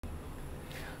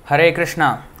Hare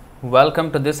Krishna.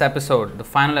 Welcome to this episode, the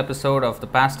final episode of the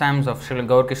pastimes of Srila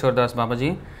Gaur Kishore Das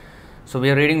Babaji. So we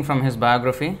are reading from his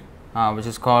biography, which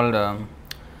is called.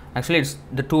 Actually, it's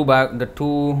the two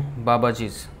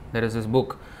Babajis. There is this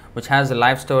book which has a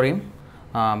life story,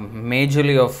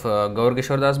 majorly of Gaur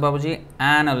Kishore Das Babaji,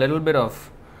 and a little bit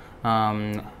of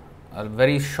a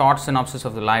very short synopsis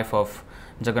of the life of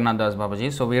Jagannath Das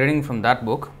Babaji. So we are reading from that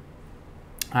book,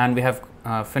 and we have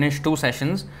finished 2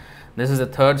 sessions. This is the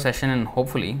 3rd session and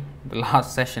hopefully the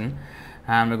last session,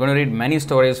 and we're going to read many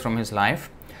stories from his life.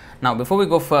 Now, before we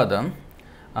go further,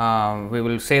 we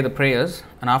will say the prayers,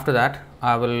 and after that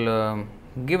I will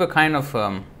give a kind of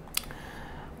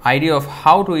idea of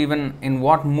how to in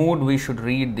what mood we should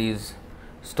read these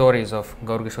stories of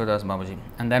Gaur Kishore Das Babaji,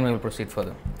 and then we will proceed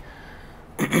further.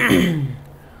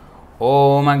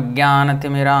 Om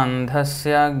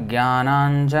Ajnanatimirandhasya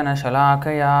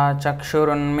Jnananjanashalakaya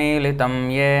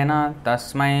Chakshurunmilitam Yena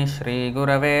Tasmai Shri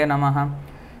Gurave Namaha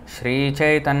Shri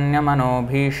Chaitanya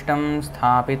Manobhishtam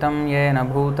Sthapitam Yena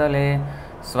Bhutale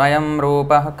Swayam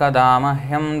Rupah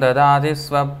Kadamahyam Dadati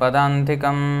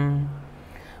Swapadantikam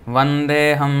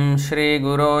Vandeham Shri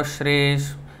Guru Shri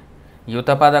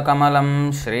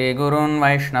Yutapadakamalam Shri Gurun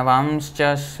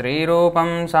Vaishnavamscha Shri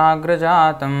Rupam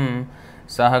Sagrajatam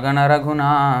Sahagana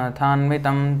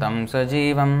Raghunathanvitam tam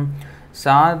sajivam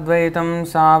sadvaitam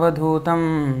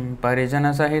savadhutam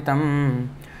parijana sahitam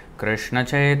Krishna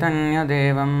Chaitanya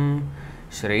Devam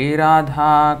Shri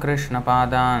Radha Krishna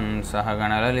Padan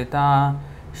Sahagana Lalita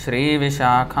Shri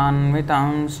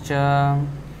Vishakhanvitamscha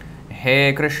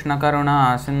He Krishna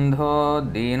Karuna Sindho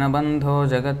Deenabandho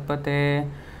Jagatpate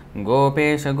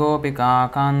Gopesha Gopika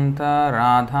Kanta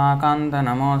Radha Kanta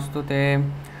Namostute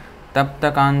तप्त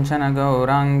कांचन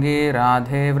गौरांगी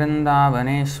राधे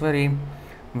वृंदावनेश्वरी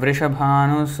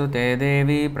वृषभानुसुते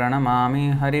देवी प्रणमामि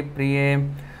हरिप्रिये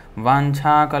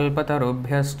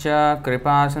वाञ्छाकल्पतरुभ्यश्च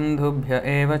कृपा सिन्धुभ्य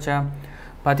एव च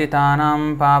पतितानां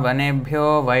पावनेभ्यो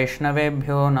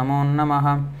वैष्णवेभ्यो नमो नमः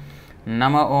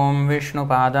नम ओं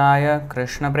विष्णुपादाय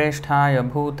कृष्णप्रेष्ठाय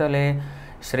भूतले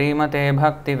श्रीमते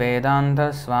भक्तिवेदान्त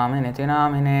स्वामिनिति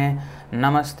नामिने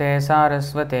नमस्ते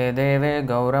सारस्वते देवे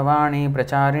गौरवाणी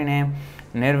प्रचारिणे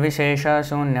निर्विशेष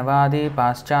शून्यवादी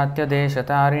पाश्चात्य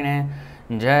देशतारिणे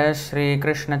जय श्री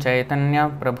कृष्ण चैतन्य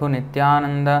प्रभु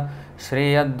नित्यानंद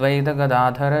श्री अद्वैत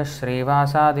गदाधर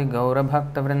श्रीवासादि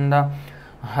गौरभक्तवृंद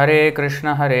हरे Krishna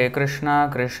Krishna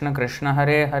Krishna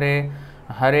Hare Hare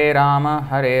Hare Ram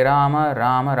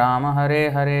Ram Ram Hare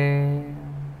Hare.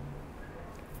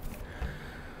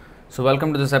 So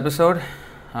welcome to this episode.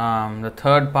 The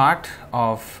 3rd part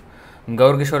of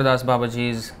Gaur Kishore Das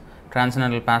Babaji's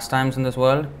transcendental pastimes in this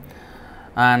world.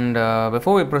 And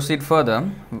before we proceed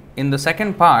further, in the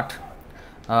 2nd part,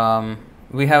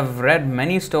 we have read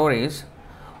many stories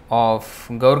of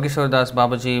Gaur Kishore Das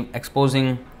Babaji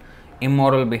exposing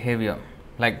immoral behavior.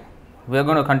 Like, we are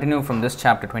going to continue from this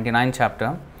chapter, 29th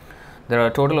chapter. There are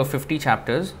a total of 50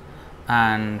 chapters,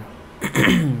 and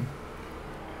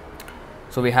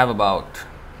so we have about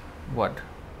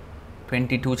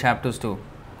 22 chapters to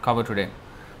cover today.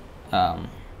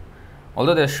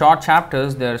 Although they're short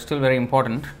chapters, they're still very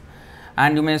important.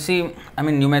 And you may see,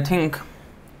 you may think,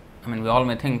 we all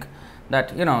may think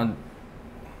that,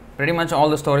 pretty much all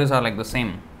the stories are like the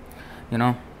same.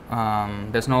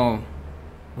 There's no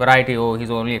variety, he's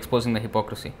only exposing the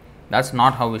hypocrisy. That's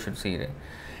not how we should see it.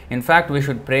 In fact, we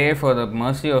should pray for the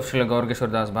mercy of Srila Gaur Kishore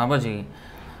Das Babaji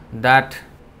that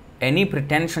any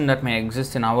pretension that may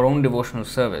exist in our own devotional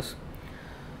service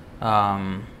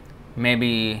may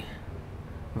be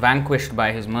vanquished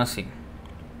by his mercy.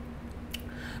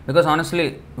 Because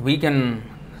honestly, we can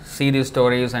see these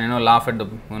stories and laugh at the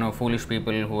foolish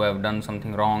people who have done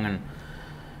something wrong and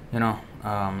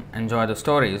enjoy the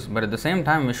stories. But at the same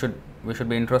time, we should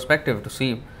be introspective to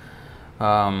see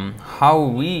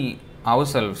how we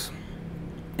ourselves.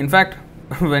 In fact,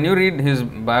 when you read his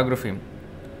biography,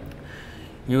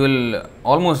 you will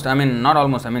almost, not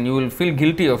almost, you will feel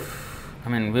guilty of,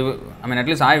 at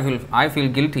least I feel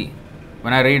guilty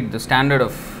when I read the standard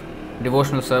of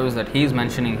devotional service that he is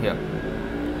mentioning here.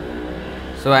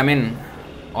 So,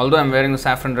 although I'm wearing the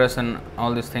saffron dress and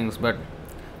all these things, but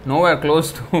nowhere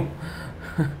close to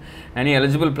any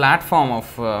eligible platform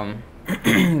of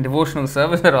devotional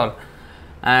service at all.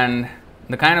 And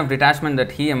the kind of detachment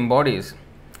that he embodies.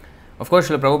 Of course,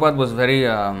 Srila Prabhupada was very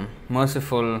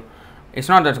merciful. It's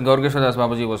not that Gaur Kishore Das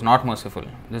Babaji was not merciful.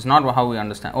 This is not how we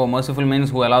understand. Merciful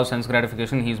means who allows sense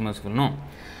gratification, he is merciful. No.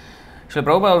 Srila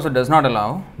Prabhupada also does not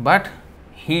allow, but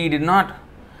he did not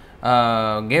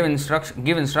give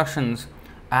instructions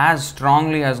as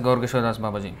strongly as Gaur Kishore Das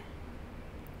Babaji.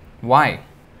 Why?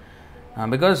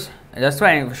 Because that's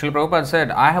why Srila Prabhupada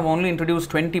said, I have only introduced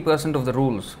 20% of the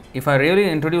rules. If I really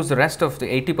introduce the rest of the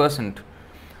 80%,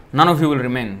 none of you will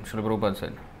remain, Srila Prabhupada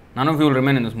said. None of you will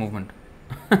remain in this movement.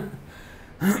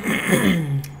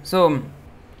 So,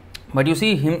 but you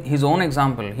see his own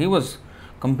example, he was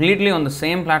completely on the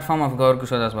same platform of Gaur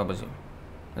Kishore Das Babaji.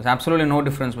 There's absolutely no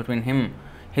difference between him,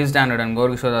 his standard, and Gaur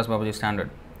Kishore Das Babaji's standard.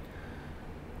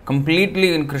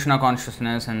 Completely in Krishna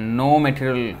consciousness and no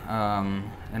material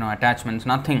attachments,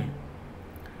 nothing.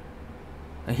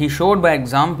 He showed by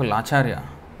example, Acharya,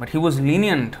 but he was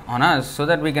lenient on us so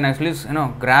that we can at least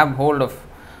grab hold of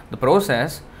the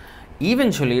process.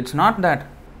 Eventually, it's not that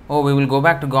we will go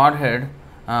back to Godhead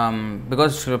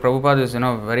because Srila Prabhupada is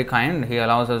very kind. He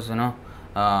allows us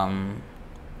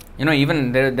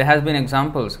even there has been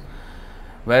examples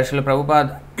where Srila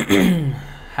Prabhupada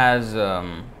has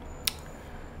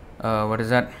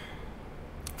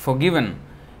forgiven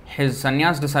his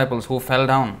sannyas disciples who fell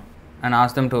down and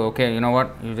asked them to,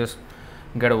 you just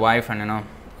get a wife and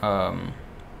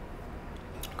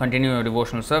continue your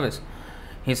devotional service.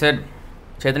 He said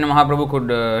Chaitanya Mahaprabhu could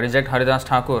reject Haridas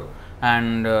Thakur,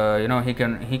 and he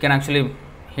can actually,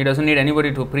 he doesn't need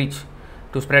anybody to preach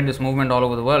to spread this movement all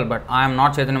over the world, but I am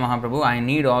not Chaitanya Mahaprabhu. I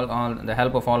need all the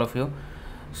help of all of you,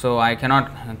 so I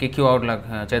cannot kick you out like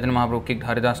Chaitanya Mahaprabhu kicked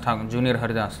Haridas Thakur, Junior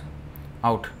Haridas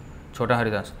out, Chota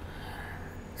Haridas.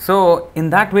 So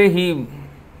in that way he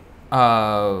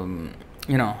told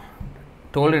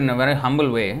it in a very humble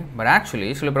way, but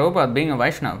actually Srila Prabhupada, being a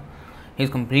Vaishnava, he is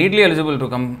completely eligible to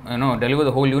come deliver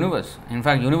the whole universe, in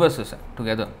fact universes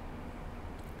together.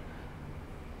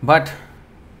 But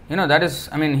that is,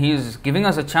 he is giving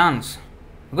us a chance,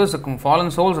 because the fallen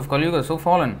souls of Kali Yuga are so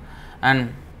fallen,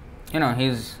 and he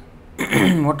is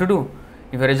what to do?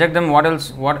 If I reject them, what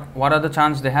else? What other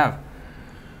chance they have?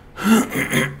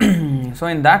 So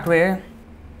in that way,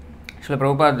 Srila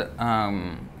Prabhupada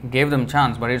gave them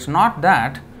chance, but it's not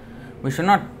that we should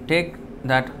not take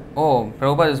that. Oh,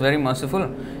 Prabhupada is very merciful.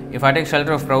 If I take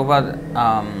shelter of Prabhupada,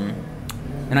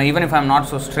 even if I am not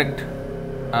so strict,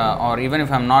 or even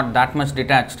if I am not that much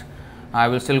detached, I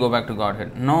will still go back to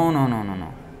Godhead. No.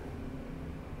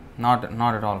 Not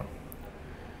at all.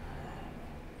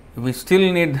 We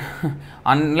still need,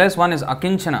 unless one is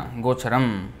akinchana,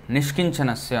 gocharam,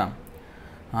 nishkinchanasya,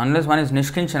 unless one is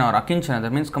nishkinchana or akinchana,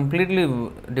 that means completely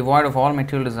devoid of all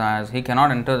material desires, he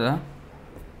cannot enter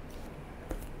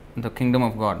the kingdom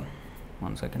of God.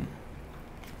 One second.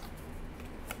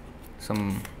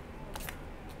 Some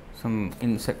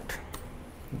insect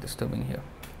disturbing here.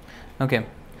 Okay.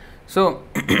 So,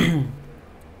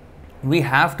 we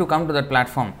have to come to that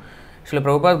platform. Srila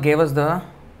Prabhupada gave us the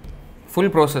full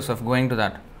process of going to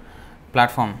that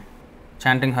platform,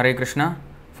 chanting Hare Krishna,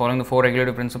 following the 4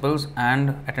 regulative principles,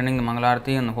 and attending the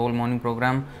Mangalarti and the whole morning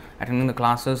program, attending the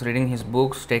classes, reading his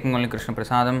books, taking only Krishna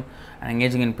Prasadam, and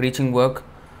engaging in preaching work.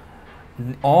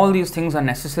 All these things are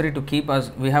necessary to keep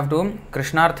us, we have to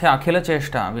Krishnarthya Akhila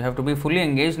Cheshta, we have to be fully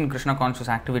engaged in Krishna conscious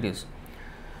activities.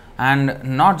 And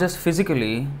not just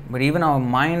physically, but even our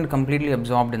mind completely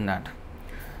absorbed in that.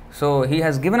 So he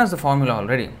has given us the formula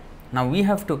already. Now we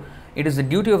have to, it is the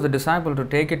duty of the disciple to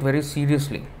take it very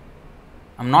seriously.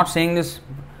 I am not saying this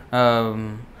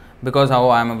because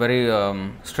I am a very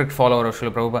strict follower of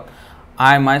Srila Prabhupada.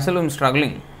 I myself am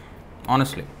struggling,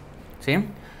 honestly. See?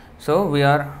 So we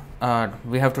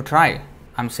have to try.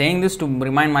 I am saying this to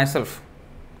remind myself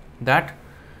that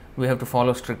we have to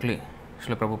follow strictly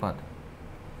Srila Prabhupada.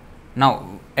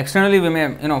 Now, externally we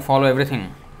may follow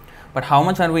everything, but how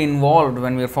much are we involved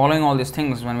when we are following all these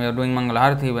things, when we are doing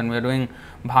Mangalarti, when we are doing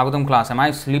Bhagavatam class? Am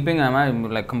I sleeping? Am I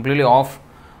like completely off?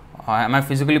 Am I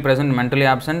physically present, mentally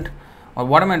absent? Or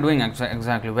what am I doing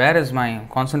exactly? Where is my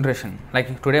concentration?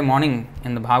 Like today morning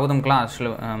in the Bhagavatam class,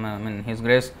 His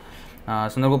Grace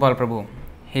Sundar Gopal Prabhu,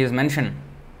 he has mentioned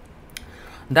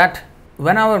that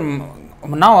when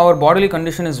our bodily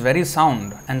condition is very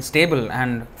sound and stable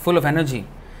and full of energy,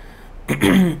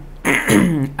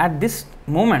 at this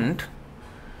moment,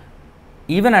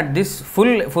 even at this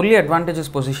fully advantageous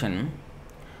position,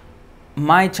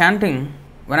 my chanting,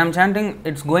 when I am chanting,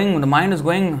 the mind is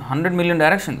going 100 million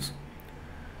directions.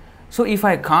 So if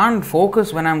I can't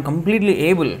focus when I am completely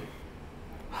able,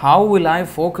 how will I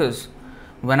focus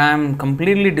when I am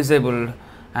completely disabled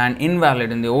and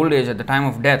invalid in the old age at the time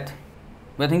of death?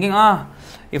 We are thinking, if I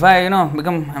if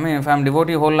I am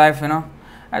devotee whole life,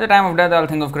 at the time of death I will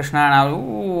think of Krishna and I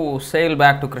will sail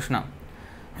back to Krishna.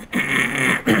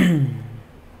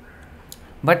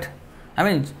 But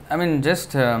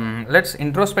just let's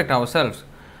introspect ourselves.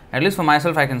 At least for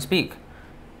myself I can speak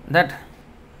that,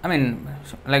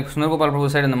 like Sundar Gopal Prabhu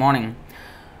said in the morning,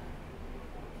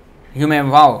 You may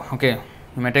vow, okay,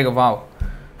 you may take a vow.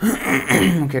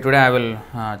 Okay, today I will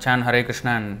chant Hare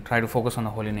Krishna and try to focus on the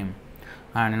holy name,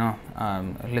 and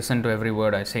listen to every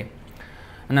word I say.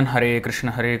 And then Hare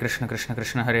Krishna, Krishna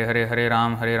Krishna, Hare Hare, Hare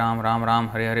Ram, Ram Ram,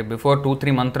 Hare Hare. Before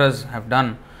 2-3 mantras have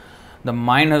done, the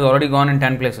mind has already gone in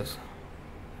 10 places,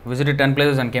 visited 10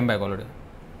 places and came back already,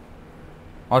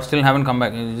 or still haven't come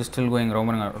back. It's just still going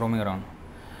roaming around.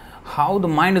 How the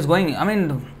mind is going? I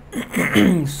mean,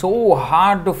 so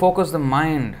hard to focus the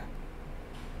mind.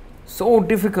 So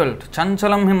difficult.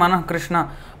 Chanchalam hi manah Krishna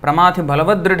pramathi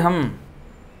balavadridham.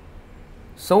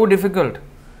 So difficult.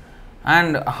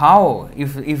 And how,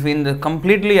 if in the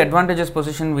completely advantageous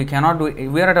position we cannot do it,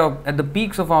 we are at the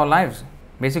peaks of our lives,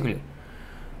 basically.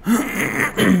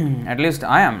 At least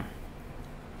I am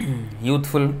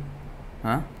youthful.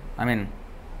 I mean,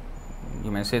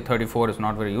 you may say 34 is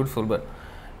not very youthful, but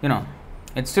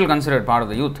it's still considered part of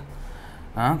the youth.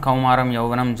 Kaumaram,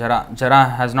 Yauvanam, Jara. Jara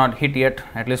has not hit yet,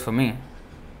 at least for me.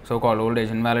 So-called old age,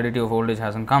 invalidity of old age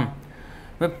hasn't come.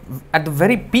 We're at the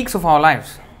very peaks of our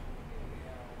lives.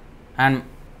 And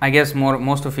I guess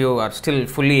most of you are still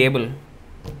fully able,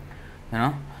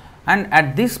 And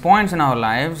at these points in our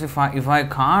lives, if I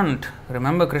can't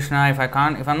remember Krishna, if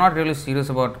I'm not really serious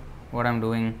about what I'm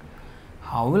doing,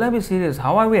 how will I be serious?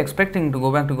 How are we expecting to go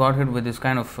back to Godhead with this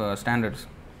kind of standards?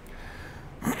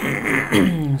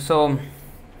 So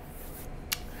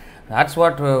that's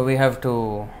what we have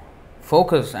to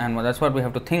focus, and that's what we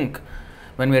have to think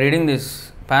when we are reading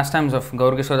these pastimes of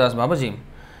Gaur Kishore Das Babaji.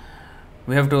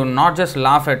 We have to not just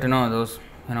laugh at those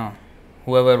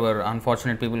whoever were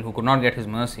unfortunate people who could not get his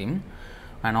mercy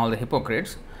and all the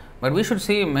hypocrites, but we should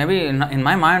see, maybe in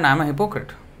my mind I am a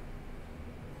hypocrite,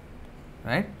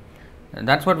 right?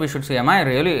 That's what we should see. Am I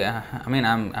really?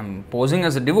 I'm posing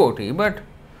as a devotee, but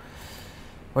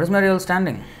what is my real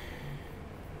standing?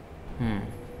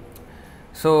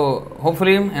 So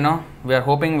hopefully, we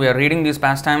are reading these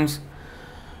pastimes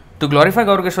to glorify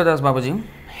Gaur Kishore Das Babaji,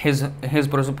 his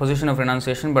position of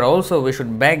renunciation, but also we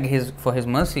should beg for his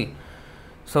mercy,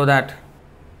 so that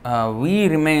we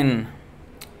remain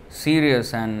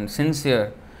serious and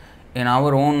sincere in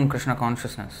our own Krishna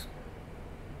consciousness.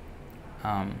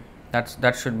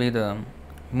 That should be the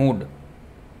mood.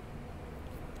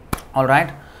 All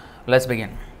right, let's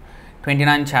begin.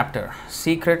 29th chapter,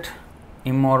 Secret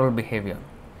Immoral Behavior.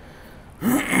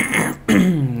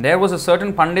 There was a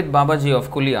certain Pandit Babaji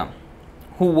of Kulia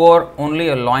who wore only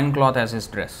a loincloth as his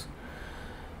dress.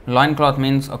 Loincloth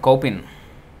means a kaupin,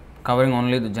 covering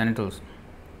only the genitals.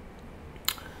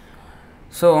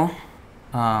 So,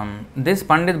 this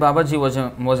Pandit Babaji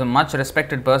was a much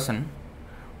respected person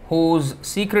whose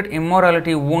secret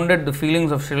immorality wounded the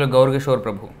feelings of Srila Gaur Kishore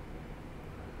Prabhu.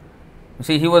 You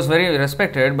see, he was very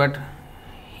respected, but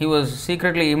he was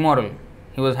secretly immoral.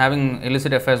 He was having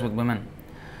illicit affairs with women.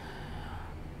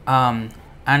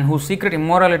 And whose secret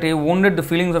immorality wounded the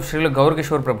feelings of Srila Gaur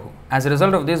Kishore Prabhu. As a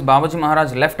result of this, Babaji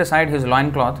Maharaj left aside his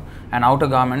loincloth and outer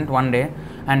garment one day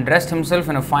and dressed himself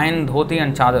in a fine dhoti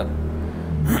and chadar.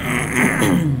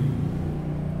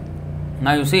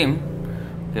 Now you see,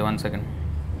 okay, one second.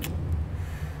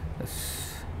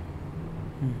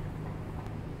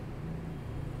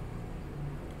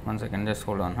 One second, just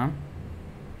hold on.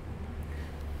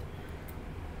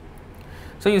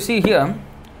 So you see here,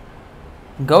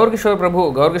 Gaur Kishore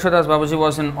Das Babaji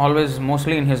was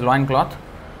mostly in his loincloth,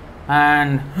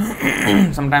 and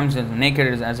sometimes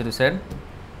naked, as it is said.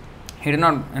 He did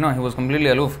not, he was completely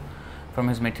aloof from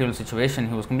his material situation.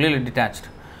 He was completely detached.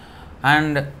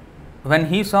 And when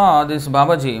he saw this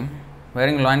Babaji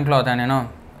wearing loincloth and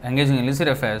engaging in illicit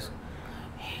affairs,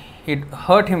 it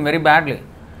hurt him very badly.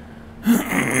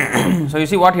 So you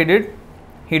see what he did?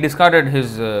 He discarded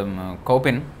his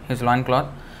kaupin, his loincloth,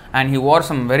 and he wore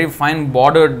some very fine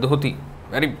bordered dhoti,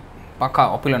 very pakka,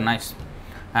 opulent, nice,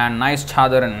 and nice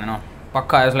chadar, and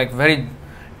pakka is like very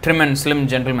trim and slim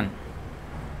gentleman.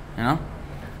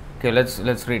 Okay,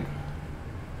 let's read.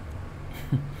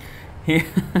 He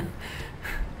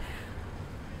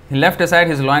left aside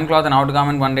his loincloth and outer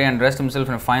garment one day and dressed himself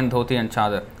in a fine dhoti and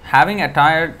chadar. Having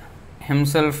attired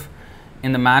himself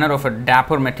in the manner of a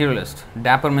dapper materialist.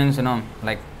 Dapper means,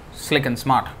 like slick and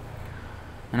smart.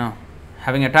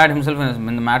 Having attired himself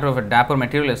in the matter of a dapper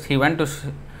materialist, he went to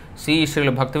see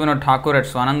Srila Bhaktivinoda Thakur at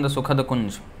Swananda Sukhada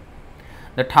Kunj.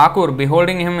 The Thakur,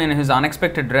 beholding him in his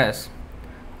unexpected dress,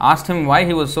 asked him why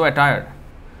he was so attired.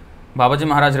 Babaji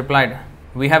Maharaj replied,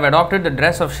 "We have adopted the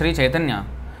dress of Sri Chaitanya,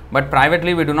 but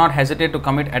privately we do not hesitate to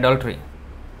commit adultery.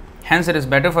 Hence it is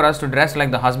better for us to dress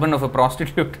like the husband of a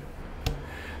prostitute."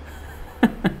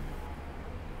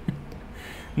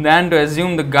 than to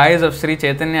assume the guise of Sri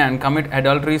Chaitanya and commit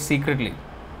adultery secretly.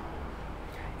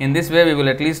 In this way, we will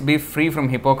at least be free from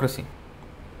hypocrisy.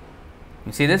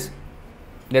 You see this?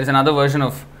 There is another version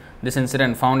of this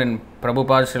incident found in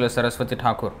Prabhupada Srila Saraswati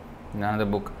Thakur, in another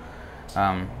book.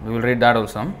 We will read that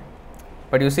also.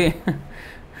 But you see,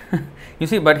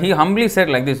 but he humbly said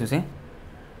like this, you see,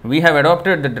 we have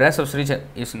adopted the dress of Sri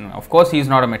Chaitanya. Of course, he is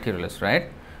not a materialist, right?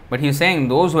 But he is saying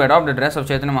those who adopt the dress of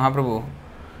Chaitanya Mahaprabhu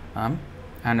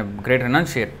and a great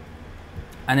renunciate,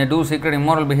 and they do secret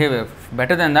immoral behavior,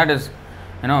 better than that is,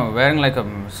 wearing like a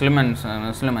slim and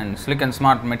slick and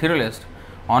smart materialist,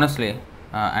 honestly,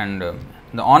 and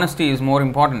the honesty is more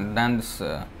important than this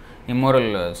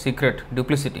immoral secret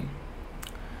duplicity.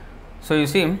 So you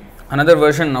see, another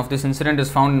version of this incident is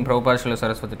found in Prabhupada Srila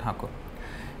Saraswati Thakur.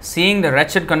 Seeing the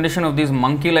wretched condition of these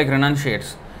monkey-like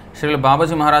renunciates, Srila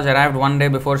Babaji Maharaj arrived one day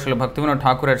before Srila Bhaktivinoda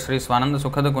Thakur at Sri Swananda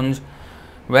Sukhada Kunj,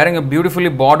 wearing a beautifully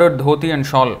bordered dhoti and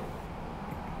shawl.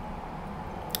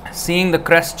 Seeing the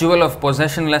crest jewel of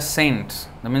possessionless saints,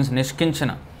 that means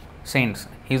Nishkinchana saints,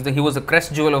 he was the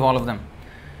crest jewel of all of them.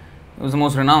 He was the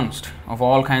most renounced of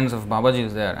all kinds of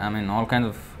Babajis there. All kinds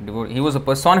of devotees. He was a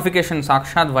personification,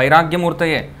 Sakshat Vairagya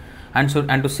Murtaye. And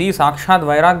to see Sakshat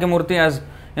Vairagya Murti as,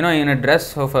 in a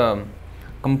dress of a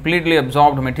completely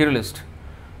absorbed materialist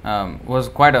was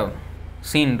quite a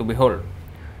scene to behold.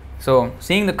 So,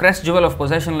 seeing the crest jewel of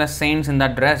possessionless saints in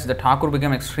that dress, the Thakur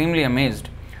became extremely amazed.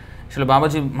 Srila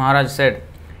Babaji Maharaj said,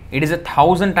 "It is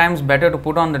 1,000 times better to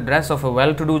put on the dress of a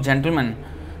well-to-do gentleman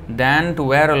than to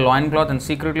wear a loincloth and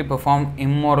secretly perform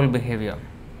immoral behavior."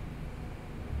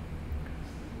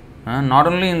 Not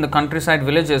only in the countryside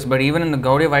villages, but even in the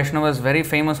Gaudiya Vaishnavas' very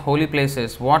famous holy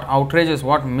places, what outrages,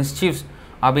 what mischiefs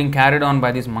are being carried on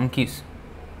by these monkeys.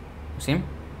 You see?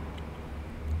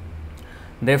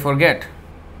 They forget.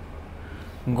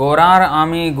 Gorar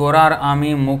ami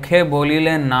mukhe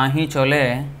bolile nahi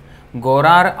chole,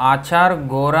 gorar achar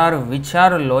gorar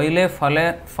vichar loile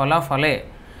fala fale,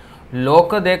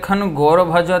 लोक देखन गौर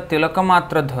भज तिलक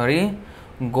मात्र धरी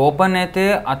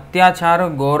गोपनेते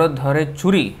अत्याचार गौर धरे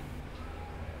चुरी.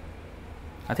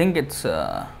 I think it's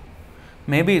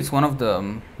maybe it's one of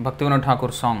the Bhaktivinoda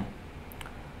Thakur song.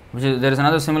 There is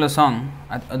another similar song.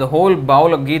 The whole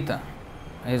Baula Gita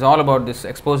is all about this,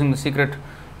 exposing the secret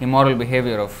immoral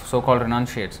behavior of so-called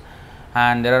renunciates.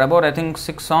 And there are about, I think,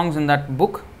 6 songs in that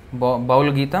book,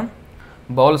 Baula Gita,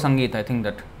 Baul Sangeet, I think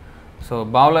that. So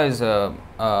Baula is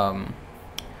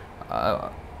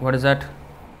what is that?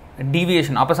 A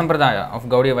deviation, Apasampradaya of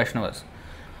Gaudiya Vaishnavas.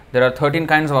 There are 13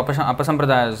 kinds of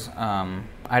Apasampradayas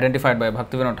identified by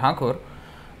Bhaktivinoda Thakur.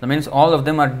 That means all of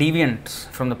them are deviants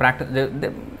from the practice.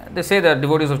 They say they are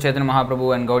devotees of Chaitanya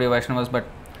Mahaprabhu and Gaudiya Vaishnavas, but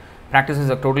practices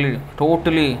are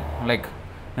totally like,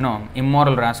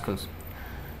 immoral rascals.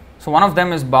 So one of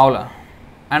them is Baula.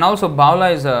 And also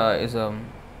Baula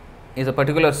is a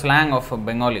particular slang of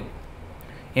Bengali.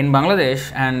 In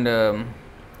Bangladesh and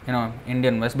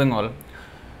Indian West Bengal,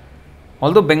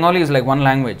 although Bengali is like one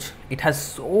language, it has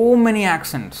so many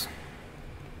accents.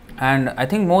 And I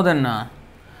think more than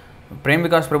Prem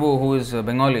Vikas Prabhu, who is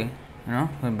Bengali,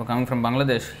 coming from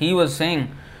Bangladesh, he was saying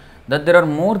that there are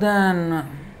more than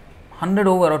 100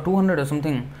 over or 200 or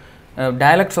something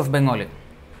dialects of Bengali.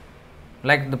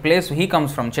 Like the place he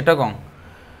comes from, Chittagong,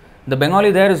 the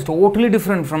Bengali there is totally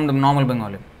different from the normal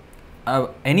Bengali.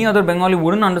 Any other Bengali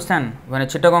wouldn't understand when a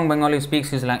Chittagong Bengali speaks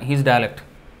his dialect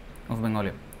of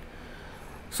Bengali.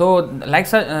 So,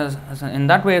 like in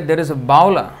that way, there is a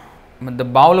Baula, the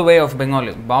Baul way of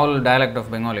Bengali, Baul dialect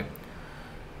of Bengali.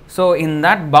 So, in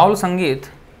that Baul Sangeet,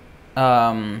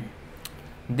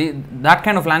 that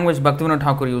kind of language Bhaktivinoda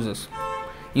Thakur uses.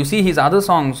 You see his other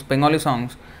songs, Bengali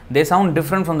songs, they sound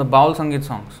different from the Baul Sangeet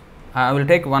songs. I will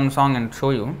take one song and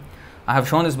show you. I have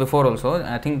shown this before also.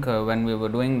 I think when we were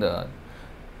doing the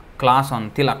class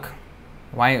on Tilak,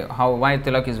 why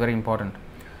Tilak is very important.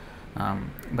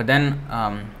 But then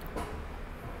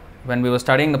when we were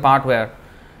studying the part where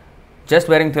just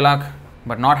wearing Tilak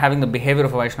but not having the behavior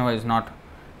of a Vaishnava is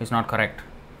not correct.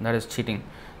 That is cheating.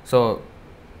 So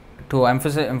to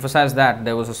emphasize that,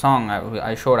 there was a song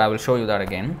I will show you that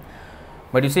again.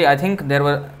 But you see, I think there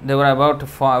were about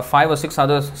 5 or 6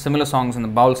 other similar songs in the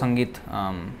Baul Sangeet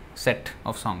set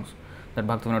of songs that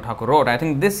Bhaktivinoda Thakur wrote. I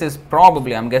think this is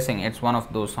probably, I'm guessing, it's one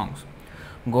of those songs.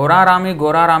 Gorar ami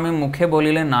mukhe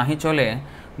bolile nahi chole,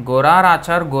 gorar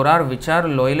achar gorar vichar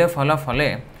loile fala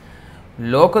fale,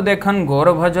 lok dekhan gor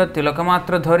bhaja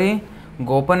tilakamatra dhari,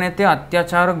 gopanete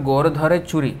atyachar gor dhare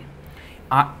churi.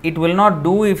 It will not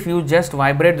do if you just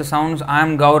vibrate the sounds, I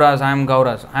am Gauras, I am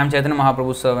Gauras, I am Chaitanya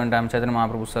Mahaprabhu's servant, I am Chaitanya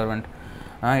Mahaprabhu's servant.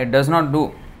 It does not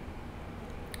do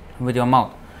with your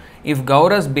mouth. If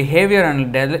Gaura's behavior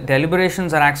and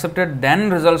deliberations are accepted,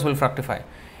 then results will fructify.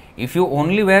 If you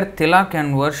only wear tilak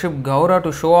and worship Gaura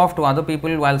to show off to other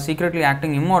people while secretly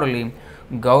acting immorally,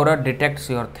 Gaura detects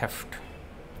your theft.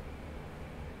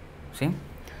 See?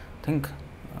 Think.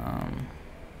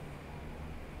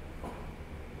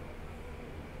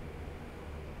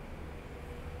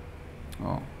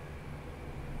 Oh.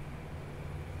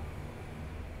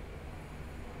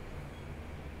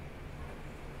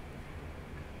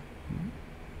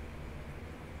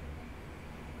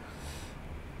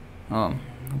 Oh,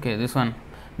 okay, this one.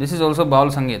 This is also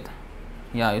Baul Sangeet.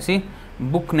 Yeah, you see,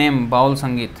 book name Baul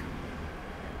Sangeet.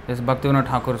 This is Bhaktivinoda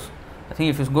Thakur's. I think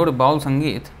if you go to Baul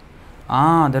Sangeet,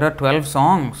 there are 12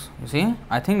 songs. You see,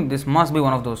 I think this must be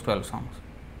one of those 12 songs.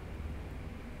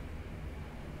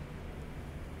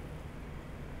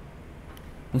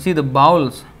 You see, the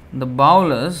bowlers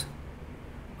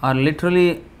are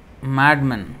literally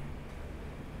madmen.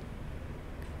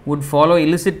 Would follow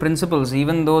illicit principles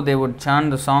even though they would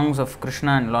chant the songs of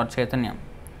Krishna and Lord Chaitanya.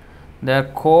 Their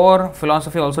core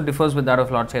philosophy also differs with that of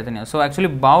Lord Chaitanya. So actually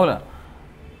Bowler.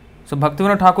 So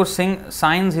Bhaktivinoda Thakur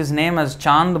signs his name as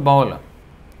Chand Baul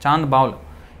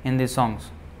in these songs.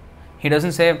 He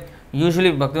doesn't say,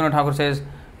 usually Bhaktivinoda Thakur says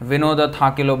Vinoda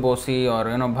Thakilo Bosi or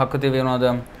Bhakti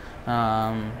Vinoda.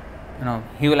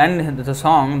 He will end the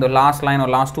song, the last line or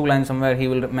last two lines somewhere, he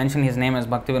will mention his name as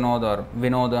Bhakti Vinod or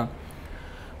Vinoda.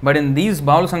 But in these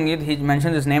Baul Sangeet, he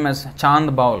mentions his name as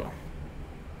Chand Baul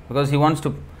because he wants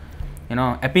to,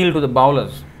 appeal to the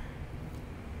bowlers.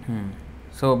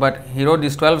 So, but he wrote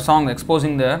these 12 songs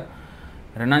exposing their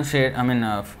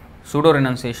pseudo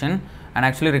renunciation and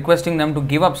actually requesting them to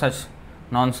give up such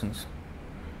nonsense.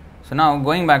 So now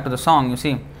going back to the song, you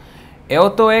see,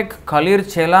 Eoto ek kalir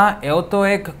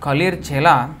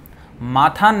chela,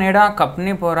 matha neda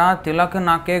kapni pora tilak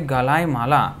nake galai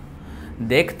mala.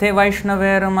 देखते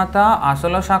वैष्णवेर मता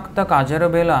आसल शाक्त काजर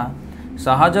बेला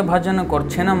सहज भजन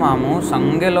करछे न मामू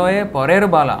संगे लये परेर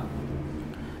बाला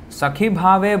सखी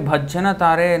भावे भजन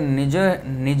तारे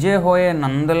निजे होए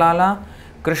नंदलाला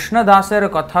कृष्ण दासेर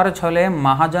कथार छले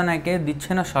महाजन के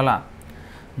दिच्छे न शला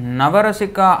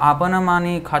नवरसिका आपन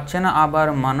मानी खाच्छे न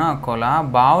आबार मन कोला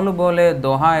बाउल बोले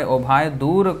दोहाय ओ भाई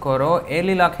दूर करो ए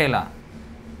लीला खेला.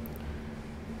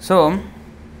 So,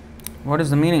 what is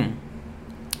the meaning?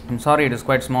 I'm sorry, it is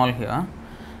quite small here,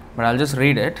 but I'll just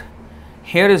read it.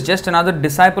 Here is just another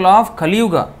disciple of Kali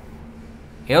Yuga.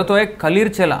 Eoto ek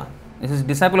Kalir Chela. This is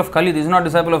disciple of Kali. This is not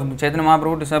disciple of Chaitanya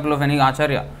Mahaprabhu, disciple of any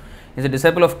Acharya. He is a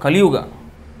disciple of Kali Yuga.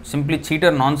 Simply cheater,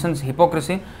 nonsense,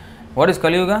 hypocrisy. What is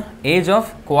Kali Yuga? Age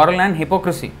of quarrel and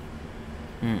hypocrisy.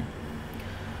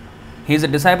 He is a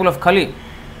disciple of Kali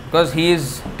because he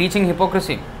is teaching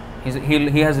hypocrisy.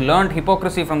 He has learned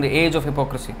hypocrisy from the age of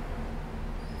hypocrisy.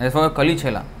 Therefore, Kali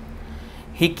Chela.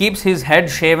 He keeps his head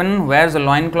shaven, wears a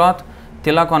loincloth,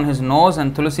 tilak on his nose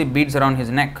and tulsi beads around his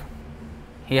neck.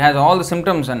 He has all the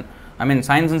symptoms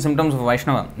signs and symptoms of a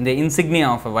Vaishnava, the insignia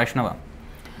of a Vaishnava.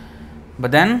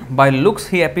 But then, by looks,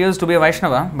 he appears to be a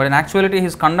Vaishnava, but in actuality,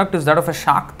 his conduct is that of a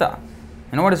Shakta.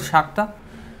 You know what is Shakta?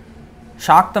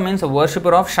 Shakta means a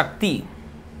worshipper of Shakti,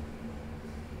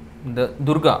 the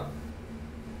Durga.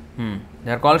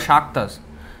 They are called Shaktas.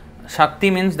 Shakti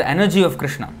means the energy of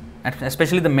Krishna,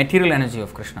 especially the material energy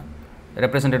of Krishna,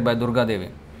 represented by Durga Devi.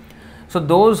 So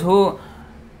those who,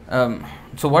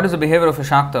 so what is the behavior of a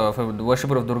Shakta, of a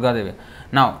worshipper of Durga Devi?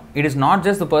 Now, it is not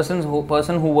just the person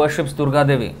who worships Durga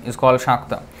Devi is called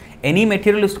Shakta. Any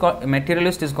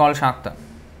materialist is called Shakta.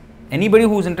 Anybody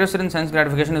who is interested in sense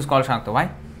gratification is called Shakta.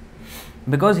 Why?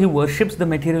 Because he worships the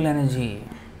material energy.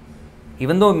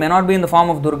 Even though it may not be in the form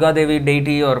of Durga Devi,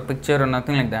 deity or picture or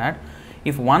nothing like that,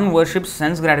 if one worships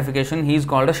sense gratification, he is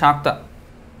called a Shakta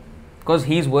because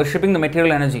he is worshipping the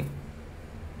material energy.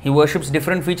 He worships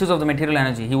different features of the material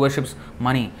energy. He worships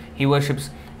money. He worships,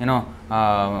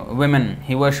 women.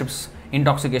 He worships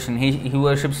intoxication. He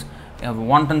worships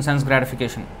wanton sense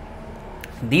gratification.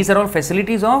 These are all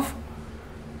facilities of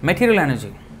material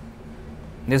energy.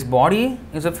 This body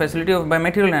is a facility by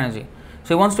material energy.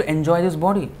 So he wants to enjoy this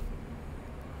body.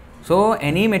 So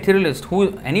any materialist,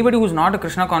 anybody who is not a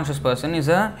Krishna conscious person is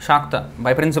a Shakta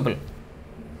by principle.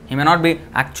 He may not be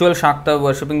actual Shakta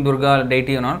worshipping Durga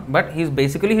deity or not, but he's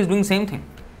doing the same thing.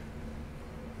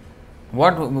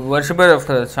 What worshipper of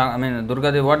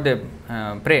Durga Devi, what they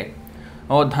pray?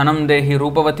 Oh, Dhanam Dehi,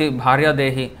 Rupavati, Bharya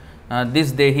Dehi,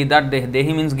 this Dehi, that Dehi.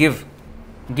 Dehi means give.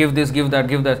 Give this, give that,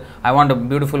 give that. I want a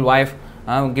beautiful wife.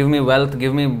 Give me wealth,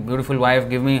 give me beautiful wife,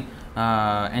 give me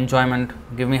enjoyment,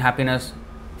 give me happiness,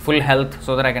 full health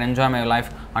so that I can enjoy my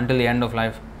life until the end of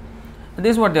life.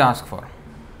 This is what they ask for.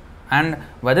 And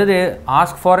whether they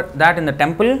ask for that in the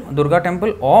temple, Durga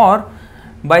temple, or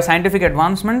by scientific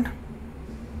advancement,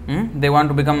 they want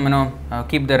to become,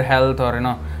 keep their health,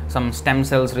 or some stem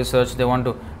cells research. They want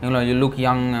to, you look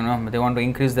young, they want to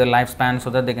increase their lifespan so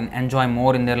that they can enjoy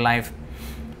more in their life.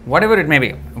 Whatever it may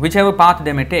be, whichever path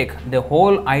they may take, the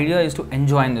whole idea is to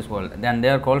enjoy in this world. Then they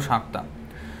are called Shakta.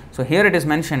 So here it is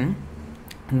mentioned,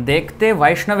 Dekhte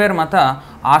Vaishnaver Mata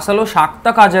Asalo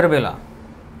Shakta Kajar Bela.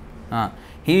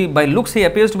 He, by looks, he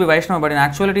appears to be Vaishnava, but in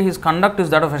actuality his conduct is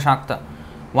that of a Shakta,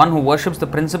 one who worships the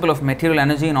principle of material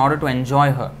energy in order to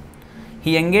enjoy her.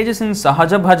 He engages in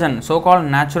Sahaja Bhajan, so-called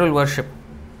natural worship,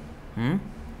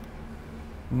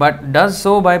 but does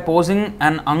so by posing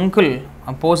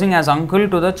as uncle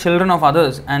to the children of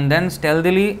others, and then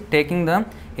stealthily taking the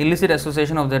illicit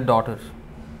association of their daughters.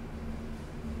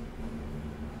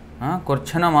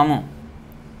 Korchana Mamu.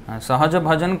 Sahaja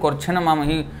Bhajan Korchana Mamu.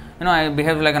 He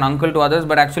behaves like an uncle to others,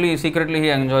 but actually secretly he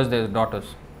enjoys their daughters.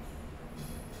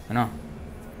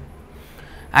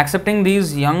 Accepting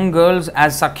these young girls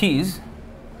as Sakhis,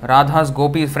 Radha's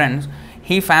Gopi friends,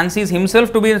 he fancies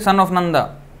himself to be the son of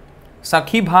Nanda.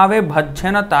 Sakhi bhave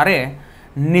bhajjena tare,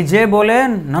 nije bole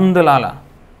Nandalala.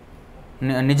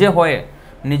 Nije hoye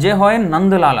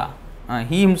Nandalala.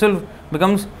 He himself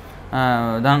becomes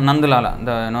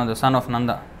Nandalala, the son of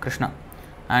Nanda, Krishna.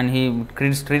 And he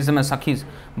treats them as Sakhis.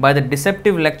 By the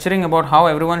deceptive lecturing about how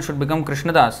everyone should become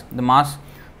Krishnadas,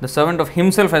 the servant of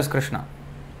himself as Krishna.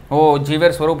 Oh,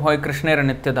 Jiver Swarup hoy Krishna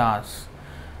Nityadas.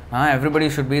 Everybody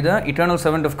should be the eternal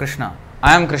servant of Krishna.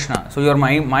 I am Krishna, so you are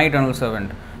my eternal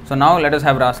servant. So now let us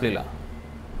have Ras Leela.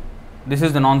 This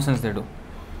is the nonsense they do.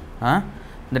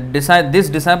 This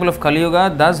disciple of Kali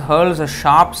Yuga thus hurls a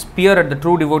sharp spear at the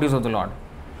true devotees of the Lord.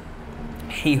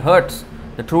 He hurts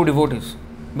the true devotees.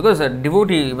 Because a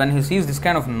devotee, when he sees this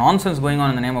kind of nonsense going on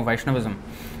in the name of Vaishnavism,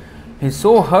 he is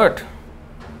so hurt.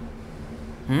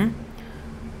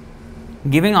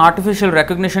 Giving artificial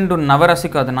recognition to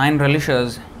Navarasika, the 9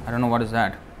 relishers. I don't know what is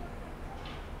that.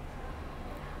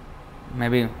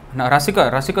 Maybe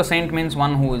Rasika saint means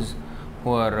one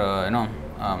who are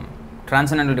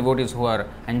transcendental devotees who are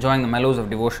enjoying the mellows of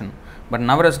devotion. But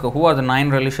Navarasika, who are the 9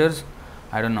 relishers?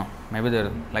 I don't know. Maybe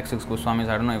they're like 6 Goswamis.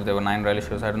 I don't know if there were 9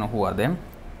 relishers. I don't know who are they.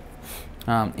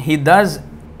 He does,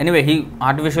 anyway,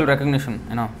 artificial recognition,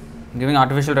 giving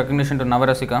artificial recognition to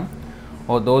Navarasika,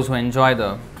 or those who enjoy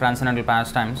the transcendental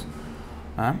pastimes.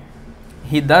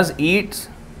 He thus eats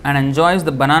and enjoys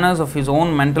the bananas of his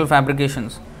own mental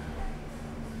fabrications.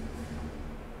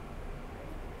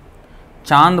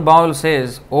 Chand Baul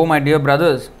says, "Oh my dear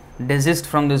brothers, desist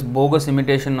from this bogus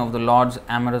imitation of the Lord's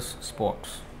amorous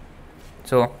sports."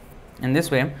 So, in this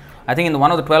way, I think in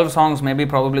one of the 12 songs, maybe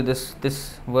probably this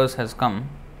verse has come.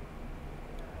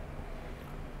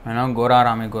 Gora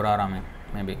Rame,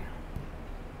 maybe.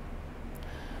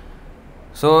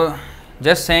 So,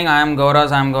 just saying I am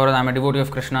Gauras, I am a devotee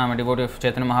of Krishna, I am a devotee of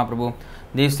Chaitanya Mahaprabhu,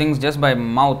 these things just by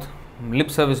mouth, lip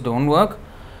service don't work.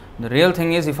 The real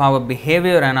thing is, if our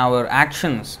behavior and our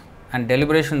actions and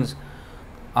deliberations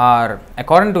are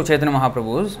according to Chaitanya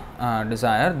Mahaprabhu's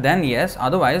desire, then yes,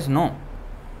 otherwise no.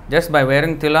 Just by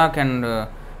wearing tilak and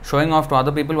showing off to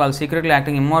other people while secretly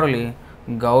acting immorally,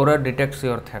 Gaura detects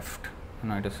your theft.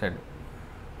 It is said.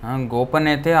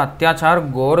 Gopanete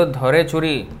atyachar gaur dhare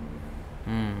churi.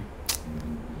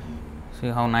 See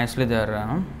how nicely they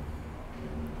are.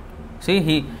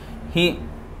 See,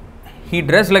 he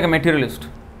dressed like a materialist,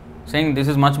 saying this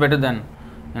is much better than,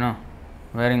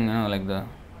 wearing, like the.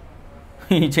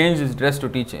 He changed his dress to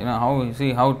teach,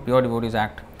 how pure devotees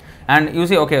act. And you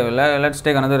see, okay, let's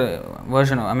take another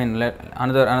version,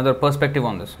 another perspective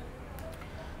on this.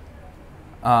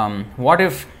 What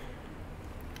if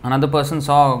another person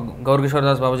saw Gaur Kishore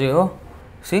Das Babaji, oh,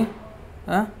 see,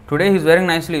 today he's wearing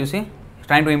nicely, you see, he's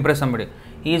trying to impress somebody.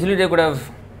 Easily they could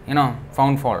have,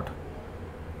 found fault.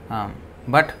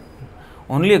 But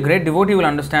only a great devotee will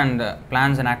understand the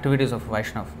plans and activities of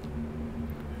Vaishnav.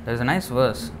 There is a nice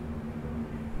verse.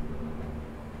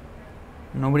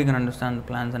 Nobody can understand the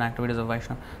plans and activities of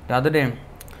Vaishnava. The other day,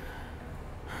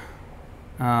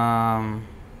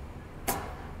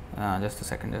 just a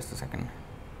second.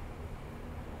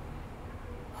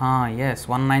 Yes,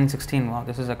 1916. Wow,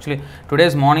 this is actually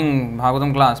today's morning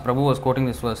Bhagavatam class. Prabhu was quoting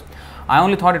this verse. I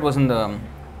only thought it was in the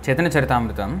Chaitanya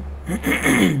Charitamrita,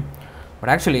 but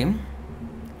actually,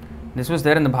 this was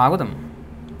there in the Bhagavatam.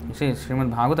 You see, Srimad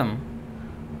Bhagavatam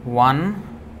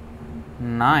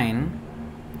 1:9.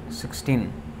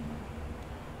 16.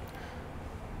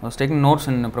 I was taking notes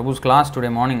in Prabhu's class today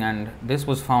morning and this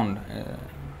was found.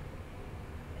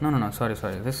 Sorry.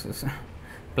 This is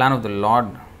plan of the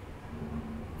Lord.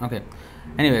 Okay.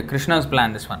 Anyway, Krishna's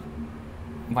plan, this one.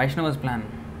 Vaishnava's plan.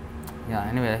 Yeah,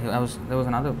 anyway, there was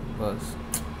another verse.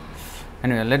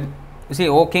 Anyway, you see,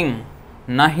 O king,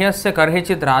 nahyasya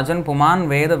karhichit rajan puman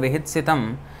veda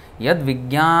vihitsitam yad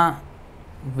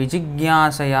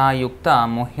vijigyasaya yukta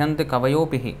muhyanti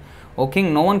kavayopihi. O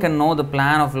king, no one can know the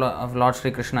plan of Lord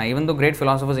Sri Krishna. Even though great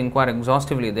philosophers inquire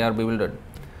exhaustively, they are bewildered.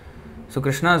 So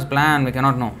Krishna's plan we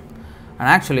cannot know. And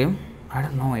actually, I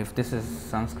don't know if this is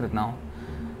Sanskrit now.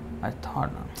 I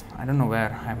don't know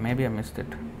where. Maybe I missed it.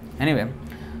 Anyway,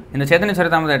 in the Chaitanya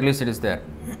Charitamrita at least it is there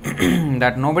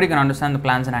that nobody can understand the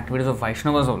plans and activities of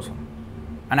Vaishnavas also.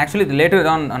 And actually later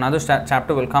on another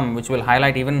chapter will come which will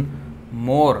highlight even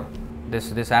more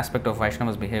this aspect of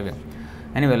Vaishnava's behavior.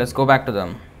 Anyway, let's go back to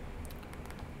the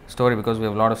story because we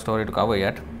have a lot of story to cover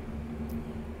yet.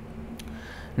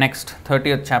 Next,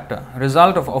 30th chapter.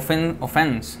 Result of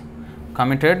offense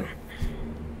committed.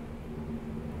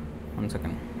 One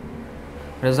second.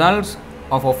 Results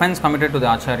of offense committed to the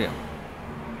Acharya.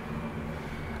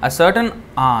 A certain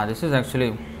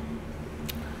Ayatra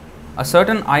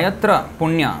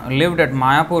Punya lived at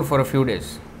Mayapur for a few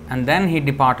days and then he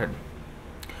departed.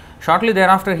 Shortly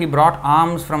thereafter, he brought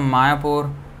alms from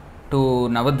Mayapur to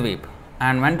Navadvip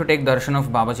and went to take darshan of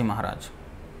Babaji Maharaj.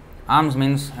 Alms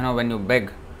means, when you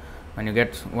beg, when you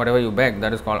get whatever you beg,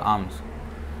 that is called alms.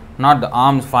 Not the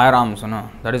arms, firearms,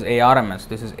 that is ARMS,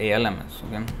 this is ALMS.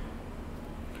 Okay.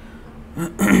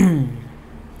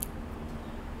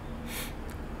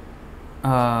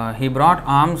 He brought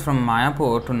alms from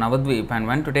Mayapur to Navadvip and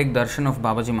went to take darshan of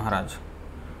Babaji Maharaj,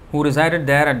 who resided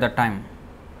there at that time.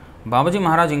 Babaji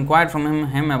Maharaj inquired from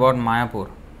him about Mayapur.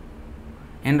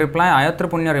 In reply, Ayatra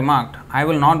Punya remarked, I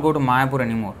will not go to Mayapur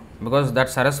anymore because that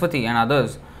Saraswati and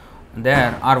others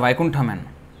there are Vaikuntha men.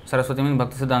 Saraswati means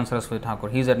Bhaktisiddhanta Saraswati Thakur.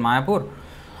 He is at Mayapur.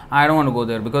 I don't want to go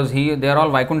there because they are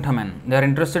all Vaikuntha men. They are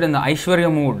interested in the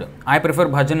Aishwarya mood. I prefer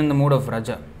bhajan in the mood of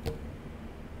Raja.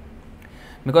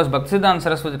 Because Bhaktisiddhanta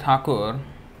Saraswati Thakur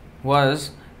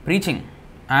was preaching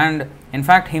and in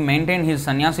fact he maintained his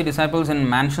sannyasi disciples in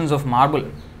mansions of marble,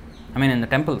 in the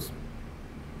temples.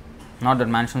 Not that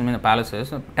mansions mean the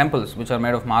palaces, temples which are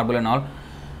made of marble and all.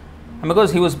 And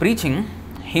because he was preaching,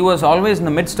 he was always in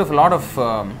the midst of a lot of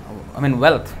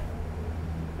wealth.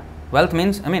 Wealth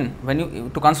means,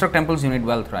 to construct temples you need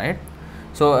wealth, right?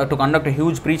 So to conduct a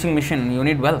huge preaching mission you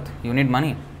need wealth, you need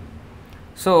money.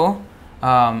 So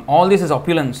all this is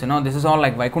opulence, this is all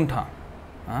like Vaikuntha.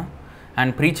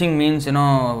 And preaching means,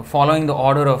 following the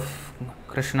order of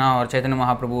Krishna or Chaitanya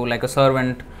Mahaprabhu like a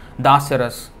servant,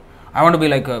 Dasyaras. I want to be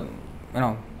like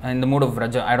in the mood of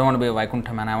Vraja. I don't want to be a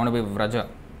Vaikuntha man, I want to be Vraja.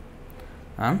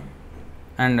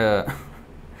 And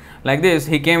like this,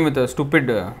 he came with a stupid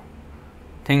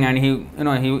thing and he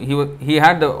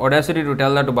had the audacity to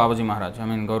tell that to Babaji Maharaj.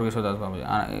 Gaur Kishore Das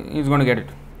Babaji. He's going to get it.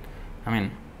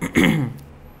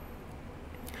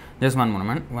 Just one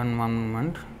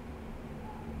moment.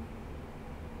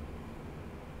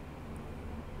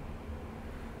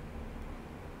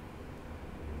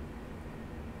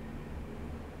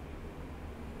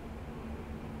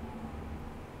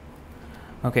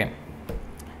 Okay.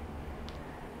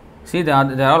 See, they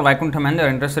are all Vaikuntha men, they are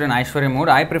interested in Aishwarya mood.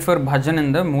 I prefer bhajan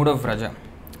in the mood of Raja.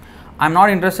 I am not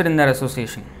interested in their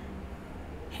association.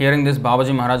 Hearing this,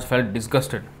 Babaji Maharaj felt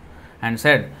disgusted and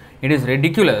said, it is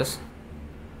ridiculous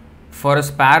for a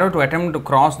sparrow to attempt to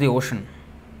cross the ocean.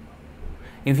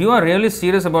 If you are really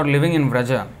serious about living in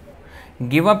Vraja,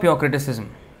 give up your criticism.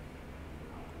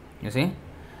 You see,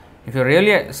 if you are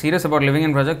really serious about living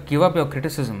in Vraja, give up your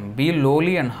criticism. Be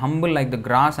lowly and humble like the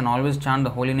grass and always chant the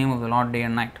holy name of the Lord day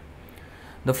and night.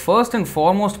 The first and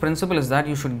foremost principle is that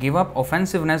you should give up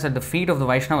offensiveness at the feet of the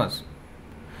Vaishnavas.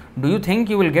 Do you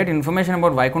think you will get information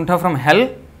about Vaikuntha from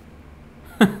hell?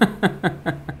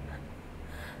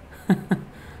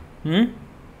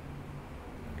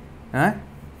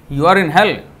 You are in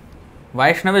hell.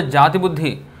 Vaishnava Jati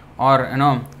Buddhi or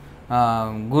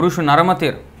Gurushu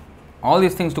Naramatir. All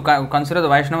these things to consider the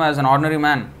Vaishnava as an ordinary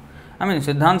man.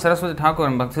 Siddhanta Saraswati Thakur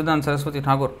and Bhaktisiddhanta Saraswati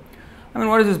Thakur.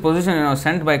 What is his position?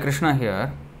 Sent by Krishna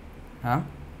here.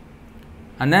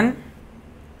 And then,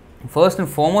 first and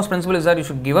foremost principle is that you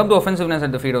should give up the offensiveness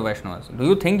at the feet of Vaishnavas. Do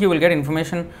you think you will get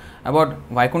information about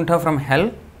Vaikuntha from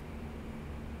hell?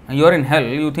 You are in hell,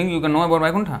 you think you can know about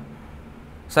Vaikuntha?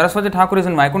 Saraswati Thakur is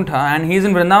in Vaikuntha and he is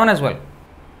in Vrindavan as well.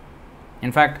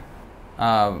 In fact,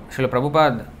 Srila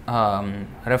Prabhupada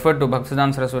referred to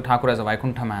Bhaktisiddhanta Saraswati Thakur as a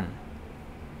Vaikuntha man.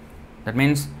 That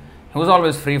means he was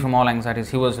always free from all anxieties.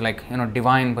 He was like,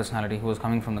 divine personality. He was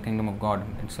coming from the kingdom of God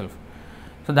itself.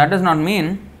 So that does not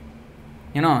mean,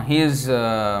 he is,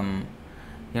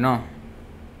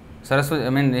 Saraswati, I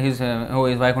mean, his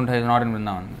Vaikuntha is not in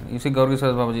Vrindavan. You see, Gauri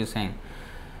Saraswati Babaji is saying,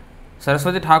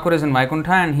 Saraswati Thakur is in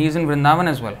Vaikuntha and he is in Vrindavan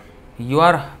as well. You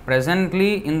are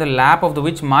presently in the lap of the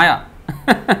witch Maya.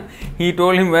 He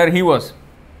told him where he was.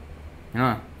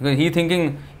 Because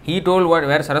he told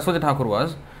where Saraswati Thakur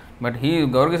was, but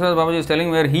Gauri Saraswati Babaji is telling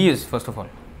where he is, first of all.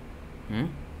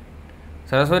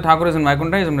 Saraswati Thakur is in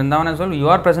Vaikuntha, is in Vrindavan as well. You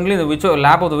are presently in the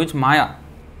lap of the witch Maya.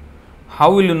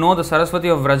 How will you know the Saraswati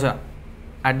of Vraja?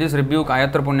 At this rebuke,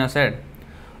 Ayatra Punya said,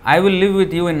 I will live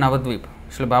with you in Navadvip.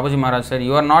 Srila Babaji Maharaj said,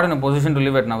 you are not in a position to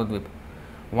live at Navadvip.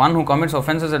 One who commits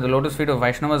offences at the lotus feet of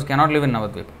Vaishnavas cannot live in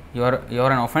Navadvip. You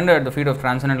are an offender at the feet of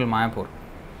transcendental Mayapur.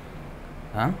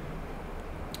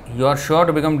 You are sure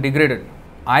to become degraded.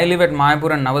 I live at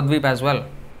Mayapur and Navadvip as well.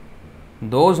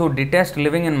 Those who detest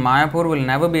living in Mayapur will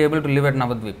never be able to live at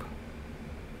Navadvip.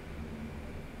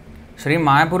 Sri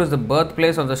Mayapur is the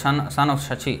birthplace of the son of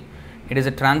Shachi. It is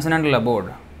a transcendental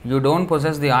abode. You don't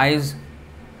possess the eyes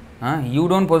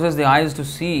to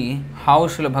see how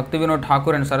Srila Bhaktivinoda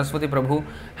Thakur and Saraswati Prabhu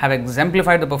have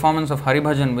exemplified the performance of Hari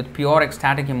Bhajan with pure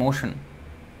ecstatic emotion.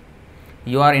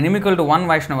 You are inimical to one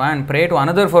Vaishnava and pray to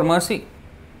another for mercy.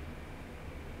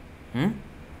 I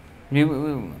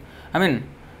mean,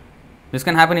 this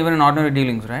can happen even in ordinary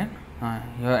dealings, right?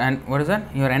 What is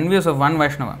that? You are envious of one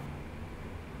Vaishnava.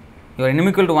 You are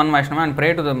inimical to one Vaishnava and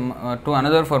pray to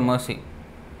another for mercy.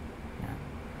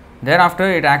 Thereafter,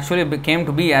 it actually came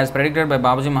to be, as predicted by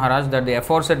Babaji Maharaj, that the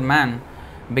aforesaid man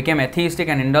became atheistic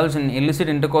and indulged in illicit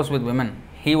intercourse with women.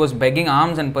 He was begging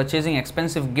alms and purchasing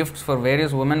expensive gifts for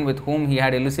various women with whom he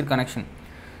had illicit connection.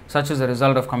 Such is the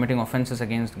result of committing offences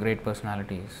against great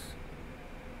personalities.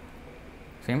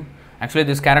 See? Actually,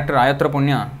 this character Ayatra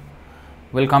Punya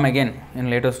will come again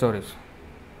in later stories.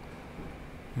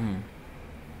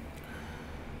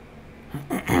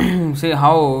 See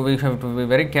how we have to be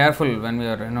very careful when we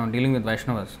are dealing with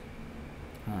Vaishnavas,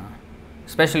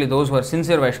 especially those who are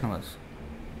sincere Vaishnavas,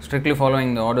 strictly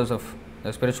following the orders of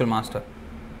the spiritual master,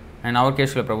 and in our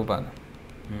case Srila Prabhupada.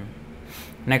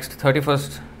 Next,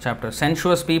 31st chapter.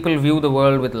 Sensuous people view the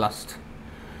world with lust.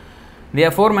 The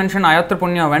aforementioned Ayatra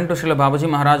Punya went to Srila Babaji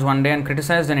Maharaj one day and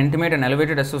criticized an intimate and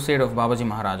elevated associate of Babaji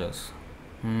Maharaj's.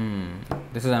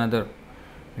 This is another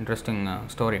interesting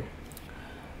story.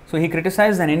 So he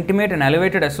criticized an intimate and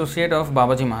elevated associate of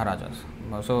Babaji Maharaj's.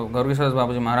 So Gauri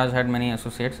Saraswati Babaji Maharaj had many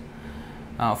associates.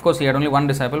 Of course, he had only one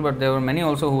disciple, but there were many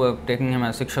also who were taking him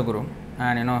as Siksha Guru,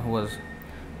 and who was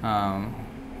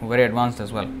very advanced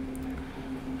as well.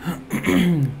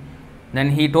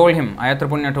 Then he told him, Ayatra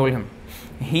Punya told him,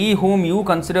 he whom you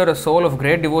consider a soul of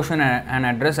great devotion and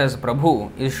address as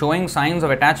Prabhu is showing signs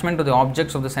of attachment to the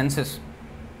objects of the senses.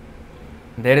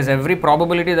 There is every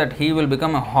probability that he will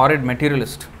become a horrid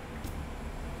materialist.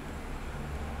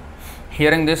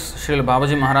 Hearing this, Srila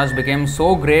Babaji Maharaj became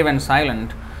so grave and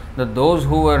silent that those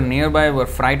who were nearby were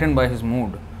frightened by his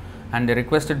mood, and they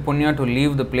requested Punya to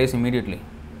leave the place immediately.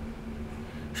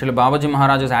 Srila Babaji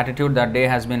Maharaj's attitude that day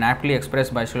has been aptly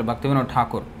expressed by Srila Bhaktivinoda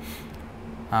Thakur.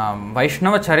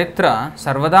 Vaishnava charitra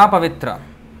sarvada pavitra,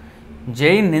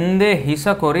 jai ninde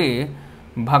hisa kori,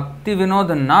 bhakti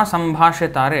vinod na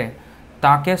sambhashe tare,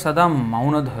 take sada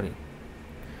mauna dhari.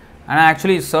 And I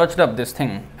actually searched up this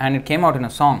thing and it came out in a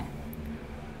song.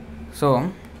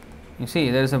 So, you see,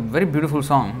 there is a very beautiful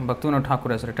song Bhaktivinoda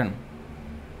Thakur has written.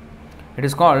 It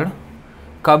is called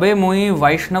Kabe Mui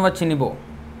Vaishnava Chinibo.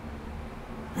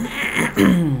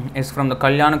 It's from the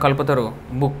Kalyana Kalpataru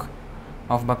book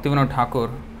of Bhaktivinoda Thakur,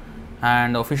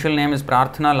 and the official name is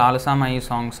Prarthana Lalasa Mai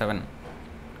Song 7,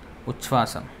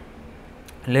 Uchvasa.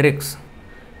 Lyrics.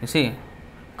 You see,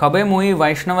 Kabe Mui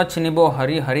Vaishnava Chinibo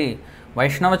Hari Hari,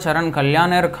 Vaishnava Charan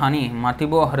Kalyaner Khani,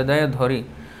 Matibo Hridaya Dhori,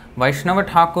 Vaishnava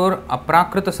Thakur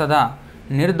Aprakrita Sada,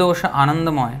 Nirdosha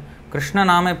Anandamoy, Krishna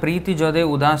Name Preeti Jode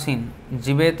Udasin,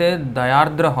 Jibete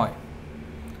Dayardra Hoy.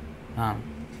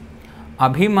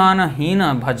 Abhimana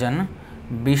Hina Bhajan,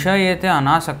 Bishayete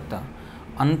Anasakta,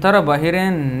 Antara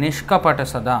Bahire Nishkapata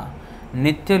Sada,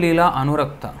 Nitya Lila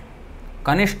Anurakta,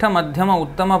 Kanishta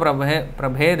Madhyama Uttama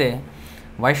Prabhede,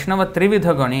 Vaishnava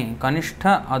Trividha Gani,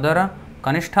 Kanishta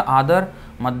Adar,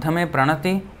 Madhyame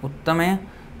Pranati, Uttame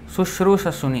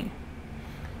Sushrusha Suni.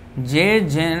 Jai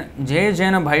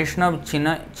Jena Vaishnav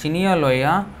Chiniya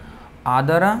Loya,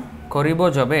 Adara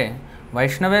Koribo Jabe,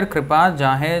 Vaishnaver Kripa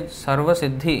Jahe Sarva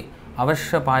Siddhi,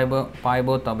 Avashya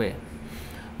Paibo Tabe.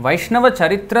 Vaishnava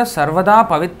Charitra Sarvada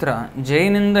Pavitra,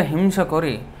 Jaininda Himsa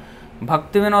Kori,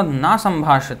 Bhaktivinod na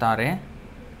sambhashetare,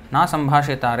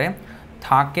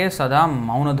 Thake Sada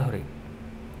Maunadhari.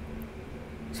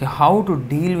 See how to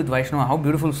deal with Vaishnava, how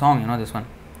beautiful song, this one.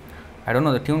 I don't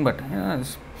know the tune, but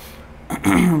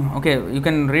Okay, you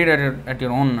can read at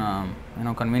your own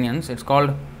convenience. It's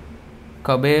called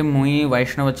Kabe Mui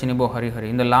Vaishnava Chinibo Hari Hari.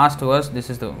 In the last verse, this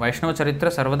is the Vaishnava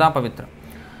Charitra Sarvada Pavitra.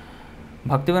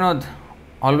 Bhaktivinoda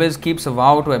always keeps a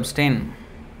vow to abstain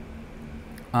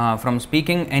from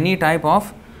speaking any type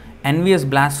of envious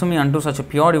blasphemy unto such a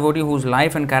pure devotee whose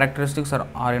life and characteristics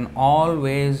are in all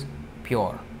ways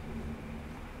pure.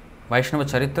 Vaishnava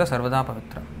Charitra Sarvada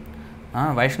Pavitra.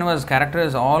 Vaishnava's character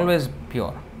is always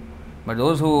pure. But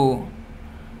those who,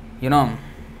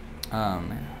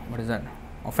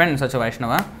 offend such a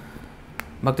Vaishnava,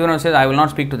 Bhaktivinoda says, I will not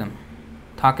speak to them.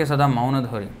 Thake sada mauna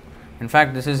dhari. In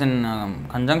fact, this is in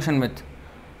conjunction with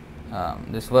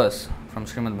this verse from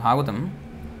Srimad Bhagavatam,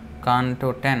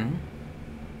 Canto 10,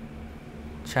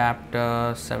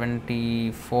 chapter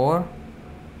 74,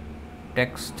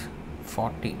 text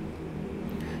 40.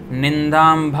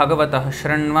 Nindam bhagavatah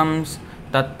shranvams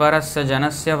tatparasya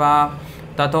janasya va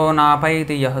tato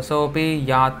napaiti yahasopi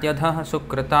yatyadhah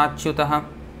sukritachyutah.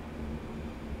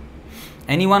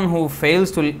 Anyone who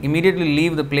fails to immediately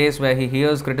leave the place where he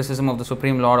hears criticism of the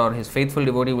Supreme Lord or his faithful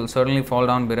devotee will certainly fall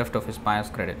down bereft of his pious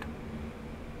credit.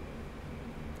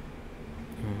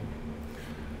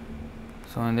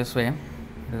 So in this way,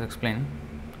 it is explained.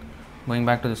 Going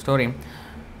back to the story,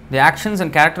 the actions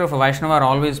and character of a Vaishnava are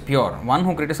always pure. One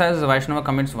who criticizes a Vaishnava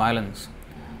commits violence.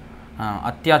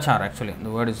 Atyachar, actually, the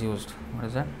word is used. What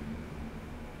is that?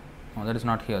 Oh, that is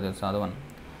not here, that's the other one.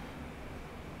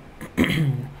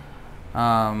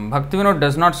 Bhaktivinoda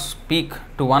does not speak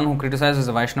to one who criticizes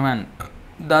a Vaishnava and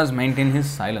thus maintain his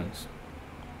silence.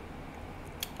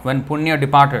 When Punya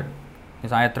departed,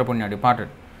 his Ayatra Punya departed,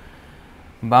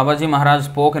 Babaji Maharaj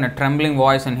spoke in a trembling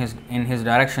voice in his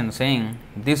direction, saying,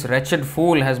 "This wretched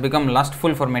fool has become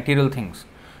lustful for material things."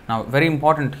 Now, very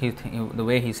important the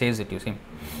way he says it, you see.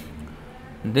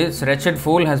 This wretched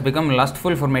fool has become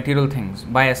lustful for material things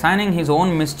by assigning his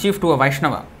own mischief to a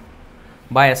Vaishnava.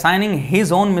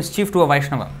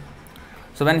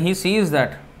 So when he sees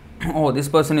that, this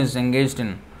person is engaged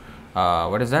in,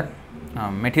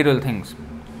 material things,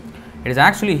 it is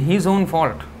actually his own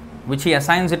fault, which he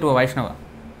assigns it to a Vaishnava.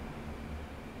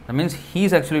 That means he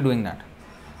is actually doing that.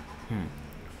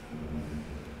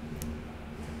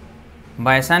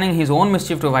 By assigning his own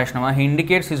mischief to a Vaishnava, he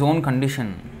indicates his own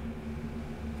condition.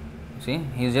 See,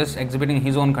 he is just exhibiting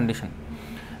his own condition.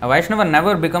 A Vaishnava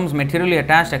never becomes materially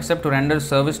attached except to render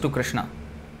service to Krishna.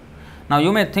 Now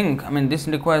you may think, this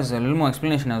requires a little more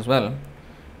explanation as well.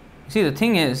 See, the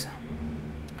thing is,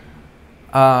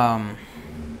 now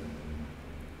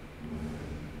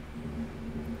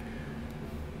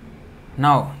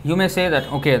you may say that,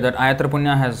 that Ayatra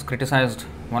Punya has criticized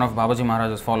one of Babaji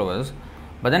Maharaj's followers,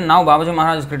 but then now Babaji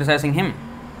Maharaj is criticizing him.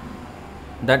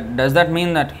 Does that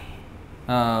mean that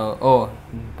Gaurkishor's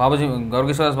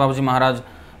Babaji Maharaj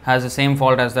has the same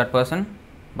fault as that person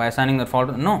by assigning that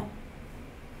fault? No,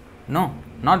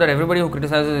 not that everybody who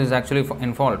criticizes is actually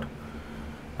in fault.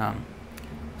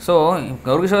 So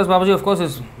Gaurkishor's Babaji, of course,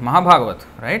 is Mahabhagavat,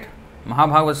 right?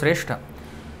 Mahabhagavat Sreshta,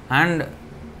 and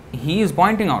he is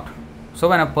pointing out. So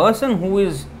when a person who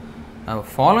is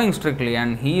following strictly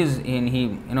and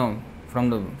from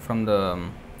the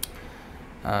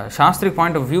Shastric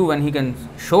point of view, when he can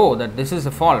show that this is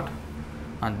a fault,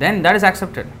 then that is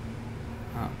accepted.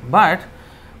 But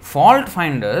fault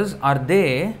finders are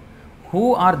they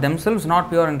who are themselves not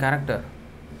pure in character,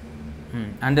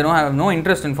 and they have no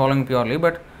interest in following purely,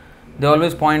 but they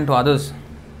always point to others'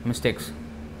 mistakes.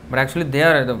 But actually, they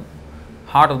are at the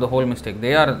heart of the whole mistake.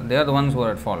 They are the ones who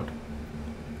are at fault.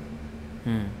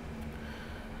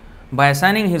 By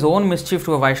assigning his own mischief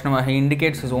to a Vaishnava, he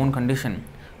indicates his own condition.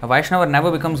 A Vaishnava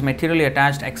never becomes materially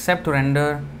attached except to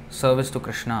render service to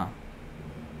Krishna.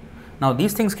 Now,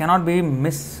 these things cannot be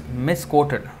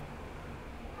misquoted.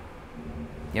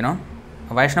 A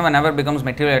Vaishnava never becomes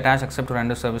materially attached except to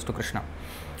render service to Krishna.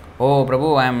 Oh,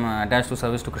 Prabhu, I am attached to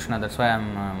service to Krishna, that's why I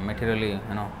am materially,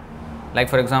 Like,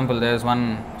 for example, there is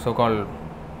one so-called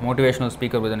motivational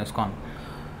speaker within ISKCON.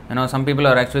 Some people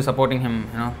are actually supporting him,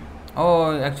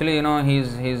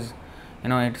 he's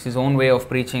it's his own way of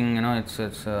preaching,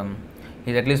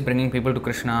 he's at least bringing people to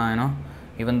Krishna,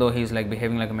 even though he's like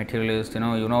behaving like a materialist, you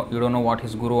don't know what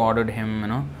his guru ordered him,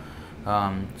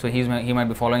 so he might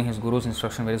be following his guru's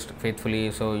instruction very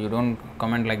faithfully, so you don't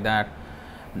comment like that.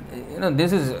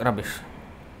 This is rubbish.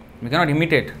 We cannot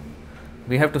imitate.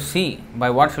 We have to see by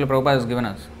what Srila Prabhupada has given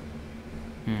us.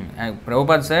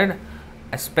 Prabhupada said,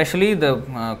 especially the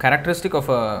characteristic of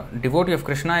a devotee of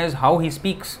Krishna is how he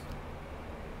speaks.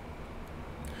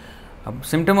 A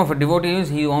symptom of a devotee is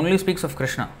he only speaks of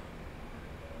Krishna.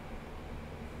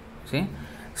 See?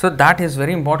 So that is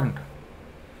very important.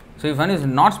 So if one is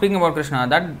not speaking about Krishna,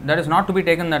 that is not to be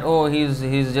taken that, oh, he's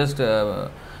just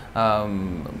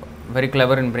very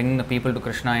clever in bringing the people to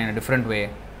Krishna in a different way.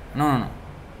 No.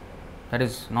 That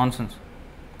is nonsense.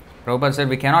 Prabhupada said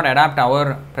we cannot adapt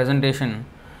our presentation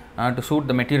to suit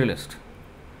the materialist.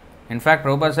 In fact,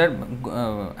 Prabhupada said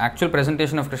actual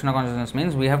presentation of Krishna consciousness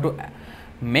means we have to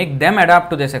make them adapt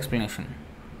to this explanation.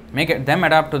 Make them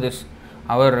adapt to this,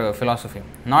 our philosophy.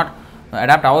 Not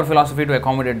adapt our philosophy to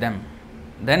accommodate them.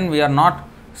 Then we are not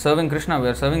serving Krishna, we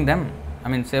are serving them. I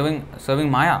mean, serving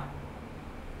Maya.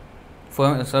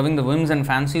 Serving the whims and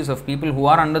fancies of people who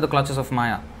are under the clutches of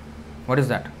Maya. What is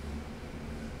that?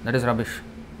 That is rubbish.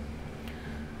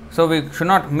 So we should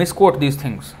not misquote these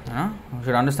things. We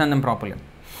should understand them properly.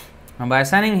 Now, by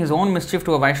assigning his own mischief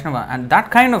to a Vaishnava, and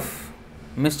that kind of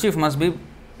mischief must be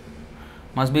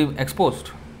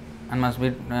exposed and must be,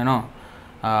 we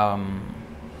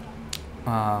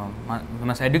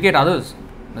must educate others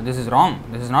that this is wrong,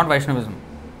 this is not Vaishnavism.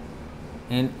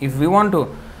 If we want to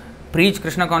preach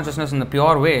Krishna consciousness in the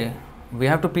pure way, we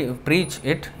have to preach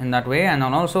it in that way, and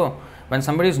then also when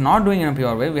somebody is not doing it in a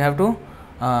pure way, we have to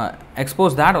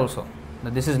expose that also,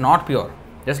 that this is not pure.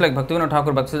 Just like Bhaktivinoda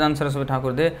Thakur, Bhaktisiddhanta Saraswati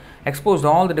Thakur, they exposed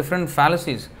all the different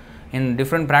fallacies in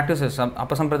different practices,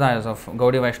 apasampradayas of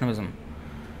Gaudiya Vaishnavism.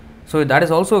 So that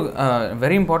is also a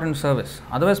very important service.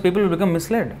 Otherwise people will become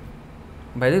misled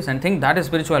by this and think that is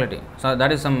spirituality. So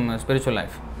that is some spiritual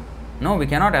life. No, we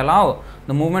cannot allow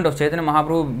the movement of Chaitanya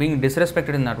Mahaprabhu being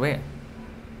disrespected in that way.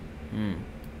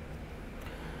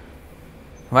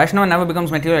 Vaishnava never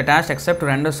becomes material attached except to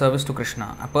render service to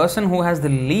Krishna. A person who has the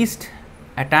least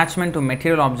attachment to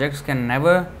material objects can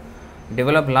never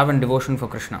develop love and devotion for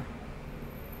Krishna.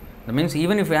 That means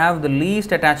even if we have the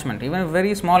least attachment, even a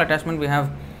very small attachment, we have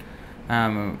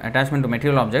attachment to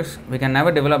material objects, we can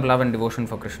never develop love and devotion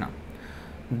for Krishna.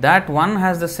 That one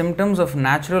has the symptoms of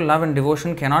natural love and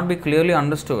devotion cannot be clearly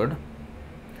understood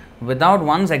without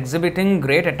one's exhibiting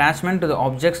great attachment to the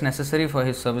objects necessary for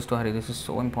his service to Hari. This is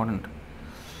so important.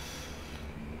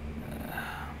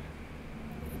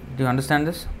 Do you understand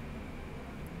this?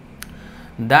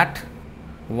 That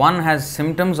one has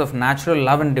symptoms of natural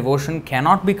love and devotion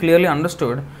cannot be clearly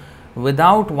understood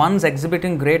without one's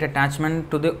exhibiting great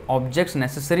attachment to the objects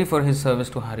necessary for his service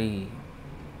to Hari.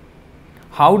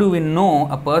 How do we know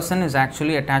a person is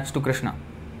actually attached to Krishna?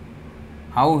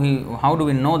 How do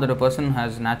we know that a person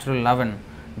has natural love and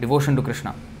devotion to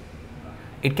Krishna?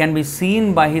 It can be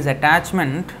seen by his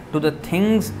attachment to the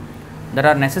things that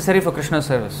are necessary for Krishna's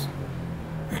service.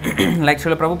 Like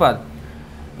Srila Prabhupada,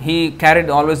 he carried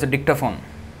always the dictaphone.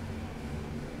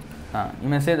 You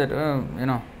may say that,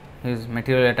 he's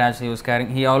materially attached,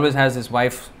 he always has his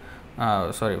white,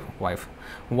 Hare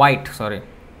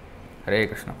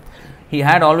Krishna. He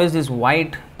had always this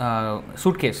white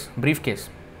suitcase, briefcase.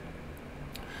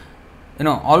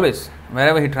 Always,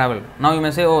 wherever he traveled. Now you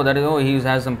may say, he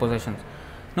has some possessions.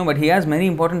 No, but he has many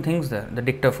important things there. The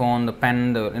dictaphone, the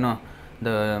pen,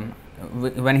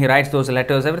 when he writes those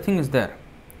letters, everything is there.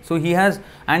 So he has,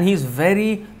 and he's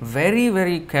very, very,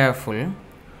 very careful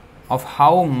of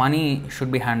how money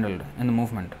should be handled in the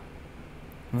movement.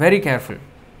 Very careful,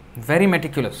 very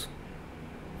meticulous.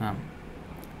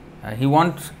 He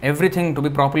wants everything to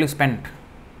be properly spent.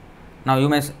 Now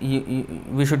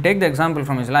we should take the example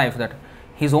from his life that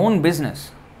his own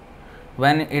business,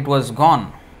 when it was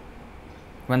gone,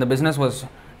 when the business was,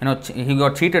 he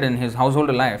got cheated in his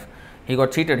household life. He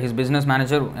got cheated. His business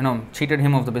manager, cheated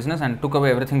him of the business and took away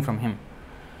everything from him.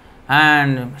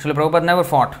 And Srila Prabhupada never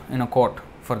fought in a court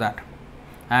for that.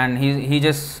 And he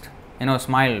just,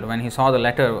 smiled when he saw the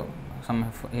letter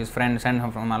his friend sent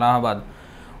him from Allahabad.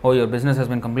 Oh, your business has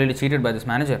been completely cheated by this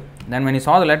manager. Then when he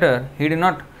saw the letter, he did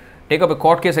not take up a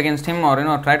court case against him or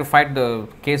try to fight the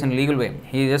case in a legal way.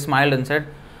 He just smiled and said,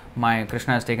 my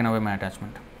Krishna has taken away my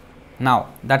attachment. Now,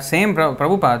 that same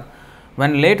Prabhupada,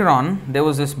 when later on there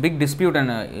was this big dispute in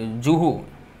Juhu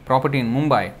property in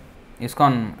Mumbai,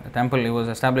 ISKCON temple he was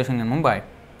establishing in Mumbai,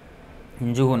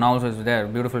 in Juhu, now also is there,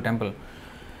 beautiful temple.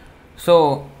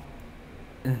 So,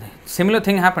 similar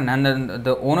thing happened, and then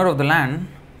the owner of the land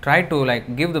tried to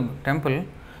give the temple,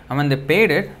 and when they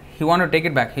paid it, he wanted to take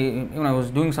it back. He was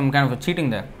doing some kind of a cheating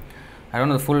there. I don't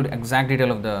know the full exact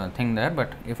detail of the thing there,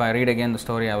 but if I read again the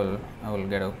story, I will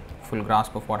get a full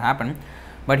grasp of what happened.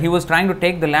 But he was trying to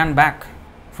take the land back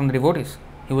from the devotees.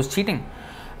 He was cheating.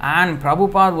 And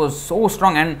Prabhupada was so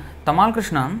strong. And Tamal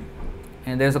Krishna,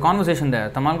 there's a conversation there.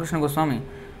 Tamal Krishna Goswami,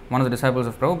 one of the disciples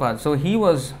of Prabhupada, so he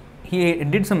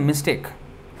did some mistake.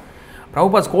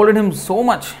 Prabhupada scolded him so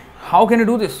much. How can you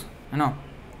do this?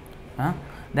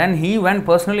 Then he went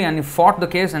personally and he fought the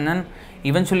case, and then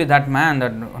eventually that man,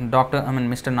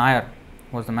 Mr. Nair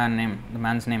was the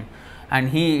man's name, and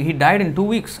he died in 2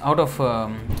 weeks out of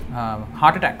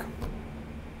heart attack.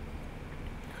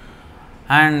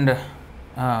 And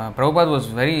Prabhupada was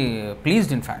very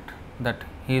pleased, in fact, that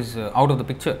he is out of the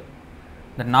picture,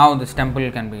 that now this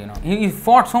temple can be, he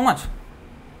fought so much.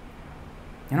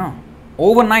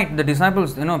 Overnight, the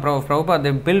disciples, Prabhupada,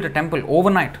 they built a temple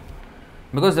overnight.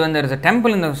 Because when there is a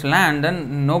temple in this land,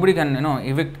 then nobody can,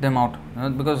 evict them out,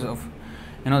 because of,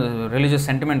 the religious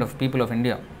sentiment of people of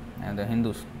India, the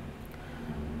Hindus.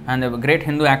 And the great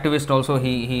Hindu activist also,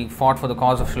 he fought for the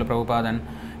cause of Srila Prabhupada, and,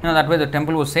 that way the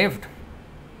temple was saved.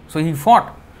 So he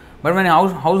fought. But when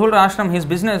householder ashram, his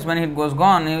business, when it was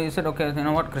gone, he said, okay,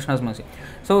 Krishna's mercy.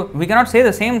 So we cannot say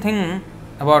the same thing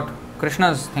about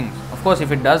Krishna's things. Of course,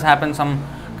 if it does happen, some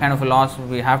kind of a loss,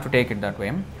 we have to take it that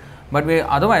way. But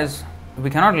otherwise, we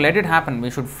cannot let it happen. We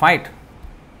should fight.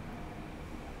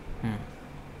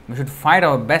 We should fight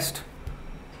our best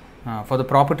for the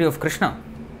property of Krishna.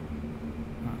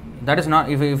 That is not,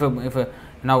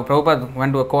 now Prabhupada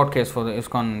went to a court case for the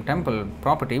ISKCON temple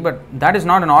property, but that is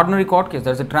not an ordinary court case,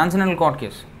 that is a transcendental court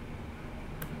case.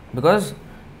 Because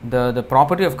the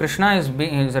property of Krishna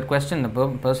is at question,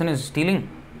 the person is stealing.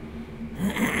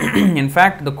 In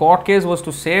fact, the court case was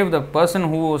to save the person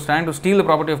who was trying to steal the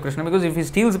property of Krishna, because if he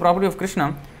steals the property of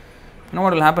Krishna,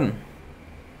 what will happen?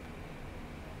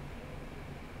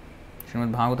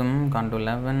 Srimad Bhagavatam, Canto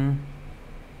 11,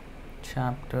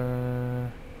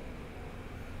 chapter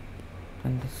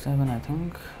 27, I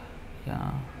think.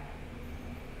 Yeah.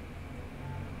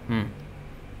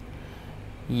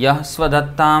 Yah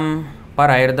svadattam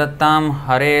parairdattam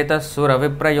haretas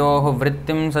suraviprayoh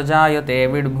vrittim sajayate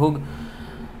vidbhug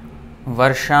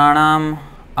varshanam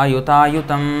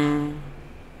ayutayutam.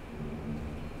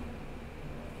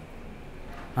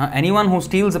 Anyone who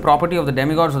steals the property of the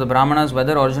demigods or the brahmanas,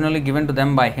 whether originally given to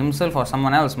them by himself or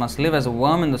someone else, must live as a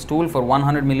worm in the stool for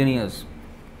 100 million years.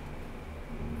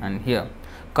 And here,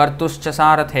 kartuscha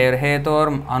sarather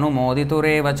hetor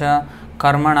anumoditurevacha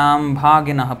karmanam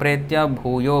bhaginah pretya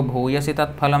bhuyo bhuyasi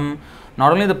tatphalam.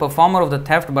 Not only the performer of the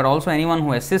theft, but also anyone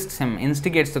who assists him,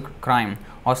 instigates the crime,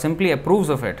 or simply approves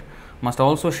of it, must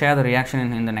also share the reaction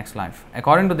in the next life.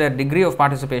 According to their degree of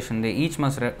participation, they each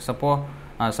must suffer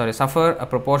a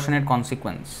proportionate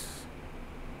consequence.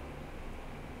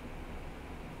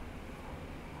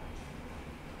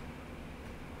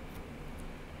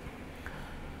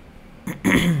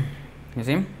 You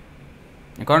see,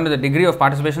 according to the degree of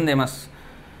participation, they must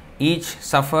each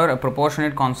suffer a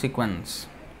proportionate consequence.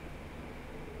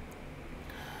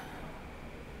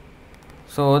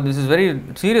 So this is very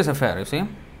serious affair, you see.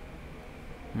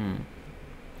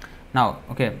 Now,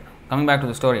 okay, coming back to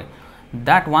the story.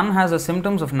 That one has the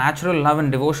symptoms of natural love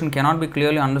and devotion cannot be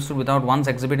clearly understood without once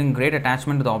exhibiting great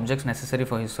attachment to the objects necessary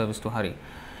for his service to Hari.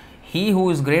 He who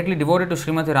is greatly devoted to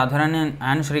Srimati Radharani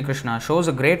and Sri Krishna shows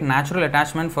a great natural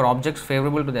attachment for objects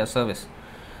favorable to their service.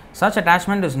 Such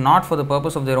attachment is not for the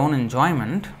purpose of their own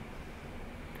enjoyment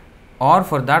or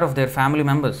for that of their family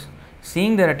members,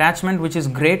 seeing their attachment which is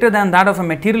greater than that of a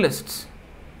materialist.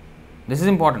 This is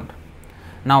important.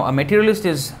 Now, a materialist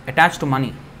is attached to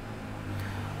money.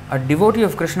 A devotee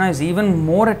of Krishna is even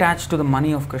more attached to the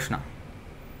money of Krishna.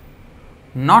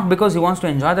 Not because he wants to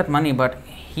enjoy that money, but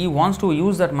he wants to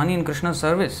use that money in Krishna's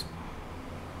service.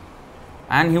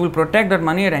 And he will protect that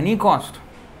money at any cost.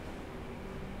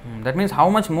 That means how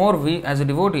much more we as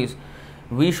devotees,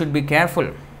 we should be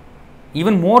careful.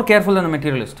 Even more careful than a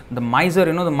materialist. The miser,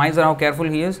 the miser, how careful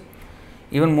he is.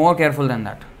 Even more careful than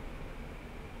that.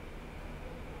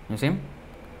 You see?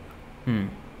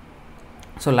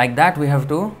 So like that we have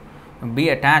to be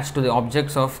attached to the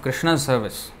objects of Krishna's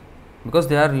service. Because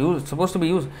they are supposed to be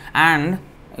used. And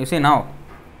you see now,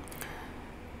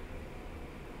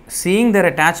 seeing their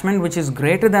attachment which is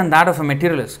greater than that of a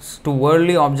materialist to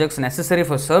worldly objects necessary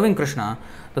for serving Krishna,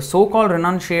 the so-called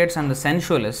renunciates and the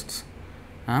sensualists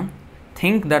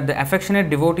think that the affectionate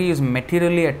devotee is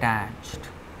materially attached.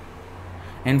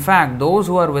 In fact, those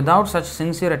who are without such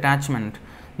sincere attachment,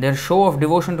 their show of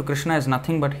devotion to Krishna is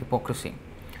nothing but hypocrisy.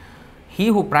 He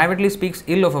who privately speaks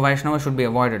ill of a Vaishnava should be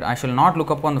avoided. I shall not look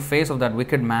upon the face of that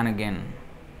wicked man again.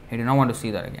 He did not want to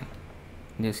see that again.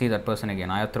 They see that person again.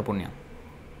 Ayatra Punya.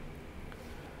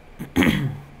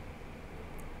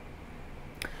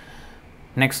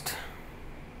 Next.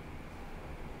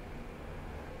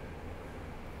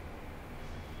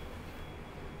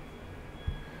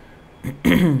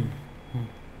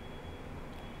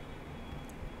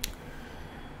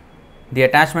 The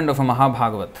attachment of a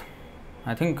Mahabhagavat.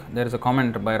 I think there is a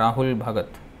comment by Rahul Bhagat.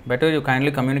 Better you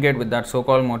kindly communicate with that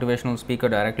so-called motivational speaker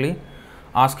directly.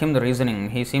 Ask him the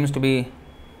reasoning. He seems to be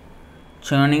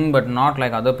churning, but not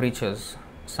like other preachers.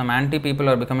 Some anti people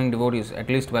are becoming devotees, at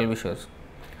least well-wishers.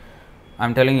 I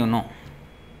am telling you, no.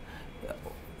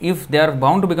 If they are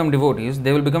bound to become devotees,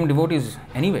 they will become devotees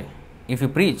anyway. If you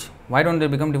preach, why don't they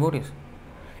become devotees?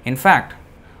 In fact,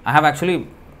 I have actually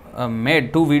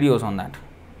made 2 videos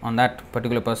on that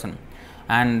particular person,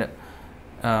 and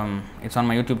it's on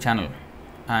my YouTube channel,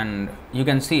 and you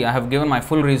can see I have given my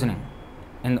full reasoning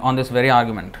on this very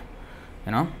argument,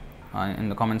 in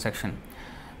the comment section.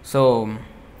 So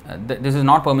this is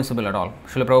not permissible at all.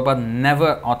 Srila Prabhupada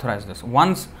never authorized this.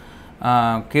 Once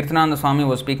Kirtananda Swami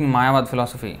was speaking Mayavad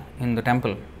philosophy in the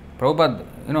temple,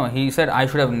 Prabhupada, he said I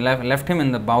should have left him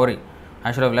in the Bowery.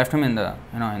 I should have left him in the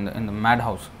in the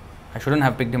madhouse. I shouldn't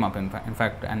have picked him up in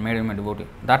fact and made him a devotee.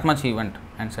 That much he went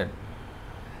and said.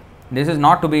 This is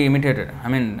not to be imitated. I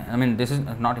mean this is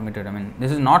not imitated.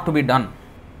 This is not to be done.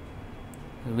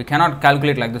 We cannot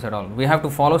calculate like this at all. We have to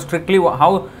follow strictly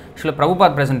how Srila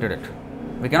Prabhupada presented it.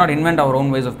 We cannot invent our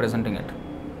own ways of presenting it.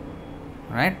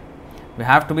 Right? We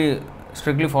have to be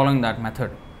strictly following that method.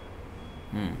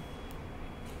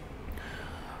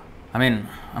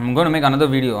 I'm going to make another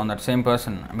video on that same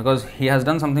person, because he has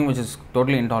done something which is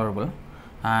totally intolerable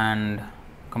and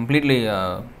completely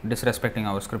disrespecting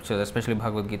our scriptures, especially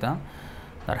Bhagavad Gita.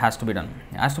 That has to be done.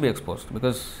 It has to be exposed,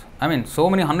 because so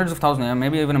many hundreds of thousands,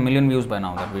 maybe even 1 million views by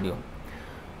now, that video.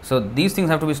 So these things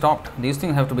have to be stopped. These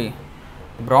things have to be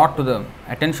brought to the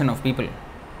attention of people.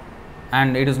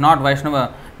 And it is not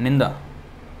Vaishnava Ninda.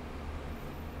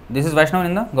 This is Vaishnava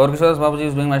Ninda. Gaur Kishore Das Babaji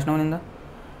is doing Vaishnava Ninda.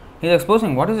 He is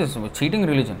exposing what is this? Cheating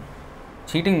religion,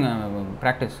 cheating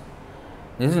practice.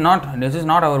 This is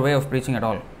not our way of preaching at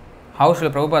all. How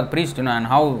Srila Prabhupada preached, and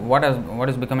what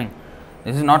is becoming.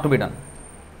 This is not to be done.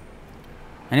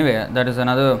 Anyway, that is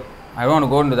another. I don't want to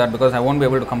go into that because I won't be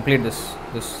able to complete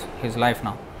his life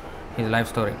now, his life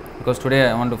story. Because today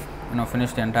I want to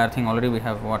finish the entire thing. Already we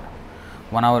have 1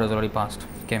 hour has already passed.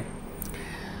 Okay.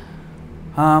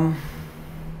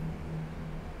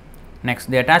 Next,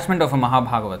 the attachment of a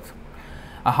Mahabhagavat.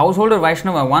 A householder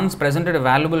Vaishnava once presented a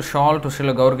valuable shawl to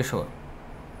Srila Gaur Kishore.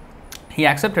 He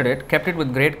accepted it, kept it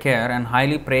with great care, and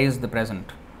highly praised the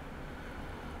present.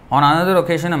 On another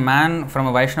occasion, a man from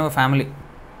a Vaishnava family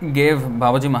gave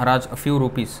Babaji Maharaj a few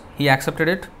rupees. He accepted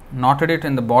it, knotted it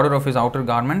in the border of his outer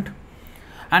garment,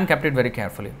 and kept it very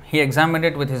carefully. He examined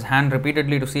it with his hand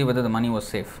repeatedly to see whether the money was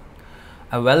safe.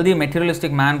 A wealthy materialistic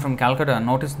man from Calcutta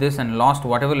noticed this and lost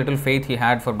whatever little faith he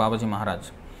had for Babaji Maharaj.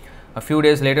 A few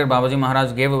days later, Babaji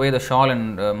Maharaj gave away the shawl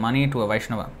and money to a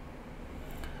Vaishnava.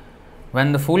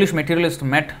 When the foolish materialist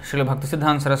met Srila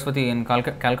Bhaktisiddhanta Saraswati in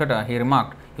Calcutta, he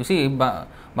remarked, "You see,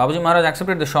 Babaji Maharaj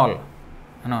accepted the shawl,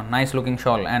 nice looking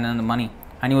shawl, and the money,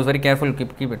 and he was very careful to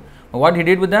keep it. But what he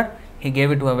did with that? He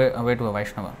gave it away to a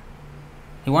Vaishnava.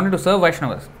 He wanted to serve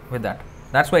Vaishnavas with that.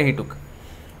 That's why he took.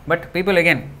 But people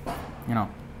again,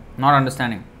 not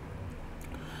understanding.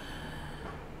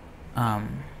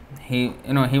 He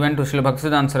went to Srila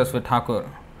Bhaktisiddhanta Saraswati Thakur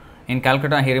in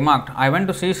Calcutta. He remarked, I went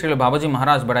to see Srila Babaji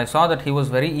Maharaj, but I saw that he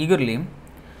very eagerly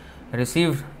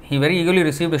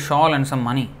received a shawl and some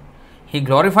money. He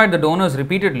glorified the donors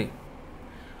repeatedly.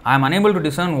 I am unable to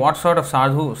discern what sort of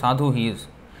sadhu he is.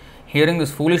 Hearing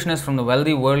this foolishness from the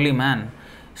wealthy worldly man,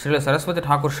 Srila Saraswati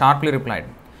Thakur sharply replied,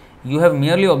 you have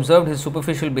merely observed his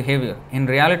superficial behavior. In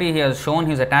reality, he has shown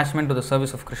his attachment to the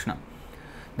service of Krishna.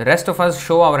 The rest of us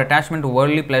show our attachment to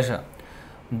worldly pleasure.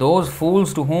 Those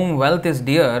fools to whom wealth is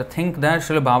dear think that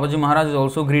Srila Babaji Maharaj is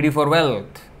also greedy for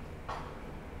wealth.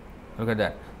 Look at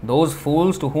that. Those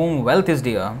fools to whom wealth is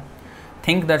dear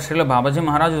think that Srila Babaji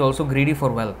Maharaj is also greedy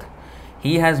for wealth.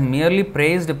 He has merely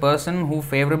praised a person who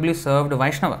favorably served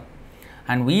Vaishnava,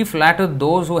 and we flatter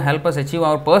those who help us achieve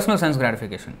our personal sense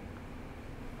gratification.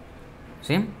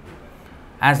 See?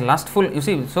 As lustful, you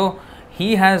see, so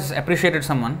he has appreciated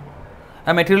someone.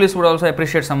 A materialist would also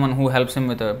appreciate someone who helps him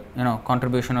with a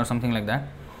contribution or something like that,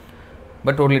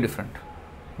 but totally different.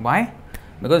 Why?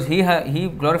 Because he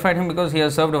glorified him because he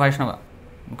has served a Vaishnava.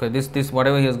 Because this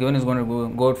whatever he has given is going to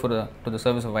go out to the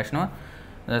service of Vaishnava.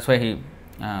 That's why he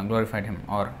glorified him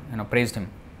or praised him.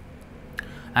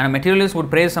 And a materialist would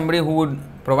praise somebody who would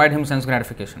provide him sense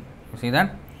gratification. You see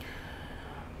that?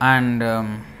 And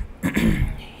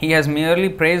he has merely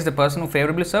praised the person who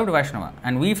favorably served Vaishnava,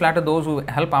 and we flatter those who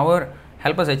help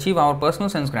us achieve our personal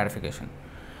sense gratification.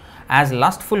 As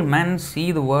lustful men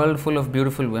see the world full of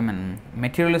beautiful women,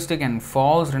 materialistic and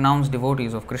false renounced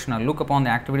devotees of Krishna look upon the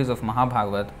activities of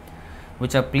Mahabhagavat,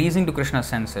 which are pleasing to Krishna's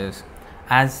senses,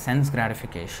 as sense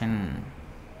gratification.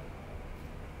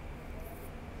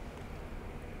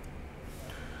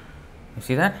 You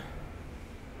see that?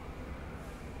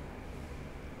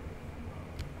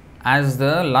 As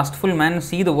the lustful men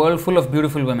see the world full of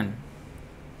beautiful women,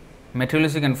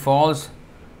 materialistic and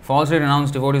falsely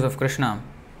renounced devotees of Krishna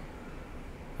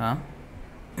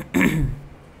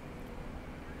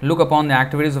look upon the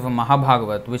activities of a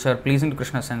Mahabhagavat which are pleasing to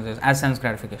Krishna's senses as sense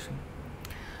gratification.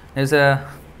 There is a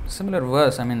similar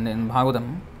verse, in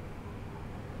Bhagavatam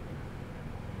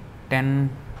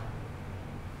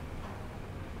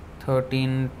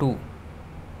 10:13-2.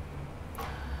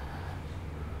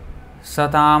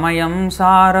 Satamayam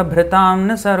sarabhritam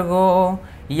nisargo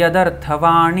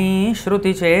yadarthavaani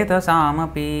shruti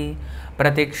chetasamapi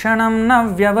pratikshanam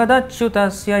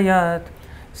navyavadachyutasya yat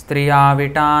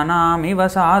striyavitanam iva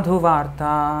sadhu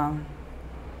varta.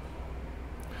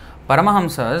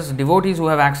 Paramahamsas, devotees who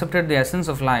have accepted the essence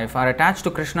of life, are attached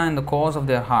to Krishna in the core of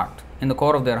their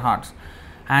hearts,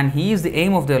 and he is the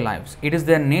aim of their lives. It is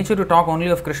their nature to talk only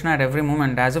of Krishna at every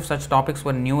moment, as if such topics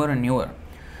were newer and newer.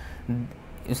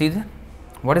 You see that?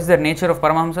 What is their nature of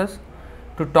Paramahamsas?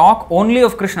 To talk only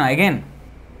of Krishna. Again,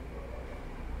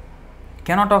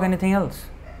 cannot talk anything else.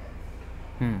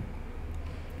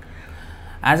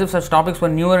 As if such topics were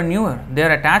newer and newer. They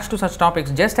are attached to such topics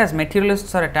just as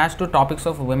materialists are attached to topics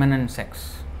of women and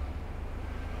sex.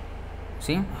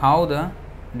 See how the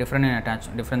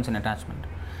difference in attachment.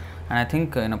 And I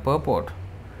think in a purport,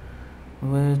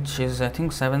 which is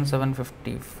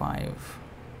 755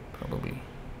 probably.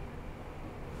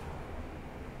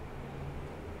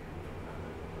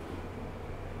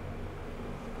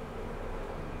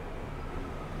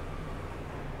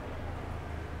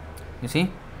 You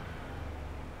see?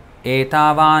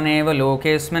 एतावानेव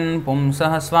लोकेस्मिन्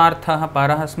पुंसः स्वार्थः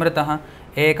परः स्मृतः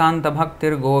एकांत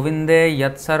भक्तिर गोविंदे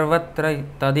यत्सर्वत्र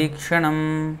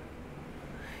तदीक्षणम्.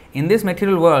 In this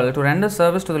material world, to render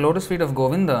service to the lotus feet of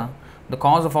Govinda, the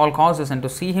cause of all causes, and to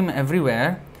see him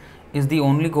everywhere is the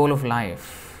only goal of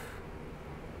life.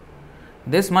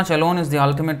 This much alone is the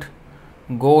ultimate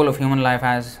goal of human life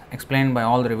as explained by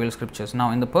all the revealed scriptures.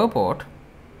 Now, in the purport,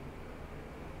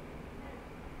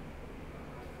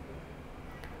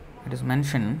 it is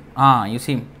mentioned, you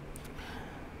see,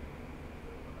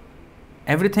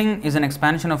 everything is an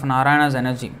expansion of Narayana's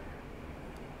energy.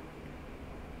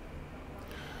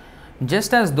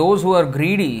 Just as those who are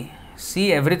greedy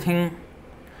see everything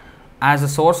as a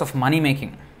source of money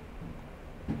making,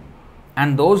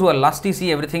 and those who are lusty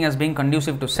see everything as being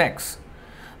conducive to sex,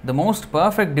 the most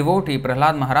perfect devotee,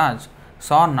 Prahlad Maharaj,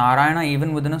 saw Narayana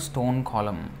even within a stone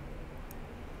column.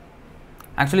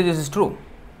 Actually, this is true.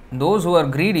 Those who are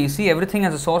greedy see everything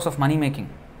as a source of money making.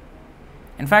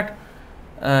 In fact,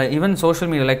 even social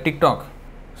media like TikTok,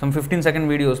 some 15-second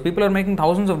videos, people are making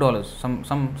thousands of dollars. Some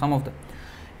of them.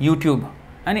 YouTube,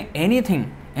 and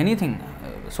anything.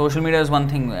 Social media is one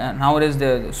thing. Nowadays,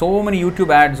 there are so many YouTube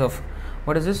ads of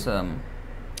what is this?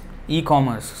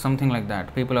 E-commerce, something like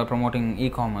that. People are promoting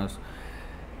e-commerce.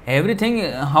 Everything,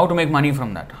 how to make money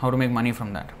from that.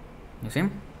 You see?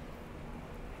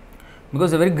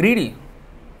 Because they're very greedy.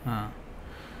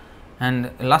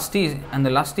 And the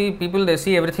lusty people, they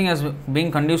see everything as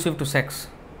being conducive to sex.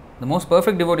 The most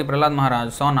perfect devotee, Prahlad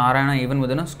Maharaj, saw Narayana even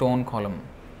within a stone column.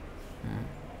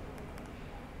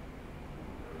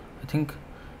 I think,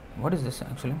 what is this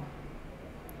actually?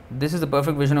 This is the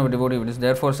perfect vision of a devotee. It is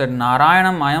therefore said,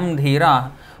 Narayanam ayam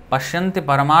dhira pashyanti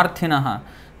paramarthinaha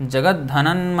jagad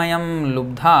dhananmayam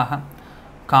lubdhaha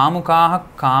kamukaha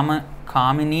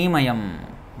kaminimayam.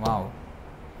 Wow,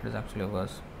 it is actually a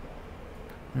verse.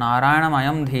 Narayanam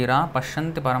ayam dhira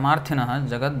pashyanti paramarthinaha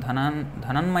jagad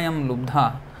dhananmayam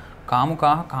lubdha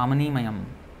kamukaha kaminimayam.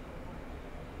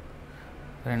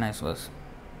 Very nice verse.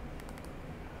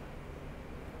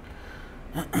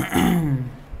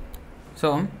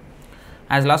 So,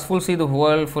 as lustful see the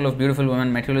world full of beautiful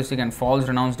women, materialistic and false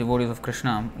renounced devotees of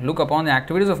Krishna look upon the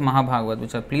activities of Mahabhagavat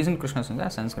which are pleasing to Krishna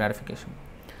as sense gratification.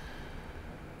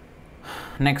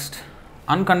 Next,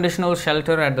 unconditional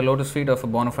shelter at the lotus feet of a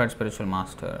bona fide spiritual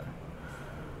master.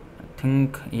 I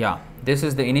think, this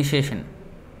is the initiation.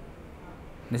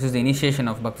 This is the initiation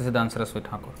of Bhaktisiddhanta Saraswati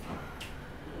Thakur.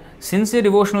 Sincere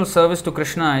devotional service to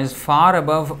Krishna is far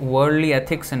above worldly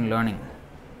ethics and learning.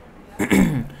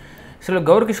 Srila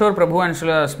Gaur Kishore Prabhu and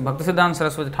Srila Bhaktisiddhanta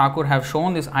Saraswati Thakur have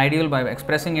shown this ideal by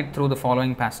expressing it through the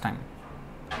following pastime.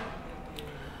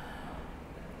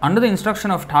 Under the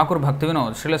instruction of Thakur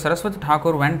Bhaktivinod, Srila Saraswati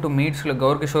Thakur went to meet Srila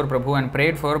Gaur Kishore Prabhu and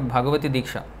prayed for Bhagavati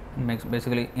Diksha,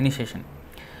 basically initiation.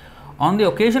 On the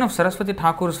occasion of Saraswati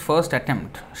Thakur's first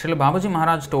attempt, Srila Babaji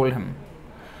Maharaj told him,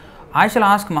 I shall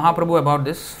ask Mahaprabhu about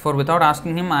this, for without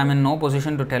asking him, I am in no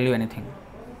position to tell you anything.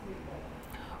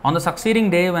 On the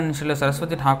succeeding day, when Srila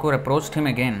Saraswati Thakur approached him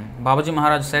again, Babaji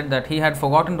Maharaj said that he had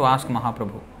forgotten to ask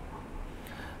Mahaprabhu.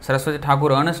 Saraswati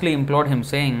Thakur earnestly implored him,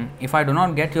 saying, "If I do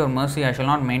not get your mercy, I shall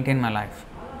not maintain my life."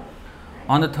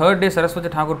 On the third day, Saraswati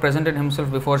Thakur presented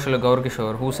himself before Srila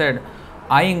Gaurkishore, who said,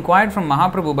 "I inquired from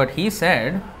Mahaprabhu, but he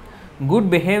said, good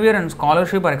behavior and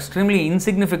scholarship are extremely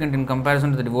insignificant in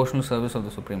comparison to the devotional service of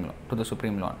the Supreme Lord, to the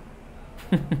Supreme Lord."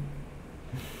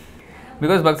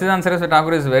 Because Bhaktisiddhanta Saraswati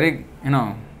Thakur is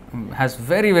has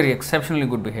very, very exceptionally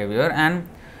good behavior, and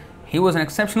he was an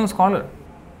exceptional scholar.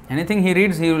 Anything he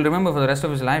reads, he will remember for the rest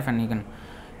of his life, and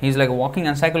he's like a walking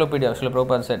encyclopedia. Srila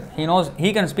Prabhupada said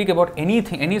he can speak about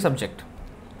anything, any subject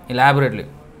elaborately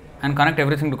and connect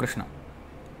everything to Krishna.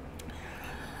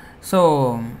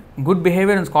 So, good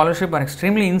behavior and scholarship are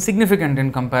extremely insignificant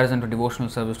in comparison to devotional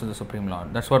service to the Supreme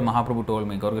Lord. That's what Mahaprabhu told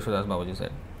me, Gaurkishore Das Babaji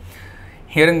said.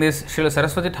 Hearing this, Srila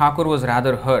Saraswati Thakur was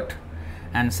rather hurt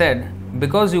and said,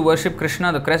 "Because you worship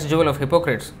Krishna, the crest jewel of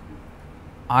hypocrites,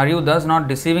 are you thus not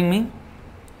deceiving me?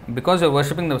 Because you are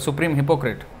worshipping the supreme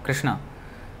hypocrite, Krishna,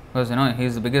 because he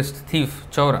is the biggest thief,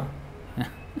 Chaura.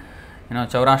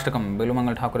 Chaurashtakam,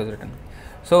 Belumangal Thakur has written.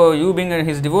 So, you being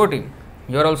his devotee,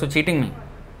 you are also cheating me.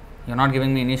 You are not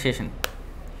giving me initiation.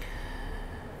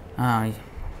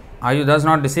 Are you thus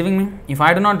not deceiving me? If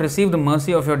I do not receive the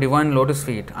mercy of your divine lotus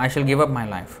feet, I shall give up my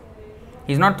life."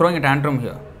 He is not throwing a tantrum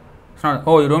here. It's not,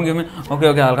 "Oh, you don't give me?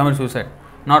 Okay, I'll commit suicide."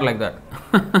 Not like that.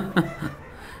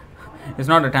 It's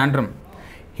not a tantrum.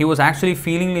 He was actually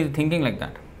feelingly thinking like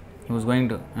that. He was going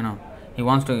to, he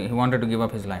wanted to give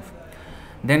up his life.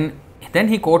 Then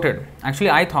he quoted,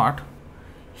 actually I thought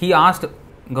he asked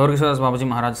Gaurkishore Das Babaji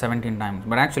Maharaj 17 times,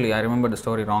 but actually I remember the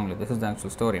story wrongly. This is the actual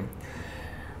story.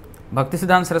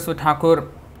 Bhaktisiddhanta Saraswati Thakur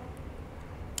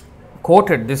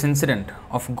quoted this incident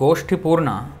of Goshti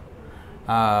Purna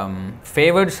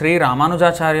favored Sri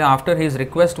Ramanujacharya after his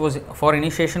request for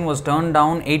initiation was turned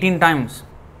down 18 times.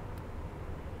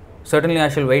 "Certainly I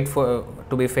shall wait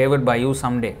to be favored by you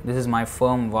someday. This is my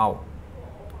firm vow."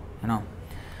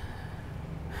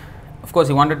 Of course,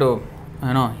 he wanted to,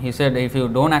 he said, "If you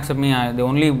don't accept me, the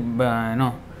only,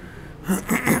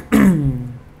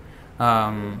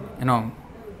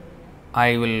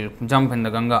 I will jump in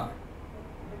the Ganga.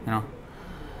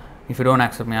 If you don't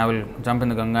accept me, I will jump in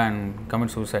the Ganga and commit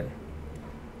suicide."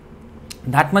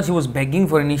 That much he was begging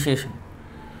for initiation.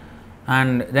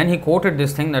 And then he quoted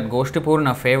this thing that Goshti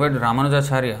Purna favored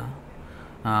Ramanujacharya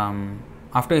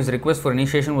after his request for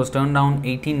initiation was turned down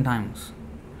 18 times.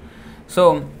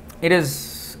 So, it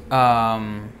is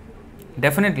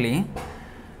definitely,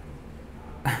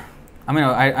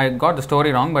 I got the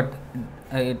story wrong, but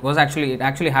it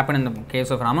actually happened in the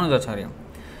case of Ramanujacharya.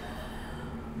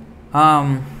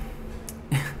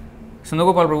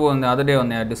 Sundagopal Prabhu on the other day, on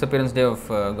the disappearance day of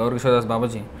Gaurkishore Das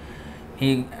Babaji,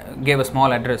 he gave a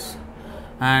small address,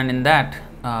 and in that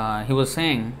he was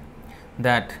saying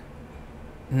that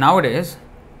nowadays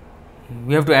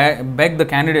we have to beg the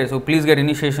candidates, "Oh, please get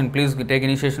initiation, please take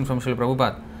initiation from Srila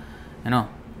Prabhupada."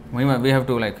 We have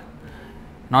to,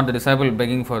 not the disciple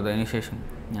begging for the initiation.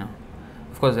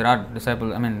 Of course, there are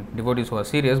devotees who are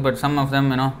serious, but some of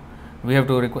them, we have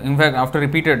to. In fact, after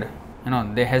repeated,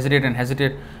 they hesitate, and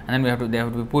then they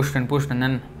have to be pushed, and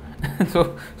then.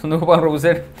 So Sundagopal Prabhu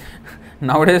said,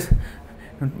 nowadays,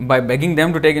 by begging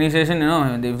them to take initiation,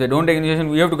 if they don't take initiation,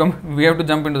 we have to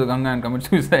jump into the Ganga and commit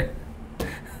suicide.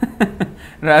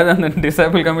 Rather than the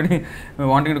disciple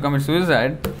wanting to commit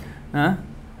suicide, the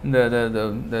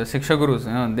Siksha Gurus,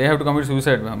 they have to commit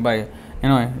suicide by,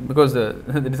 because the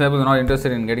disciples are not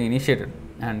interested in getting initiated.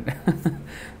 And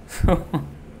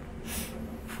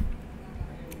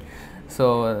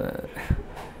so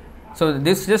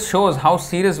this just shows how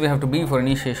serious we have to be for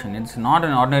initiation. It's not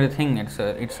an ordinary thing. It's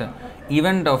an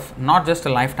event of not just a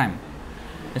lifetime.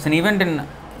 It's an event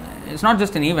it's not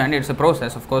just an event, it's a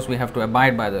process. Of course, we have to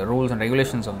abide by the rules and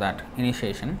regulations of that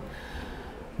initiation.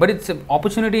 But it's an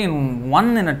opportunity in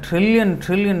a trillion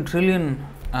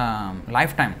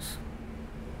lifetimes.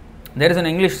 There is an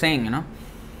English saying,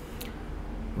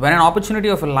 when an opportunity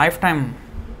of a lifetime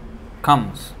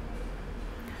comes,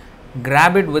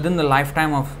 grab it within the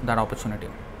lifetime of that opportunity.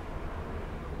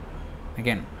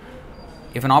 Again,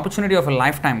 if an opportunity of a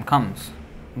lifetime comes,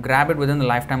 grab it within the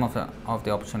lifetime of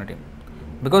the opportunity.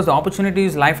 Because the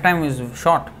opportunity's lifetime is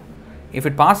short. If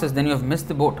it passes, then you have missed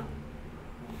the boat.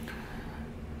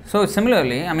 So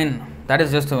similarly, that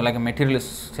is just like a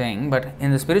materialist saying, but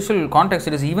in the spiritual context,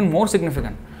 it is even more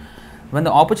significant. When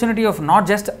the opportunity of not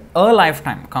just a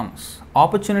lifetime comes,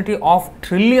 opportunity of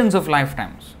trillions of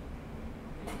lifetimes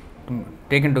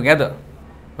taken together,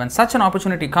 when such an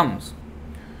opportunity comes,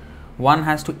 one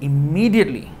has to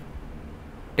immediately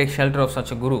take shelter of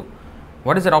such a guru.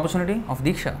 What is that opportunity? Of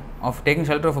Diksha, of taking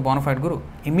shelter of a bona fide guru.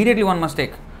 Immediately one must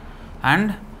take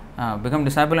and become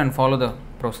disciple and follow the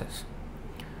process.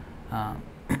 I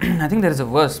think there is a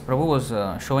verse Prabhu was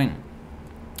showing.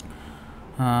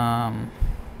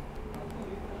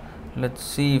 Let's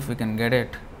see if we can get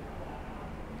it.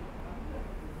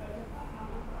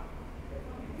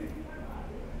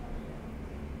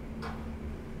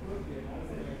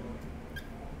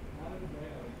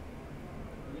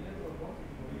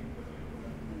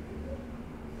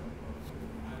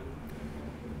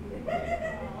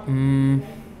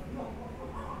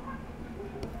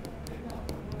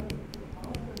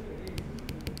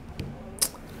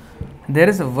 There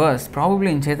is a verse,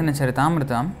 probably in Chaitanya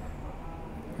Charitamrita.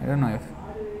 I don't know if.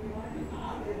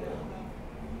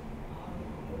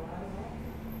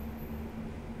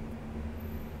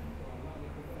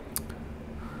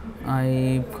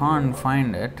 I can't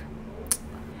find it.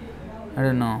 I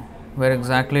don't know where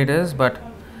exactly it is, but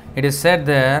it is said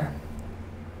there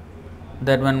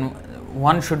that when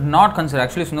one should not consider,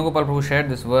 actually Sunugopal Prabhu shared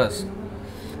this verse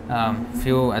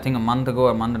I think a month ago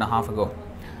or a month and a half ago.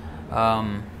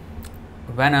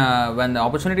 When the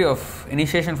opportunity of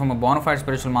initiation from a bona fide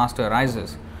spiritual master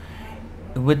arises,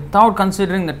 without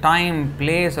considering the time,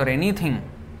 place or anything,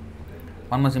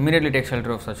 one must immediately take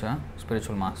shelter of such a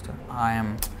spiritual master.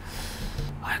 I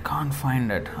can't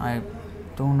find it. I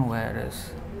don't know where it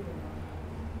is.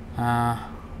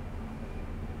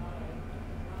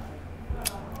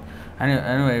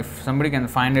 Anyway, if somebody can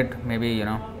find it, maybe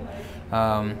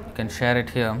can share it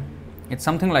here. It's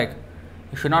something like,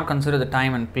 you should not consider the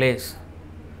time and place.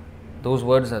 Those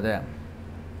words are there.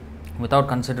 Without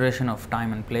consideration of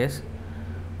time and place,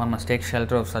 one must take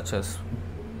shelter of such as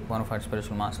bona fide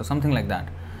spiritual master. Something like that.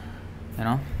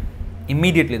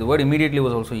 Immediately. The word immediately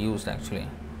was also used actually.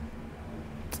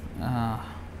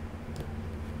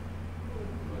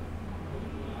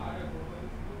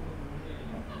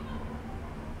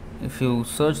 If you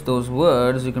search those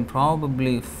words, you can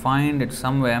probably find it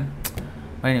somewhere.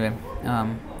 But anyway,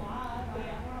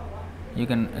 you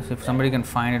can, if somebody can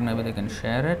find it, maybe they can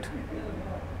share it.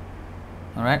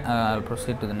 Alright, I'll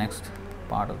proceed to the next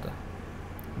part of the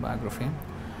biography.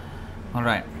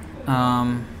 Alright.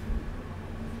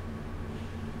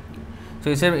 So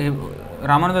he said,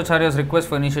 Ramanujacharya's request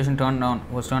for initiation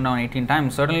was turned down 18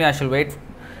 times. Certainly I shall wait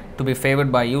to be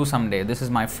favoured by you someday. This is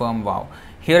my firm vow.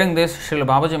 Hearing this, Srila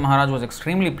Babaji Maharaj was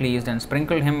extremely pleased and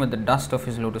sprinkled him with the dust of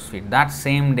his lotus feet. That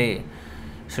same day,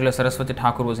 Srila Saraswati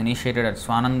Thakur was initiated at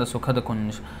Swananda Sukhad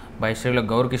Kunj by Srila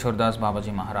Gaur Kishore Das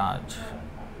Babaji Maharaj.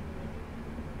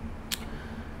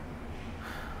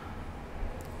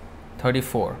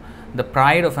 (34) The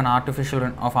pride of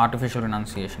artificial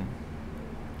renunciation.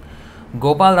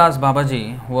 Gopal Das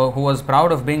Babaji, who was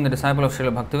proud of being the disciple of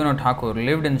Srila Bhaktivinoda Thakur,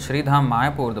 lived in Sridham,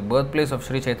 Mayapur, the birthplace of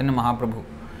Sri Chaitanya Mahaprabhu.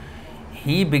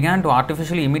 He began to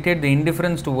artificially imitate the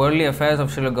indifference to worldly affairs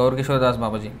of Srila Gaur Kishore Das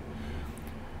Babaji.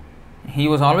 He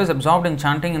was always absorbed in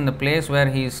chanting in the place where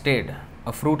he stayed,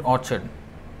 a fruit orchard.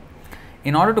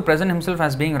 In order to present himself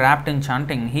as being wrapped in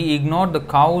chanting, he ignored the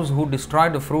cows who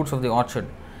destroyed the fruits of the orchard.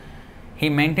 He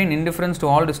maintained indifference to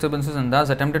all disturbances and thus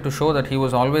attempted to show that he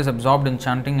was always absorbed in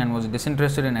chanting and was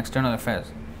disinterested in external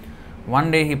affairs. One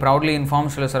day he proudly informed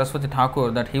Srila Saraswati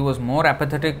Thakur that he was more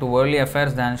apathetic to worldly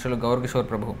affairs than Srila Gaur Kishore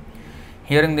Prabhu.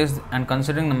 Hearing this and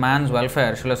considering the man's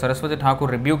welfare, Srila Saraswati Thakur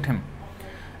rebuked him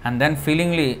and then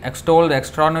feelingly extolled the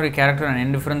extraordinary character and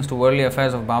indifference to worldly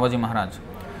affairs of Babaji Maharaj.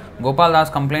 Gopal Das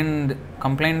complained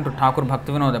to Thakur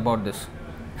Bhaktivinoda about this.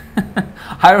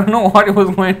 I don't know what he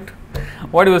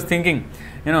was thinking.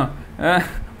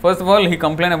 First of all, he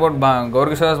complained about Gaur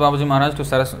Kishore Das Babaji Maharaj to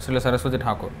Srila Saraswati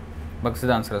Thakur,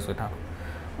 Bhaktisiddhanta Saraswati Thakur.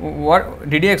 What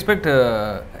did he expect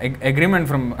agreement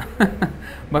from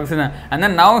Bhaktisiddhanta? And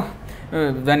then now,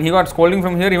 when he got scolding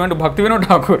from here, he went to Bhaktivinoda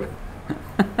Thakur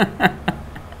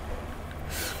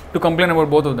to complain about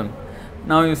both of them.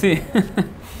 Now you see,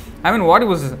 I mean,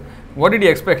 what did he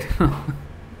expect?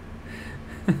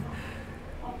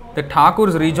 The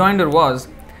Thakur's rejoinder was,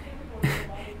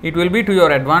 it will be to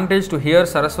your advantage to hear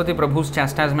Saraswati Prabhu's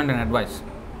chastisement and advice.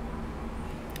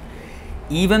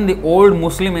 Even the old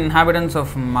Muslim inhabitants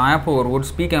of Mayapur would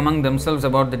speak among themselves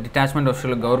about the detachment of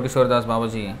Srila Gaur Kishore Das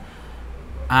Babaji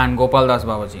and Gopal Das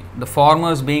Babaji, the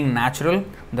formers being natural,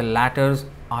 the latters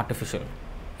artificial.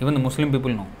 Even the Muslim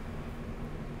people know.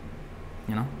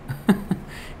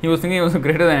 He was thinking he was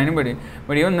greater than anybody,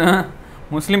 but even the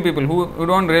Muslim people who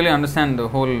don't really understand the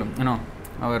whole,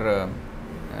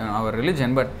 our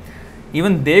religion, but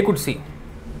even they could see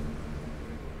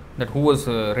that who was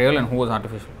real and who was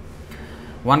artificial.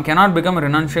 One cannot become a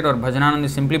renunciate or bhajananandi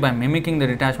simply by mimicking the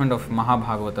detachment of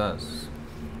Mahabhagavatas.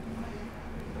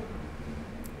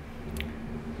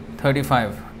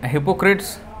 35. A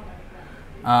hypocrite's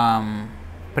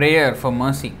prayer for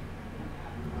mercy.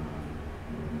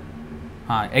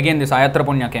 Again, this Ayatra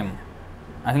Punya came.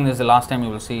 I think this is the last time you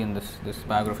will see in this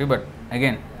biography, but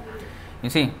again,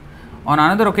 you see, on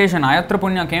another occasion, Ayatra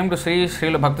Punya came to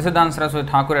Srila Bhaktisiddhanta Saraswati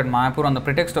Thakur at Mayapur on the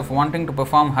pretext of wanting to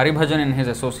perform Hari Bhajan in his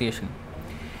association.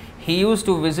 He used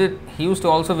to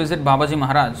also visit Babaji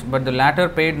Maharaj, but the latter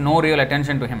paid no real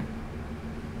attention to him.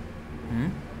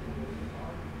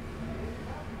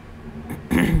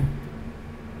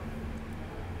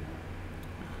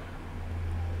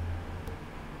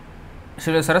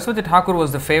 Srila Saraswati Thakur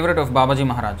was the favorite of Babaji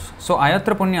Maharaj. So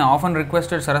Ayatra Punya often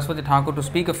requested Saraswati Thakur to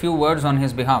speak a few words on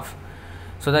his behalf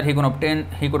so that he could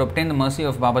obtain the mercy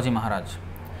of Babaji Maharaj.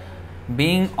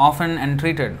 Being often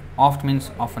entreated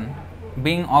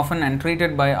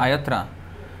by Ayatra.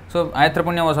 So Ayatra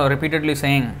Punya was repeatedly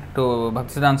saying to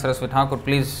Bhaktisiddhanta Saraswati Thakur,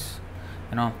 please,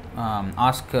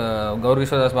 ask Gaur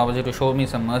Kishora Das Babaji to show me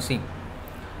some mercy.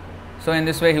 So in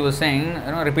this way he was saying,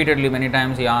 repeatedly, many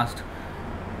times he asked.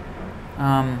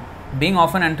 Being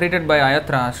often entreated by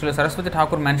Ayatra, Srila Saraswati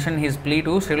Thakur mentioned his plea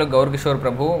to Srila Gaur Kishore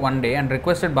Prabhu one day and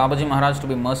requested Babaji Maharaj to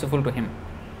be merciful to him.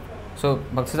 So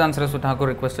Bhaktisiddhanta Saraswati Thakur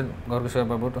requested Gaur Kishore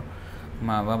Prabhu to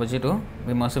Babaji to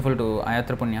be merciful to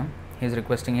Ayatra Punya. He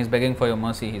is begging for your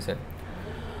mercy, he said.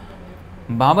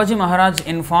 Babaji Maharaj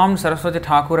informed Saraswati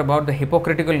Thakur about the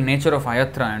hypocritical nature of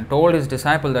Ayatra and told his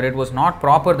disciple that it was not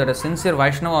proper that a sincere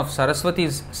Vaishnava of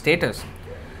Saraswati's status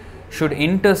should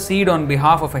intercede on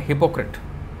behalf of a hypocrite.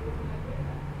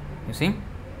 You see?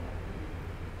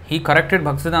 He corrected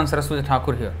Bhaktisiddhanta Saraswati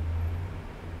Thakur here.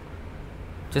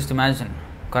 Just imagine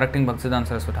correcting Bhaktisiddhanta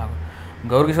Saraswati Thakur.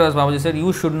 Gaur Kishora Das Babaji said,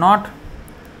 you should not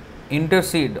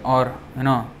intercede or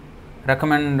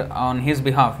recommend on his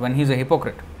behalf when he is a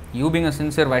hypocrite. You being a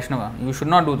sincere Vaishnava, you should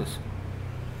not do this.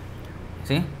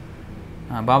 See?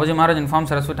 Babaji Maharaj informed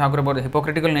Saraswati Thakur about the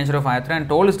hypocritical nature of Ayatra and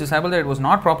told his disciple that it was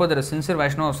not proper that a sincere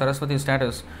Vaishnava of Saraswati's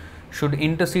status should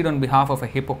intercede on behalf of a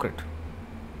hypocrite.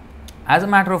 As a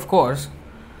matter of course,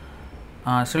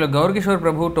 Srila Gaur Kishore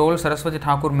Prabhu told Saraswati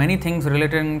Thakur many things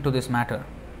relating to this matter.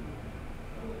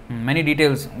 Many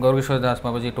details Gaur Kishora Das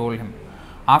Babaji told him.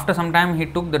 After some time, he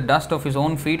took the dust of his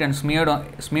own feet and smeared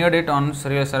it on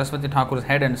Srila Saraswati Thakur's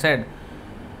head and said,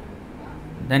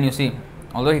 then you see,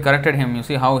 although he corrected him, you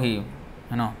see how he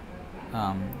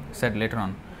said later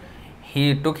on.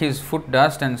 He took his foot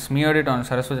dust and smeared it on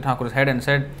Saraswati Thakur's head and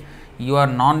said, you are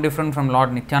non-different from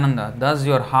Lord Nityananda, thus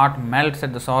your heart melts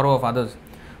at the sorrow of others.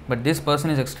 But this person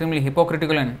is extremely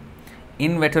hypocritical and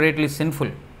inveterately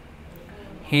sinful.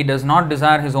 He does not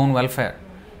desire his own welfare.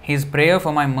 His prayer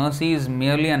for my mercy is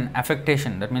merely an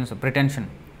affectation, that means a pretension.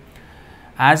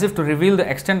 As if to reveal the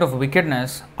extent of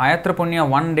wickedness, Ayatra Punya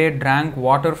one day drank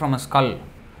water from a skull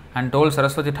and told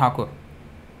Saraswati Thakur,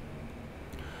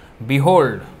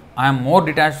 behold, I am more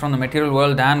detached from the material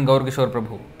world than Gaur Kishore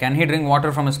Prabhu. Can he drink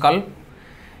water from a skull?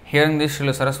 Hearing this,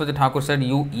 Srila Saraswati Thakur said,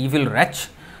 you evil wretch,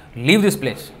 leave this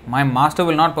place. My master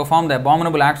will not perform the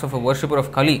abominable acts of a worshipper of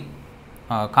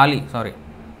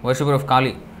worshipper of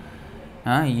Kali.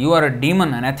 You are a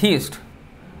demon, an atheist.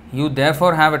 You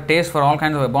therefore have a taste for all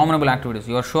kinds of abominable activities.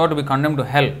 You are sure to be condemned to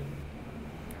hell.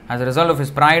 As a result of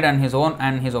his pride and his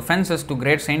offences to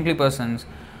great saintly persons,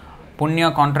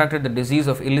 Punya contracted the disease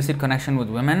of illicit connection with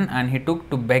women and he took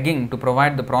to begging to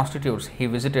provide the prostitutes he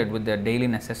visited with their daily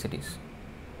necessities.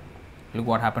 Look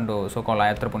what happened to so-called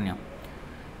Ayatra Punya.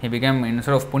 He became,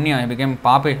 instead of Punya, he became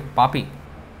Papi.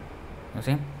 You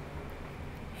see?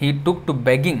 He took to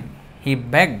begging. He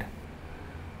begged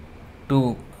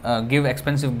to give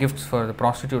expensive gifts for the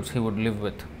prostitutes he would live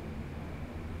with.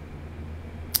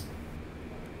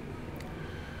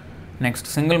 Next,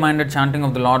 single-minded chanting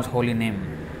of the Lord's holy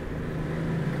name.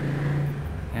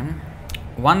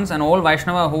 Once an old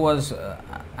Vaishnava who was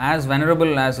as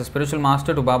venerable as a spiritual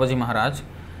master to Babaji Maharaj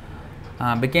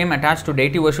became attached to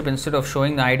deity worship instead of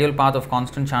showing the ideal path of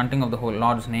constant chanting of the whole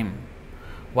Lord's name.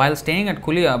 While staying at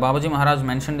Kulia, Babaji Maharaj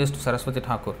mentioned this to Saraswati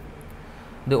Thakur.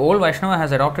 The old Vaishnava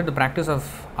has adopted the practice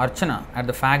of Archana at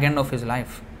the fag end of his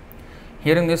life.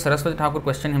 Hearing this, Saraswati Thakur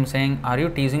questioned him saying, are you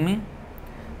teasing me?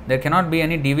 There cannot be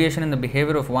any deviation in the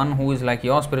behavior of one who is like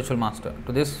your spiritual master.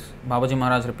 To this, Babaji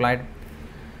Maharaj replied,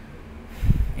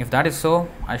 if that is so,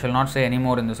 I shall not say any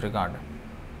more in this regard.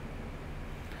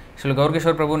 Srila Gaur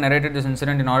Kishore Prabhu narrated this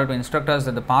incident in order to instruct us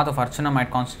that the path of Archana might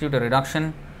constitute a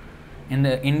reduction in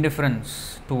the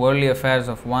indifference to worldly affairs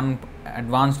of one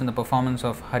advanced in the performance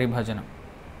of Hari Bhajana.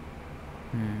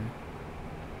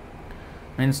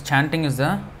 Means chanting is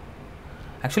the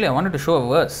Actually, I wanted to show a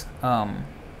verse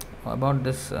about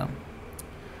this. I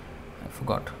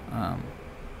forgot.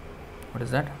 What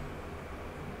is that?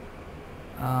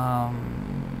 I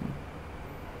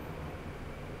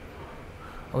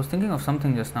was thinking of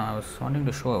something just now. I was wanting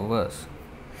to show a verse.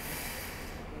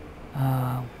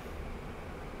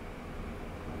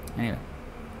 Anyway.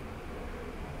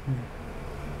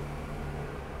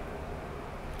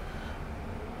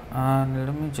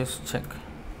 Let me just check.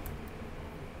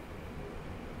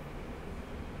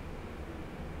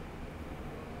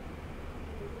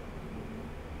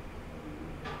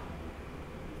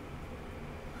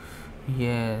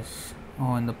 Yes.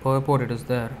 Oh, in the purport it is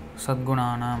there.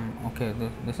 Sadgunanam. Okay,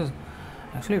 this is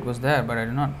actually it was there, but I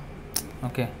did not.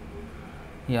 Okay.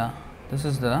 Yeah, this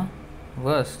is the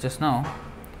verse just now.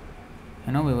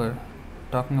 We were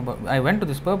talking about. I went to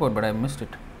this purport, but I missed it.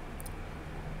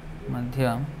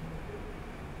 Madhya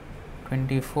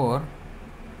 24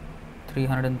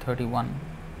 331.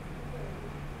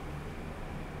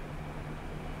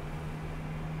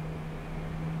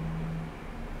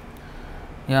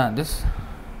 Yeah, this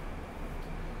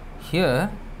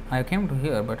here I came to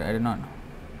here, but I did not.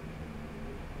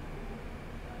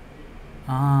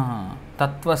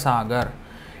 Tattva Sagar.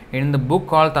 In the book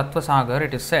called Tattva Sagar,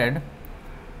 it is said,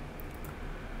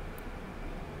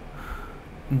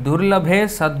 Durlabhe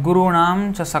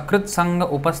Sadgurunam cha Sakrit Sanga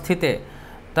Upasthite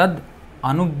Tad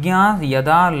Anugya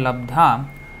Yada Labdha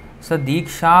Sa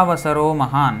Dikshavasaro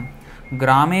Mahan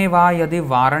Grame Va Yadi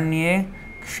Varanye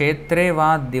Kshetre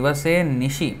Va Divase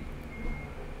Nishi.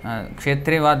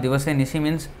 Kshetre Va Divase Nishi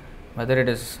means whether it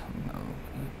is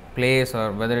place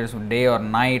or whether it is day or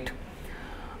night.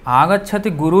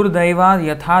 Agachati Gurur Daiva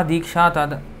Yatha Diksha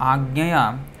Tad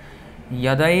Agyaya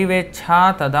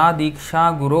Yadaivecha Tada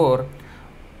Diksha Guror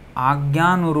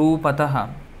Agyanurupatah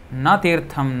Na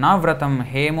Tirtham Na Vratam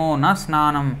Hemo Na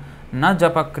Snanam Na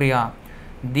Japakriya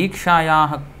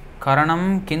Dikshayah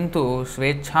Karanam Kintu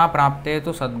Svecha Prapte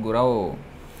tu Sadgurao.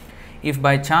 If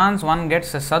by chance one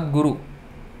gets a Sadguru,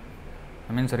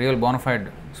 that means a real bona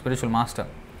fide spiritual master,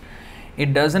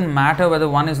 it doesn't matter whether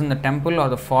one is in the temple or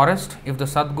the forest. If the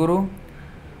Sadguru,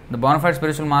 the bona fide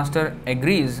spiritual master,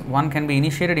 agrees, one can be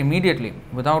initiated immediately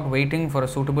without waiting for a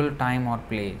suitable time or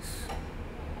place.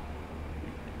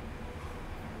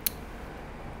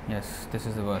 Yes, this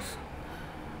is the verse.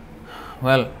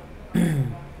 Well, there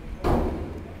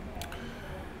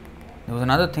was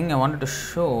another thing I wanted to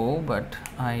show, but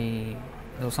there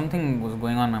was something was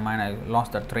going on in my mind. I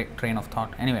lost that train of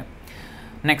thought. Anyway,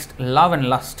 next, love and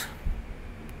lust.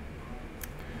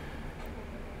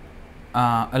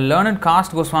 A learned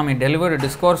caste Goswami delivered a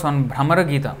discourse on Bhramara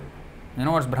Gita. You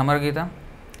know what's Bhramara Gita?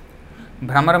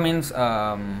 Bhramara means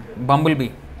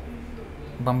bumblebee.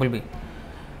 Bumblebee.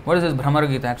 What is this Bhramara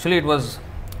Gita? Actually, it was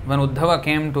when Uddhava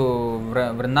came to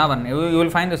Vrindavan. You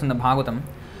will find this in the Bhagavatam,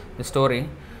 the story.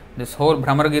 This whole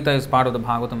Bhramara Gita is part of the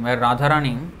Bhagavatam, where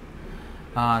Radharani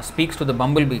speaks to the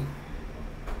bumblebee.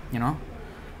 In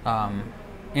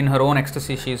her own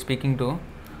ecstasy, she is speaking to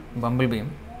bumblebee.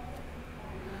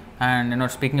 And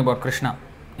speaking about Krishna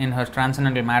in her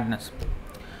transcendental madness.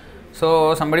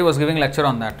 So somebody was giving lecture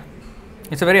on that.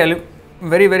 It's a very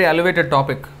very elevated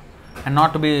topic and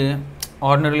not to be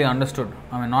ordinarily understood.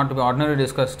 Not to be ordinarily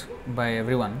discussed by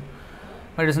everyone.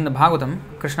 But it is in the Bhagavatam,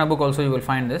 Krishna book also you will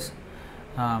find this.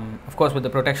 Of course, with the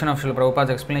protection of Srila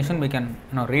Prabhupada's explanation, we can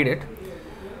read it.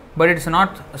 But it's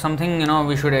not something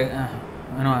we should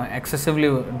excessively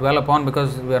dwell upon,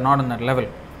 because we are not on that level.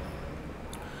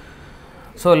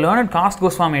 So, learned caste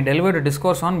Goswami delivered a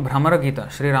discourse on Bhramara Gita,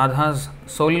 Sri Radha's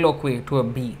soliloquy to a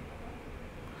bee.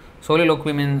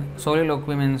 Soliloquy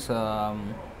means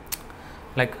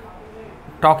like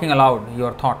talking aloud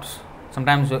your thoughts.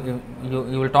 Sometimes you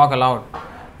will talk aloud,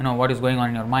 what is going on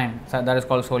in your mind. So that is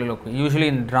called soliloquy. Usually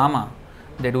in drama,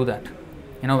 they do that.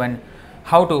 When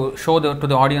how to show to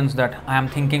the audience that I am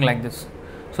thinking like this.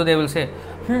 So they will say,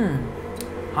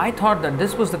 I thought that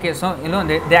this was the case. So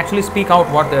they actually speak out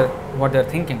what they're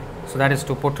thinking. So that is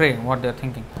to portray what they're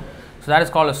thinking. So that is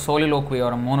called a soliloquy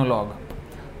or a monologue,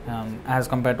 as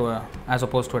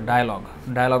opposed to a dialogue.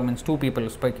 Dialogue means two people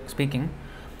speaking.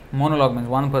 Monologue means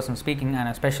one person speaking, and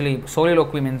especially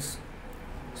soliloquy means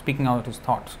speaking out his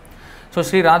thoughts. So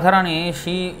Sri Radharani,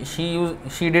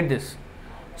 she did this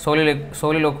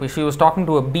soliloquy. She was talking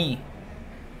to a bee,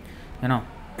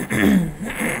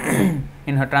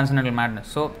 in her transcendental madness.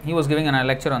 So he was giving a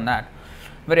lecture on that,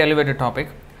 very elevated topic.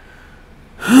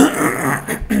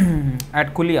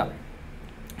 At Kulia,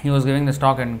 he was giving this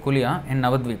talk in Kulia in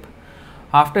Navadvip.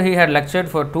 After he had lectured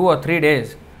for 2 or 3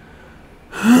 days,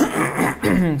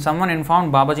 someone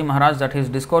informed Babaji Maharaj that his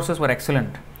discourses were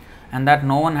excellent and that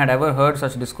no one had ever heard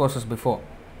such discourses before.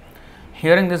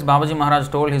 Hearing this, Babaji Maharaj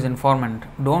told his informant,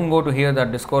 "Don't go to hear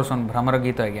that discourse on Bhramara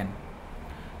Gita again.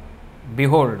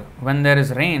 Behold, when there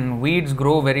is rain, weeds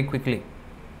grow very quickly.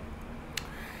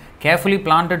 Carefully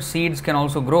planted seeds can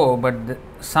also grow, but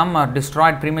some are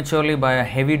destroyed prematurely by a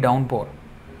heavy downpour.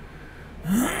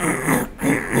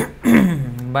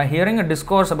 By hearing a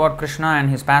discourse about Krishna and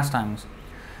his pastimes,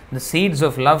 the seeds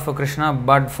of love for Krishna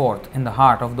bud forth in the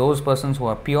heart of those persons who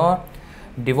are pure,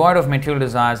 devoid of material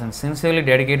desires, and sincerely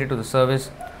dedicated to the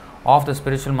service of the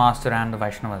spiritual master and the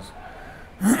Vaishnavas.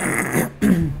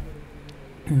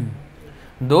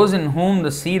 Those in whom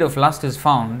the seed of lust is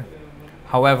found,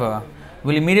 however,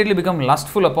 will immediately become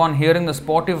lustful upon hearing the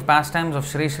sportive pastimes of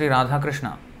Sri Sri Radha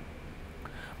Krishna.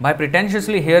 By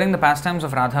pretentiously hearing the pastimes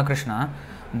of Radha Krishna,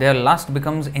 their lust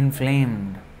becomes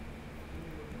inflamed."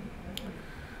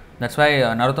 That's why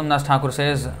Narottam Das Thakur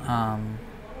says,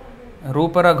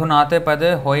 "Rupa raghunate pade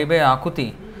hoibe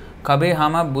akuti, kabe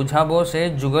hama bujhabo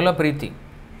se jugala priti."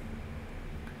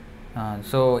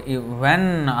 So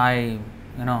when I,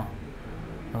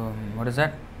 what is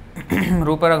that?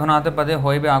 Rupa raghunate pade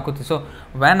hoibe akuti. So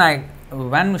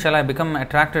when shall I become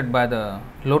attracted by the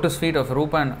lotus feet of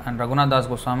Rupa and Raghunath Das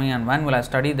Goswami, and when will I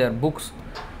study their books?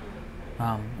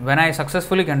 When I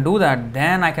successfully can do that,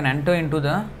 then I can enter into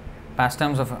the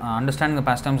pastimes of understanding the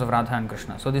pastimes of Radha and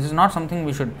Krishna. So this is not something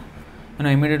we should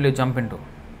immediately jump into.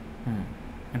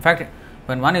 In fact,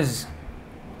 when one is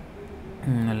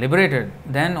liberated,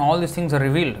 then all these things are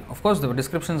revealed. Of course, the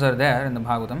descriptions are there in the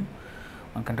Bhagavatam.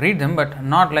 One can read them, but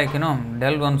not like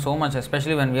delve on so much,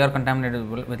 especially when we are contaminated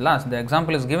with lust. The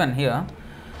example is given here.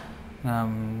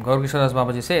 Gaur Kishore Das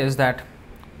Babaji says that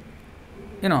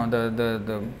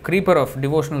the creeper of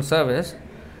devotional service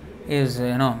is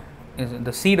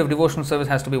the seed of devotional service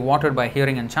has to be watered by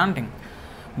hearing and chanting.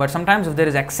 But sometimes if there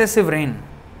is excessive rain,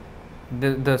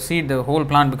 the seed, the whole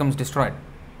plant becomes destroyed.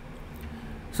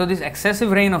 So this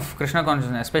excessive rain of Krishna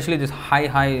consciousness, especially this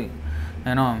high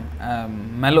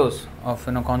mellows of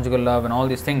conjugal love and all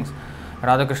these things,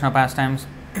 Radha Krishna pastimes,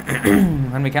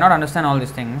 when we cannot understand all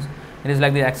these things, it is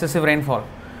like the excessive rainfall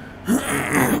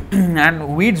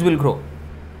and weeds will grow.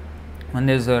 When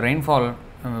there is a rainfall,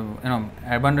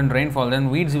 abundant rainfall, then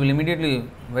weeds will immediately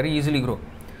very easily grow.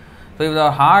 So if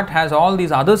the heart has all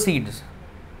these other seeds,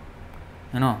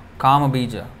 Kama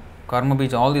bija, Karma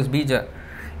bija, all these bija,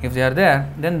 if they are there,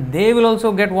 then they will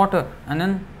also get water and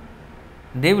then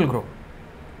they will grow.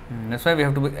 That's why we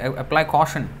have to apply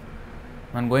caution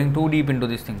when going too deep into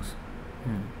these things.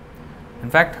 In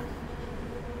fact,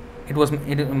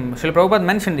 Srila Prabhupada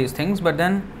mentioned these things, but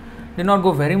then did not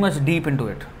go very much deep into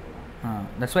it.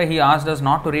 That's why he asked us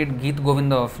not to read Geet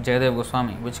Govinda of Jayadev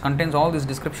Goswami, which contains all these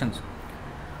descriptions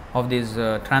of these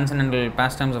transcendental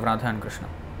pastimes of Radha and Krishna.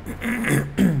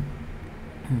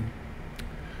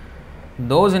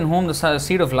 Those in whom the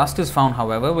seed of lust is found,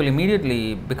 however, will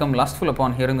immediately become lustful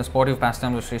upon hearing the sportive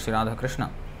pastimes of Sri Sri Radha Krishna.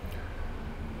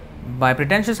 By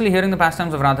pretentiously hearing the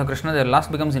pastimes of Radha Krishna, their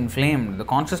lust becomes inflamed. The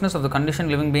consciousness of the conditioned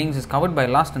living beings is covered by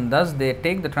lust, and thus they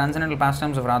take the transcendental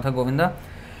pastimes of Radha Govinda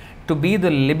to be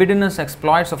the libidinous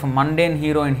exploits of a mundane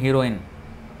hero and heroine,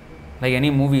 like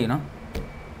any movie,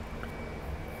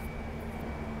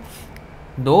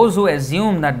 Those who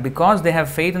assume that because they have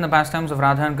faith in the pastimes of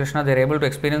Radha and Krishna, they are able to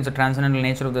experience the transcendental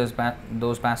nature of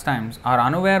those pastimes, are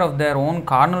unaware of their own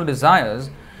carnal desires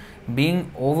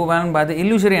being overwhelmed by the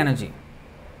illusory energy.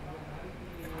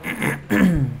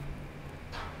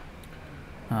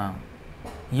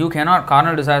 You cannot,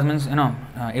 carnal desires means,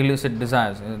 illicit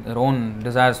desires, their own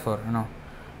desires for,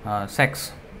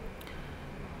 sex.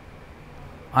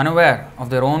 Unaware of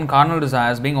their own carnal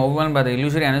desires being overwhelmed by the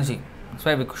illusory energy. That's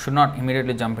why we should not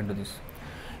immediately jump into this.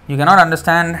 You cannot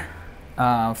understand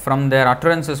from their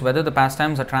utterances whether the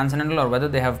pastimes are transcendental or whether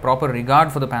they have proper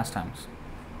regard for the pastimes.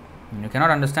 You cannot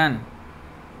understand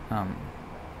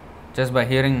just by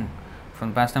hearing from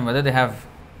the pastime whether they have,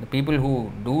 the people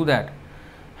who do that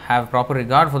have proper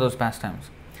regard for those pastimes.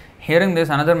 Hearing this,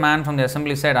 another man from the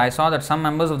assembly said, "I saw that some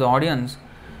members of the audience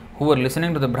who were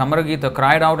listening to the Bhramara Gita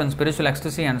cried out in spiritual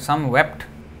ecstasy, and some wept."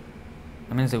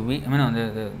 That means they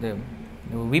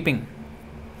were weeping.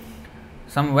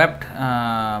 Some wept,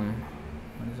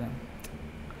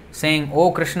 saying,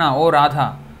 "O Krishna, O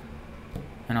Radha."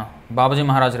 Babaji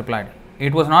Maharaj replied,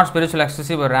 "It was not spiritual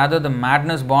ecstasy, but rather the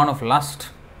madness born of lust.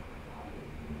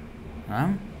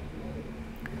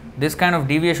 This kind of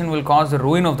deviation will cause the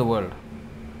ruin of the world.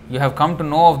 You have come to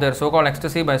know of their so-called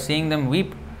ecstasy by seeing them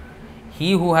weep.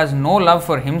 He who has no love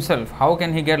for himself, how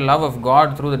can he get love of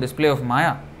God through the display of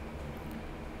Maya?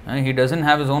 He doesn't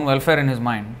have his own welfare in his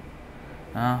mind.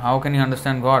 How can he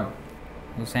understand God?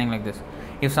 He is saying like this: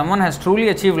 if someone has truly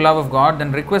achieved love of God,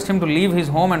 then request him to leave his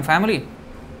home and family.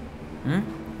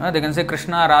 They can say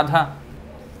Krishna, Radha.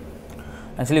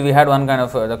 Actually, we had one kind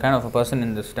of a person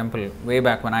in this temple way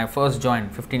back when I first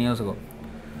joined 15 years ago.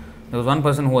 There was one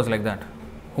person who was like that,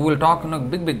 who will talk,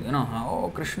 big,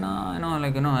 oh Krishna,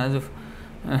 as if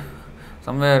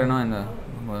somewhere, in the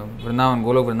Vrindavan,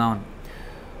 Golok Vrindavan.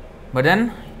 But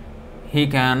then he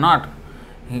cannot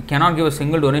give a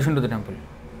single donation to the temple.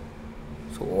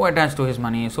 So attached to his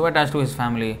money, so attached to his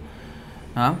family.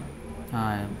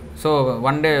 So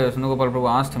one day Sundar Prabhu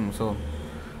asked him, so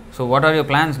what are your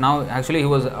plans now? Actually, he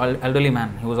was an elderly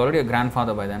man. He was already a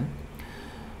grandfather by then.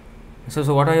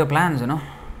 So what are your plans, he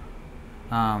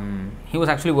was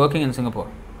actually working in Singapore.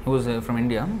 He was from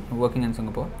India, working in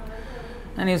Singapore.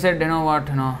 And he said,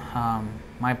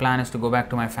 my plan is to go back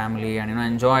to my family and,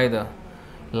 enjoy the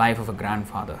life of a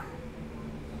grandfather.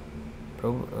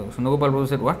 Sundar Prabhu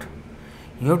said, what?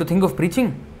 You have to think of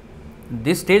preaching.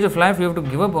 This stage of life, you have to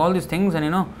give up all these things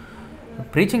and,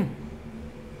 preaching.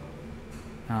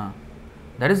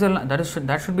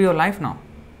 That should be your life now.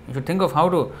 You should think of how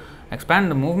to expand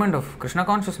the movement of Krishna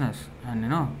consciousness and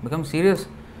become serious.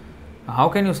 How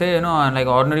can you say like an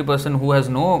ordinary person who has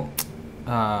no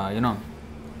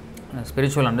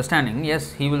spiritual understanding?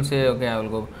 Yes, he will say, okay, I will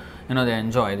go. They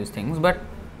enjoy these things, but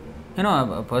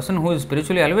a person who is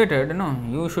spiritually elevated,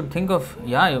 you should think of,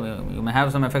 you may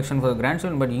have some affection for the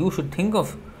grandchildren, but you should think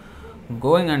of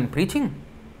going and preaching.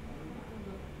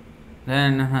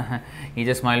 Then he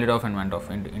just smiled it off and went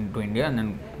off into India and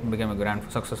then became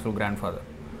a successful grandfather.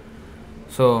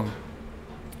 So,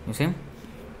 you see,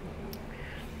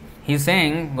 he's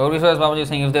saying, Gaur Vishwas Babaji is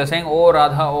saying, if they are saying, oh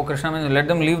Radha, oh Krishna, means let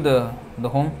them leave the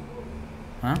home.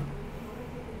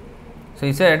 So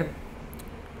he said,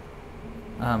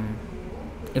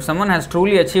 if someone has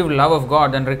truly achieved love of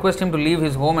God, then request him to leave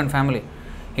his home and family.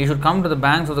 He should come to the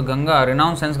banks of the Ganga,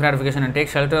 renounce sense gratification and take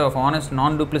shelter of honest,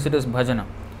 non-duplicitous bhajana.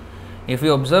 If we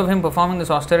observe him performing this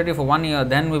austerity for 1 year,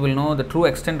 then we will know the true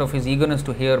extent of his eagerness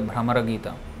to hear Bhramara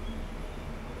Gita.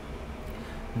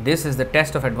 This is the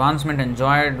test of advancement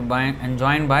enjoined by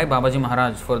Babaji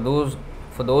Maharaj for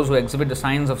those who exhibit the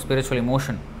signs of spiritual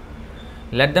emotion.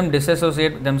 Let them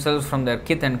disassociate themselves from their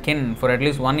kith and kin for at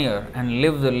least 1 year and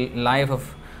live the life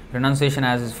of renunciation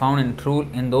as is found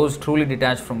in those truly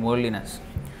detached from worldliness.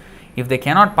 If they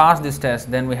cannot pass this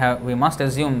test, then we must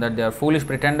assume that they are foolish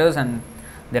pretenders and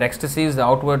their ecstasy is the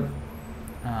outward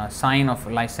sign of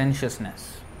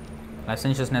licentiousness.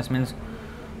 Licentiousness means,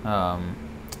 the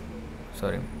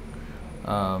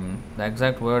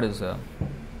exact word is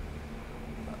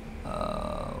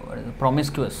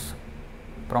promiscuous.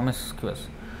 Promiscuous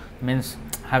means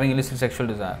having illicit sexual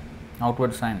desire,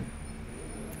 outward sign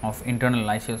of internal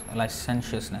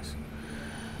licentiousness.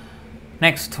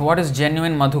 Next, what is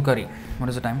genuine madhukari? What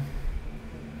is the time?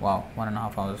 Wow,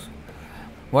 1.5 hours.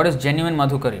 What is genuine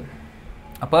madhukari?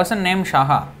 A person named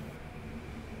Shaha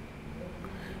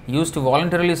used to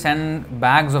voluntarily send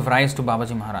bags of rice to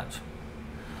Babaji Maharaj.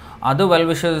 Other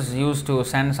well-wishers used to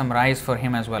send some rice for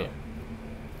him as well.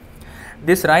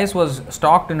 This rice was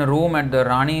stocked in a room at the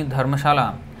Rani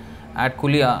Dharmashala at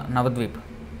Kulia, Navadvip.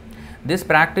 This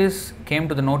practice came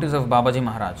to the notice of Babaji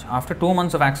Maharaj. After 2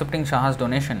 months of accepting Shaha's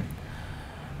donation,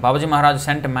 Babaji Maharaj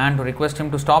sent a man to request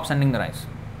him to stop sending the rice.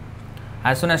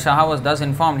 As soon as Shaha was thus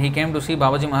informed, he came to see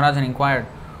Babaji Maharaj and inquired,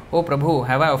 "Oh Prabhu,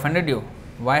 have I offended you?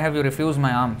 Why have you refused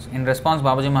my alms?" In response,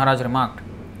 Babaji Maharaj remarked,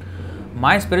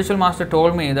 "My spiritual master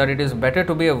told me that it is better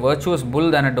to be a virtuous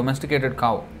bull than a domesticated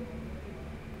cow."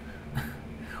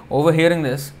 Overhearing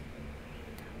this,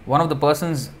 one of the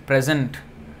persons present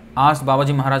asked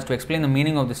Babaji Maharaj to explain the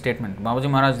meaning of this statement. Babaji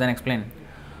Maharaj then explained,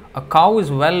 "A cow is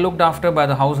well looked after by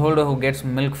the householder who gets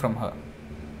milk from her.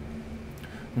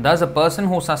 Thus, a person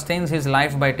who sustains his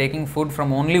life by taking food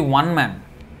from only one man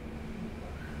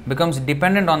becomes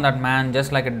dependent on that man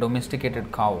just like a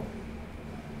domesticated cow."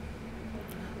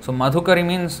 So, madhukari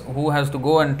means who has to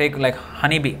go and take, like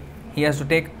honeybee. He has to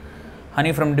take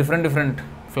honey from different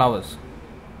flowers.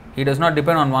 He does not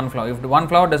depend on one flower. If one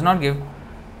flower does not give,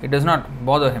 it does not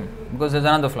bother him because there is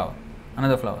another flower.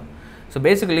 So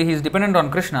basically, he is dependent on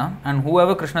Krishna, and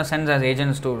whoever Krishna sends as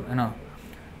agents to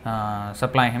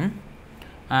supply him,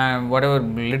 whatever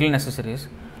little necessaries,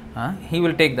 he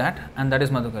will take that, and that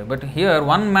is madhukari. But here,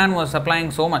 one man was supplying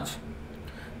so much.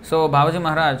 So Babaji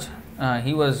Maharaj,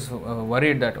 he was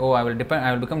worried that, I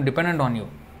will become dependent on you.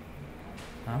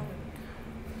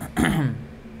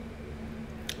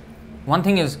 One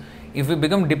thing is, if we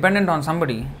become dependent on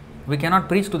somebody, we cannot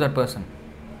preach to that person.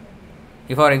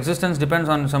 If our existence depends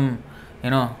on some,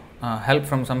 help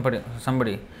from somebody.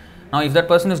 Now, if that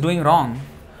person is doing wrong,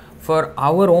 for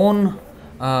our own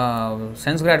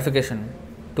sense gratification,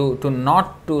 to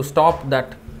not to stop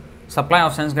that supply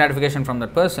of sense gratification from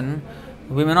that person,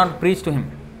 we may not preach to him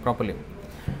properly.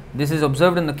 This is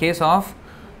observed in the case of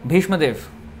Bhishma Dev.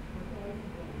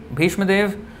 Bhishma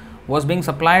Dev was being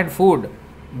supplied food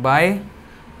by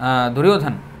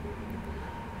Duryodhan.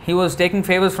 He was taking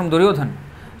favors from Duryodhan.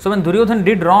 So when Duryodhan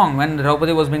did wrong, when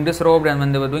Draupadi was being disrobed and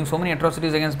when they were doing so many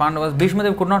atrocities against Pandavas, Bhishma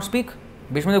Dev could not speak.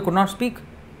 Bhishma Dev could not speak.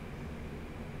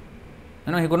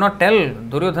 He could not tell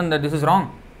Duryodhan that this is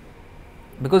wrong,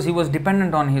 because he was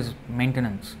dependent on his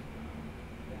maintenance.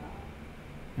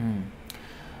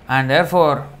 And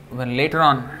therefore, when later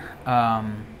on,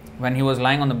 when he was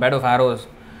lying on the bed of arrows,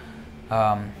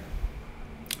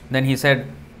 then he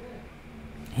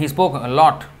spoke a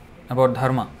lot about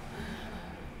dharma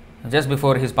just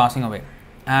before his passing away.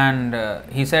 And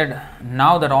he said,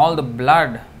 now that all the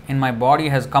blood in my body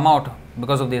has come out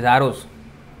because of these arrows,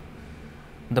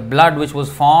 the blood which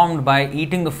was formed by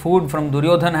eating the food from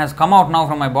Duryodhan has come out now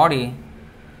from my body.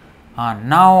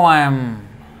 Now I am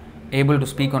able to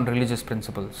speak on religious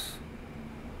principles.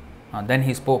 Then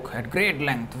he spoke at great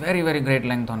length, very, very great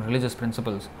length, on religious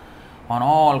principles, on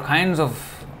all kinds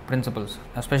of principles,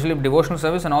 especially devotional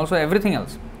service and also everything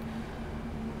else.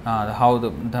 How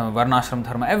the Varnashram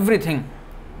Dharma, everything,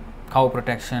 cow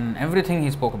protection, everything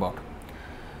he spoke about.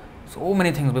 So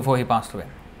many things before he passed away.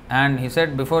 And he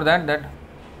said before that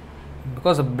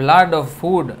because the blood of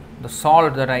food, the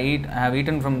salt that I have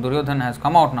eaten from Duryodhan has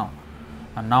come out now.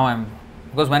 And now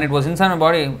because when it was inside my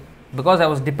body, because I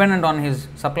was dependent on his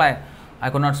supply,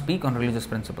 I could not speak on religious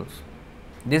principles.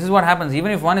 This is what happens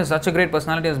even if one is such a great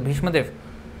personality as Bhishma Dev.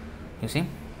 You see,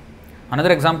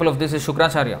 another example of this is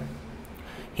Shukracharya.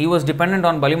 He was dependent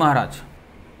on Bali Maharaj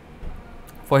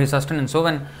for his sustenance. So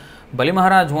when Bali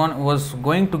Maharaj was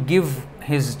going to give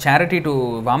his charity to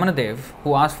Vamanadev,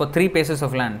 who asked for 3 paces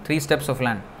of land, 3 steps of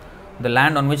land, the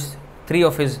land on which 3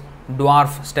 of his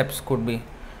dwarf steps could be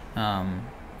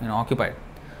occupied.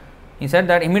 He said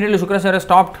that immediately Shukracharya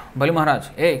stopped Bali Maharaj.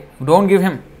 Hey, don't give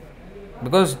him,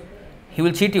 because he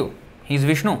will cheat you. He is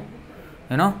Vishnu,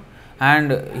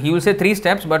 and he will say 3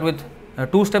 steps, but with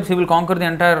 2 steps he will conquer the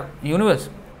entire universe.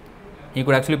 He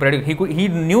could actually predict. He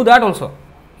knew that also.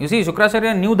 You see,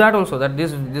 Shukracharya knew that also, that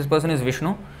this person is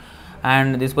Vishnu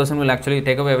and this person will actually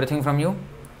take away everything from you.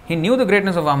 He knew the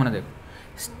greatness of Vamanadev.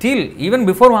 Still, even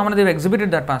before Vamanadev exhibited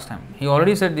that pastime, he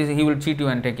already said this, he will cheat you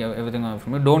and take everything away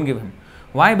from you. Don't give him.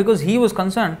 Why? Because he was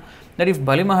concerned that if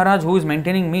Bali Maharaj, who is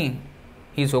maintaining me,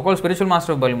 he is so-called spiritual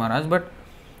master of Bali Maharaj, but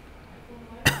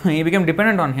he became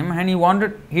dependent on him and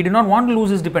he did not want to lose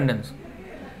his dependence.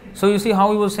 So you see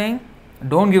how he was saying,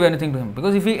 don't give anything to him,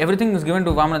 because if everything is given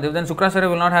to Vamanadev, then Shukracharya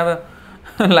will not have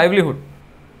a livelihood.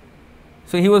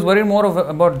 So he was worried more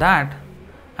about that,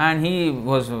 and he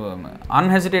was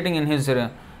unhesitating in his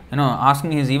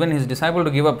asking even his disciple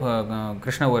to give up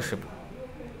Krishna worship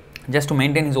just to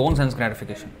maintain his own sense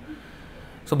gratification.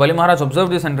 So Bali Maharaj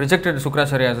observed this and rejected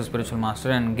Shukracharya as a spiritual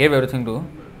master and gave everything to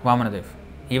Vamanadev.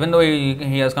 Even though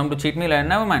he has come to cheat me,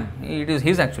 never mind, it is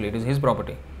his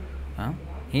property.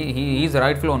 He is the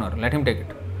rightful owner, let him take it.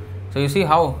 So you see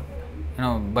how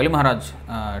Bali Maharaj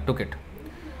took it.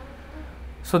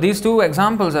 So these 2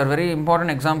 examples are very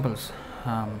important examples,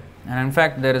 and in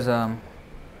fact there is a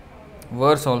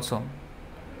verse also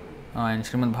in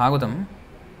Srimad Bhagavatam,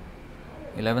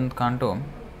 11th canto,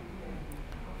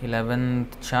 11th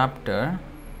chapter,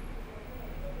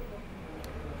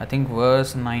 I think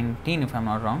verse 19 if I am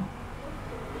not wrong.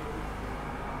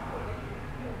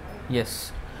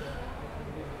 Yes.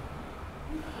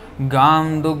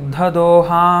 Gam dugdha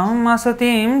doham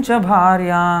asatim cha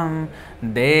bharyam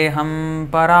deham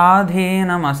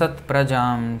paradhinam asat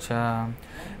prajam cha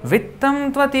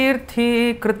vittam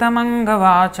tvatirthi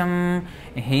kritamangavacham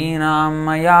hinam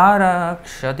mayara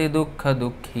kshati dukkha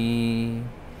dukhi.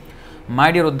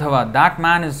 My dear Uddhava, that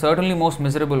man is certainly most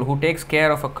miserable who takes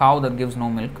care of a cow that gives no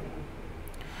milk,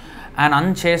 an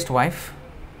unchaste wife,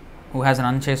 who has an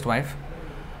unchaste wife,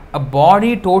 a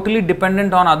body totally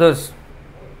dependent on others.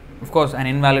 Of course, an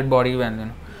invalid body,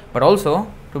 but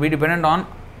also to be dependent on,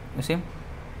 you see,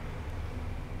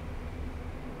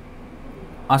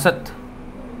 asat,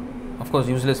 of course,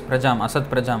 useless prajam, asat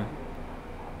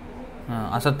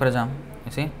prajam,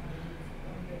 you see,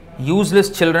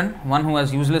 useless children, one who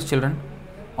has useless children,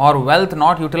 or wealth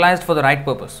not utilized for the right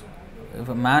purpose. If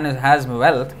a man has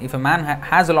wealth, if a man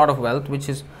has a lot of wealth which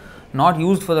is not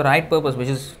used for the right purpose, which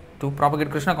is to propagate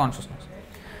Krishna consciousness,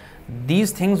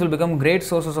 these things will become great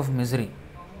sources of misery.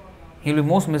 He will be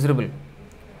most miserable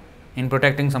in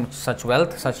protecting such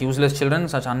wealth, such useless children,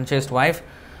 such unchaste wife,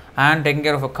 and taking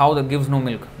care of a cow that gives no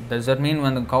milk. Does that mean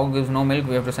when the cow gives no milk,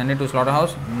 we have to send it to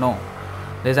slaughterhouse? No.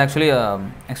 There is actually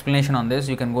an explanation on this.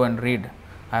 You can go and read.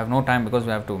 I have no time because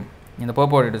we have to. In the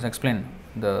purport, it is explained,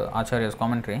 the Acharya's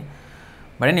commentary.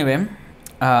 But anyway,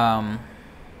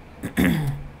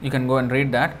 you can go and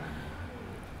read that.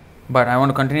 But I want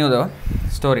to continue the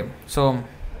story. So,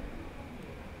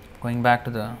 going back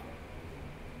to the,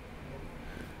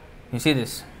 you see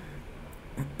this.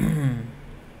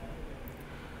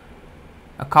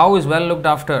 A cow is well looked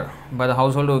after by the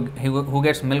household who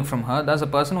gets milk from her. Thus, a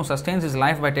person who sustains his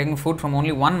life by taking food from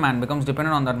only one man becomes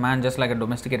dependent on that man, just like a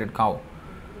domesticated cow.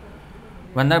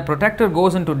 When the protector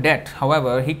goes into debt,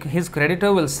 however, his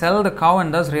creditor will sell the cow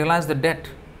and thus realize the debt.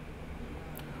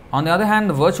 On the other hand,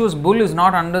 the virtuous bull is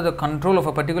not under the control of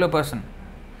a particular person.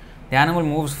 The animal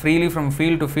moves freely from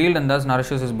field to field and thus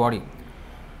nourishes his body.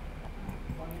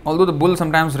 Although the bull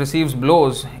sometimes receives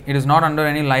blows, it is not under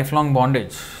any lifelong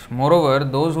bondage. Moreover,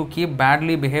 those who keep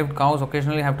badly behaved cows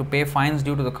occasionally have to pay fines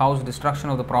due to the cow's destruction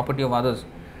of the property of others.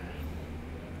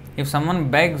 If someone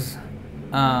begs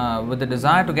with the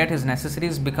desire to get his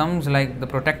necessities, becomes like the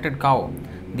protected cow.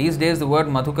 These days the word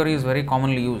Madhukari is very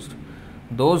commonly used.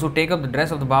 Those who take up the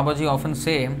dress of the Babaji often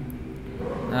say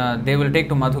they will take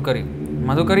to Madhukari.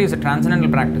 Madhukari is a transcendental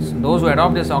practice. Those who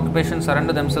adopt this occupation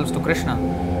surrender themselves to Krishna,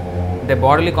 their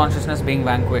bodily consciousness being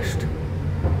vanquished.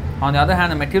 On the other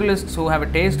hand, the materialists who have a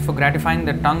taste for gratifying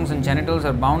their tongues and genitals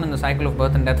are bound in the cycle of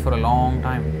birth and death for a long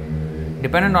time.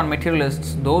 Dependent on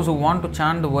materialists, those who want to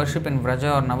chant the worship in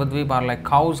Vraja or Navadvip are like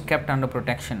cows kept under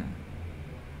protection.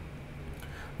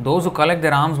 Those who collect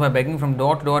their alms by begging from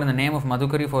door to door in the name of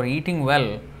Madhukari for eating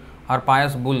well are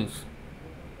pious bulls.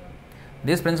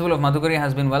 This principle of Madhukari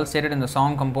has been well stated in the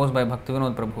song composed by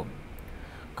Bhaktivinoda Prabhu.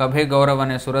 Kabhe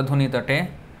Gauravane Suradhuni Tate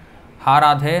Ha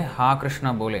Radhe Ha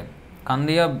Krishna Bole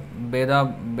Kandiya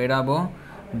Bedabo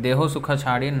Deho Sukha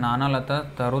Chadi Nana Lata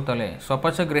Tarutale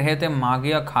Swapacha Grihete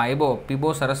Magiya Khaibo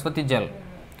Pibo Saraswati Jal.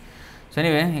 So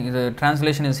anyway, the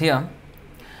translation is here.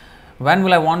 When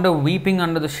will I wander weeping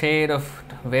under the shade of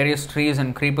various trees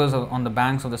and creepers on the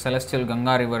banks of the celestial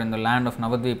Ganga river in the land of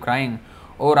Navadvip, crying,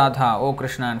 O Radha, O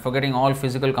Krishna, and forgetting all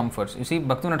physical comforts. You see,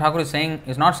 Bhaktivinoda Thakur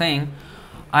is not saying,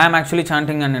 I am actually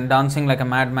chanting and dancing like a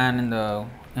madman in the,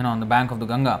 on the bank of the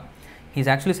Ganga. He is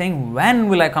actually saying, when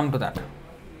will I come to that?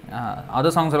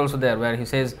 Other songs are also there where he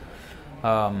says,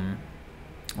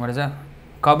 what is that?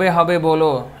 Kabe habe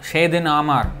bolo, shedin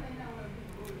amar.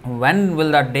 When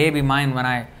will that day be mine when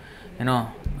I,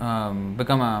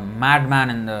 become a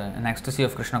madman in the ecstasy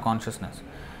of Krishna consciousness?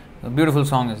 A beautiful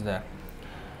song is there.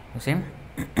 You see?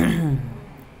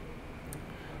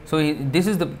 So this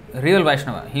is the real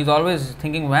Vaishnava. He is always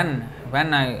thinking when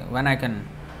I can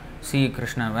see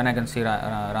Krishna, when I can see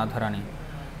Radharani.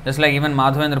 Just like even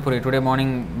Madhavendra Puri, today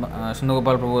morning Sundar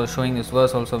Gopal Prabhu was showing this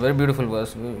verse also, very beautiful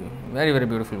verse, very very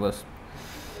beautiful verse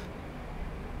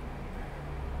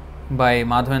by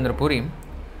Madhavendra Puri,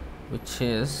 which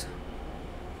is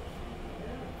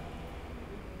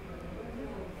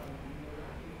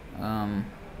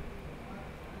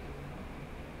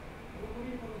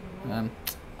I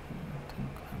think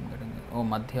I'm getting it. Oh,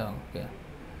 Madhya, okay.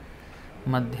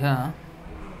 Madhya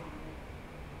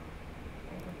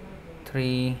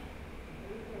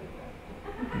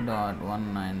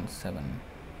 3.197.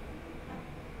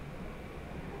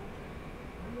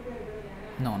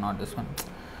 No, not this one.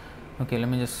 Okay, let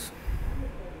me just.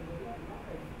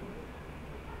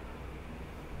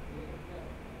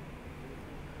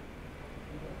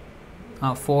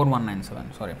 Ah,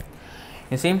 4197. Sorry.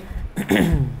 You see.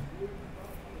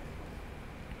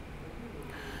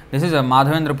 This is a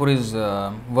Madhavendra Puri's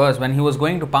verse. When he was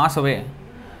going to pass away,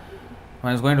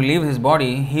 when he was going to leave his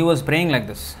body, he was praying like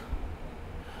this.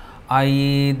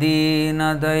 Ai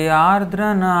Dina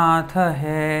Dayardra Natha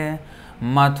hai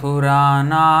Mathura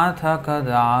Natha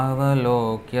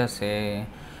Kadavalokyase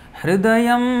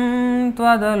Hridayam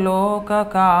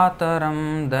Tvadaloka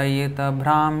Kataram Dayita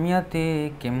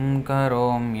Bhramyati Kim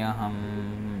Karomyaham.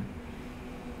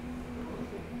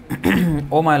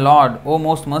 O my Lord, O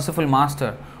most merciful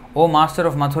Master, O Master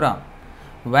of Mathura,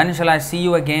 when shall I see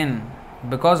you again?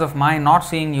 Because of my not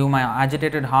seeing you, my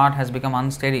agitated heart has become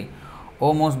unsteady.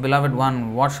 O most beloved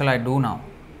one, what shall I do now?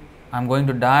 I am going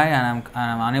to die and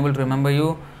I am unable to remember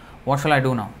you. What shall I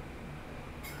do now?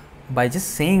 By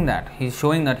just saying that, he is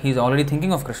showing that he is already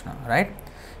thinking of Krishna, right?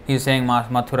 He is saying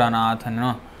Mathura Nath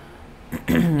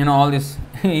and all this.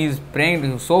 He is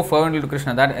praying so fervently to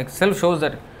Krishna. That itself shows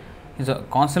that he is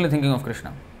constantly thinking of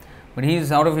Krishna. But he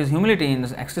is out of his humility in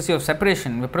this ecstasy of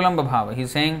separation, Vipralamba Bhava. He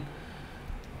is saying,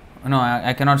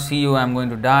 I cannot see you, I am going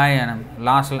to die, and the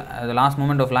last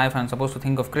moment of life I am supposed to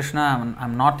think of Krishna, I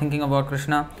am not thinking about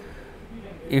Krishna.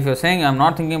 If you are saying I am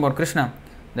not thinking about Krishna,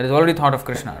 there is already thought of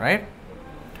Krishna, right?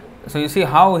 So you see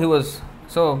how he was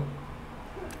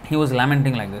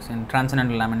lamenting like this in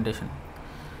transcendental lamentation.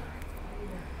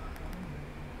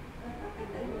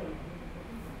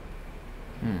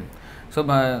 So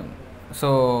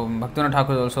Bhaktivinoda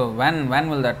Thakur also, when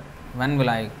will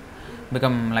I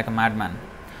become like a madman?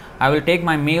 I will take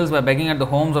my meals by begging at the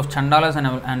homes of Chandalas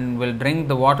and will drink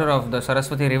the water of the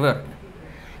Saraswati river.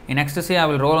 In ecstasy, I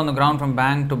will roll on the ground from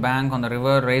bank to bank on the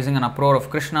river, raising an uproar of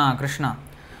Krishna, Krishna.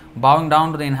 Bowing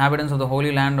down to the inhabitants of the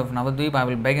holy land of Navadvip, I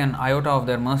will beg an iota of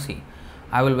their mercy.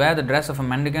 I will wear the dress of a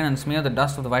mendicant and smear the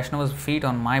dust of the Vaishnava's feet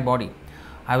on my body.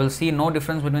 I will see no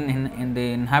difference between in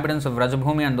the inhabitants of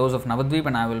Vrajabhumi and those of Navadvip,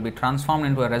 and I will be transformed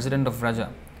into a resident of Vraja.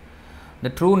 The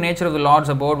true nature of the Lord's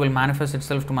abode will manifest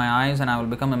itself to my eyes, and I will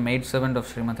become a maidservant of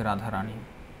Srimati Radharani.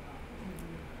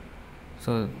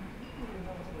 So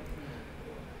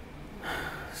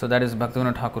that is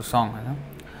Bhaktivinoda Thakur's song.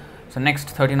 So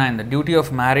next, 39, the duty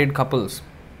of married couples.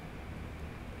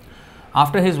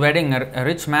 After his wedding, a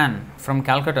rich man from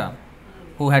Calcutta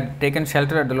who had taken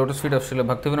shelter at the lotus feet of Srila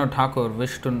Bhaktivinoda Thakur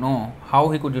wished to know how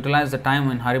he could utilize the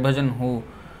time in Haribhajan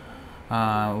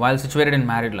while situated in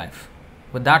married life.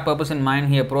 With that purpose in mind,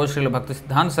 he approached Srila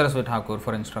Bhaktisiddhanta Saraswati Thakur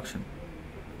for instruction.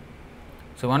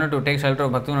 So he wanted to take shelter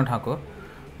of Bhaktivinoda Thakur,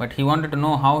 but he wanted to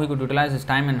know how he could utilize his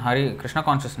time in Hari Krishna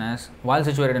consciousness while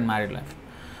situated in married life.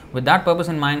 With that purpose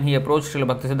in mind, he approached Srila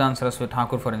Bhaktisiddhanta Saraswati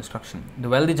Thakur for instruction. The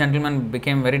wealthy gentleman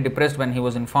became very depressed when he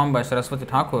was informed by Saraswati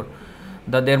Thakur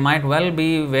that there might well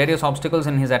be various obstacles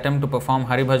in his attempt to perform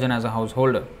Hari Bhajan as a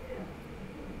householder.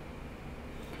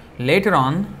 Later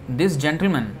on, this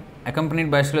gentleman, accompanied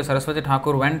by Srila Saraswati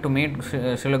Thakur, went to meet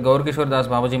Srila Gaurkishore Das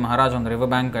Babaji Maharaj on the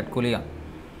riverbank at Kulia.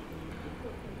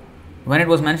 When it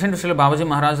was mentioned to Srila Babaji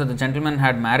Maharaj that the gentleman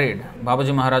had married,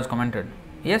 Babaji Maharaj commented,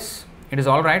 "Yes, it is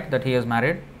all right that he has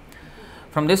married.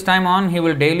 From this time on, he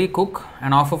will daily cook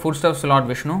and offer foodstuffs to Lord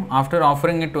Vishnu. After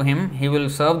offering it to him, he will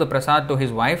serve the prasad to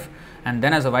his wife, and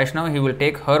then as a Vaishnava, he will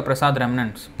take her prasad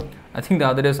remnants." I think the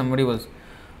other day somebody was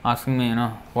asking me,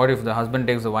 what if the husband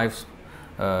takes the wife's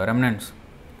remnants?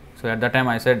 So at that time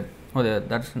I said,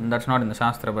 that's not in the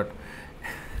Shastra, but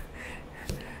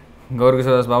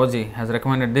Gaurkishore Das Babaji has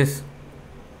recommended this.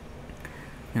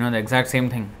 The exact same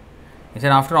thing. He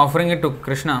said after offering it to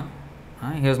Krishna,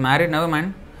 he was married, never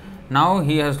mind. Now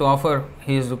he has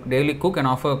to daily cook and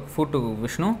offer food to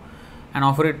Vishnu and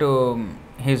offer it to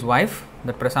his wife,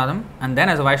 that prasadam, and then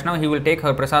as a Vaishnava he will take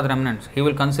her prasad remnants. He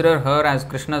will consider her as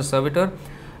Krishna's servitor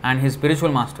and his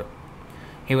spiritual master.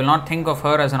 He will not think of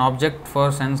her as an object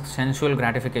for sensual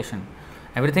gratification.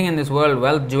 Everything in this world,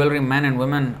 wealth, jewelry, men and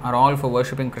women, are all for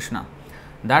worshipping Krishna.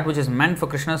 That which is meant for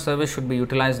Krishna's service should be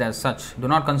utilized as such. Do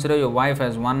not consider your wife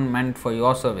as one meant for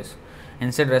your service.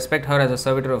 Instead, respect her as a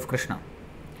servitor of Krishna.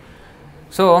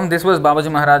 So, this was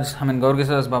Gaurkishore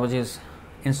Das Babaji's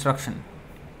instruction.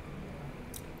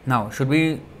 Now, should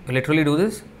we literally do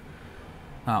this?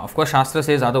 Of course, Shastra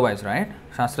says otherwise, right?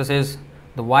 Shastra says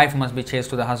the wife must be chaste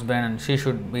to the husband and she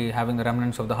should be having the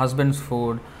remnants of the husband's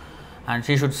food and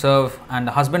she should serve, and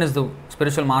the husband is the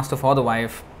spiritual master for the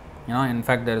wife. In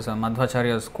fact, there is a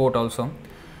Madhvacharya's quote also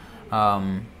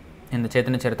in the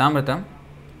Chaitanya Charitamrita,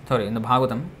 in the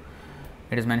Bhagavatam.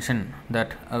 It is mentioned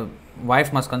that a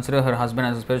wife must consider her husband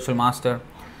as a spiritual master.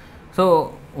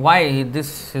 So, why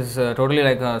this is totally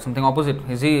like something opposite?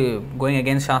 Is he going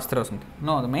against Shastra or something?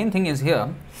 No, the main thing is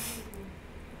here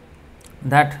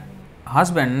that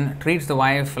husband treats the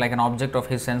wife like an object of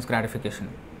his sense gratification.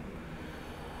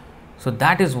 So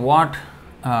that is what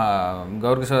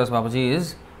Gaurkishore Das Babaji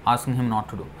is asking him not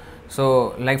to do.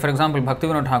 So, like for example,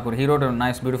 Bhaktivinoda Thakur, he wrote a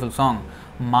nice beautiful song,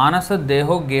 Manasa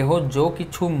Deho Geho Jo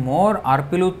Kichu More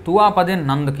Arpilu Tua Pade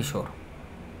Nand Kishore.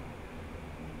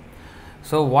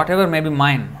 So, whatever may be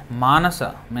mine,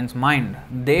 Manasa means mind,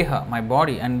 Deha, my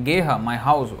body, and Geha, my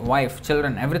house, wife,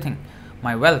 children, everything,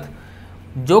 my wealth,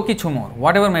 Jo Kichu More,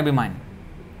 whatever may be mine.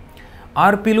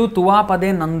 Arpilu Tua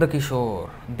Pade Nanda Kishore.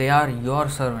 They are your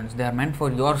servants. They are meant for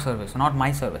your service, not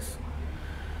my service.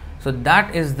 So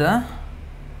that is the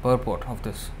purport of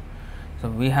this. So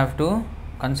we have to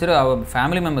consider our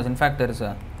family members. In fact, there is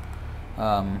a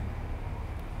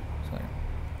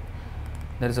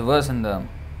verse in the,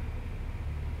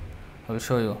 I will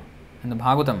show you, in the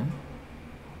Bhagavatam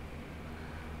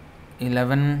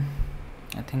 11,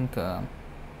 I think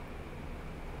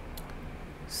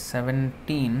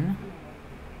 17,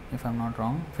 if I am not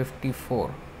wrong,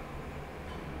 54.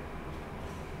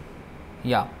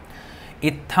 Yeah.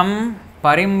 Itham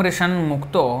Parimrishan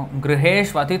mukto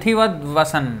grihesh atithivad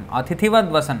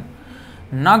vasan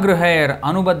na grihair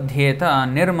anubadhyeta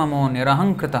nirmamo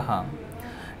nirahankritaha.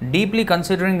 Deeply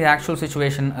considering the actual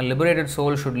situation, a liberated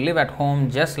soul should live at home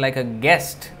just like a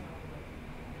guest.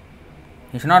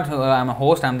 You should not, I'm a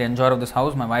host, I'm the enjoyer of this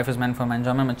house, my wife is meant for my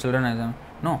enjoyment, my children are...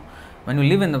 No. When you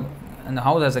live in the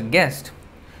house as a guest,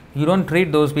 you don't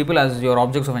treat those people as your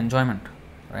objects of enjoyment,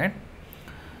 right?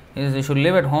 You should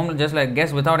live at home just like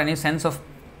guests without any sense of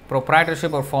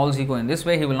proprietorship or false ego. In this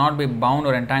way, he will not be bound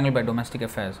or entangled by domestic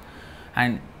affairs.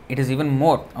 And it is even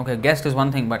more, okay, guest is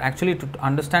one thing, but actually to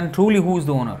understand truly who is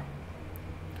the owner.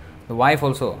 The wife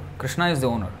also, Krishna is the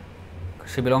owner.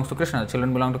 She belongs to Krishna, the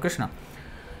children belong to Krishna.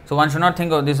 So one should not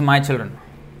think, oh, these are my children.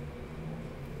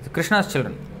 It's Krishna's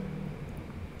children.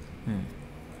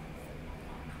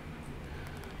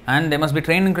 And they must be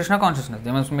trained in Krishna consciousness.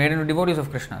 They must be made into devotees of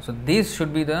Krishna. So these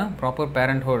should be the proper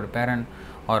parent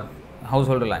or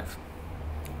householder life.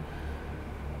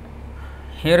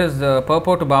 Here is the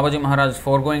purport to Babaji Maharaj's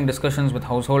foregoing discussions with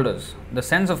householders. The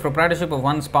sense of proprietorship of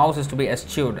one's spouse is to be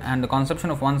eschewed, and the conception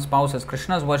of one's spouse as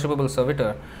Krishna's worshipable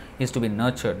servitor is to be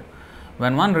nurtured.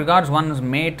 When one regards one's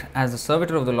mate as the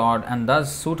servitor of the Lord and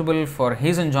thus suitable for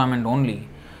his enjoyment only,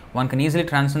 one can easily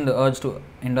transcend the urge to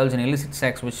indulge in illicit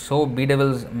sex, which so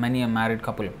bedevils many a married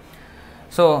couple.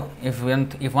 So, if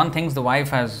one thinks the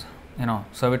wife as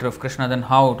servitor of Krishna, then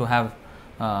how to have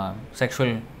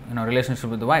sexual relationship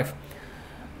with the wife?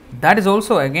 That is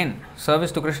also again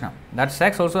service to Krishna. That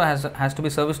sex also has to be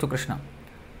service to Krishna.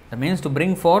 That means to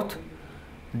bring forth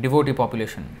devotee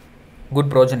population, good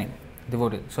progeny,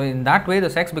 devotee. So in that way the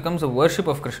sex becomes a worship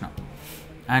of Krishna,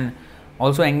 and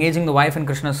also engaging the wife in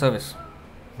Krishna's service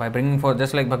by bringing forth,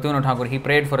 just like Bhaktivinoda Thakur, he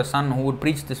prayed for a son who would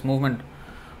preach this movement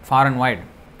far and wide,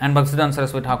 and Bhaktisiddhanta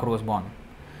Saraswati Thakur was born.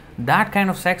 That kind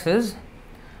of sex is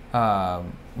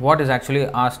what is actually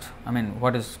asked,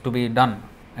 what is to be done.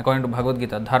 According to Bhagavad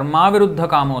Gita, Dharma viruddha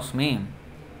kamosmi.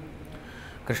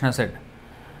 Krishna said,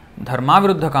 Dharma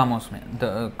viruddha kamosmi.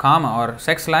 The kama or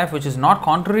sex life which is not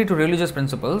contrary to religious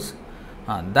principles,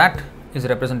 that is a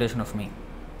representation of me.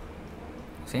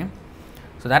 See?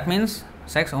 So that means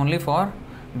sex only for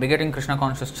begetting Krishna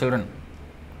conscious children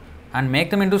and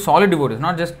make them into solid devotees,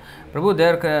 not just, Prabhu,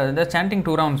 they're chanting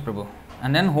 2 rounds, Prabhu,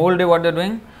 and then whole day what they're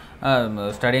doing?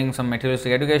 Studying some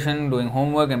materialistic education, doing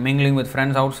homework and mingling with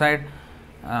friends outside.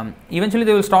 Eventually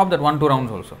they will stop that 1-2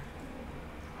 rounds also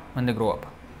when they grow up.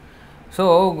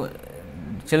 So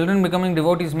children becoming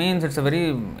devotees means it's a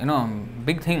very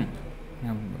big thing,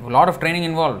 a lot of training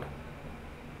involved.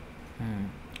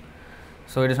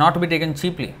 So it is not to be taken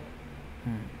cheaply.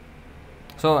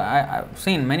 So I've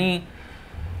seen many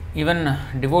even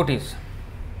devotees,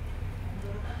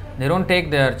 they don't take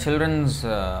their children's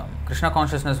Krishna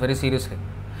consciousness very seriously.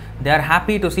 They are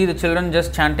happy to see the children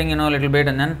just chanting a little bit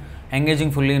and then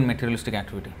engaging fully in materialistic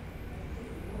activity.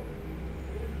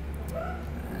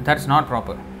 That's not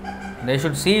proper. They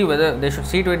should see to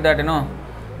it that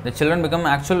the children become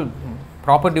actual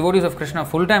proper devotees of Krishna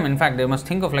full time. In fact, they must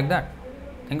think of it like that.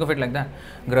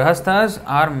 Grahasthas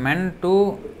are meant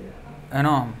to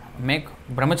make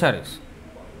brahmacharis.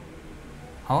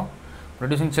 How?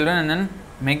 Producing children and then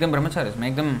make them brahmacharis,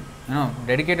 make them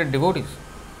dedicated devotees.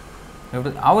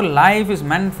 Our life is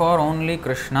meant for only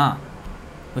Krishna.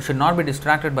 We should not be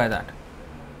distracted by that.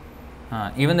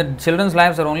 Even the children's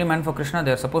lives are only meant for Krishna.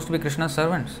 They are supposed to be Krishna's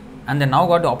servants, and they now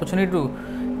got the opportunity to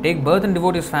take birth in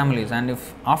devotees' families, and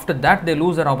if after that they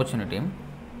lose that opportunity,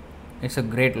 it's a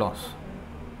great loss.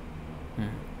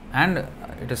 And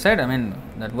it is said,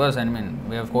 that verse,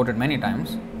 we have quoted many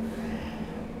times,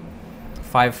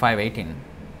 5:5:18.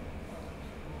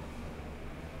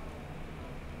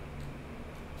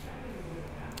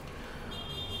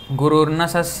 गुरुर्न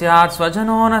सस्यात्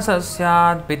स्वजनो न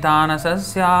सस्यात् पिता न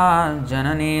सस्यात्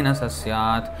जननी न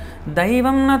सस्यात्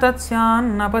दैवं न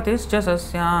तत्स्यान्न पतिश्च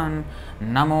सस्यान्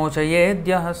न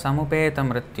मोचयेद्यः समुपेत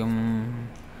मृत्युम्.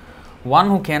 One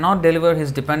who cannot deliver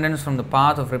his dependents from the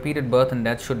path of repeated birth and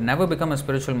death should never become a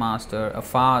spiritual master, a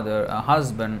father, a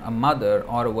husband, a mother,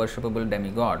 or a worshipable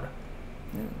demigod.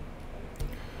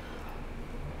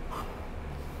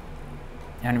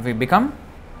 And if we become,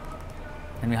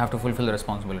 then we have to fulfill the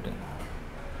responsibility.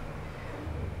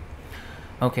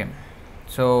 Okay,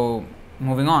 so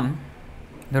moving on,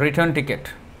 the return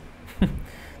ticket. This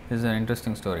is an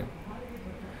interesting story.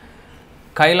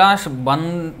 Kailash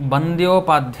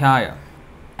Bandyopadhyaya,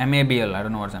 MABL, I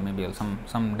don't know what's MABL,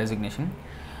 some designation.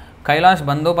 Kailash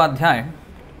Bandyopadhyaya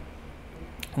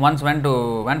once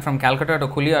went from Calcutta to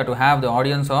Kulia to have the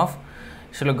audience of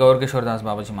Srila Gaur Kishore Das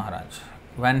Babaji Maharaj.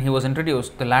 When he was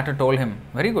introduced, the latter told him,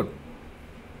 very good.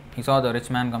 He saw the rich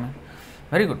man coming.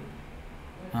 Very good.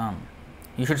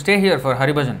 You should stay here for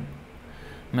Hari Bhajan.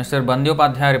 Mr.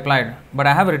 Bandyopadhyay replied, but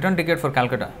I have a return ticket for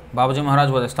Calcutta. Babaji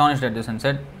Maharaj was astonished at this and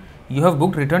said, you have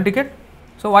booked return ticket?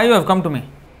 So why you have come to me?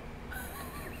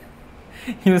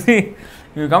 You see,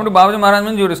 you come to Babaji Maharaj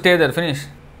means you have to stay there, finish.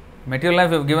 Material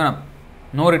life you have given up.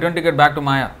 No return ticket back to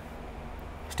Maya.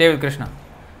 Stay with Krishna.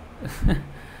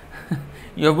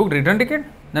 You have booked return ticket?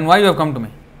 Then why you have come to me?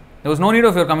 There was no need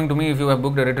of your coming to me if you have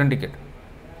booked a return ticket.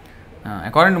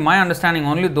 According to my understanding,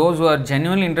 only those who are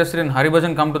genuinely interested in Hari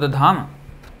Bhajan come to the Dham.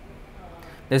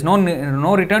 There is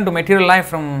no return to material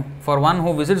life for one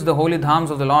who visits the holy dhams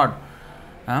of the Lord.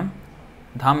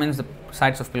 Dham means the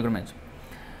sites of pilgrimage.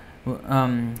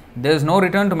 There is no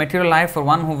return to material life for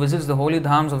one who visits the holy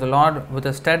dhams of the Lord with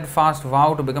a steadfast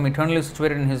vow to become eternally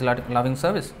situated in His loving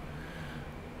service.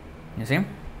 You see?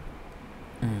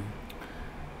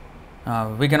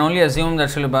 We can only assume that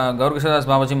Srila Gaurkishadas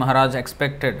Babaji Maharaj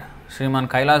expected Sriman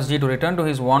Kailas Ji to return to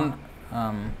his wanted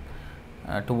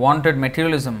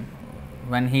materialism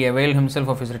when he availed himself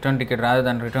of his return ticket rather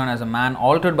than return as a man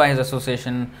altered by his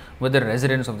association with the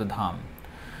residents of the Dham.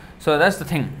 So that's the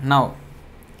thing. Now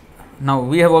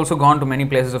we have also gone to many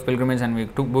places of pilgrimage and we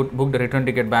booked the return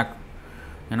ticket back.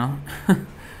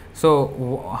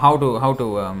 So how to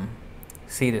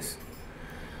see this?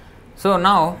 So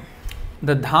now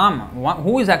the Dham,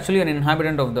 who is actually an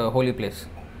inhabitant of the holy place?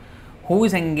 Who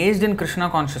is engaged in Krishna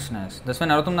consciousness? That's when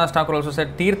Narottam Das Thakur also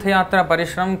said, Tirthayatra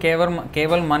Parishram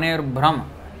Keval Maner Bhram.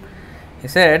 He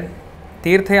said,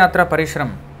 Tirthayatra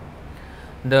Parishram.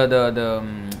 The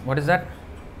what is that?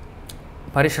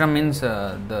 Parishram means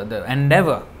the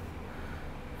endeavor,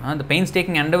 the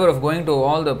painstaking endeavor of going to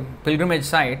all the pilgrimage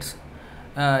sites.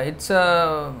 It's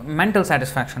a mental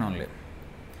satisfaction only.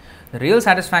 The real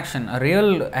satisfaction, a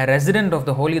resident of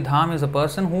the holy dham is a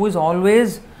person who is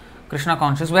always Krishna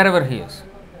conscious wherever he is.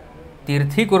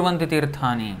 Tirthi kurvanti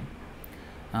tirthani.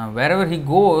 Wherever he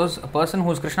goes, a person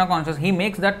who is Krishna conscious, he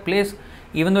makes that place,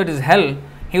 even though it is hell,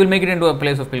 he will make it into a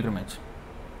place of pilgrimage.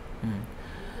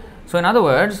 So in other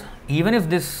words, even if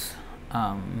this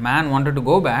man wanted to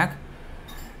go back,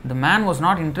 the man was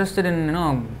not interested in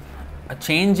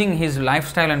changing his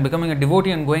lifestyle and becoming a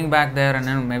devotee and going back there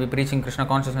and maybe preaching Krishna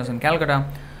consciousness in Calcutta.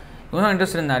 He was not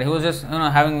interested in that. He was just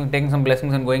taking some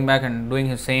blessings and going back and doing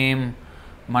his same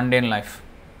mundane life.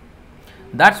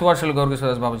 That's what Srila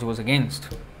Gaurkishadas Babaji was against.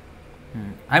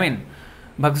 I mean,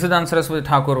 Bhaktisiddhanta Saraswati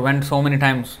Thakur went so many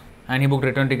times and he booked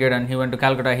return ticket and he went to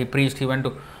Calcutta, he preached, he went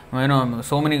to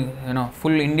so many,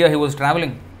 full India he was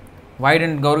traveling. Why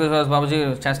didn't Gaurkishadas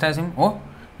Babaji chastise him? Oh,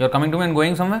 you are coming to me and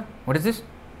going somewhere? What is this?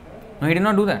 No, he did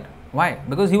not do that. Why?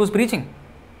 Because he was preaching.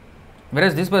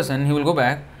 Whereas this person, he will go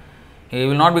back, he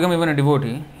will not become even a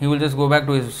devotee, he will just go back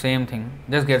to his same thing,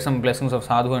 just get some blessings of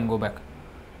sadhu and go back.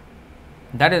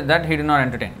 That he did not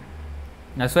entertain.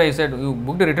 That's why he said, you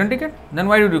booked a return ticket? Then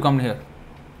why did you come here?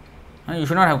 You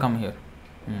should not have come here.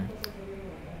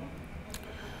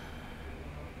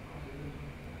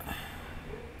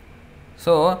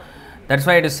 So, that's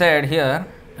why it is said here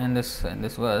in this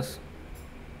verse,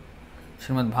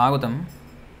 Srimad Bhagavatam,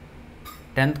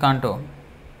 10th canto,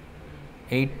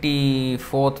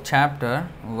 84th chapter,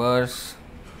 verse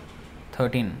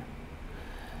 13.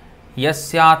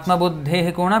 Yasyatma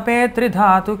buddhi gunape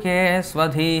tridhatuke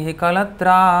svadhihi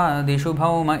kalatrādishu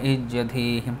bhauma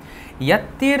ijyadhihi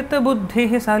yattirtha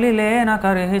buddhihi salilena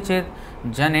karichit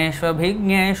janeshva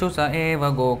bhigneshu sa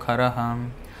eva gokharaha.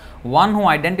 One who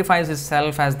identifies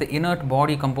himself as the inert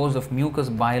body composed of mucus,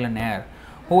 bile and air,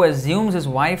 who assumes his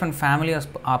wife and family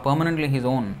are permanently his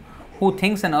own, who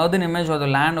thinks an earthen image or the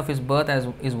land of his birth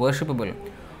is worshipable,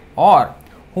 or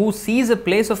who sees a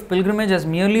place of pilgrimage as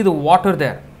merely the water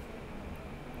there.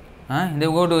 They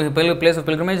go to a place of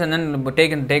pilgrimage and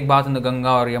then take bath in the Ganga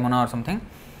or Yamuna or something,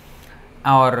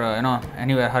 or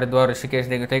anywhere, Haridwar, Rishikesh,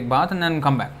 they take bath and then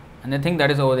come back. And they think that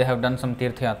is, they have done some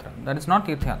Tirthayatra. That is not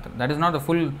Tirthayatra. That is not the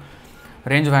full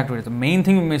range of activities. The main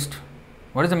thing you missed.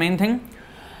 What is the main thing?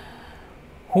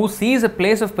 Who sees a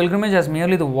place of pilgrimage as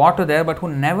merely the water there, but who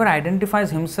never identifies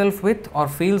himself with or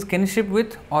feels kinship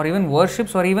with or even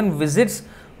worships or even visits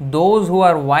those who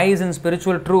are wise in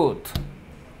spiritual truth.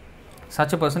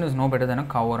 Such a person is no better than a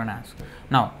cow or an ass.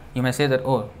 Now, you may say that,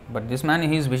 oh, but this man,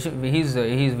 he is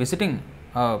visiting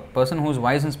a person who is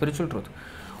wise in spiritual truth.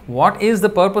 What is the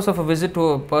purpose of a visit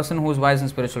to a person who is wise in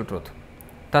spiritual truth?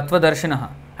 Tattva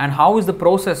darshinaha. And how is the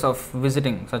process of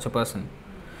visiting such a person?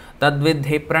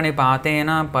 Tadvidhi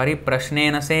pranipatena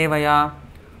pariprashnena sevaya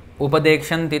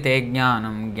upadekshanti te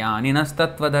jnanam jnaninas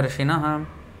tattva darshinaha.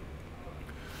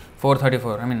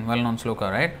 434, well known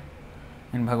sloka, right?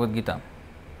 In Bhagavad Gita.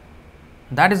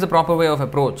 That is the proper way of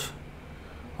approach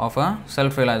of a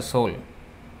self-realized soul.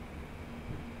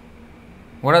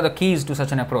 What are the keys to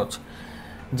such an approach?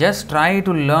 Just try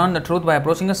to learn the truth by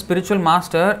approaching a spiritual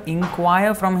master,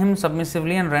 inquire from him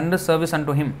submissively and render service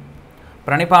unto him.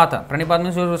 Pranipata. Pranipata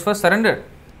means you first surrender.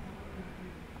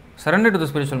 Surrender to the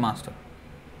spiritual master.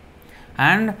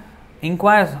 And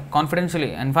inquire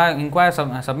confidentially, inquire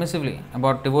submissively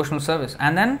about devotional service.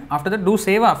 And then after that do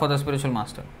seva for the spiritual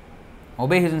master.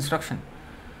 Obey his instruction.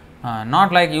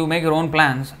 Not like you make your own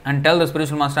plans and tell the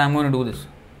spiritual master, I am going to do this.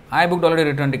 I booked already a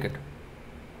return ticket.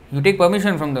 You take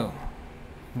permission from the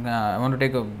I want to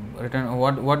take a return.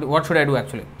 What should I do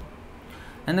actually?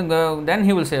 And then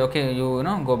he will say, okay, you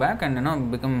go back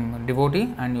and become a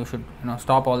devotee, and you should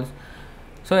stop all this.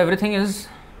 So everything is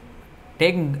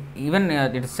taken. Even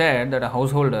it is said that a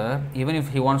householder, even if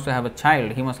he wants to have a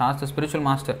child, he must ask the spiritual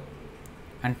master,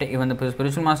 and when the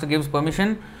spiritual master gives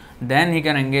permission, then he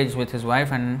can engage with his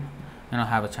wife and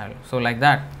have a child. So like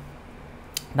that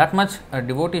much a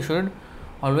devotee should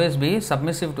always be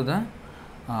submissive to the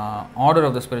order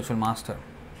of the spiritual master.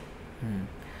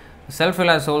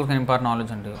 Self-realized souls can impart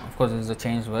knowledge, and of course this is a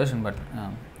changed version, but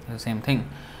it's the same thing,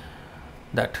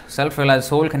 that self-realized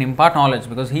soul can impart knowledge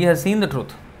because he has seen the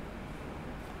truth.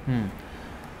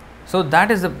 So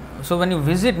that is so when you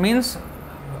visit means,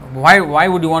 why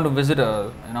would you want to visit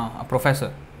a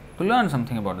professor? To learn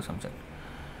something about the subject.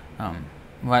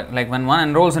 Like when one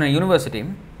enrolls in a university,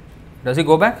 does he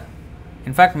go back?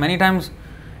 In fact, many times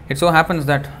it so happens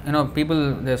that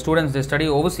the students, they study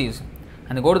overseas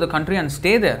and they go to the country and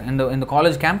stay there in the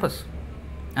college campus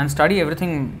and study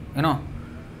everything.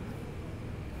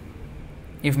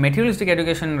 If materialistic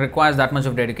education requires that much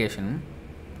of dedication,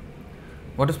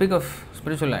 what to speak of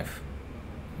spiritual life?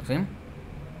 You see,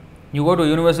 you go to a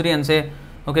university and say,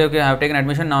 okay, I have taken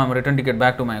admission, now I am a return ticket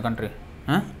back to my country.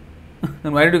 Then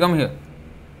why did you come here?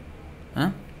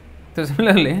 So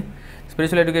similarly,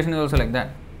 spiritual education is also like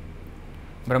that.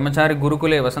 Brahmachari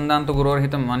Gurukule Vasandanto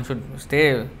Gurorhitam, one should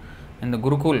stay in the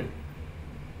Gurukul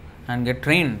and get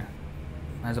trained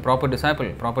as a proper disciple,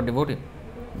 proper devotee.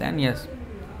 Then yes.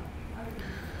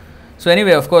 So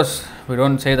anyway, of course, we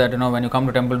don't say that when you come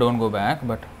to temple don't go back,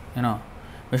 but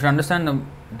we should understand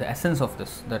the essence of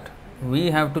this, that we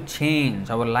have to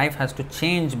change, our life has to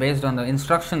change based on the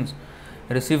instructions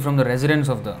received from the residents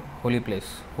of the holy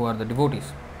place, who are the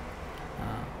devotees.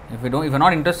 If you're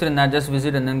not interested in that, just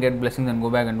visit and then get blessings and go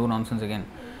back and do nonsense again.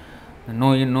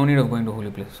 No need of going to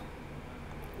holy place.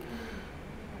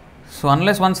 So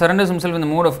unless one surrenders himself in the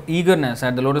mood of eagerness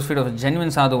at the lotus feet of a genuine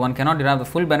sadhu, one cannot derive the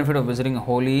full benefit of visiting a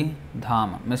holy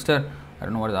dham. I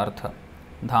don't know what is artha,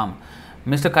 dham.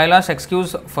 Mr. Kailash's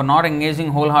excuse for not engaging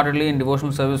wholeheartedly in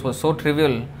devotional service was so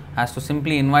trivial as to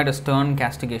simply invite a stern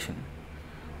castigation,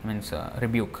 means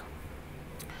rebuke.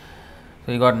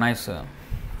 So he got nice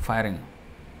firing.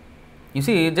 You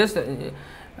see, just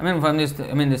from these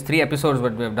 3 episodes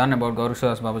what we have done about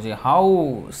Gaurukshas Babaji,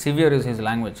 how severe is his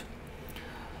language.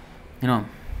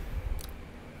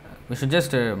 We should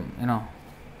just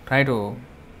try to,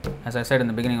 as I said in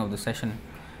the beginning of the session,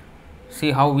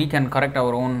 see how we can correct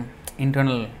our own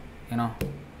internal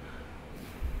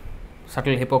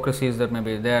subtle hypocrisies that may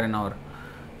be there in our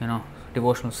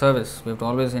devotional service. We have to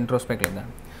always introspect like that.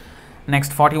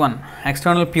 Next, 41,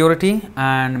 external purity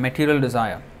and material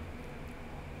desire.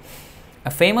 A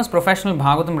famous professional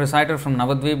Bhagavatam reciter from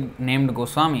Navadvip named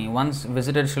Goswami once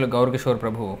visited Srila Gaurkishore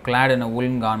Prabhu clad in a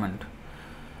woolen garment.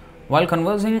 While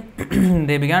conversing,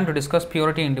 they began to discuss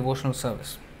purity in devotional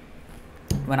service.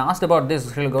 When asked about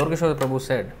this, Srila Gaurkishore Prabhu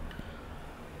said,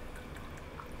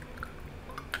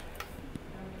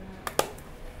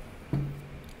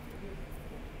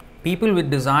 people with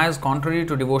desires contrary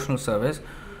to devotional service,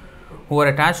 who are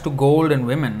attached to gold and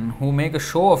women, who make a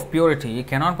show of purity,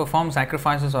 cannot perform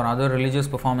sacrifices or other religious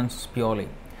performances purely.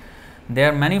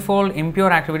 Their manifold impure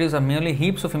activities are merely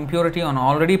heaps of impurity on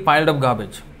already piled up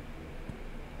garbage.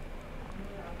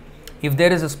 If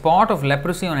there is a spot of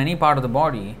leprosy on any part of the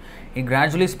body, it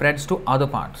gradually spreads to other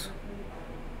parts.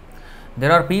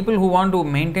 There are people who want to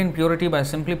maintain purity by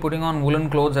simply putting on woolen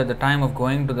clothes at the time of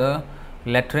going to the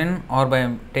latrine or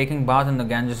by taking bath in the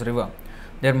Ganges river.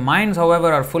 Their minds,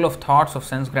 however, are full of thoughts of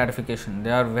sense gratification. They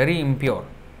are very impure.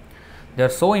 They are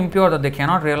so impure that they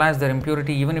cannot realize their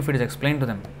impurity even if it is explained to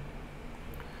them.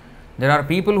 There are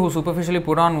people who superficially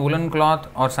put on woolen cloth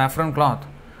or saffron cloth,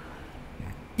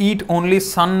 eat only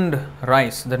sunned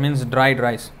rice, that means dried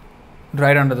rice,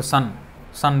 dried under the sun,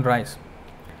 sunned rice,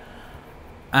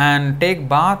 and take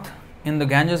bath in the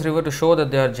Ganges river to show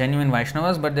that they are genuine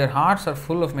Vaishnavas, but their hearts are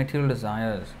full of material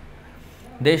desires.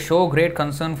 They show great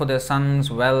concern for their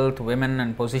sons, wealth, women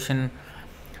and position,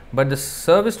 but the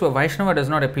service to a Vaishnava does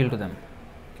not appeal to them.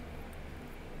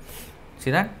 See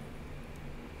that?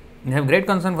 They have great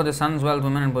concern for the son's wealth,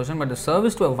 women, and position, but the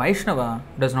service to a Vaishnava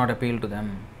does not appeal to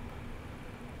them.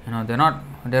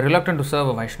 They're reluctant to serve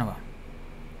a Vaishnava.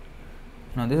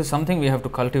 This is something we have to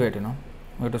cultivate. We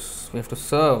have to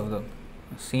serve the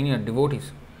senior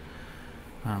devotees,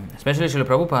 especially Srila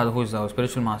Prabhupada, who is our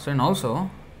spiritual master, and also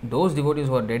those devotees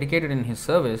who are dedicated in his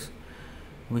service.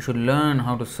 We should learn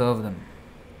how to serve them.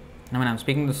 I'm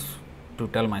speaking this to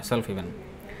tell myself even,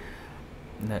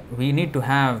 that we need to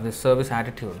have this service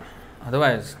attitude.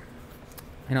 Otherwise,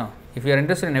 if we are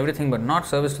interested in everything but not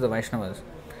service to the Vaishnavas,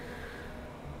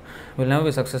 we'll never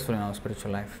be successful in our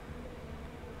spiritual life.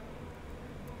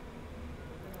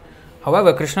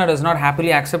 However, Krishna does not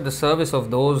happily accept the service of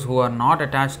those who are not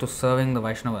attached to serving the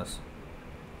Vaishnavas.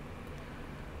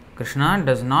 Krishna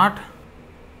does not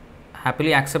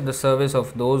happily accept the service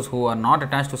of those who are not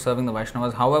attached to serving the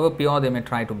Vaishnavas, however pure they may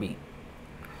try to be.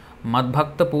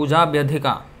 Madbhakta puja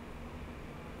bhyadhika.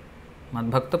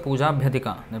 Madbhakta puja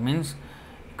bhyadhika. That means,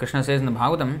 Krishna says in the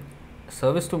Bhagavatam,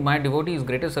 service to my devotee is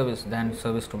greater service than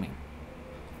service to me.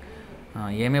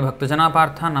 Ye me bhaktajana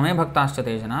partha name bhaktascha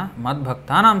te jana mad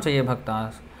bhaktanam cha ye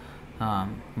bhaktas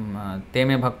te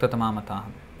me bhakta tamamata.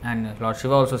 And Lord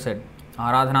Shiva also said,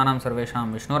 Aradhananam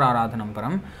sarvesham Vishnur aradhanam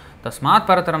param tasmat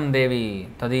parataram devi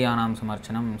tadiyanam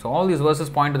samarchanam. So all these verses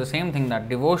point to the same thing, that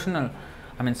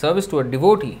service to a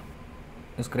devotee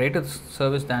is greater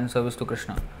service than service to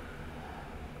Krishna.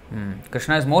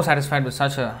 Krishna is more satisfied with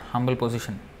such a humble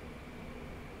position.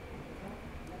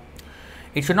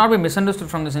 It should not be misunderstood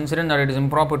from this incident that it is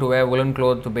improper to wear woolen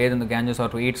clothes, to bathe in the Ganges, or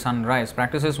to eat sun rice.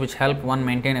 Practices which help one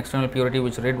maintain external purity,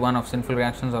 which rid one of sinful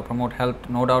reactions or promote health,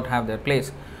 no doubt have their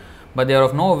place. But they are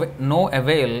of no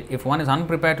avail if one is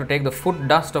unprepared to take the foot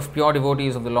dust of pure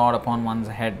devotees of the Lord upon one's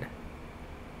head.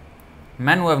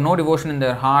 Men who have no devotion in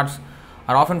their hearts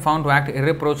are often found to act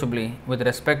irreproachably with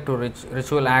respect to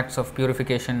ritual acts of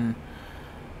purification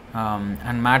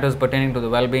and matters pertaining to the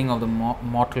well-being of the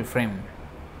mortal frame.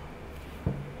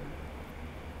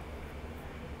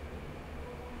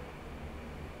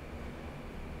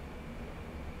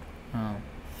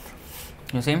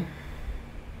 You see,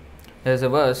 there is a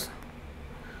verse,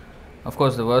 of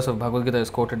course the verse of Bhagavad Gita is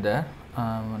quoted there.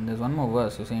 There is one more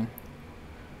verse, you see,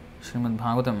 Srimad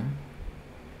Bhagavatam,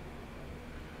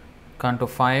 Canto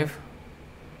 5,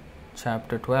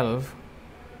 Chapter 12,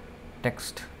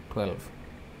 Text 12.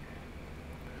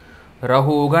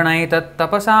 Rahu ganaitat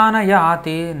tapasana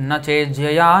yati na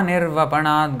chejyaya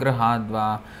nirvapanad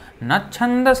grahadva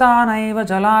Nachandasanaiva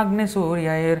jalagni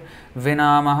suryair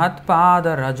vina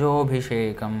mahatpada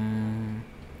rajobhishekam.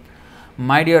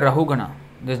 My dear Rahugana,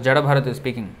 this Jadabharat is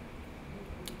speaking,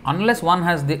 unless one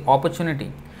has the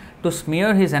opportunity to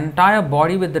smear his entire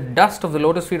body with the dust of the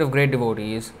lotus feet of great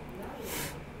devotees,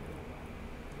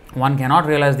 one cannot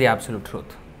realize the absolute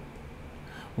truth.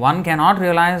 One cannot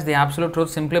realize the absolute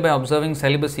truth simply by observing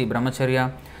celibacy,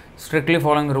 brahmacharya, strictly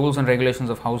following the rules and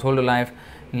regulations of household life,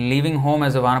 leaving home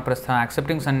as a vanaprastha,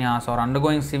 accepting sannyas, or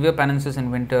undergoing severe penances in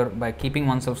winter by keeping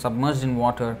oneself submerged in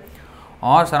water,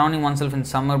 or surrounding oneself in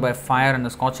summer by fire and the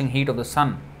scorching heat of the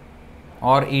sun,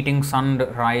 or eating sunned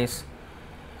rice.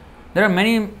 There are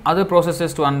many other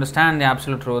processes to understand the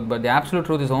absolute truth, but the absolute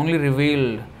truth is only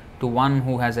revealed to one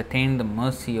who has attained the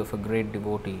mercy of a great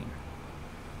devotee.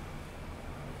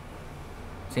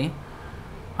 See,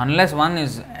 unless one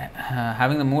is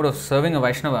having the mood of serving a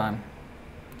Vaishnava,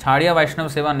 Chadiya Vaishnava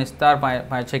Seva Nistar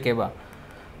Paiche Keva.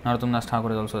 Narottam Das Thakur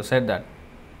has also said that.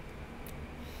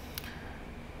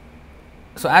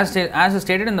 So, as is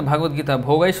stated in the Bhagavad Gita,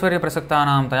 Bhogaishwarya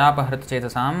Prasaktanam Tayapahrit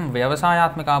Chetasam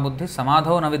Vyavasayatmika Buddhi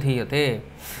Samadho Navidhiyate.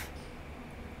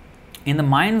 In the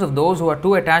minds of those who are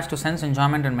too attached to sense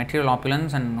enjoyment and material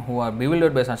opulence and who are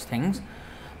bewildered by such things,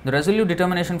 the resolute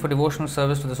determination for devotional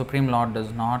service to the Supreme Lord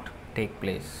does not take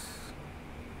place.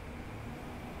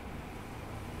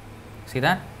 See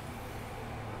that?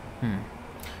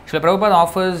 Srila Prabhupada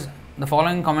offers the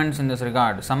following comments in this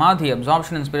regard. Samadhi,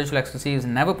 absorption in spiritual ecstasy, is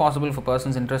never possible for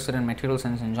persons interested in material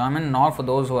sense enjoyment, nor for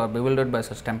those who are bewildered by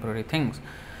such temporary things.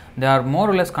 They are more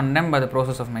or less condemned by the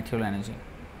process of material energy.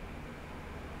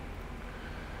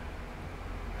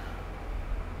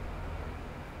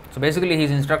 So basically he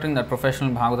is instructing that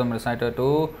professional Bhagavatam reciter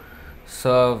to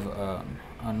serve a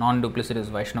non-duplicitous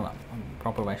Vaishnava, a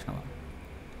proper Vaishnava.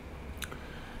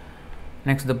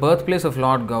 Next, the birthplace of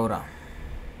Lord Gaura.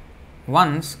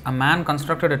 Once, a man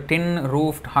constructed a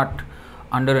tin-roofed hut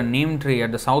under a neem tree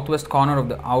at the southwest corner of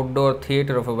the outdoor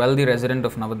theatre of a wealthy resident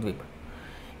of Navadvip.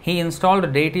 He installed a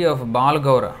deity of Bal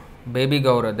Gaura, baby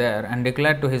Gaura, there and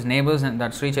declared to his neighbors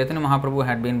that Sri Chaitanya Mahaprabhu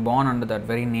had been born under that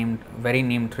very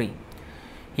neem tree.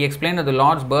 He explained that the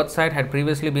Lord's birth site had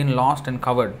previously been lost and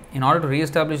covered. In order to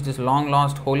re-establish this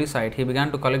long-lost holy site, he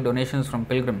began to collect donations from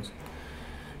pilgrims.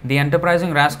 The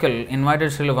enterprising rascal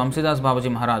invited Srila Vamsidas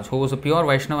Babaji Maharaj, who was a pure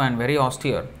Vaishnava and very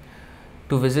austere,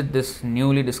 to visit this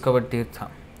newly discovered Tirtha.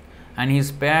 And he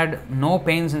spared no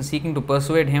pains in seeking to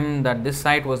persuade him that this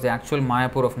site was the actual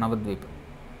Mayapur of Navadvip.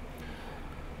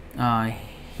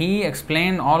 He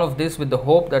explained all of this with the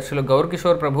hope that Srila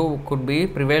Gaurkishore Prabhu could be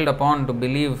prevailed upon to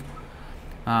believe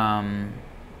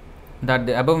that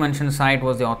the above mentioned site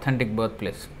was the authentic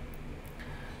birthplace.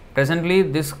 Presently,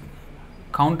 this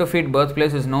counterfeit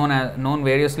birthplace is known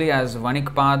variously as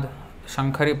Vanikpad,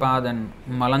 Shankaripad and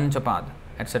Malanchapad,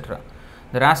 etc.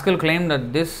 The rascal claimed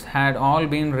that this had all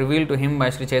been revealed to him by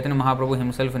Sri Chaitanya Mahaprabhu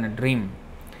himself in a dream.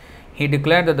 He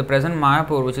declared that the present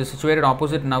Mayapur, which is situated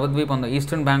opposite Navadvip on the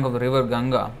eastern bank of the river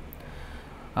Ganga,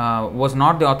 was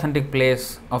not the authentic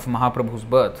place of Mahaprabhu's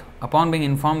birth. Upon being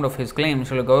informed of his claim,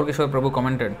 Srila Gaurkishore Prabhu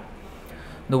commented,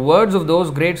 "The words of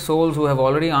those great souls who have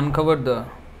already uncovered the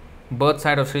birth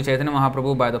site of Sri Chaitanya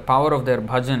Mahaprabhu by the power of their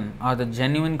bhajan are the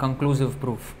genuine conclusive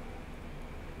proof.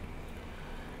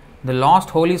 The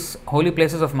lost holy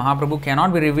places of Mahaprabhu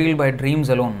cannot be revealed by dreams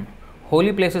alone.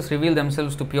 Holy places reveal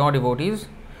themselves to pure devotees,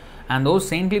 and those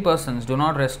saintly persons do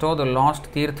not restore the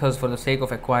lost tirthas for the sake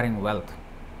of acquiring wealth."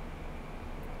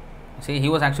 See, he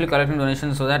was actually collecting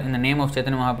donations so that in the name of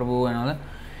Chaitanya Mahaprabhu and all that,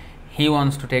 he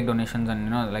wants to take donations and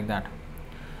like that.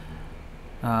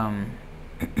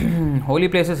 Holy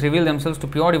places reveal themselves to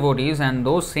pure devotees, and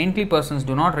those saintly persons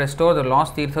do not restore the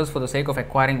lost tirthas for the sake of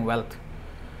acquiring wealth.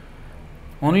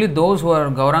 Only those who are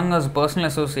Gauranga's personal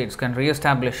associates can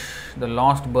re-establish the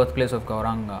lost birthplace of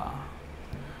Gauranga.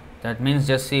 That means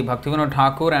just see Bhaktivinoda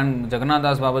Thakur and Jagannath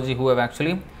Das Babaji, who have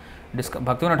actually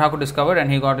Bhaktivinoda Thakur discovered,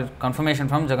 and he got confirmation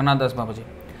from Jagannath Das Babaji.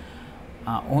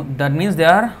 That means they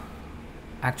are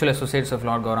actual associates of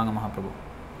Lord Gauranga Mahaprabhu.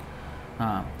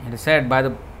 It is said by the,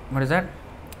 what is that?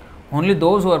 Only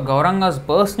those who are Gauranga's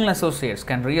personal associates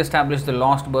can re-establish the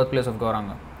lost birthplace of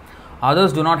Gauranga.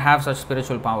 Others do not have such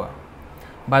spiritual power.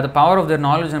 By the power of their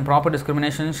knowledge and proper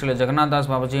discrimination, Srila Jagannath Das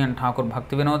Babaji and Thakur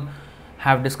Bhaktivinoda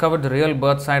have discovered the real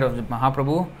birth site of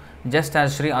Mahaprabhu, just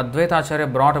as Sri Advaita Acharya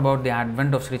brought about the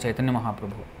advent of Sri Chaitanya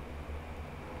Mahaprabhu.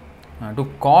 To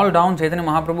call down Chaitanya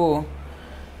Mahaprabhu,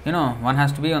 one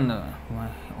has to be on the,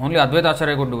 only Advaita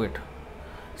Acharya could do it.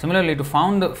 Similarly, to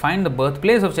find the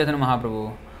birthplace of Chaitanya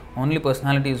Mahaprabhu, only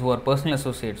personalities who are personal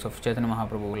associates of Chaitanya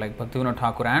Mahaprabhu, like Bhaktivinoda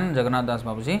Thakur and Jagannath Das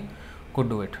Babaji, could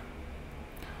do it.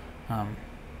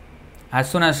 As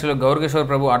soon as Srila Gaurkishore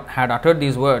Prabhu had uttered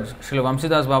these words, Srila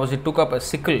Vamsidas Babaji took up a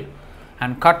sickle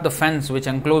and cut the fence which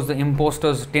enclosed the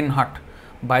impostor's tin hut.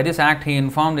 By this act, he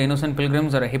informed the innocent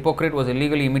pilgrims that a hypocrite was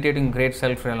illegally imitating great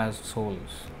self-realized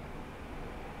souls.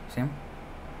 See?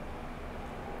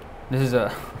 This is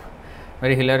a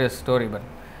very hilarious story, but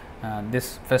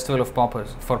this festival of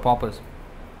paupers, for paupers.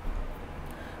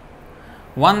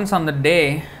 Once on the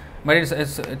day, but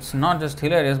it's not just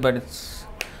hilarious, but it's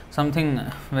something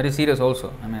very serious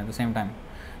also, at the same time.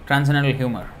 Transcendental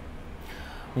humor.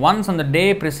 Once on the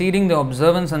day preceding the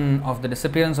observance of the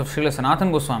disappearance of Srila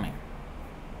Sanatana Goswami,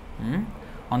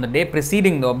 on the day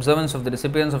preceding the observance of the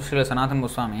disappearance of Srila Sanatana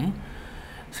Goswami,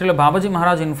 Srila Babaji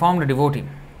Maharaj informed a devotee,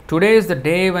 "Today is the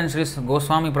day when Sri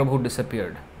Goswami Prabhu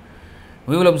disappeared.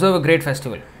 We will observe a great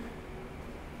festival."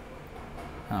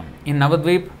 In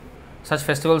Navadvip, such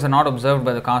festivals are not observed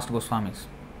by the caste Goswamis.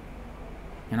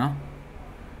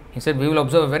 He said, "We will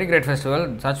observe a very great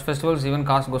festival. Such festivals, even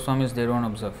caste Goswamis, they don't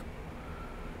observe."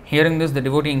 Hearing this, the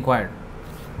devotee inquired,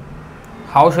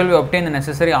 "How shall we obtain the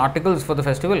necessary articles for the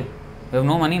festival? We have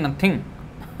no money, nothing.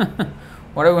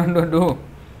 What are we going to do?"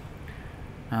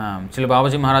 Srila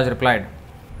Babaji Maharaj replied,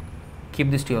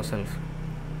 "Keep this to yourself.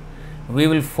 We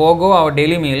will forego our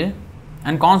daily meal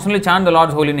and constantly chant the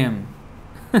Lord's holy name.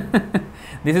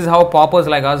 This is how paupers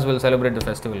like us will celebrate the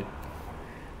festival."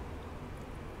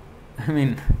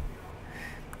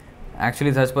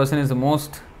 Actually, such person is the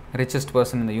most richest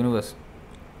person in the universe,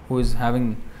 who is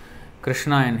having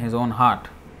Krishna in his own heart.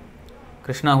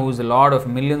 Krishna, who is the Lord of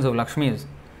millions of Lakshmis,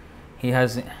 he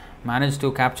has managed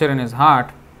to capture in his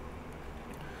heart,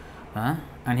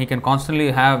 and he can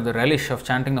constantly have the relish of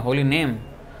chanting the holy name.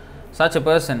 Such a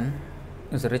person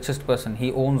is the richest person.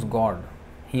 He owns God.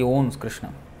 He owns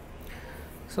Krishna.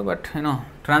 So, but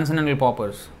transcendental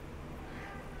paupers.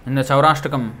 In the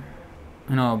Chaurashtakam,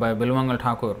 by Bilwangal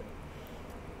Thakur,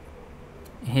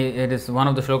 it is one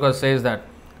of the shlokas says that,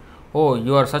 "Oh,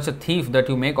 you are such a thief that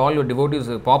you make all your devotees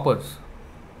paupers."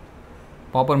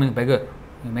 Pauper means beggar.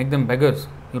 You make them beggars.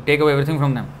 You take away everything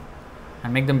from them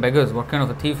and make them beggars. What kind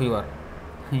of a thief you are?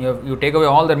 You take away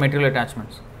all their material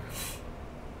attachments.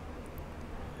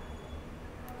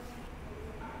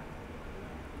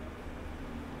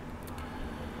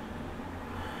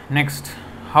 Next,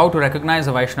 how to recognize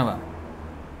a Vaishnava.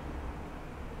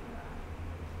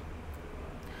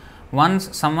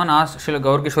 Once someone asked Srila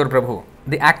Gaurkishore Prabhu,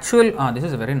 the actual, this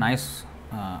is a very nice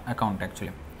account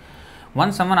actually.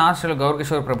 Once someone asked Srila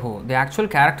Gaurkishore Prabhu, the actual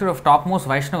character of topmost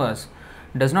Vaishnavas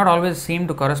does not always seem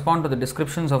to correspond to the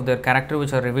descriptions of their character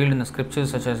which are revealed in the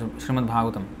scriptures such as Srimad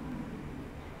Bhagavatam.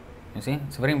 You see,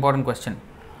 it's a very important question.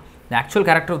 The actual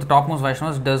character of the topmost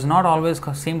Vaishnavas does not always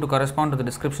seem to correspond to the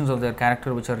descriptions of their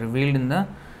character which are revealed in the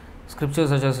scriptures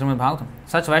such as Srimad Bhagavatam.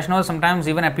 Such Vaishnavas sometimes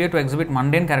even appear to exhibit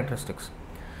mundane characteristics.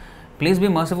 Please be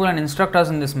merciful and instruct us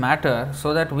in this matter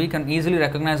so that we can easily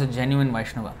recognize a genuine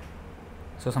Vaishnava.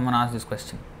 So someone asked this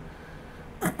question.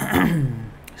 Srila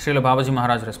Babaji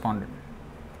Maharaj responded.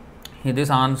 This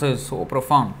answer is so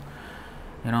profound.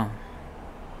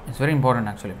 It's very important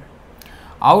actually.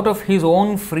 Out of his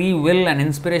own free will and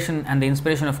inspiration and the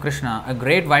inspiration of Krishna, a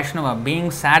great Vaishnava, being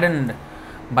saddened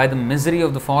by the misery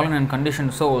of the fallen and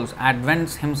conditioned souls,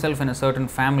 advents himself in a certain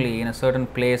family, in a certain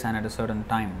place and at a certain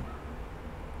time.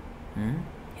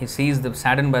 He sees the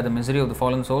saddened by the misery of the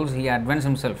fallen souls, he advents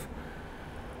himself.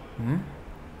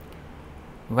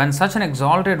 When such an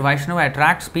exalted Vaishnava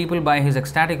attracts people by his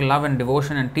ecstatic love and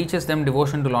devotion and teaches them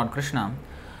devotion to Lord Krishna,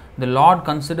 the Lord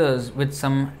considers with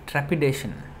some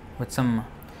trepidation, with some,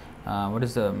 what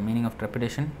is the meaning of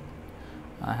trepidation?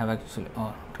 I have actually,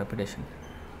 trepidation,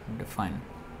 define.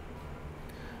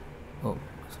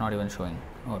 It's not even showing.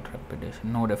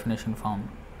 Trepidation, no definition found.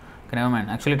 Okay, never mind.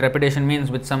 Actually, trepidation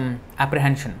means with some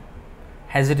apprehension,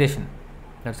 hesitation.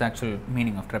 That's the actual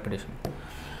meaning of trepidation.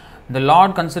 The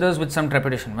Lord considers with some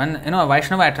trepidation. When a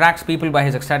Vaishnava attracts people by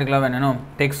his ecstatic love and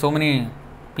takes so many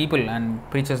people and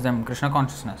preaches them Krishna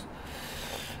consciousness,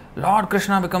 Lord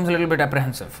Krishna becomes a little bit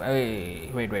apprehensive. Hey,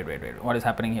 wait, what is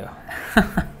happening here?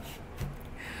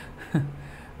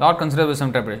 Lord considers with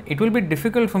some trepidation. It will be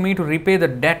difficult for me to repay the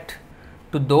debt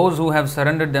to those who have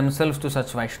surrendered themselves to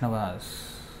such Vaishnavas.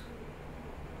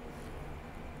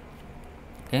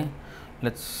 Okay,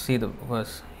 let's see the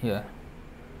verse here.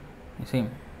 You see,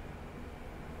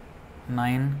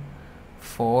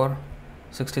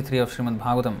 9:4:63 of Srimad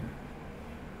Bhagavatam.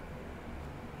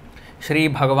 Shri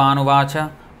Bhagavan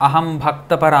Uvacha Aham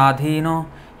Bhakta Paradhino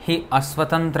Hi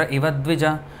Asvatantra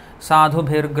Ivadvija Sadhu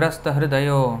Bhirgrasta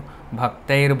Hridayo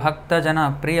Bhaktair Bhakta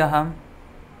Jana Priyaha.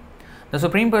 The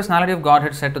Supreme Personality of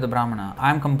Godhead said to the Brahmana, I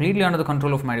am completely under the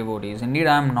control of my devotees. Indeed,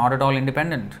 I am not at all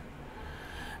independent.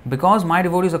 Because my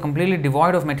devotees are completely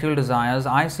devoid of material desires,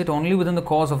 I sit only within the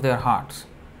cause of their hearts.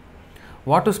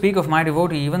 What to speak of my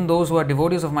devotee? Even those who are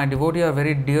devotees of my devotee are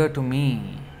very dear to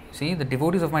me. See, the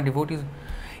devotees of my devotees,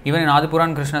 even in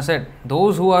Adipuran, Krishna said,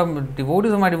 those who are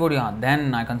devotees of my devotee,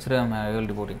 then I consider them a real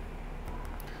devotee.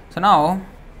 So now,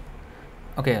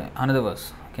 okay, another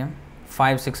verse, okay,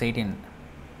 5:6:18.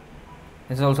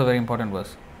 This is also a very important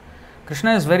verse.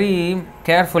 Krishna is very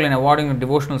careful in awarding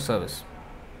devotional service.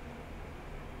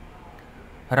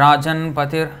 Rajan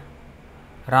Patir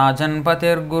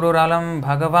Gururalam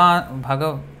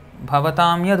Bhavatam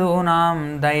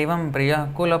Yadunam Daivam Priya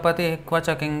Kulapati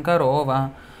Kvacha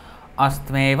Kinkarova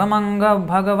Astveva Manga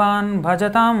Bhagavan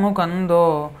Bhajatam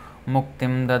Mukando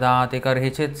Muktim Dadati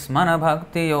Karhichit Smana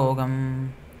Bhakti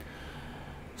Yogam.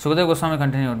 Sukadeva Goswami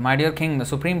continued, my dear king, the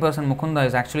Supreme Person Mukunda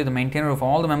is actually the maintainer of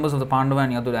all the members of the Pandava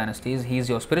and Yadu dynasties. He is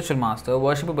your spiritual master,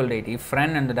 worshipable deity,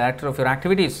 friend and the director of your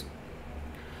activities.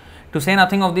 To say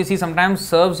nothing of this, he sometimes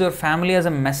serves your family as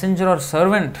a messenger or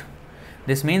servant.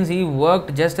 This means he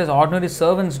worked just as ordinary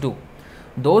servants do.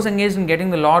 Those engaged in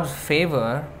getting the Lord's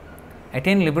favor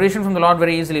attain liberation from the Lord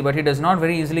very easily, but he does not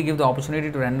very easily give the opportunity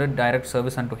to render direct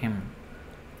service unto him.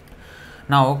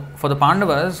 Now, for the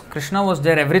Pandavas, Krishna was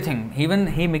their everything. Even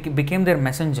he became their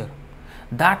messenger.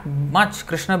 That much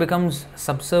Krishna becomes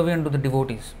subservient to the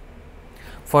devotees.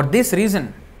 For this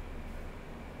reason,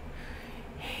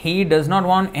 he does not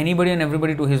want anybody and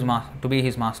everybody to be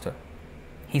his master.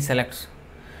 He selects.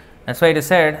 That's why it is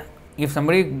said, if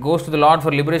somebody goes to the Lord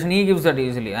for liberation, he gives that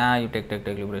easily. You take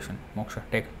liberation, moksha,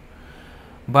 take.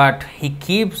 But he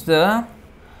keeps the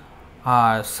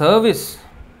service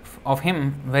of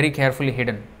him very carefully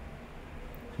hidden.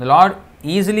 The Lord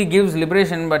easily gives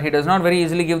liberation, but he does not very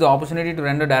easily give the opportunity to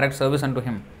render direct service unto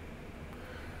him.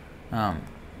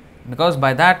 Because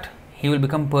by that, he will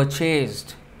become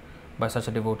purchased by such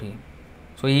a devotee.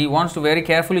 So he wants to very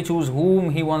carefully choose whom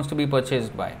he wants to be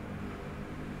purchased by.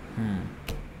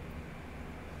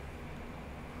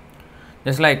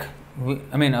 Just like,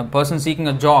 a person seeking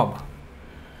a job,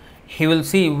 he will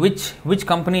see which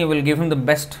company will give him the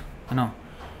best.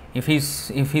 If he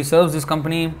serves this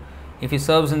company, if he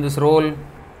serves in this role,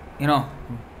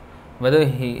 whether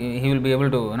he will be able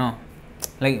to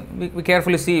Like we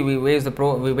carefully see, we weigh the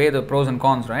pros and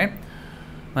cons, right?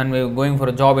 When we're going for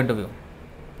a job interview.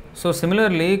 So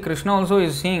similarly, Krishna also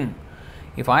is seeing,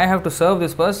 if I have to serve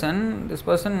this person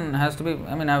has to be,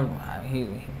 I mean,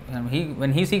 he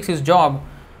when he seeks his job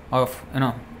of,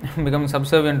 becoming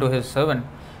subservient to his servant,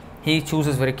 he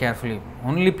chooses very carefully.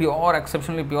 Only pure,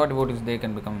 exceptionally pure devotees, they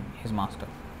can become his master.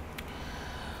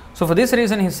 So for this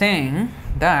reason, he's saying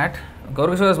that,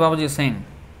 Gaurkishore Babaji is saying,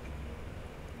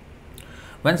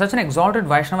 when such an exalted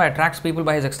Vaishnava attracts people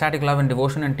by his ecstatic love and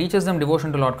devotion and teaches them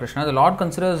devotion to Lord Krishna, the Lord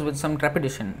considers with some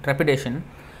trepidation,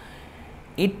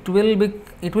 it will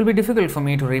be difficult for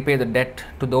me to repay the debt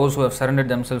to those who have surrendered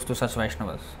themselves to such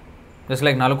Vaishnavas. Just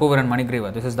like Nalakuvar and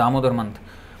Manigriva, this is Damodar month.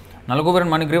 Nalakuvar and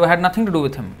Manigriva had nothing to do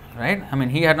with him, right? I mean,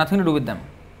 he had nothing to do with them.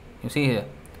 You see here.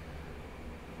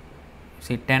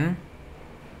 See 10,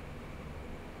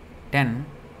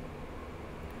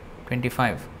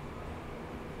 25.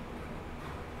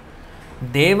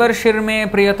 देवर्षिर में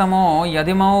प्रियतमो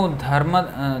यदिमौ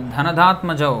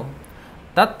धनधात्मजौ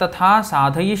तत्तथा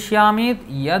साधयिष्यामि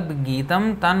यद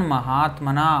गीतम तन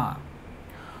महात्मना.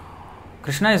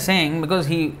 Krishna is saying, because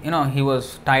he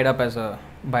was tied up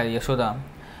by Yashoda,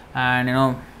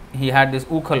 and he had this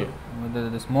ukal,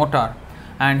 this mortar,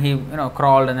 and he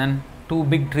crawled, and then 2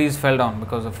 big trees fell down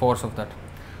because of the force of that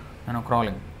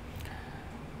crawling.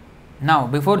 Now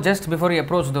before he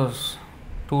approached those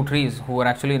 2 trees, who were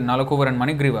actually Nalakuvar and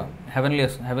Manigriva,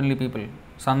 heavenly people,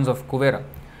 sons of Kuvera,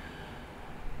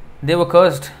 they were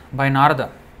cursed by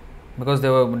Narada because they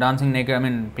were dancing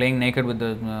naked, playing naked with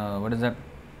the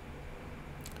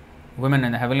women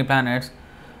in the heavenly planets.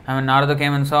 And when Narada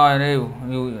came and saw, and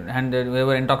they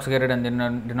were intoxicated and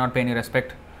did not pay any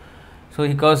respect. So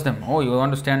he cursed them. Oh, you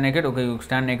want to stand naked? Okay, you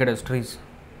stand naked as trees.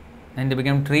 Then they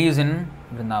became trees in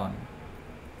Vrindavan.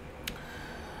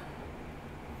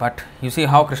 But you see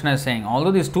how Krishna is saying,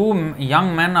 although these 2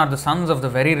 young men are the sons of the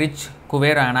very rich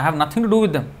Kuvera, and I have nothing to do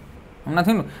with them.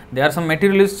 They are some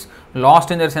materialists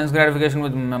lost in their sense gratification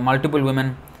with multiple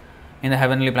women in the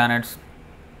heavenly planets.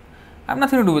 I have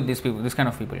nothing to do with these people, this kind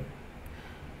of people.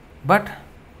 But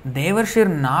Devarshir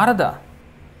Narada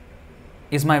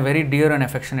is my very dear and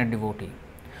affectionate devotee.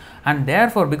 And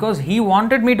therefore, because he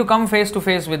wanted me to come face to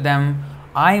face with them,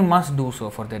 I must do so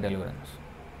for their deliverance.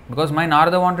 Because my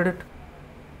Narada wanted it,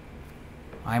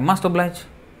 I must oblige.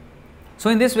 So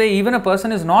in this way, even a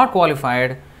person is not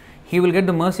qualified, he will get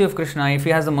the mercy of Krishna if he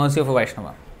has the mercy of a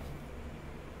Vaishnava,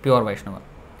 pure Vaishnava.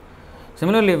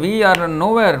 Similarly, we are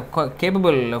nowhere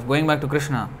capable of going back to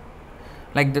Krishna.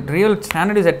 Like, the real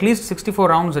standard is at least 64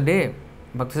 rounds a day.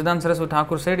 Bhaktisiddhanta Saraswati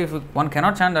Thakur said, if one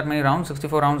cannot chant that many rounds,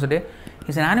 64 rounds a day,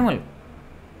 he's an animal,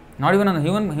 not even on the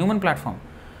human platform.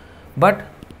 But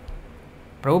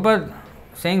Prabhupada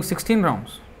saying 16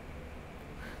 rounds.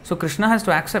 So Krishna has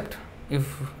to accept.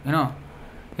 If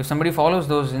somebody follows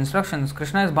those instructions,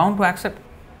 Krishna is bound to accept.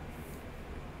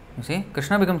 You see,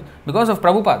 Krishna becomes, because of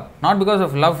Prabhupada, not because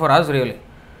of love for us really.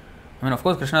 Of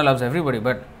course Krishna loves everybody,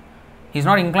 but he's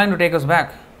not inclined to take us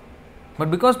back. But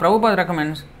because Prabhupada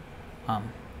recommends,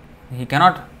 he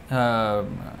cannot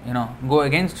go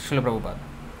against Srila Prabhupada.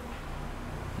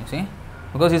 You see,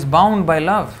 because he's bound by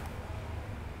love.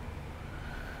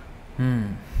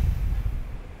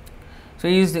 So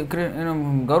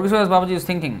Gaurkishore Babaji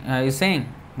is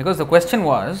saying, because the question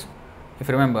was, if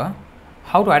you remember,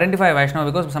 how to identify a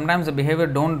Vaishnava, because sometimes the behavior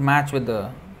don't match with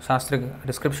the Shastric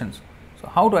descriptions. So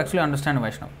how to actually understand a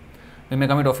Vaishnava? We may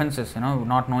commit offenses,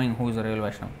 not knowing who is a real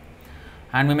Vaishnava.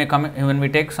 And we may when we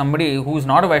take somebody who is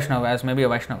not a Vaishnava as maybe a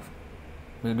Vaishnava,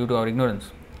 due to our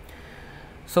ignorance.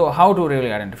 So how to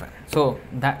really identify? So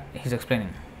that he's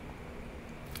explaining.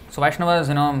 So Vaishnavas,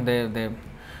 they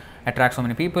attract so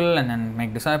many people and then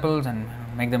make disciples and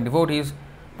make them devotees.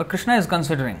 But Krishna is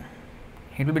considering,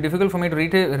 it will be difficult for me to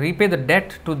repay the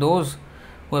debt to those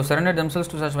who have surrendered themselves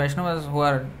to such Vaishnavas who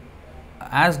are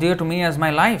as dear to me as my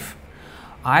life.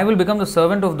 I will become the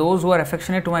servant of those who are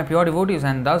affectionate to my pure devotees,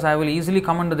 and thus I will easily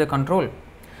come under their control.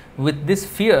 With this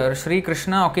fear, Sri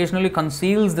Krishna occasionally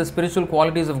conceals the spiritual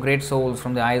qualities of great souls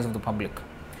from the eyes of the public.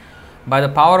 By the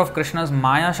power of Krishna's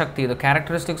Maya Shakti, the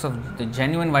characteristics of the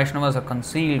genuine Vaishnavas are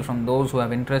concealed from those who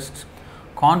have interests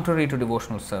contrary to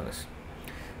devotional service.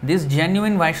 Thus,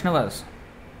 genuine Vaishnavas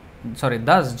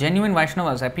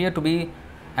appear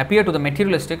to the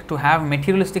materialistic to have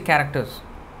materialistic characters.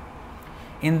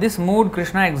 In this mood,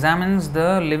 Krishna examines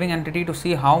the living entity to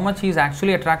see how much he is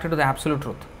actually attracted to the absolute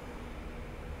truth.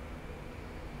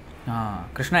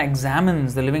 Krishna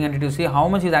examines the living entity to see how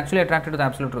much he is actually attracted to the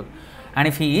absolute truth. And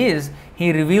if he is,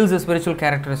 he reveals the spiritual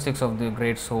characteristics of the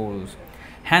great souls.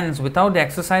 Hence, without the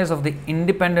exercise of the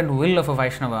independent will of a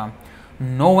Vaishnava,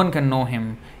 No one can know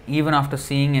him even after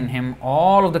seeing in him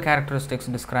all of the characteristics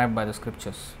described by the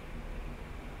scriptures.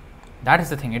 That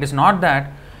is the thing. It is not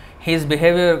that his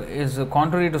behavior is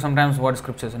contrary to sometimes what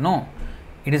scriptures say. No,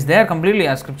 it is there completely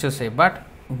as scriptures say, but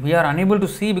we are unable to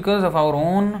see because of our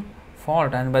own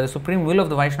fault, and by the supreme will of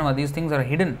the Vaishnava these things are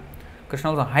hidden. Krishna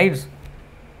also hides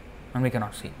and we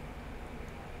cannot see.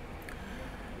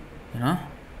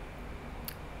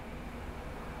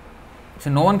 So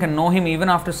no one can know him even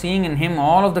after seeing in him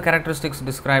all of the characteristics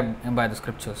described by the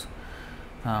scriptures.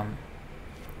 Vigyahana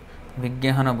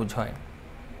bujhai.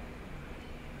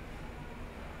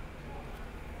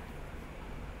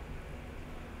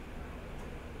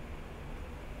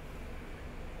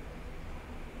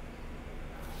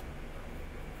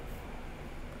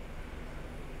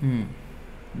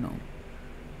 No.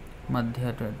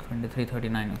 Madhya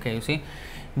 23:39. Okay, you see.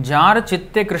 Jar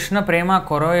chitte Krishna prema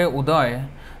koroye udoy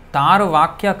tar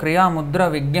vakya kriya mudra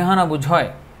vigyahana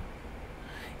bujhoy.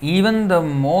 Even the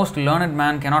most learned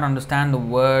man cannot understand the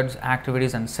words,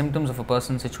 activities and symptoms of a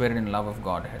person situated in love of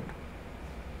Godhead.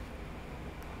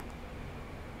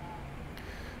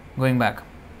 Going back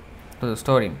to the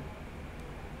story.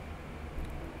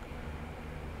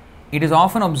 It is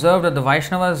often observed that the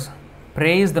Vaishnavas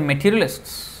praise the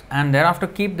materialists and thereafter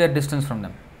keep their distance from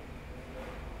them.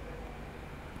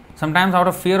 Sometimes out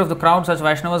of fear of the crowd, such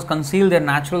Vaishnavas conceal their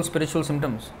natural spiritual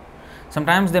symptoms.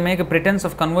 Sometimes they make a pretense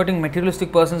of converting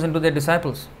materialistic persons into their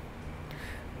disciples.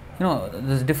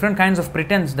 There's different kinds of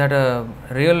pretense that a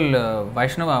real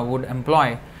Vaishnava would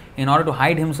employ in order to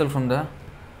hide himself from the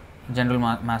general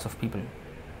mass of people.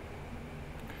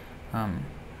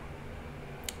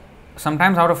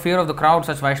 Sometimes out of fear of the crowd,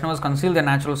 such Vaishnavas conceal their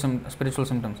natural spiritual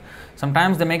symptoms.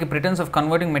 Sometimes they make a pretense of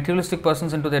converting materialistic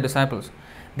persons into their disciples.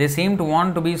 They seem to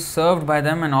want to be served by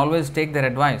them and always take their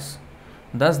advice.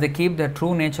 Thus they keep their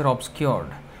true nature obscured.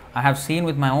 I have seen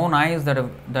with my own eyes that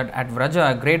at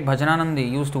Vraja, a great Bhajananandi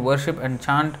used to worship and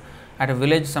chant at a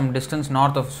village some distance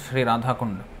north of Sri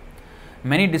Radhakund.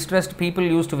 Many distressed people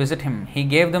used to visit him. He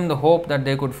gave them the hope that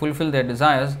they could fulfill their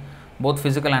desires, both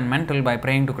physical and mental, by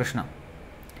praying to Krishna.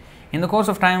 In the course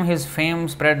of time, his fame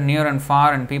spread near and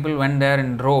far, and people went there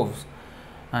in droves,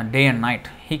 day and night.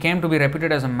 He came to be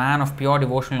reputed as a man of pure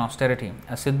devotional austerity,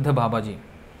 a Siddha Babaji.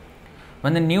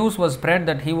 When the news was spread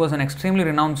that he was an extremely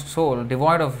renounced soul,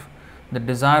 devoid of the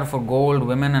desire for gold,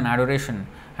 women, and adoration,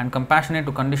 and compassionate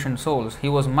to conditioned souls, he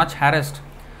was much harassed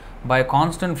by a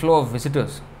constant flow of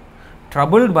visitors.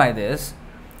 Troubled by this,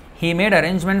 he made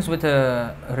arrangements with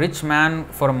a rich man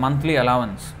for a monthly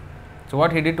allowance. So,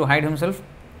 what he did to hide himself?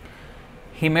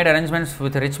 He made arrangements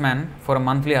with a rich man for a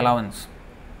monthly allowance.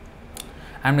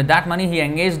 And with that money, he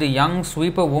engaged a young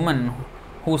sweeper woman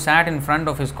who sat in front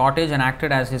of his cottage and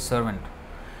acted as his servant.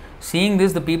 Seeing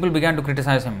this, the people began to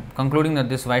criticize him, concluding that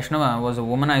this Vaishnava was a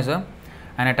womanizer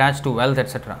and attached to wealth,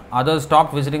 etc. Others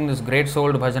stopped visiting this great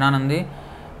souled Bhajananandi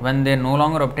when they no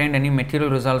longer obtained any material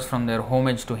results from their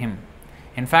homage to him.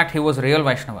 In fact, he was a real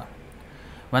Vaishnava.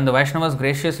 When the Vaishnavas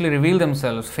graciously reveal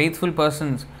themselves, faithful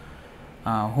persons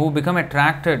who become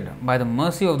attracted by the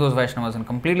mercy of those Vaishnavas and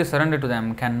completely surrender to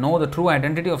them can know the true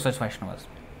identity of such Vaishnavas.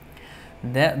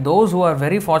 Those who are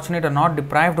very fortunate are not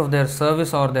deprived of their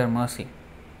service or their mercy.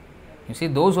 You see,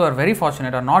 those who are very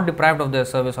fortunate are not deprived of their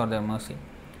service or their mercy.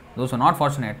 Those who are not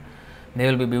fortunate, they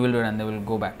will be bewildered and they will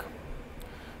go back.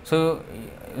 So,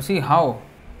 you see how?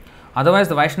 Otherwise,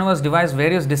 the Vaishnavas devise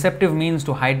various deceptive means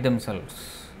to hide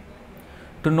themselves.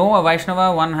 To know a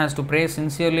Vaishnava, one has to pray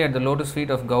sincerely at the lotus feet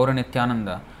of Gaura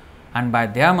Nityananda, and by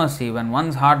their mercy, when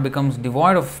one's heart becomes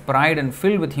devoid of pride and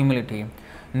filled with humility,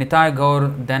 Nitai Gaur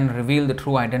then reveal the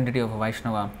true identity of a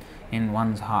Vaishnava in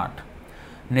one's heart.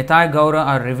 Nitai Gaura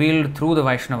are revealed through the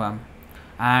Vaishnava,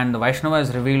 and the Vaishnava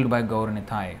is revealed by Gaur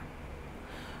Nitai.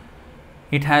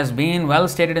 It has been well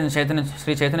stated in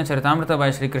Sri Chaitanya Charitamrita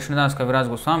by Sri Krishnadas Kaviraj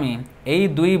Goswami, Ei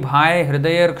dui bhai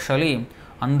hridayar kshali,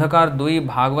 andhakar dui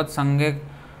bhagavad sange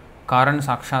karan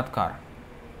sakshatkar.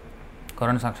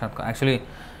 Karan sakshatkar. Actually,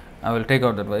 I will take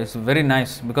out that verse. It's very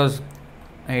nice because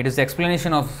it is the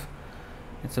explanation of,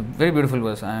 it's a very beautiful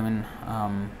verse. I mean,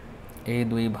 Ei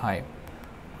dui bhai.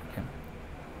 Okay.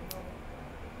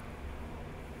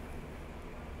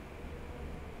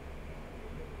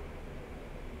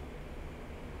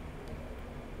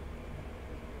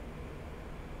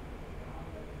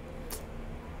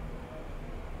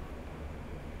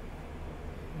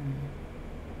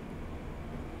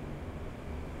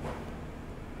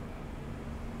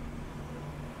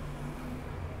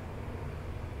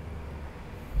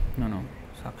 No,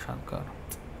 Sakshatkar.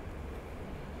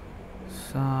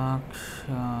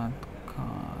 Sakshatkar.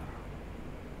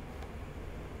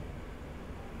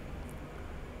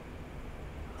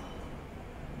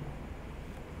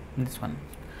 This one.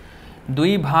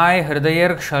 Dui bhai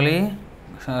hridayer kshali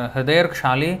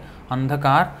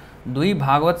andhakar, Dui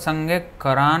bhagavad sange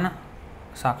karan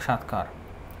sakshatkar.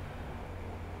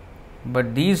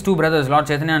 But these two brothers, Lord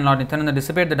Chaitanya and Lord Nityananda,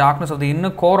 dissipate the darkness of the inner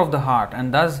core of the heart,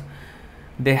 and thus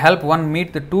they help one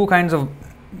meet the two kinds of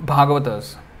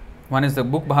Bhagavatas. One is the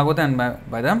book Bhagavata, and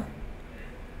by the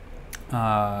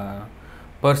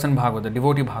person Bhagavata, the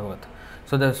devotee Bhagavata.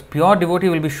 So the pure devotee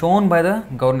will be shown by the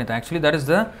Gaurnita. Actually, this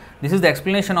is the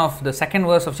explanation of the second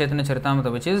verse of Chaitanya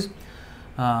Charitamrita, which is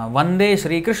Vande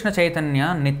Shri Krishna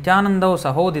Chaitanya Nityanandau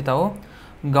Sahoditau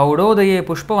Gaudodaye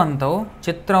Pushpavantau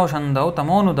Chitrau Shandau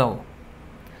Tamonudau.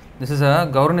 This is a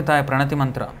Gaurnitaya Pranati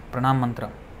mantra, Pranam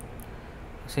mantra.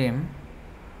 Same.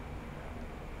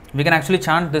 We can actually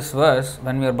chant this verse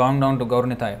when we are bound down to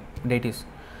Gaurnitaya deities.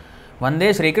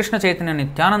 Vande Shri Krishna Chaitanya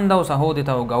Nityanandau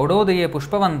Sahoditau Gaudodaye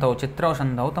Pushpavantau Chitrau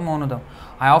Shandau Tamonudau.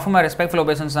 I offer my respectful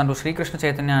obeisances unto Shri Krishna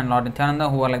Chaitanya and Lord Nityananda,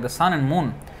 who are like the sun and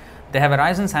moon. They have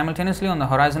arisen simultaneously on the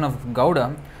horizon of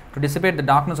Gauda to dissipate the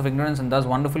darkness of ignorance and thus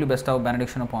wonderfully bestow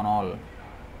benediction upon all.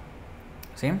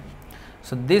 See?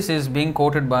 So this is being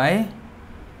quoted by,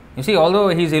 you see, although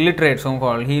he is illiterate, so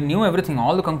called, he knew everything,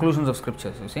 all the conclusions of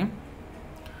scriptures, you see.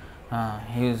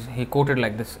 He quoted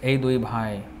like this, Ei Dui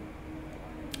Bhai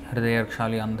Hridayar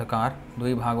Kshali Andhakar,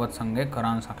 Dui Bhagavat Sange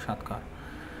Karan Sakshatkar.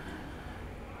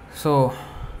 So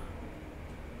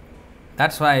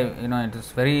that's why, it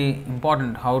is very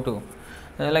important how to,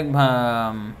 like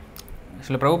Srila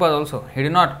Prabhupada also, he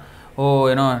did not,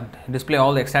 display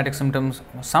all the ecstatic symptoms.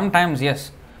 Sometimes,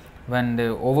 yes, when they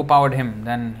overpowered him,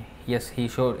 then yes, he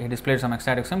displayed some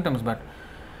ecstatic symptoms, but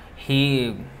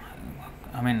he,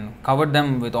 covered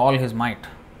them with all his might,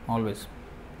 always.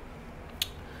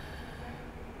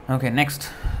 Okay, next.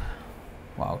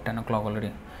 Wow, 10 o'clock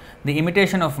already. The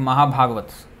imitation of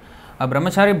Mahabhagavats. A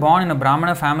brahmachari born in a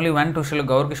Brahmana family went to Srila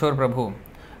Gaurkishore Prabhu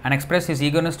and expressed his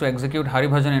eagerness to execute Hari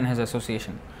Bhajan in his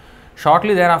association.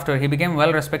 Shortly thereafter, he became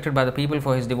well respected by the people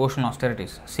for his devotional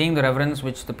austerities. Seeing the reverence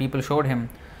which the people showed him,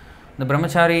 the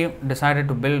brahmachari decided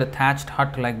to build a thatched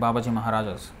hut like Babaji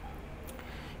Maharaja's.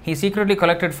 He secretly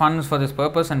collected funds for this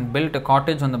purpose and built a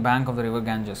cottage on the bank of the river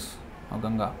Ganges or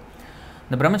Ganga.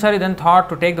 The brahmachari then thought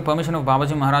to take the permission of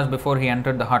Babaji Maharaj before he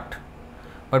entered the hut.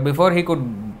 But before he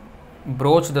could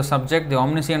broach the subject, the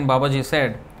omniscient Babaji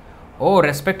said, "Oh,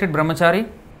 respected brahmachari,"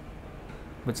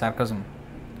 with sarcasm.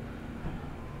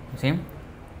 See,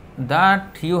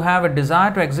 that you have a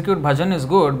desire to execute bhajan is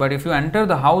good, but if you enter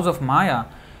the house of Maya,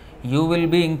 you will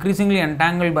be increasingly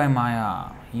entangled by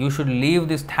Maya. You should leave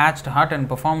this thatched hut and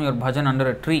perform your bhajan under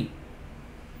a tree.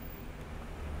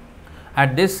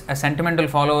 At this, a sentimental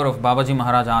follower of Babaji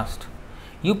Maharaj asked,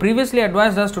 "You previously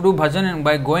advised us to do bhajan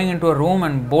by going into a room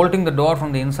and bolting the door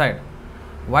from the inside.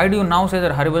 Why do you now say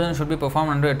that Hari Bhajan should be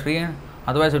performed under a tree?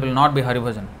 Otherwise, it will not be Hari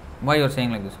Bhajan. Why you are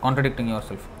saying like this? Contradicting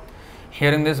yourself."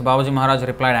 Hearing this, Babaji Maharaj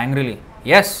replied angrily,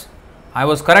 "Yes, I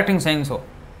was correct in saying so.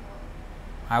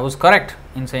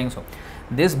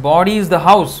 This body is the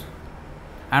house,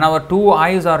 and our two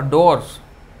eyes are doors.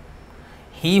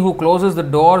 He who closes the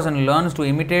doors and learns to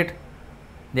imitate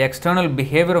the external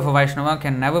behavior of a Vaishnava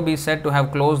can never be said to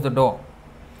have closed the door.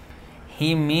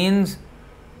 His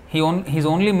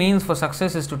only means for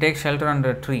success is to take shelter under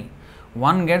a tree.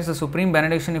 One gets the supreme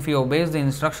benediction if he obeys the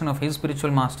instruction of his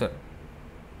spiritual master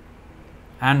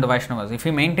and the Vaishnavas. If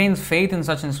he maintains faith in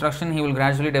such instruction, he will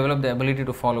gradually develop the ability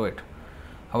to follow it.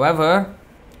 However,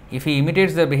 if he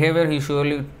imitates their behavior, he is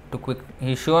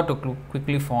sure to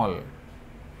quickly fall."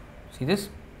 See this?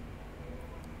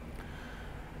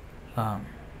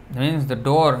 Means the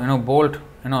door, bolt,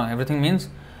 everything means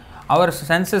our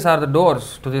senses are the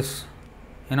doors to this,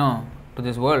 to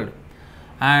this world.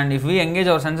 And if we engage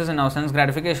our senses in our sense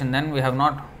gratification, then we have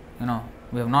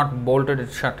not bolted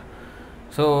it shut.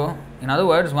 So, in other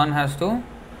words, one has to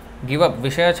give up.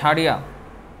 Vishaya chhadiya,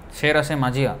 shera se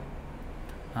majiya.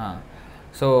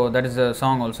 So, that is the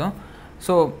song also.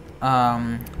 So,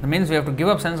 that means we have to give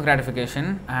up sense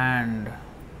gratification and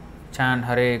chant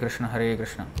Hare Krishna, Hare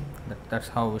Krishna. That's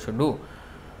how we should do.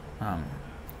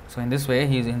 So, in this way,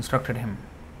 he has instructed him.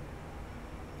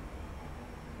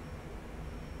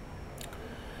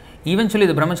 Eventually,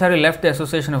 the brahmachari left the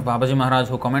association of Babaji Maharaj,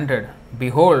 who commented,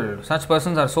 "Behold, such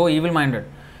persons are so evil-minded.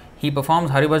 He performs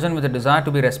Hari Bhajan with a desire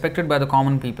to be respected by the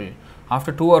common people.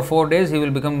 After 2 or 4 days, he will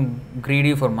become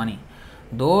greedy for money.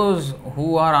 Those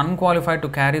who are unqualified to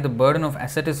carry the burden of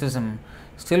asceticism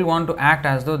still want to act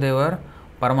as though they were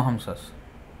Paramahamsas.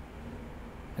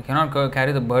 They cannot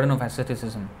carry the burden of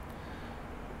asceticism."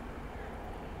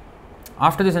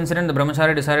 After this incident, the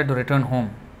brahmachari decided to return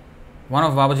home. One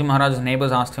of Babaji Maharaj's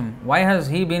neighbors asked him, why has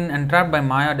he been entrapped by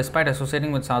Maya despite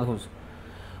associating with sadhus?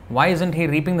 Why isn't he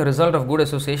reaping the result of good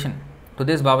association? To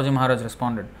this, Babaji Maharaj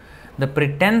responded, the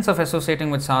pretense of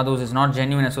associating with sadhus is not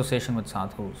genuine association with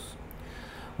sadhus.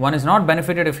 One is not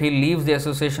benefited if he leaves the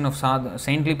association of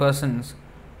saintly persons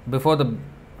before the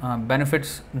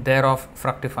benefits thereof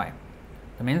fructify.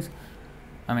 That means,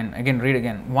 read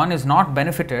again. One is not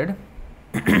benefited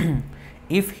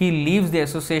if he leaves the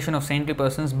association of saintly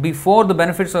persons before the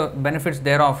benefits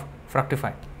thereof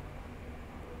fructify.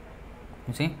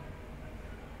 You see?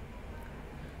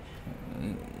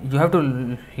 You have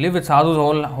to live with sadhus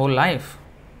whole life.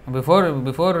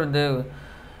 Before they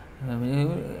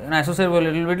associate with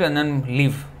a little bit and then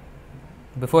leave.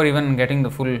 Before even getting the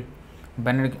full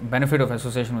benefit of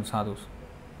association with sadhus.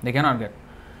 They cannot get.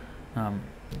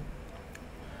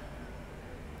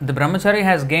 The brahmachari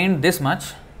has gained this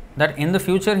much, that in the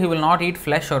future he will not eat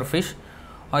flesh or fish,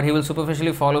 or he will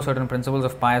superficially follow certain principles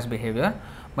of pious behavior,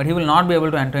 but he will not be able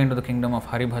to enter into the kingdom of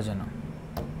Hari Bhajana.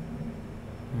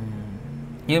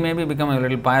 He maybe become a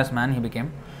little pious man, he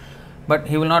became, but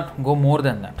he will not go more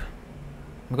than that,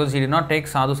 because he did not take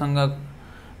sadhu sangha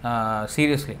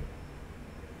seriously.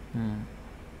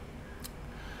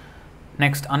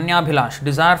 Next, Anyabhilash,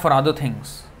 desire for other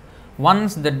things.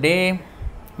 Once the day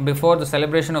before the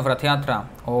celebration of Rath Yatra,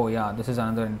 oh yeah, this is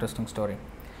another interesting story.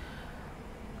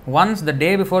 Once the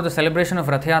day before the celebration of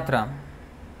Rath Yatra,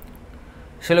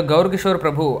 Srila Gaurkishore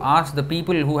Prabhu asked the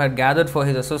people who had gathered for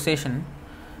his association,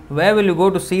 where will you go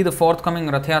to see the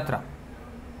forthcoming Rath Yatra?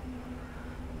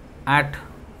 At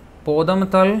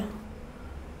Podamatal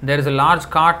there is a large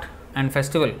cart and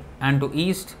festival, and to the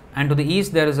east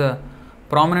there is a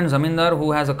prominent zamindar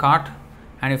who has a cart,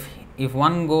 and if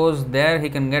one goes there, he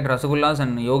can get rasagullas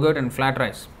and yogurt and flat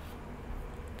rice.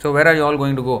 So where are you all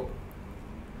going to go?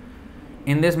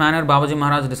 In this manner, Babaji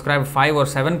Maharaj described 5 or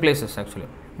 7 places actually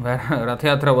where Rath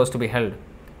Yatra was to be held.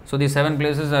 So these 7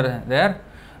 places are there.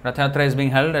 Rath Yatra is being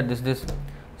held at this.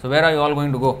 So where are you all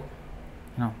going to go?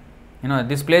 At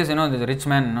this place, this rich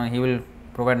man, he will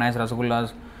provide nice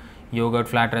rasagullas, yogurt,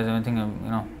 flat rice, everything,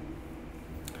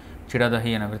 chida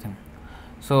dahi and everything.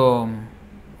 So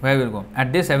where will go?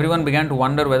 At this, everyone began to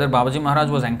wonder whether Babaji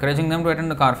Maharaj was encouraging them to attend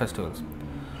the car festivals.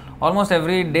 Almost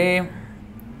every day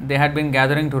they had been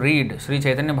gathering to read Sri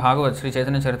Chaitanya Bhagavat, Sri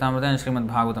Chaitanya Charitamrita and Srimad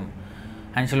Bhagavatam.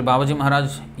 And Srila Babaji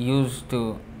Maharaj used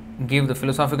to give the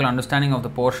philosophical understanding of the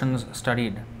portions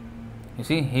studied. You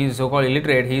see, he is so-called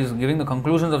illiterate, he is giving the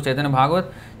conclusions of Chaitanya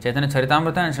Bhagavat, Chaitanya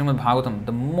Charitamrita and Srimad Bhagavatam,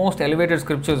 the most elevated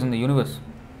scriptures in the universe.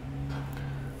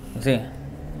 You see,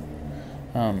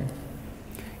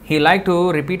 he liked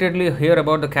to repeatedly hear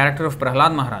about the character of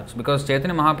Prahlad Maharaj, because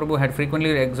Chaitanya Mahaprabhu had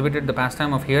frequently exhibited the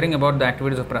pastime of hearing about the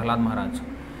activities of Prahlad Maharaj.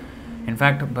 In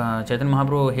fact, Chaitanya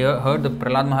Mahaprabhu heard the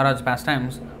Prahlad Maharaj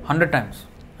pastimes 100 times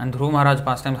and Dhruv Maharaj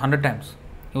pastimes 100 times.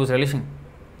 He was relishing.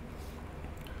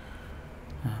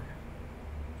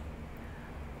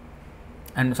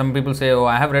 And some people say, oh,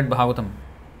 I have read Bhagavatam.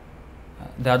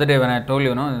 The other day when I told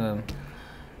you, the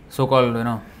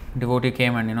so-called, devotee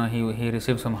came and, he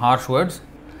received some harsh words.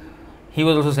 He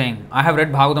was also saying, I have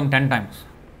read Bhagavatam 10 times.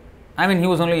 He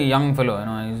was only a young fellow,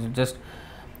 he's just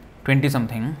 20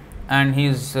 something, and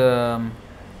he's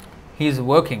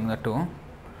working that too,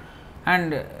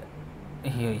 and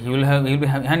he's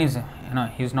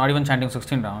not even chanting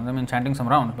 16 rounds. Chanting some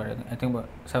rounds, but I think about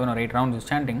 7 or 8 rounds he's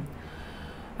chanting,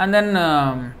 and then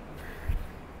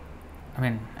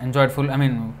enjoyed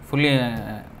fully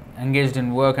engaged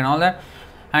in work and all that.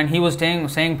 And he was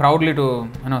saying proudly to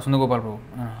Sundar Gopal Prabhu,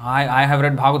 I have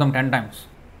read Bhagavatam 10 times.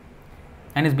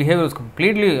 And his behavior was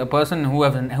completely a person who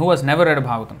has never read a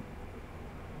Bhagavatam.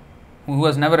 Who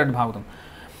has never read Bhagavatam.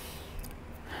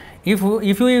 If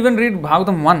you even read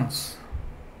Bhagavatam once,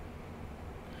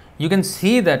 you can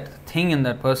see that thing in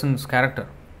that person's character.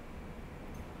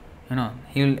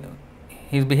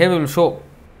 His behavior will show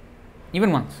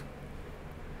even once.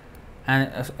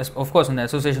 And of course in the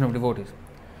association of devotees.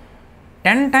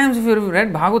 10 times if you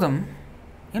read Bhagavatam,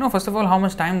 first of all, how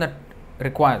much time that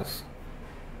requires.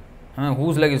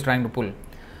 Whose leg is trying to pull.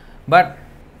 But,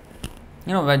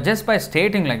 just by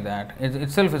stating like that, it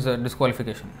itself is a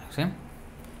disqualification. See?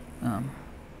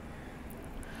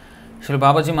 Srila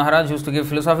Babaji Maharaj used to give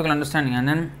philosophical understanding, and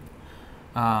then,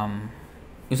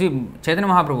 you see, Chaitanya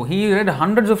Mahaprabhu, he read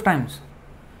hundreds of times.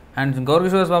 And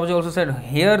Gaurkishore Babaji also said,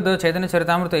 hear the Chaitanya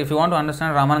Charitamrita if you want to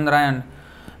understand Ramananda Rai and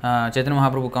Chaitanya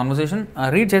Mahaprabhu conversation,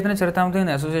 read Chaitanya Charitamrita in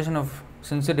the association of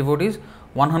sincere devotees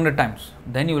 100 times.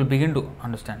 Then you will begin to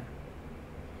understand.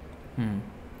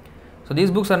 So these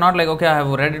books are not like, okay, I have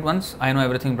read it once, I know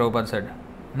everything Prabhupada said.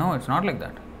 No, it's not like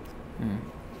that.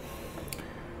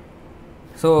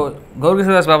 So Gaur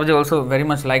Kishore Das Babaji also very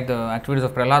much liked the activities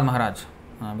of Prahlad Maharaj,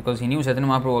 because he knew Chaitanya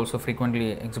Mahaprabhu also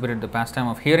frequently exhibited the pastime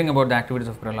of hearing about the activities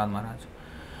of Prahlad Maharaj.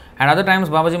 At other times,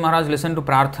 Babaji Maharaj listened to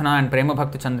Prarthana and Prema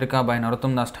Bhakti Chandrika by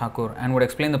Narottam Das Thakur and would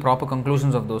explain the proper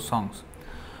conclusions of those songs.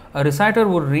 A reciter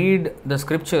would read the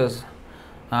scriptures,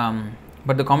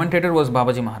 but the commentator was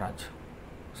Babaji Maharaj.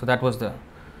 So that was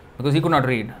because he could not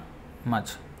read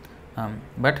much,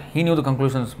 but he knew the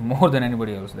conclusions more than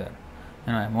anybody else there,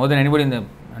 more than anybody in the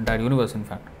entire universe, in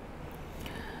fact.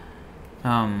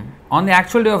 On the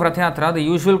actual day of Rath Yatra, the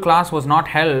usual class was not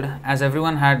held as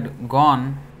everyone had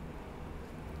gone.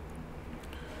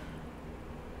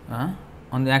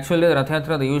 On the actual day of Rath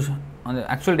Yatra,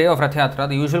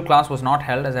 the usual class was not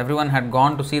held as everyone had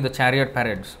gone to see the chariot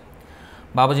parades.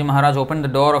 Babaji Maharaj opened the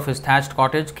door of his thatched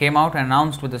cottage, came out and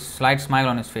announced with a slight smile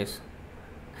on his face,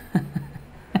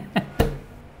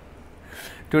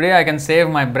 "Today I can save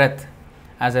my breath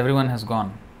as everyone has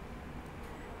gone."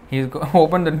 He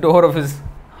opened the door of his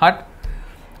hut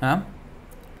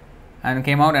and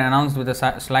came out and announced with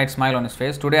a slight smile on his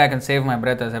face, "Today I can save my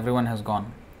breath as everyone has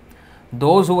gone.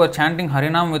 Those who were chanting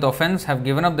Harinam with offense have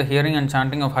given up the hearing and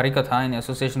chanting of Harikatha in the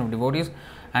association of devotees,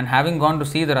 and having gone to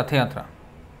see the Rath Yatra,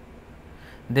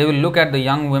 they will look at the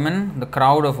young women, the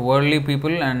crowd of worldly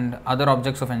people and other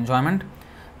objects of enjoyment.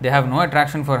 They have no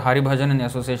attraction for Hari Bhajan in the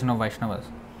association of Vaishnavas.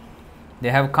 They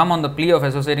have come on the plea of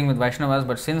associating with Vaishnavas,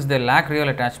 but since they lack real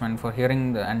attachment for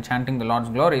hearing and chanting the Lord's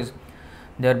glories,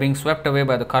 they are being swept away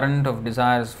by the current of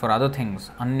desires for other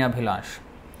things, Anya Bhilash."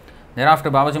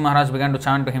 Thereafter, Babaji Maharaj began to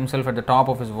chant to himself at the top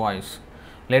of his voice.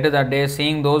 Later that day,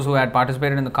 seeing those who had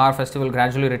participated in the car festival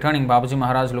gradually returning, Babaji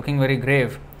Maharaj, looking very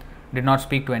grave, did not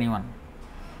speak to anyone.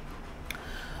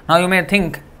 Now you may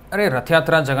think, "Arey, Rath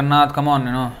Yatra, Jagannath, come on,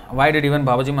 why did even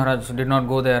Babaji Maharaj did not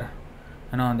go there?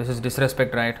 This is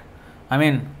disrespect, right?" I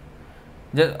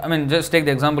mean, just take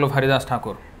the example of Haridas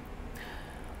Thakur.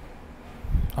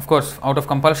 Of course, out of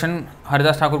compulsion,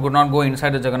 Haridas Thakur could not go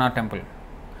inside the Jagannath temple.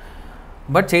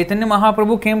 But Chaitanya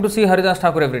Mahaprabhu came to see Haridas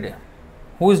Thakur every day,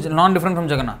 who is non-different from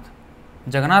Jagannath.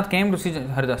 Jagannath came to see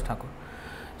Haridas Thakur.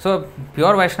 So,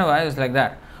 pure Vaishnava is like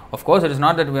that. Of course, it is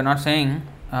not that we are not saying,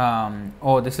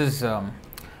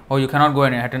 you cannot go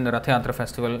and attend the Rath Yatra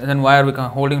festival. Then why are we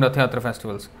holding Rath Yatra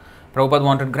festivals? Prabhupada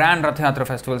wanted grand Rath Yatra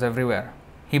festivals everywhere.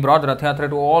 He brought Rath Yatra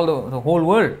to all the whole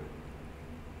world.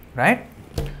 Right?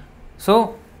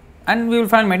 So, and we will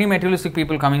find many materialistic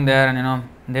people coming there, and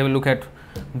they will look at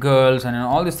girls, and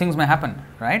all these things may happen,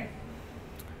 right?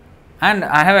 And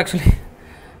I have actually,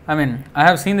 I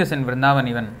have seen this in Vrindavan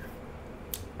even.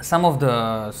 Some of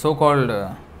the so-called,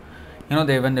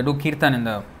 when they do kirtan in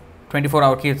the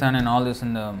 24-hour kirtan and all this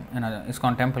in the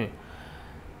ISKCON temple,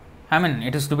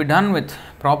 it is to be done with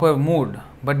proper mood.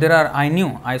 But there are, I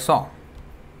know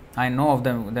of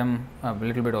them a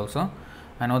little bit also.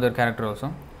 I know their character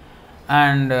also.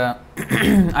 And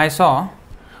I saw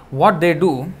what they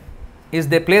do is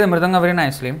they play the mridanga very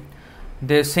nicely,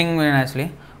 they sing very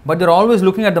nicely, but they're always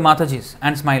looking at the Matajis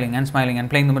and smiling and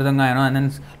playing the mridanga, and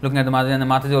then looking at the Mataji, and the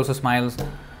Mataji also smiles.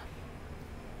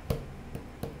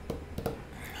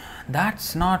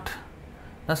 That's not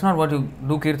what you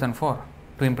do kirtan for,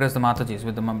 to impress the Matajis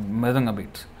with the mridanga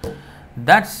beats.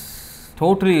 That's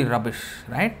totally rubbish,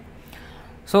 right?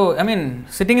 So,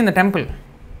 sitting in the temple,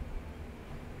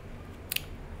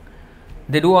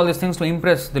 they do all these things to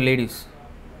impress the ladies.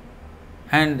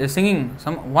 And they're singing,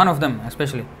 one of them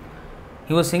especially,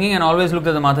 he was singing and always looked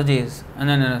at the Matajis and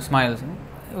then smiles.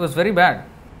 It was very bad.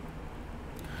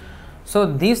 So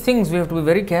these things we have to be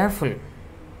very careful.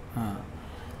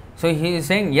 So he is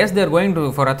saying, yes, they are going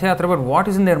for Rath Yatra, but what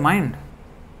is in their mind?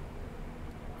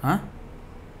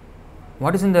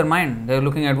 What is in their mind? They are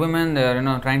looking at women, they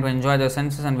are trying to enjoy their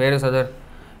senses and various other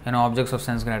objects of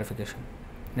sense gratification.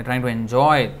 They are trying to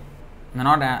enjoy. They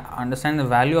not understand the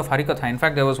value of Harikatha. In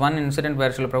fact, there was one incident where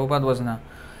Srila Prabhupada was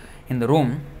in the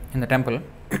room, in the temple,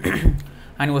 and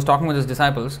he was talking with his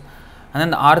disciples, and then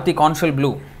the Aarti conch shell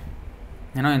blew,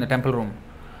 in the temple room.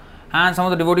 And some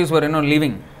of the devotees were,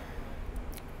 leaving,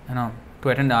 to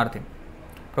attend the Aarti.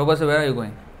 Prabhupada said, "Where are you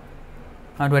going?"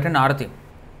 To attend Aarti.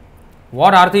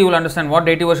 What Aarti you will understand, what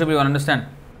deity worship you will understand.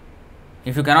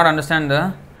 If you cannot understand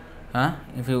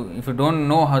if you don't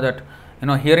know how that,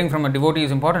 hearing from a devotee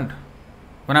is important.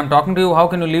 When I am talking to you, how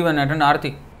can you leave and attend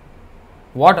Aarti?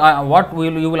 What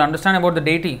will you will understand about the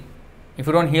deity if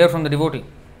you don't hear from the devotee?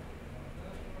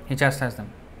 He chastised them.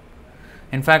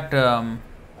 In fact,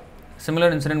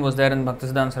 similar incident was there in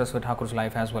Bhaktisiddhanta Saraswati Thakur's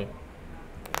life as well.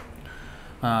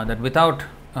 That without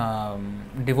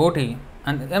devotee,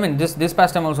 and this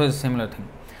pastime also is a similar thing.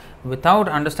 Without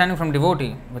understanding from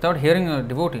devotee, without hearing a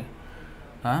devotee,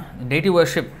 Deity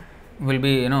worship will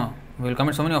be, will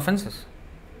commit so many offenses.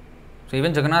 So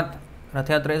even Jagannath Rath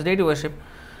Yatra is deity worship,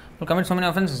 will commit so many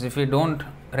offenses if we don't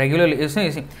regularly. You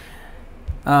see,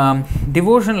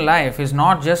 devotional life is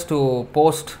not just to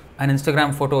post an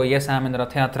Instagram photo, yes, I am in the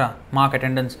Rath Yatra, mark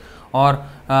attendance, or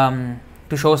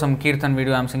to show some kirtan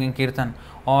video, I am singing kirtan,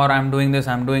 or I am doing this,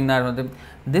 I am doing that.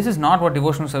 This is not what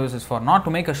devotional service is for, not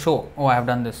to make a show, oh, I have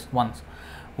done this once.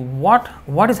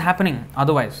 What is happening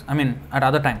otherwise? I mean, at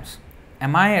other times.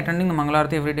 Am I attending the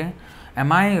Mangalarati every day?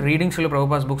 Am I reading Srila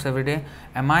Prabhupada's books every day?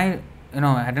 Am I,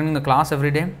 attending the class every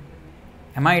day?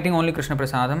 Am I eating only Krishna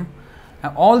Prasadam?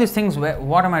 All these things,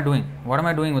 what am I doing? What am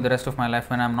I doing with the rest of my life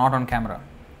when I am not on camera?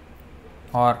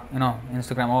 Or,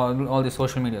 Instagram, all these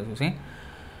social medias, you see.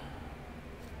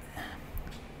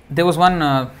 There was one,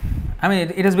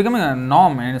 it is becoming a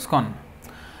norm in ISKCON.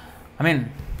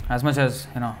 As much as,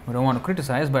 we don't want to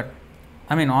criticize, but,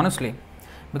 honestly,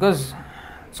 because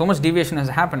so much deviation has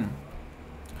happened.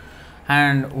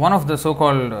 And one of the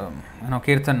so-called,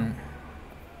 Kirtan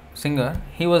singer,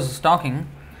 he was talking,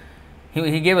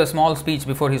 he gave a small speech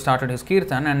before he started his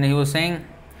Kirtan, and he was saying,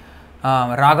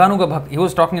 Raganuga Bhakti, he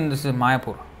was talking in this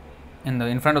Mayapur,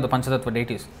 in front of the Panchatattva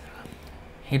deities.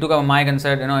 He took up a mic and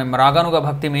said, Raganuga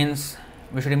Bhakti means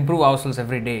we should improve ourselves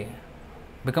every day,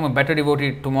 become a better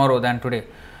devotee tomorrow than today.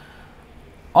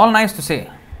 All nice to say,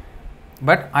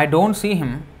 but I don't see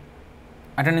him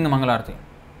attending the Mangalarati.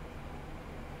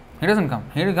 He doesn't come.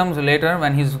 He comes later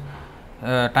when his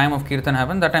time of Kirtan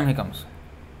happens, that time he comes.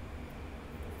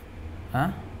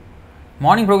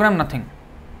 Morning program, nothing.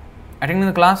 Attending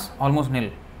the class, almost nil.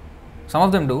 Some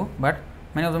of them do, but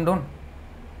many of them don't.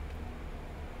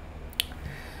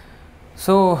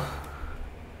 So,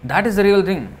 that is the real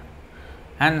thing.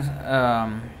 And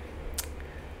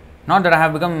not that I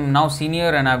have become now senior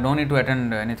and I have no need to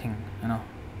attend anything,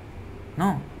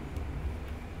 No.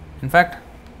 In fact,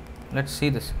 let's see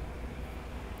this.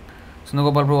 Sundar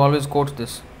Gopal Prabhu always quotes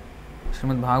this.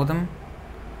 Srimad Bhagavatam,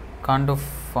 Canto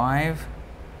 5,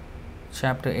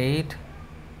 Chapter 8,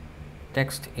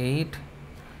 Text 8.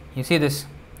 You see this.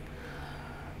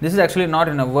 This is actually not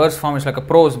in a verse form, it's like a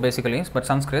prose basically, but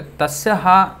Sanskrit.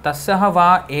 Tasya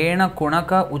va ena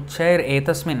kunaka uchchair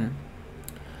etasmin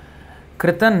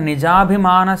kritan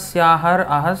nijabhimanasyahar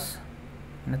ahas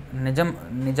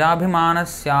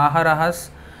nijabhimanasyahar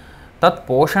ahas tat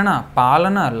poshana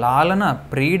palana lalana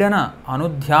pridana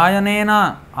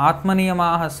anudhyayanena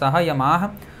atmaniyamaha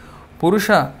sahayamaha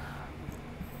purusha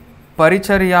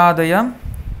paricharyadaya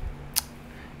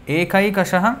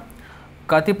ekaikashah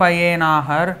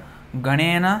katipayenahar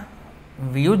ganena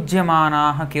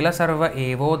vyujyamanaha kila sarva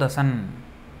evodasan.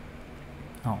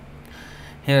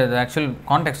 Here the actual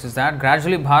context is that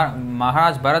gradually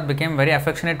Maharaj Bharat became very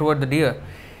affectionate toward the deer.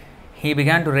 He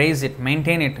began to raise it,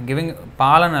 maintain it, giving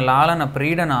palana, lalana,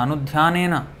 pridana,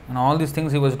 anudhyanena, and all these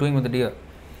things he was doing with the deer.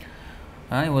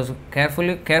 He was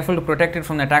careful to protect it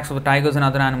from the attacks of the tigers and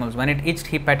other animals. When it itched,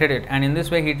 he petted it, and in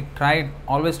this way he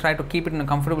always tried to keep it in a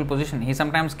comfortable position. He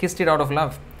sometimes kissed it out of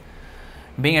love.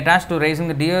 Being attached to raising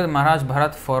the deer, Maharaj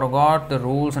Bharat forgot the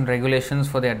rules and regulations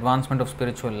for the advancement of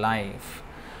spiritual life.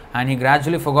 And he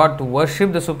gradually forgot to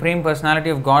worship the Supreme Personality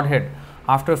of Godhead.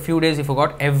 After a few days, he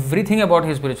forgot everything about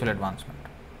his spiritual advancement.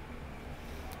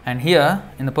 And here,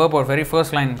 in the purport, very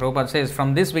first line, Prabhupada says,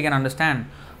 from this we can understand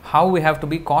how we have to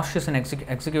be cautious in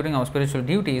executing our spiritual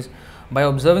duties by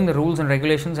observing the rules and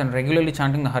regulations and regularly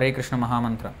chanting the Hare Krishna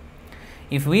Mahamantra.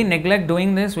 If we neglect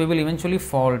doing this, we will eventually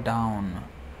fall down.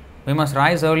 We must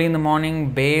rise early in the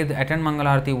morning, bathe, attend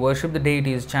Mangalarati, worship the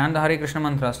deities, chant the Hare Krishna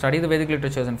mantra, study the Vedic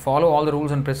literatures and follow all the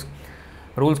rules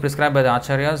prescribed by the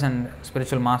Acharyas and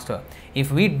spiritual master.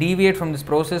 If we deviate from this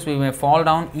process, we may fall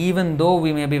down even though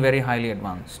we may be very highly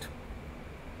advanced.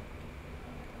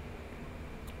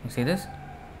 You see this?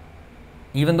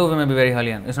 Even though we may be very highly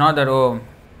advanced. It's not that,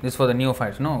 this is for the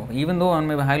neophytes. No, even though one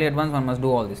may be highly advanced, one must do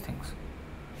all these things.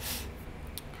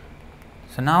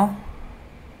 So now,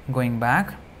 going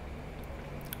back,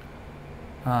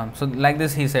 so like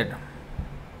this he said,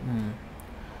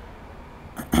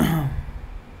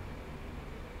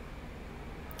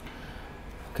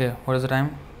 okay, what is the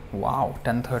time? Wow,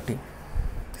 10:30.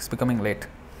 It's becoming late.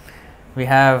 We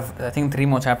have, I think, 3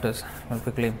 more chapters, very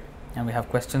quickly, and we have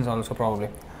questions also probably.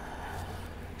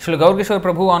 Srila Gaurkishore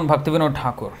Prabhu on Bhaktivinoda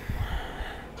Thakur.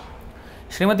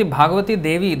 Srimati Bhagavati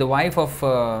Devi, the wife of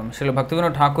Srila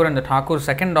Bhaktivinoda Thakur and the Thakur's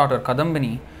second daughter,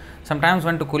 Kadambini, sometimes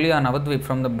went to Kulia, Navadvip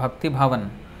from the Bhakti Bhavan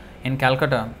in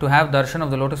Calcutta to have darshan of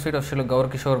the lotus feet of Srila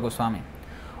Gaurkishore Goswami.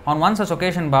 On one such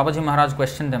occasion, Babaji Maharaj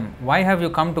questioned them, why have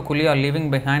you come to Kulia leaving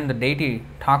behind the deity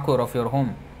Thakur of your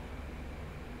home?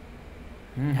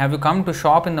 Have you come to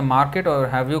shop in the market, or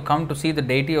have you come to see the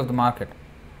deity of the market?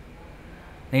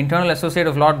 The internal associate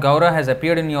of Lord Gaura has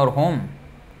appeared in your home.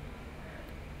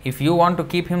 If you want to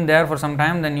keep him there for some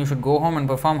time, then you should go home and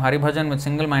perform Hari Bhajan with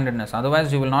single-mindedness.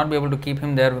 Otherwise, you will not be able to keep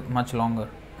him there much longer.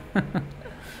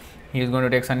 He is going to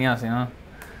take sannyas,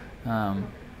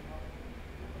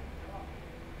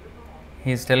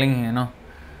 he is telling,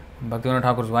 Bhaktivinoda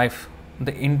Thakur's wife,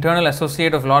 the internal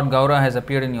associate of Lord Gaura has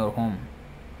appeared in your home.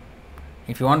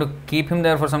 If you want to keep him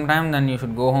there for some time, then you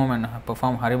should go home and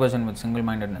perform Hari Bhajan with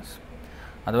single-mindedness.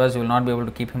 Otherwise, you will not be able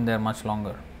to keep him there much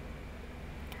longer.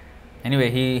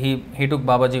 Anyway, he took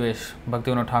Babaji Vesh,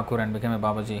 Bhaktivinoda Thakur, and became a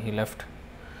Babaji. He left,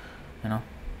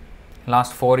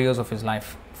 last 4 years of his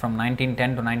life. From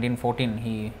 1910 to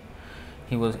 1914,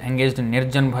 he was engaged in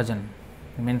Nirjan Bhajan.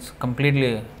 It means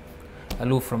completely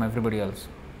aloof from everybody else.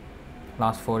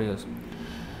 Last 4 years.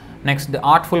 Next, the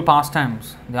artful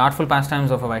pastimes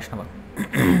of a Vaishnava.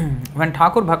 When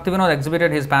Thakur Bhaktivinoda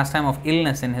exhibited his pastime of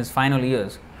illness in his final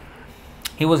years,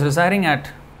 he was residing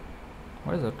at,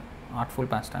 what is it? Artful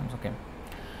pastimes, okay.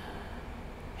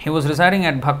 He was residing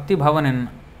at Bhakti Bhavan in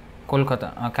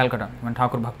Calcutta. When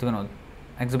Thakur Bhaktivinoda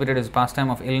exhibited his pastime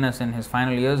of illness in his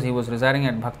final years, he was residing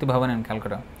at Bhakti Bhavan in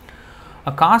Calcutta.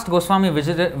 A caste Goswami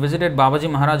visited Babaji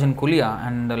Maharaj in Kulia,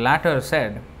 and the latter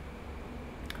said,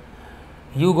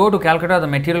 "You go to Calcutta, the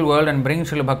material world, and bring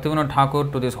Srila Bhaktivinoda Thakur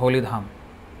to this holy dham."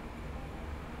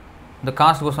 The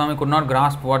caste Goswami could not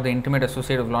grasp what the intimate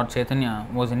associate of Lord Chaitanya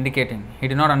was indicating. He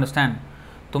did not understand.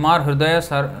 Tumar Hridaya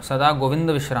Sada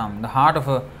Govinda Vishram. The heart of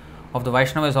the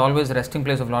Vaishnava is always the resting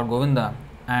place of Lord Govinda,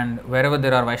 and wherever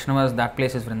there are Vaishnavas, that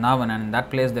place is Vrindavan, and in that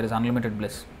place there is unlimited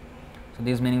bliss. So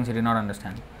these meanings he did not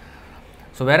understand.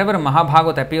 So wherever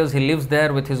Mahabhagat appears, he lives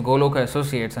there with his Goloka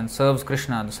associates and serves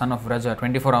Krishna, the son of Vraja,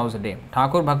 24 hours a day.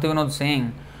 Thakur Bhaktivinoda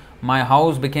saying, "My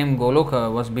house became Goloka,"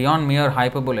 was beyond mere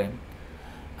hyperbole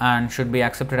and should be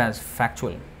accepted as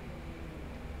factual.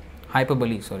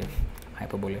 Hyperbole.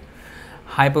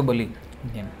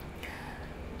 Okay.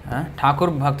 Thakur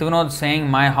Bhaktivinoda saying,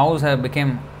 "My house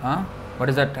became," what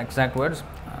is that exact words?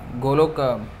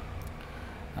 Goloka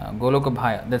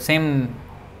Bhaya. The same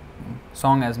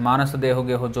song as Manas Deho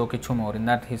Geho Jo Kichu More. In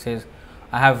that he says,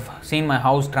 "I have seen my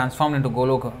house transformed into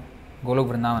Golok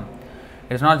Vrindavan."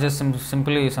 It is not just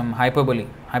simply some hyperbole.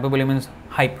 Hyperbole means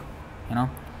hype,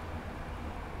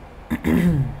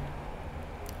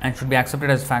 and should be accepted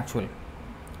as factual.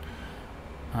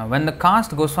 When the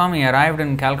caste Goswami arrived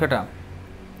in Calcutta,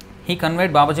 he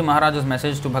conveyed Babaji Maharaj's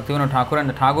message to Bhaktivinoda Thakur, and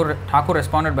the Thakur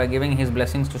responded by giving his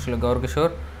blessings to Srila Gaur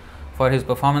Kishore for his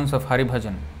performance of Hari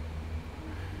Bhajan.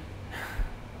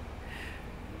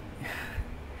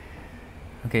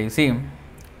 Okay, you see,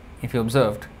 if you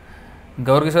observed,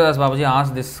 Gaur Kishore Das Babaji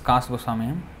asked this caste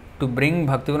Goswami to bring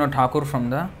Bhaktivinoda Thakur from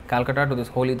the Calcutta to this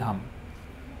holy dham.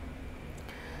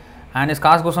 And his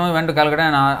caste Goswami went to Calcutta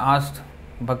and asked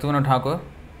Bhaktivinoda Thakur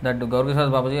that Gaur Kishore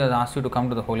Das Babaji has asked you to come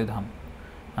to the holy dham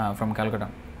from Calcutta.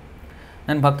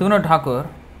 Then Bhaktivinoda Thakur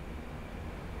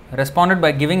responded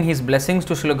by giving his blessings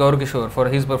to Srila Gaur Kishore for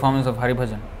his performance of Hari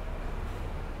Bhajan.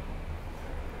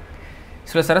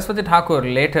 Srila Saraswati Thakur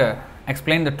later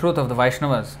explained the truth of the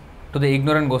Vaishnavas to the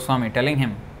ignorant Goswami, telling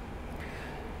him,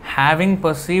 "Having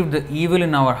perceived the evil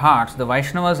in our hearts, the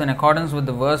Vaishnavas, in accordance with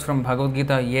the verse from Bhagavad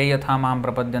Gita, Ye yatha mam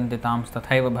prapadyanti tams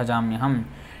tathaiva bhajamyaham,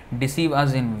 deceive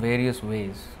us in various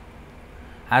ways.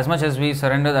 As much as we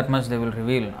surrender, that much they will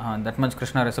reveal." That much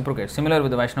Krishna reciprocates. Similar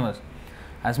with the Vaishnavas.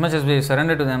 As much as we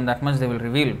surrender to them, that much they will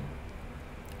reveal.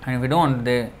 And if we don't,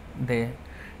 they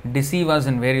deceive us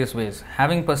in various ways.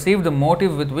 Having perceived the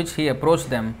motive with which he approached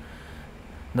them,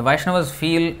 the Vaishnavas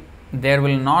feel there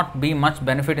will not be much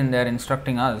benefit in their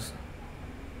instructing us.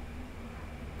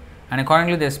 And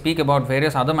accordingly, they speak about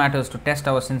various other matters to test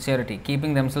our sincerity,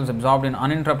 keeping themselves absorbed in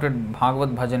uninterrupted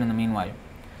Bhagavad Bhajan in the meanwhile.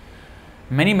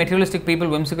 Many materialistic people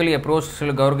whimsically approached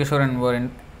Srila Gaur Kishore and were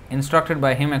instructed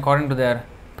by him according to their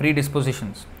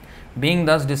predispositions. Being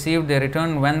thus deceived, they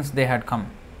returned whence they had come.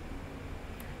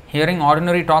 Hearing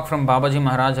ordinary talk from Babaji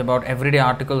Maharaj about everyday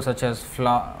articles such as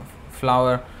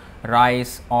flour,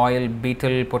 rice, oil,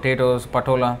 betel, potatoes,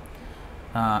 patola,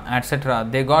 etc.,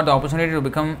 they got the opportunity to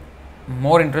become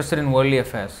more interested in worldly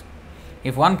affairs.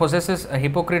 If one possesses a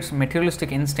hypocrite's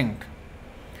materialistic instinct,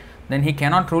 then he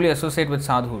cannot truly associate with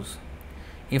sadhus.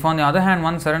 If on the other hand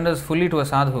one surrenders fully to a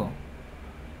sadhu,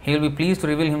 he will be pleased to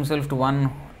reveal himself to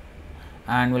one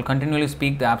and will continually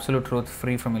speak the absolute truth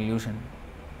free from illusion.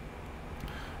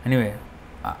 Anyway,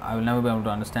 I will never be able to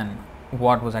understand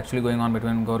what was actually going on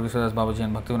between Gaur Kishore Das Babaji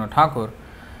and Bhaktivinoda Thakur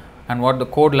and what the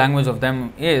code language of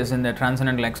them is in their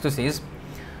transcendental ecstasies.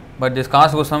 But this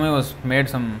caste Goswami was made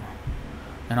some,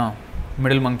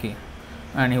 middle monkey,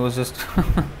 and he was just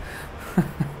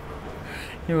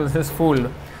he was just fooled.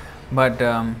 But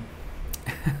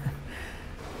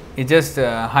it just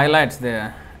highlights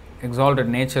the exalted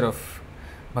nature of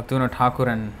Bhaktivinoda Thakur,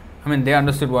 and I mean they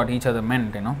understood what each other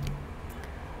meant,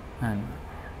 and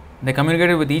they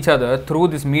communicated with each other through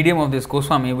this medium of this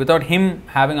Goswami without him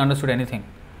having understood anything.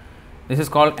 This is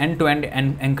called end-to-end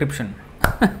encryption.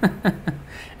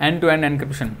 End-to-end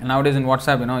encryption. And nowadays in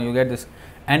WhatsApp, you get this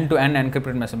end-to-end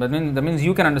encrypted message. That means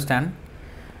you can understand.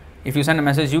 If you send a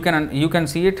message, you can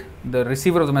see it. The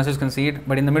receiver of the message can see it,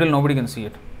 but in the middle nobody can see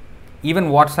it. Even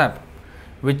WhatsApp,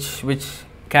 which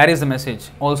carries the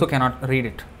message, also cannot read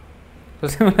it. So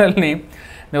similarly,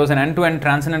 there was an end-to-end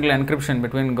transcendental encryption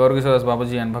between Gaura Kishora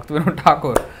Babaji and Bhaktivinoda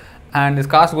Thakur, and this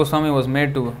Kas Goswami was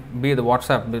made to be the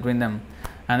WhatsApp between them.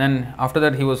 And then after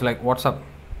that he was like, what's up?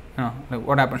 Like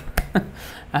what happened?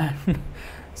 And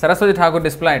Saraswati Thakur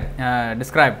described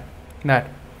that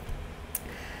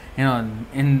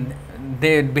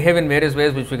they behave in various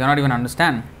ways which we cannot even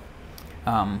understand.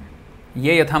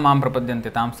 Ye yatha mam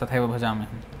prapadyante tam tathaiva bhajamiham.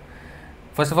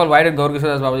 First of all, why did Gaura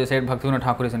Kishora Babaji say Bhaktivinoda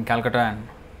Thakur is in Calcutta, and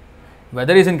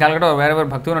whether he is in Calcutta or wherever,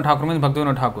 Bhaktivinoda Thakur means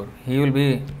Bhaktivinoda Thakur. He will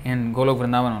be in Golok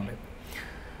Vrindavan only.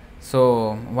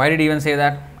 So why did he even say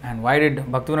that? And why did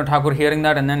Bhaktivinoda Thakur hearing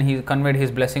that and then he conveyed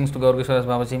his blessings to Gaura Kishora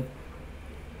Babaji?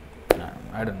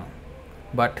 I don't know.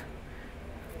 But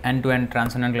end-to-end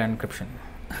transcendental encryption.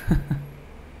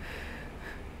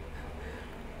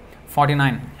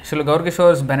 49. Srila Gaura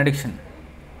Kishora's benediction.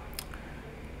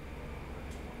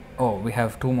 Oh, we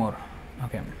have two more.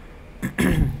 Okay.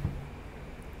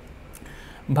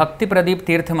 Bhakti Pradeep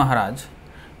Tirtha Maharaj,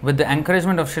 with the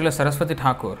encouragement of Srila Saraswati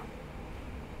Thakur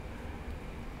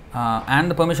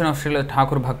and the permission of Srila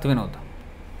Thakur Bhaktivinoda,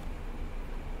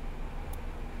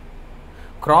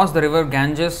 crossed the river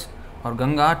Ganges or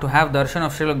Ganga to have darshan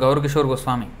of Srila Gaura Kishora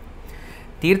Goswami.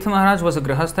 Tirtha Maharaj was a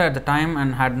grihastha at the time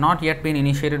and had not yet been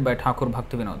initiated by Thakur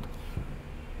Bhaktivinoda.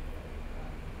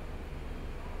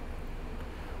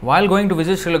 While going to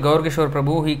visit Srila Gaura Kishora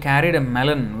Prabhu, he carried a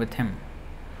melon with him.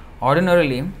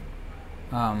 Ordinarily,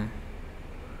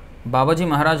 Babaji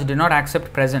Maharaj did not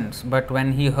accept presents, but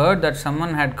when he heard that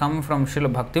someone had come from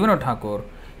Srila Bhaktivinoda Thakur,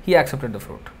 he accepted the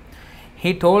fruit.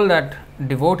 He told that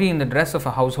devotee in the dress of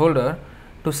a householder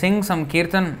to sing some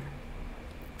kirtan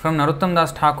from Narottam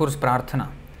Das Thakur's Prarthana.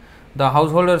 The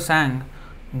householder sang,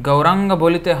 Gauranga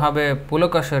bolite habe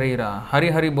pulaka sharira, Hari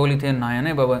Hari bolite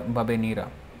nayane babe neera.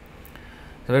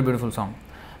 It's a very beautiful song.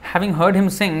 Having heard him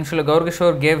sing, Srila Gaura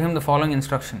Kishora gave him the following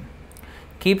instruction.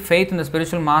 Keep faith in the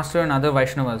spiritual master and other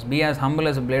Vaishnavas. Be as humble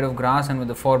as a blade of grass, and with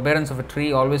the forbearance of a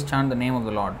tree, always chant the name of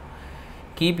the Lord.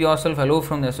 Keep yourself aloof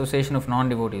from the association of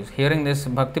non-devotees. Hearing this,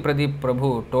 Bhakti Pradeep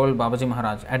Prabhu told Babaji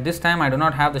Maharaj, At this time I do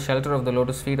not have the shelter of the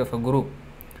lotus feet of a guru.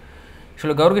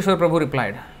 Srila Gaura Kishora Prabhu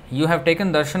replied, You have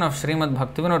taken darshan of Srimad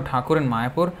Bhaktivinoda Thakur in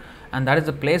Mayapur, and that is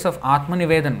the place of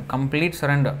Atmanivedan, complete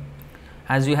surrender.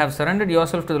 As you have surrendered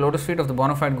yourself to the lotus feet of the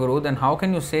bona fide Guru, then how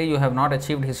can you say you have not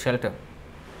achieved his shelter?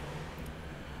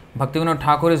 Bhaktivinoda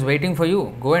Thakur is waiting for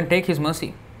you. Go and take his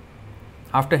mercy.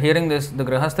 After hearing this, the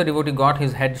Grihastha devotee got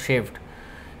his head shaved.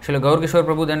 Srila Gaura Kishora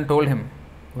Prabhu then told him,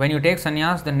 When you take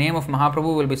sannyas, the name of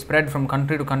Mahaprabhu will be spread from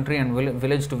country to country and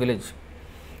village to village.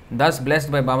 Thus, blessed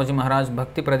by Babaji Maharaj,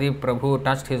 Bhakti Pradeep Prabhu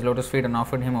touched his lotus feet and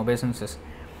offered him obeisances.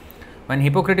 When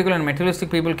hypocritical and materialistic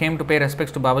people came to pay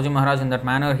respects to Babaji Maharaj in that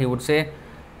manner, he would say,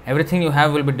 Everything you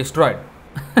have will be destroyed.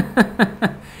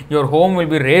 Your home will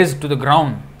be razed to the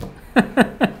ground.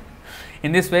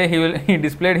 In this way, he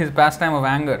displayed his pastime of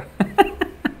anger.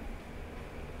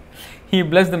 He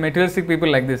blessed the materialistic people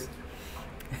like this.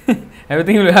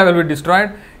 Everything you will have will be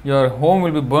destroyed. Your home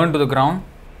will be burned to the ground.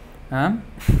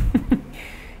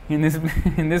 In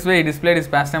this way, he displayed his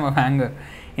pastime of anger.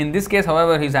 In this case,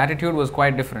 however, his attitude was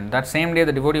quite different. That same day,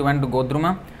 the devotee went to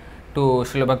Godruma to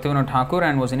Srila Bhaktivinoda Thakur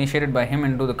and was initiated by him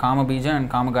into the Kama Bija and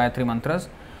Kama Gayatri mantras.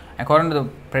 According to the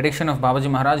prediction of Babaji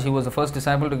Maharaj, he was the first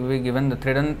disciple to be given the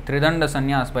Tridanda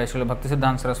Sannyas by Srila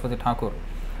Bhaktisiddhanta Saraswati Thakur,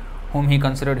 whom he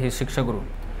considered his Shiksha Guru.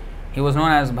 He was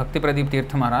known as Bhakti Pradeep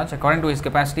Tirtha Maharaj. According to his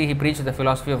capacity, he preached the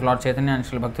philosophy of Lord Chaitanya and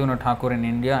Srila Bhaktivinoda Thakur in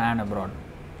India and abroad.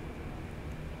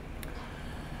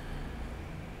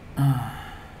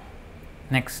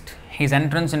 Next, his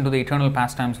entrance into the eternal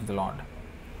pastimes of the Lord.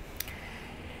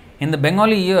 In the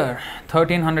Bengali year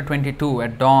 1322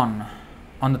 at dawn,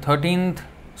 on the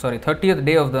 30th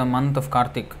day of the month of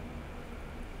Kartik,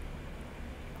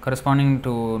 corresponding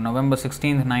to November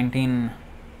 16th,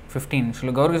 1915,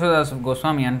 Srila Gaura Kishora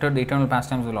Goswami entered the eternal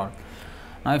pastimes of the Lord.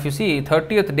 Now, if you see,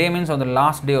 30th day means on the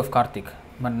last day of Kartik,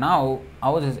 but now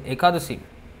ours is Ekadasi.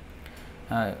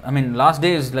 last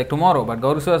day is like tomorrow, but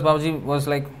Gaur Kishoras Babaji was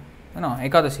like,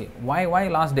 Ekadashi. Why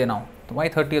last day now? Why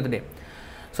 30th day?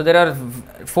 So there are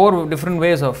 4 different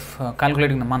ways of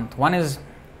calculating the month. One is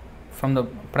from the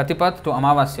Pratipat to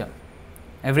Amavasya.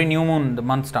 Every new moon the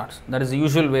month starts. That is the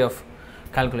usual way of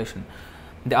calculation.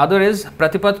 The other is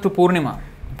Pratipat to Purnima.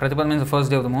 Pratipat means the first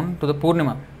day of the moon, to the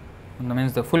Purnima. That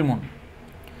means the full moon.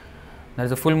 There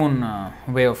is a full moon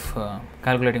way of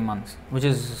calculating months, which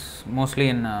is mostly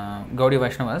in Gaudiya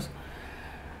Vaishnavas.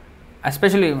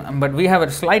 Especially, but we have a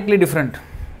slightly different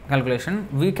calculation.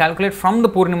 We calculate from the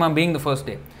Purnima being the first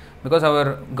day, because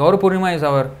our Gaura Purnima is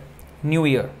our new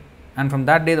year, and from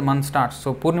that day the month starts.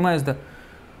 So Purnima is the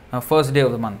first day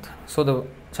of the month. So the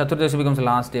Chaturdashi becomes the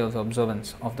last day of the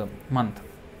observance of the month.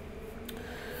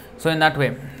 So in that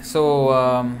way, so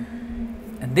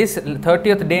this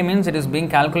 30th day means it is being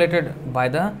calculated by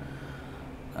the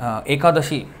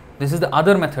Ekadashi. This is the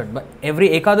other method, but every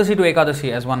Ekadashi to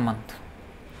Ekadashi as 1 month.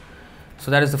 So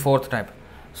that is the 4th type.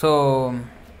 So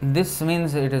this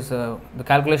means it is the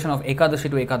calculation of Ekadashi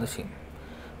to Ekadashi,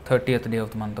 30th day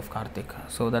of the month of Kartik.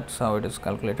 So that's how it is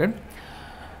calculated.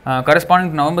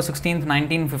 Corresponding to November 16th,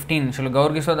 1915, Srila Gaur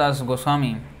Kishora Das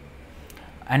Goswami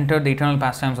entered the eternal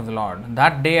pastimes of the Lord.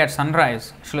 That day at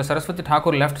sunrise, Srila Saraswati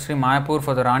Thakur left Sri Mayapur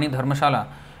for the Rani Dharmashala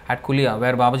at Kulia,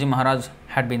 where Babaji Maharaj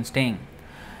had been staying.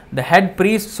 The head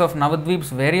priests of Navadvip's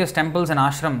various temples and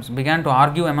ashrams began to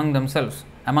argue amongst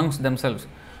themselves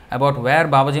about where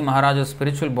Babaji Maharaj's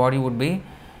spiritual body would be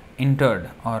interred,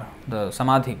 or the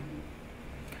Samadhi.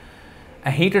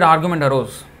 A heated argument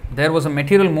arose. There was a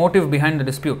material motive behind the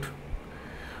dispute.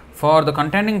 For the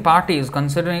contending parties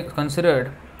considered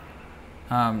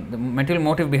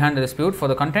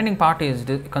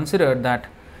that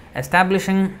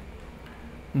establishing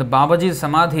the Babaji's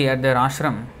Samadhi at their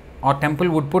ashram or temple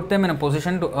would put them in a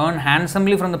position to earn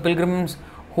handsomely from the pilgrims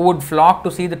who would flock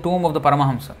to see the tomb of the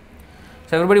Paramahamsa.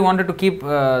 So everybody wanted to keep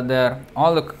all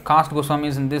the caste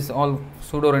Goswamis and this all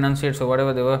pseudo renunciates or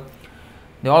whatever they were.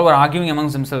 They all were arguing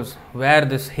amongst themselves where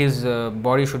his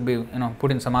body should be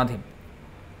put in Samadhi.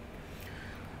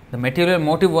 The material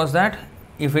motive was that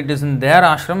if it is in their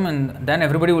ashram, and then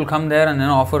everybody will come there and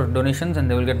offer donations and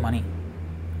they will get money.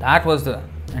 That was the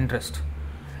interest.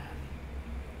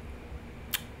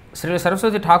 Srila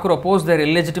Saraswati Thakur opposed their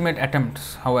illegitimate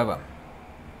attempts, however.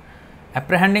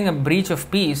 Apprehending a breach of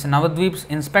peace, Navadvip's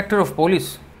inspector of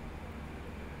police,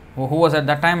 who was at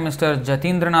that time Mr.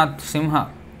 Jatindranath Simha,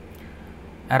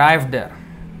 arrived there.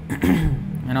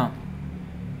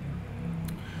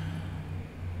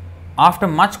 After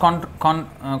much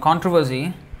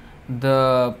controversy,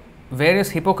 the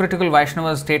various hypocritical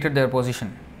Vaishnavas stated their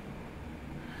position.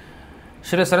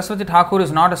 Srila Saraswati Thakur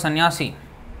is not a sannyasi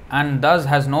and thus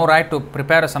has no right to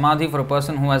prepare a samadhi for a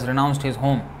person who has renounced his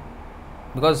home.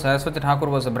 Because Saraswati Thakur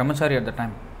was a brahmachari at the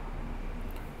time.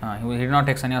 He did not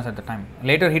take sannyas at the time.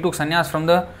 Later he took sannyas from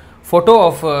the photo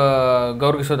of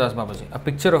Gaur Kishora Das Babaji, a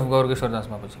picture of Gaur Kishora Das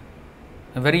Babaji.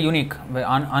 Very unique, very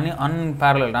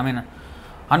unparalleled,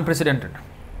 unprecedented.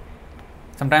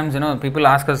 Sometimes, people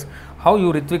ask us, how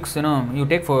you Ritviks, you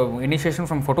take for initiation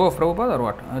from photo of Prabhupada or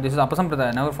what? This is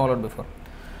Apasampradaya, never followed before.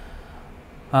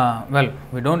 Well,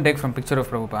 we don't take from picture of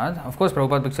Prabhupada. Of course,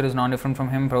 Prabhupada's picture is non-different from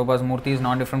him, Prabhupada's murti is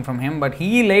non-different from him, but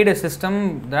he laid a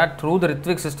system that through the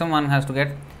Ritvik system one has to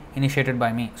get initiated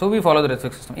by me. So we follow the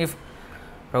Ritvik system. If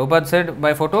Prabhupada said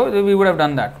by photo, we would have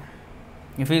done that.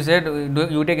 If he said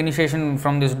you take initiation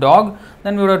from this dog,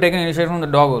 then we would have taken initiation from the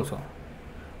dog also.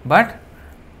 But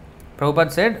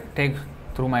Prabhupada said, take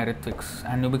through my Ritviks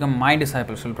and you become my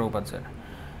disciple, Srila Prabhupada said.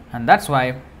 And that's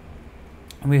why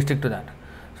we stick to that.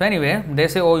 So anyway, they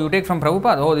say, oh, you take from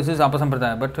Prabhupada, oh, this is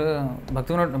Apasampradaya. But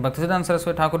Bhaktisiddhanta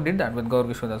Saraswati Thakur did that with Gaur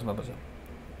Kishora Das Babaji.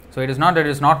 So it is not that it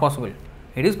is not possible.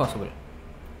 It is possible.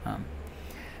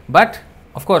 But,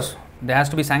 of course, there has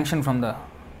to be sanction from the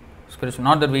spiritual,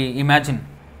 not that we imagine.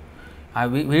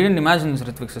 We didn't imagine this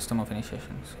Ritvik system of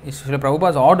initiations. It's Srila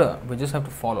Prabhupada's order, we just have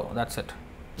to follow, that's it.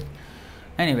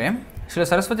 Anyway, Srila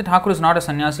Saraswati Thakur is not a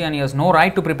sannyasi and he has no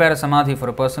right to prepare a samadhi for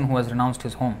a person who has renounced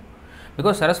his home.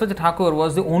 Because Saraswati Thakur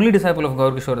was the only disciple of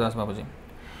Gaur Kishora Das Babaji.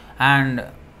 And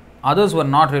others were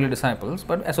not really disciples,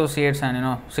 but associates and,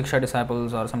 Siksha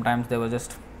disciples, or sometimes they were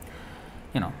just,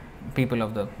 people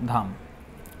of the Dham.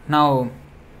 Now,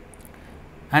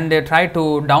 and they try to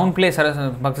downplay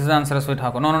Bhaktisiddhanta Saraswati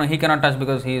Thakur. No, he cannot touch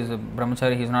because he is a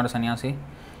brahmachari, he is not a sannyasi.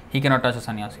 He cannot touch a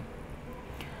sannyasi.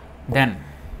 Then,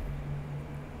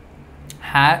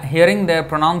 hearing their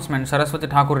pronouncement, Saraswati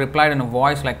Thakur replied in a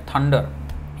voice like thunder.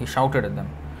 He shouted at them,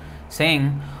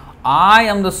 saying, I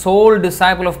am the sole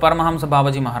disciple of Paramahamsa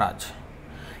Babaji Maharaj.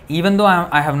 Even though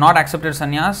I have not accepted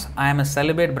sannyas, I am a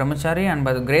celibate brahmachari, and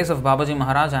by the grace of Babaji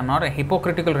Maharaj, I am not a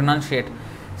hypocritical renunciate,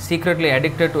 secretly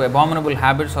addicted to abominable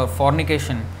habits or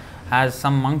fornication, as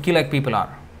some monkey-like people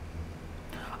are.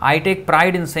 I take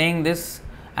pride in saying this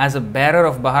as a bearer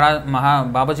of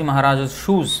Babaji Maharaj's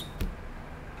shoes.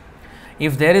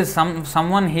 If there is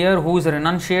someone here who is a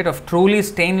renunciate of truly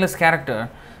stainless character,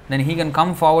 then he can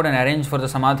come forward and arrange for the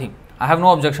samadhi. I have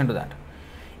no objection to that.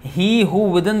 He who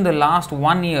within the last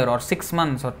 1 year or 6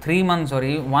 months or 3 months or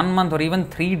 1 month or even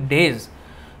 3 days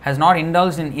has not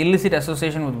indulged in illicit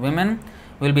association with women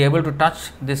will be able to touch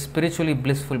this spiritually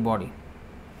blissful body.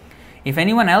 If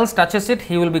anyone else touches it,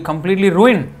 he will be completely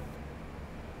ruined.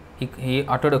 He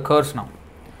uttered a curse now.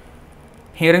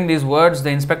 Hearing these words, the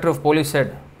inspector of police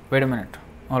said, "Wait a minute.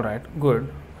 All right,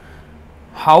 good.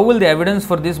 How will the evidence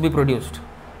for this be produced?"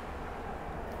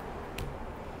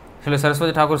 Srila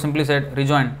Saraswati Thakur simply said,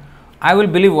 rejoined, "I will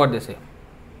believe what they say."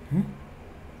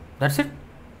 That's it.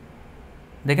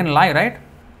 They can lie, right?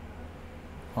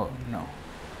 Oh, no.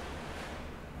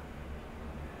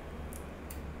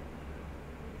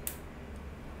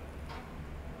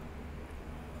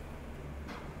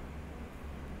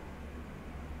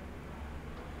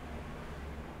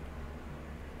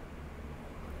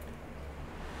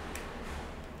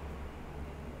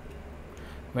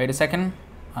 Wait a second.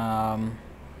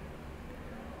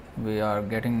 We are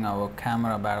getting our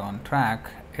camera back on track.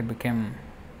 It became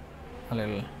a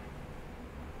little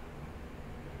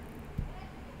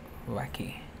wacky.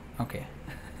 Okay.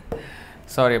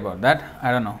 Sorry about that.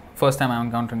 I don't know. First time I'm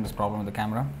encountering this problem with the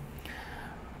camera.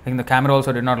 I think the camera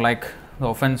also did not like the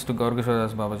offense to Gaurkishore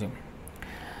Das Babaji.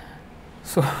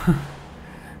 So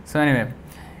anyway,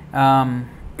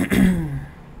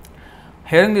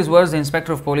 hearing these words, the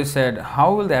inspector of police said,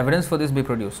 "How will the evidence for this be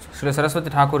produced?" Srila Saraswati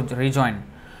Thakur rejoined,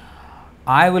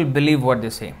 "I will believe what they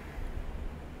say."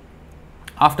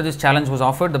 After this challenge was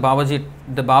offered, the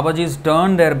Babajis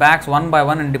turned their backs one by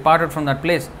one and departed from that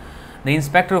place. The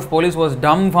inspector of police was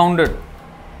dumbfounded,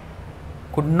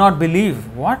 could not believe.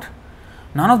 What?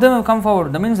 None of them have come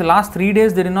forward. That means the last 3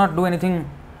 days they did not do anything.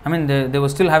 I mean, they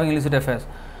were still having illicit affairs.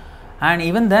 And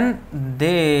even then,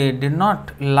 they did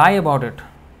not lie about it,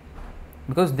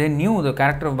 because they knew the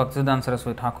character of Bhaktisiddhanta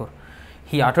Saraswati Thakur.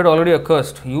 He uttered already a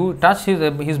curse. You touch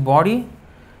his body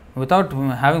without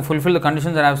having fulfilled the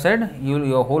conditions that I have said,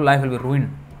 your whole life will be ruined.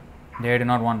 They did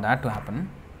not want that to happen.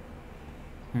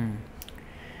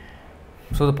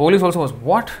 So the police also was,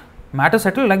 what? Matter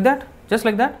settled like that? Just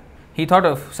like that? He thought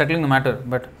of settling the matter,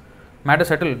 but matter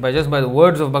settled by the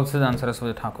words of Bhaktisiddhanta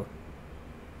Saraswati Thakur.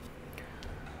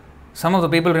 Some of the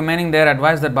people remaining there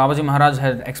advised that Babaji Maharaj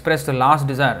had expressed the last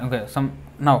desire. Okay,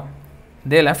 now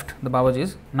they left, the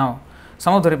Babajis. Now,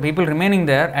 some of the people remaining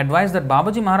there advised that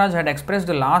Babaji Maharaj had expressed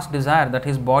the last desire that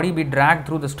his body be dragged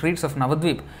through the streets of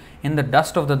Navadvip in the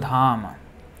dust of the Dham.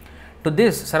 To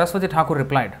this, Saraswati Thakur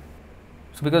replied.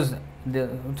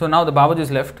 So now the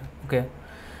Babajis left. Okay.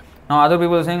 Now other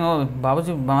people are saying, oh,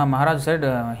 Babaji Maharaj said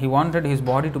he wanted his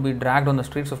body to be dragged on the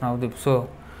streets of Navadvip. So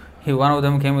one of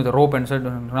them came with a rope and said,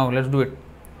 now let's do it.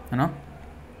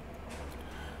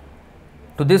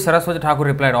 To this, Saraswati Thakur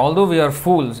replied, although we are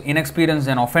fools, inexperienced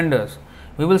and offenders,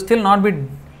 we will still not be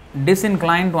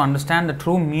disinclined to understand the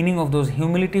true meaning of those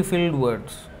humility-filled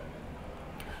words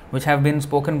which have been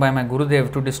spoken by my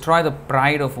Gurudev to destroy the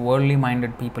pride of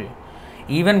worldly-minded people.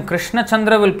 Even Krishna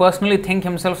Chandra will personally think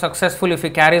himself successful if he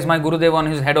carries my Gurudev on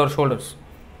his head or shoulders.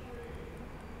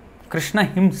 Krishna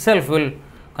himself will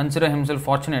consider himself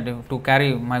fortunate to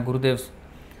carry my Gurudev's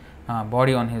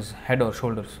body on his head or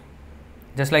shoulders.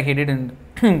 Just like he did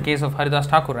in case of Haridas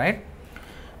Thakur, right?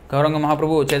 Gauranga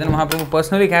Mahaprabhu, Chaitanya Mahaprabhu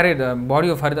personally carried the body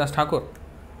of Haridas Thakur.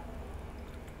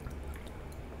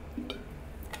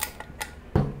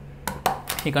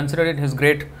 He considered it his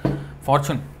great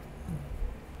fortune.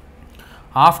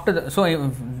 So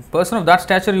a person of that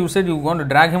stature, you said you want to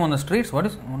drag him on the streets? What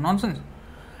is nonsense?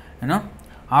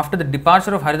 After the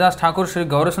departure of Haridas Thakur, Sri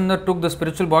Gaurasundar took the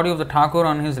spiritual body of the Thakur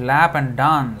on his lap and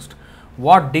danced.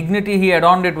 What dignity he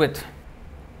adorned it with!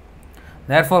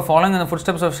 Therefore, following in the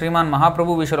footsteps of Sriman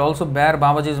Mahaprabhu, we shall also bear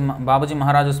Babaji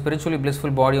Maharaj's spiritually blissful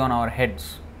body on our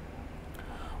heads.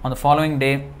 On the following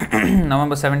day,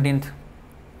 November 17th,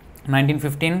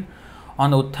 1915,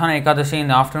 on the Utthana Ekadashi in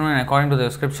the afternoon, according to the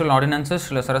scriptural ordinances,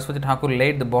 Srila Saraswati Thakur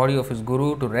laid the body of his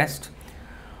Guru to rest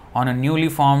on a newly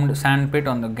formed sandpit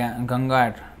on the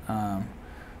Ganga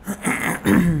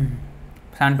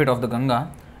sandpit of the Ganga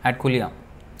at Kulia.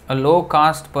 A low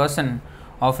caste person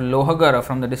of Lohagara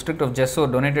from the district of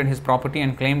Jessore donated his property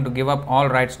and claimed to give up all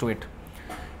rights to it.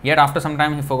 Yet after some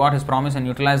time he forgot his promise and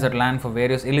utilized that land for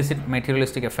various illicit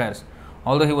materialistic affairs.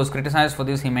 Although he was criticized for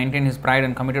this, he maintained his pride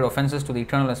and committed offences to the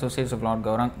eternal associates of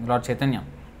Lord Chaitanya.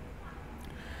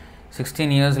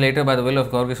 16 years later, by the will of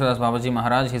Gaur Kishoras Babaji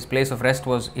Maharaj, his place of rest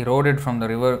was eroded from the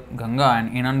river Ganga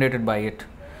and inundated by it.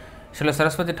 Srila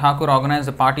Saraswati Thakur organized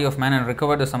a party of men and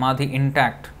recovered the Samadhi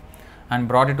intact and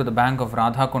brought it to the bank of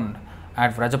Radhakund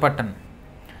at Vrajapattan,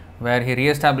 where he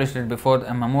re-established it before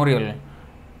a memorial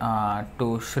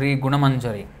to Sri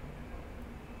Gunamanjari.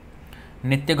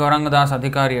 Nitya Gaurangadas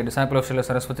Adhikari, a disciple of Srila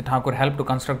Saraswati Thakur, helped to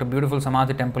construct a beautiful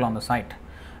Samadhi temple on the site.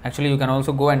 Actually, you can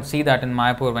also go and see that in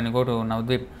Mayapur. When you go to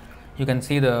Navadvip, you can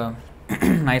see the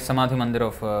nice Samadhi Mandir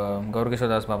of Gaur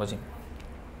Kishodas Babaji.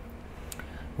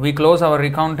 We close our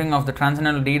recounting of the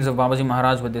transcendental deeds of Babaji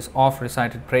Maharaj with this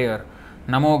oft-recited prayer.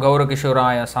 Namo Gaura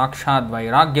Kishoraya Sakshad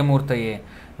Vairagyamurtaye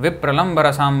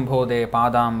Vipralambara Sambhode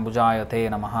Padam Bujayate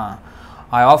Namaha.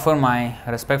 I offer my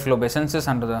respectful obeisances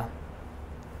unto the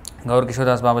Gaur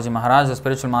Kishodas Babaji Maharaj, the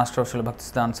spiritual master of Srila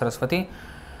Bhaktisiddhanta Saraswati,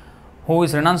 who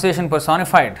is renunciation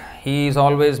personified. He is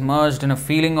always merged in a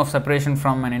feeling of separation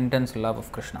from an intense love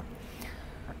of Krishna.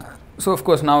 So, of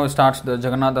course, now starts the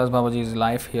Jagannath Das Babaji's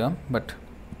life here, but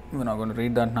we're not going to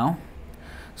read that now.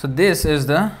 So, this is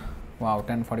the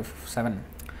 10:47.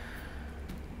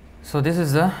 So, this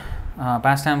is the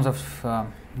pastimes of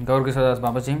Gaur Kishodas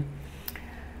Babaji.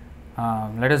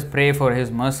 Let us pray for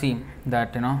his mercy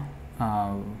that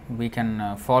we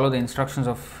can follow the instructions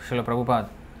of Srila Prabhupada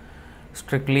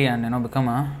strictly and become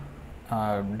a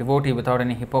devotee without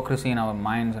any hypocrisy in our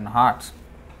minds and hearts,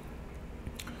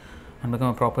 and become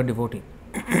a proper devotee.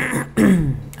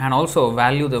 And also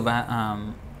value the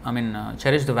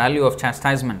cherish the value of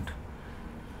chastisement.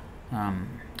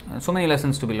 So many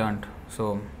lessons to be learned.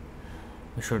 So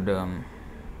we should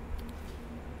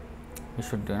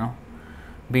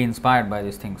be inspired by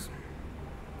these things.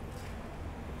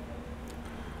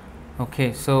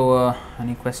 Okay, so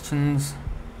any questions?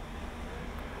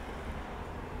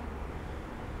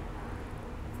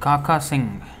 Kaka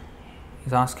Singh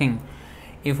is asking,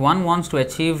 if one wants to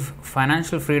achieve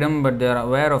financial freedom but they are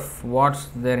aware of what's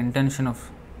their intention of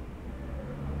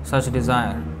such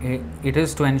desire, it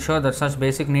is to ensure that such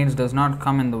basic needs does not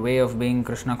come in the way of being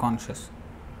Krishna conscious.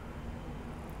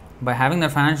 By having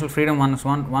that financial freedom,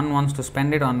 one wants to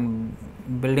spend it on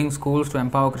building schools to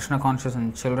empower Krishna conscious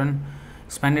in children,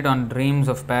 spend it on dreams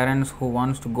of parents who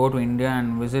wants to go to India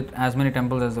and visit as many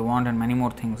temples as they want, and many more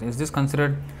things. Is this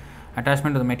considered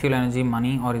attachment to the material energy,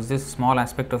 money, or is this small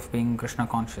aspect of being Krishna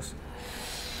conscious?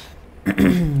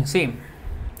 See,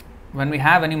 when we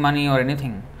have any money or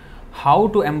anything, how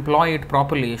to employ it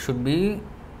properly should be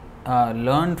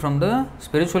learned from the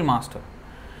spiritual master.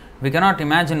 We cannot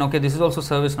imagine, okay, this is also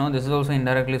service, no, this is also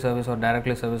indirectly service or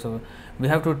directly service. We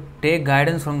have to take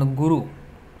guidance from the Guru,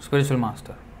 spiritual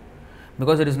master,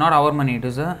 because it is not our money, it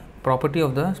is a property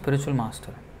of the spiritual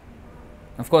master.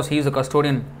 Of course, he is a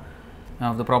custodian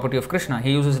of the property of Krishna.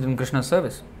 He uses it in Krishna's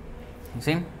service. You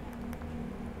see?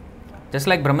 Just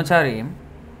like Brahmachari,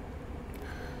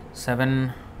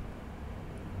 7,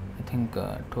 I think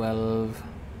 12,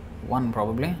 1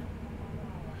 probably.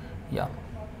 Yeah.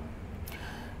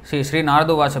 See, Sri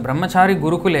Narada Vacha, Brahmachari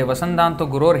Gurukule Vasandanto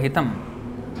Guror Hitam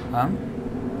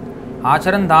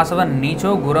Acharan Dasavan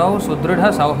Nicho Gurau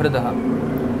Sudridha Sauhridaha.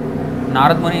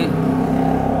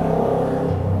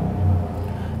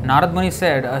 Narad Muni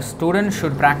said, a student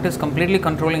should practice completely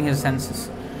controlling his senses.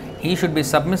 He should be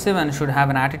submissive and should have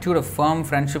an attitude of firm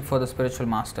friendship for the spiritual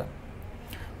master.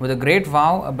 With a great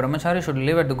vow, a brahmachari should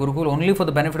live at the Gurukul only for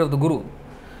the benefit of the Guru.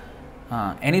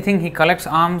 Anything he collects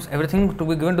alms, everything to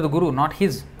be given to the Guru, not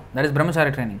his. That is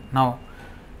brahmachari training. Now,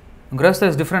 Grihastha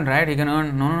is different, right? He can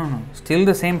earn, no. Still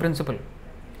the same principle.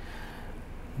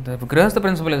 The Grihastha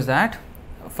principle is that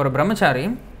for a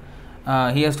brahmachari,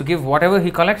 he has to give whatever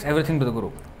he collects, everything to the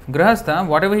Guru. Grihastha,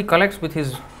 whatever he collects with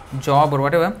his job or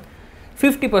whatever,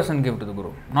 50% give to the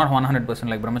Guru. Not 100%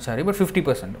 like brahmachari, but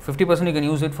 50%. 50% he can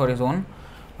use it for his own,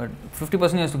 but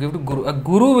 50% he has to give to Guru. A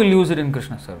Guru will use it in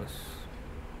Krishna service.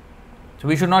 So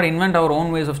we should not invent our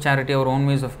own ways of charity, our own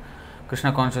ways of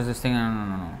Krishna consciousness thing.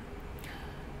 No.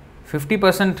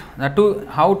 50%, that too,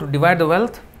 how to divide the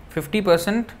wealth?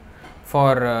 50%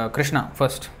 for Krishna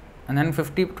first, and then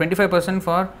 25%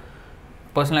 for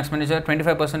personal expenditure,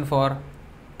 25% for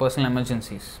personal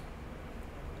emergencies.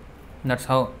 That's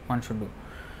how one should do.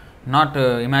 Not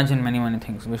imagine many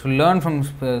things. We should learn from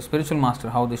spiritual master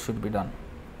how this should be done.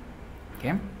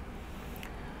 Okay.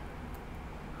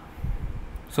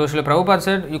 So Srila Prabhupada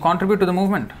said, you contribute to the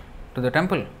movement, to the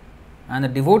temple, and the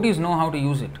devotees know how to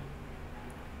use it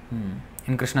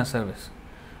in Krishna service.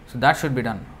 So that should be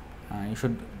done. You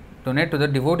should donate to the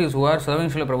devotees who are serving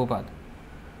Srila Prabhupada.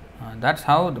 That's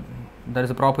how that is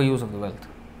the proper use of the wealth.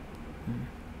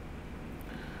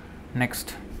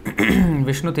 Next,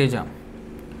 Vishnu Teja.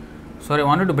 Sorry, I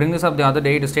wanted to bring this up the other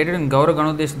day. It is stated in Gaura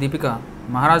Ganodesh Deepika,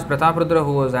 Maharaj Prataprudra,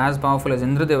 who was as powerful as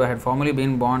Indradeva, had formerly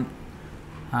been born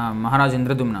Maharaj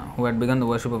Indradumna, who had begun the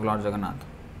worship of Lord Jagannath.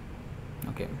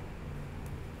 Okay.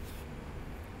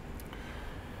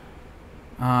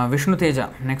 Vishnu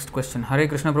Teja, next question. Hare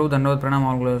Krishna Prabhu, Dandavad Pranam,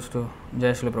 all glories to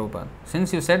Jai Srila Prabhupada.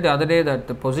 Since you said the other day that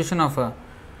the position of a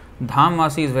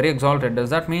Dhamvasi is very exalted,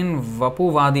 does that mean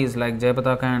Vapuvadis like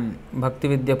Jayapataka and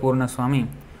Bhaktividya Purna Swami,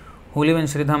 who live in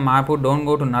Sridham Mayapur, don't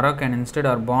go to Narak and instead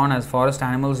are born as forest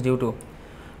animals due to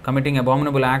committing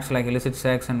abominable acts like illicit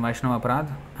sex and Vaishnava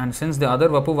Aparadh? And since the other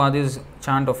Vapuvadis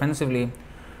chant offensively,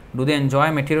 do they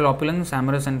enjoy material opulence,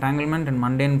 amorous entanglement, and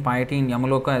mundane piety in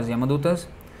Yamaloka as Yamadutas?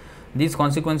 These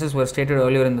consequences were stated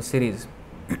earlier in the series.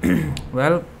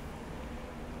 Well,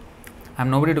 I am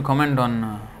nobody to comment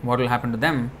on what will happen to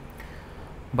them,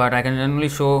 but I can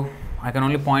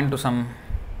only point to some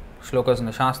shlokas in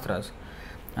the Shastras,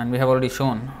 and we have already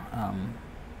shown.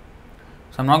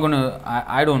 So I'm not going to,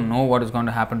 I don't know what is going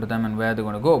to happen to them and where they're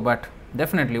going to go, but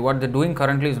definitely what they're doing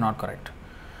currently is not correct.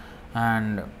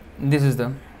 And this is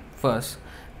the verse.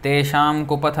 Tesham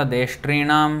kupatha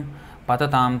deshtrinam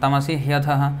patatam tamasi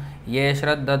hyatha ye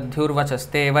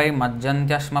shraddadhyurvachaste vai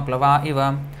majjantyashma plava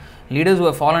iva. Leaders who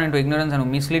have fallen into ignorance and who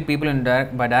mislead people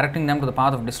by directing them to the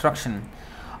path of destruction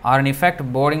are in effect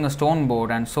boarding a stone boat,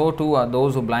 and so too are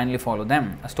those who blindly follow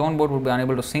them. A stone boat would be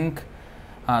unable to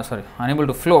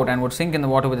float and would sink in the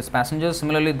water with its passengers.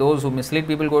 Similarly, those who mislead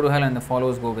people go to hell and the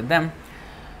followers go with them.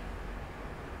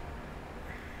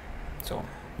 So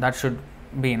that should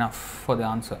be enough for the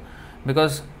answer,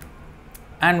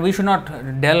 and we should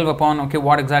not delve upon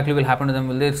what exactly will happen to them.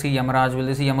 Will they see Yamaraj? Will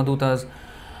they see Yamadutas?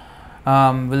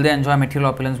 Will they enjoy material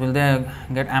opulence? Will they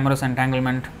get amorous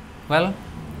entanglement? Well,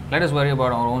 let us worry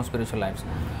about our own spiritual lives.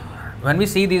 When we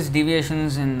see these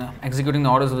deviations in executing the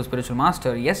orders of the spiritual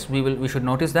master, yes, we should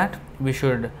notice that. We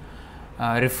should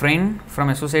refrain from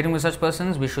associating with such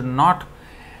persons. We should not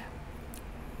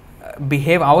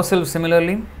behave ourselves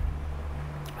similarly.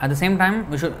 At the same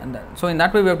time, so in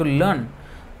that way we have to learn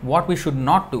what we should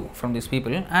not do from these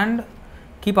people and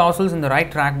keep ourselves in the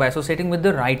right track by associating with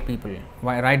the right people,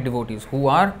 right devotees who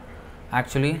are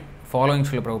actually following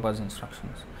Srila Prabhupada's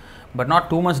instructions. But not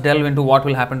too much delve into what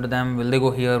will happen to them. Will they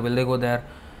go here? Will they go there?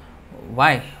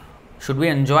 Why? Should we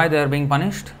enjoy their being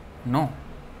punished? No.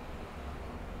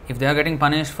 If they are getting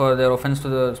punished for their offense to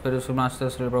the spiritual master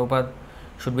Srila Prabhupada,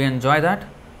 should we enjoy that?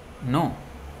 No.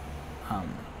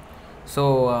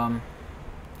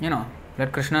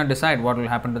 Let Krishna decide what will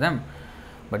happen to them.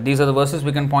 But these are the verses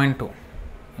we can point to.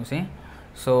 You see?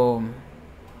 So,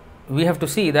 we have to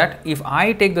see that if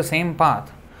I take the same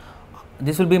path,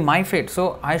 this will be my fate.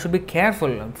 So, I should be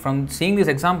careful from seeing these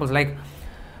examples. Like,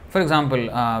 for example,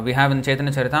 we have in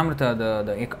Chaitanya Charitamrita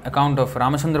the account of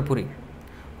Ramachandra Puri,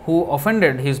 who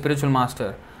offended his spiritual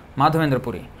master, Madhavendra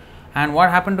Puri. And what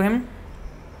happened to him?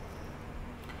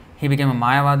 He became a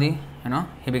Mayavadi,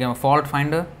 he became a fault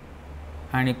finder,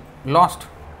 and he lost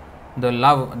the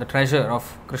love, the treasure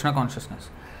of Krishna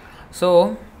consciousness.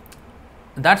 So,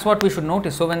 that's what we should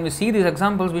notice. So, when we see these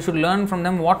examples, we should learn from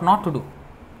them what not to do.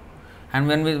 And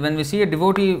when we see a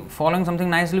devotee following something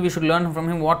nicely, we should learn from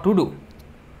him what to do.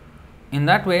 In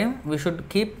that way, we should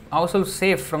keep ourselves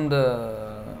safe from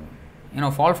the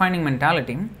fault finding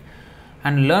mentality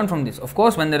and learn from this. Of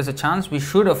course, when there is a chance, we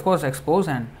should of course expose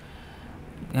and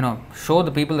show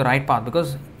the people the right path,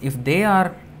 because if they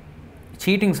are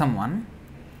cheating someone,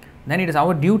 then it is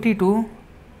our duty to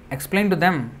explain to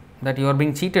them that you are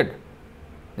being cheated.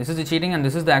 This is the cheating and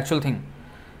this is the actual thing.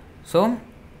 So,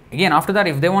 again, after that,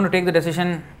 if they want to take the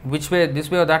decision which way, this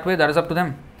way or that way, that is up to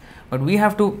them. But we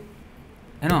have to,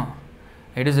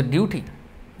 it is a duty.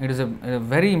 It is a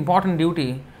very important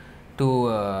duty to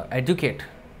educate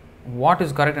what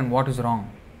is correct and what is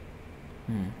wrong.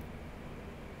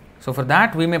 So, for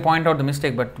that, we may point out the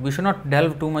mistake, but we should not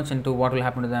delve too much into what will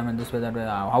happen to them in this way, that way.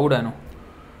 How would I know?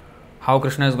 How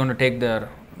Krishna is going to take the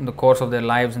course of their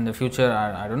lives in the future,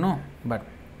 I don't know. But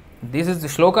this is the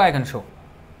shloka I can show.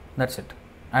 That's it.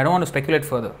 I don't want to speculate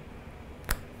further.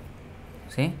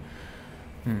 See?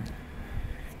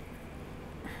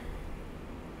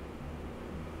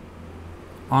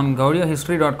 On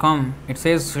GaudiyaHistory.com, it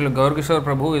says Srila Gaurkishore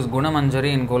Prabhu is Guna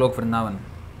Manjari in Golok Vrindavan.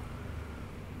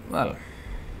 Well,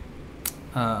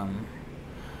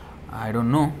 I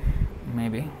don't know.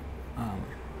 Maybe.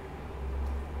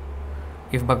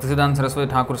 If Bhaktisiddhanta Saraswati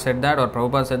Thakur said that or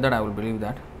Prabhupada said that, I will believe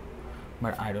that.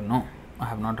 But I don't know. I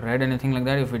have not read anything like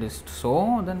that. If it is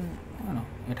so, then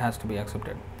it has to be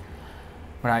accepted.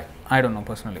 but I don't know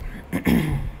personally.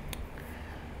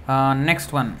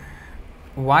 Next one.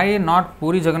 Why not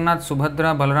Puri Jagannath,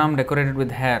 Subhadra, Balaram decorated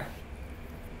with hair?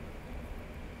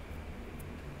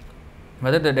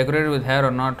 Whether they're decorated with hair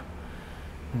or not,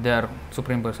 they are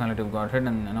Supreme Personality of Godhead,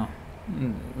 and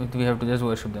we have to just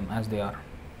worship them as they are.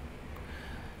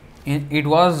 It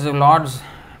was the Lord's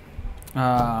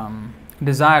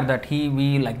desire that he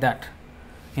be like that,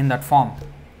 in that form.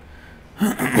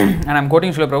 And I'm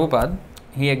quoting Srila Prabhupada.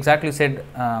 He exactly said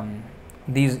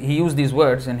he used these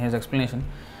words in his explanation,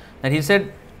 that he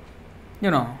said,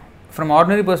 from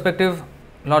ordinary perspective,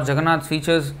 Lord Jagannath's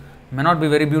features may not be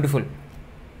very beautiful,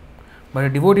 but a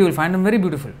devotee will find them very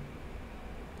beautiful.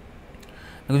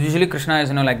 Because usually Krishna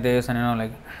is like this, and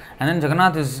and then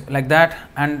Jagannath is like that,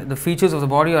 and the features of the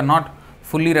body are not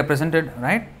fully represented,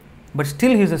 right? But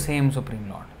still he is the same Supreme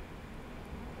Lord.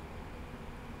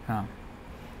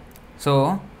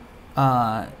 So,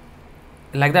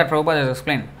 like that Prabhupada has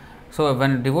explained. So,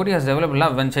 when a devotee has developed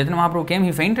love, when Chaitanya Mahaprabhu came,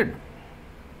 he fainted.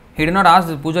 He did not ask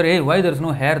the pujar, hey, why there is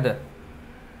no hair there?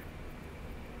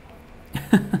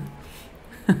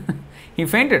 He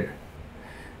fainted.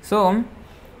 So,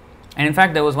 and in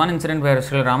fact, there was one incident where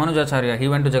Srila Ramanujacharya, he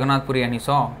went to Jagannath Puri and he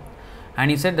saw,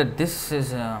 and he said that this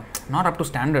is not up to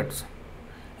standards.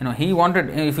 He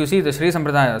wanted, if you see the Sri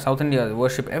Sampradaya, South India, the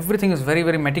worship, everything is very,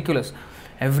 very meticulous.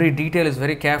 Every detail is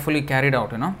very carefully carried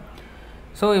out,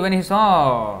 So, when he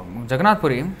saw Jagannath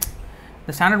Puri,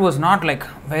 the standard was not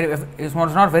it was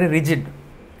not very rigid.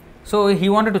 So, he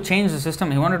wanted to change the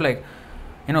system. He wanted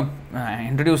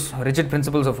introduce rigid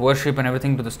principles of worship and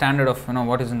everything to the standard of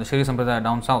what is in the Sri Sampradaya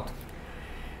down south.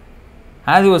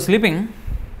 As he was sleeping,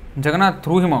 Jagannath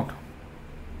threw him out,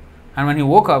 and when he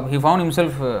woke up, he found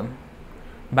himself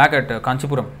back at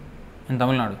Kanchipuram in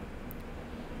Tamil Nadu.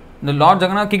 The Lord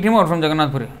Jagannath kicked him out from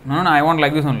Jagannath Puri. No, I want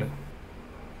like this only.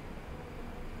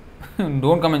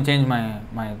 Don't come and change my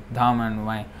dham and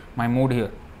my mood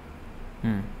here.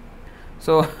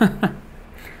 So,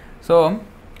 so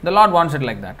the Lord wants it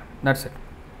like that. That's it.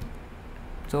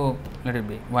 So let it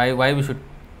be. Why we should?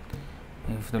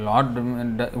 If the Lord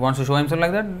wants to show himself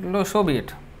like that, so be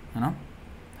it.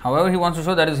 However he wants to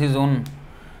show, that is his own.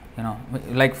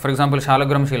 Like for example,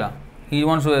 Shalagram Shila. He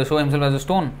wants to show himself as a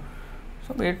stone.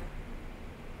 So be it.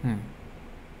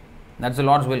 That's the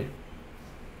Lord's will.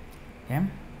 Okay.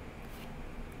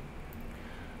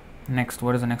 Next,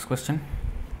 what is the next question?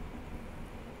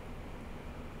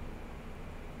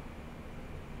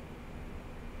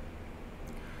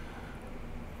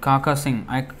 Kaka Singh.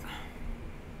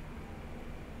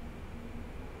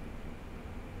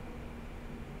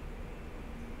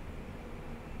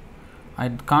 I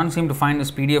can't seem to find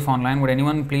this PDF online. Would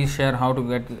anyone please share how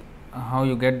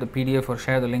you get the PDF, or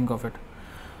share the link of it?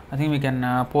 I think we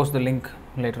can post the link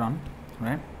later on,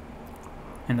 right?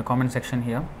 In the comment section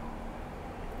here.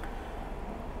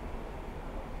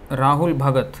 Rahul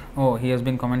Bhagat. Oh, he has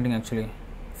been commenting actually.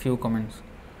 Few comments.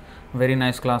 Very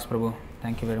nice class, Prabhu.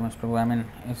 Thank you very much, Prabhu. I mean,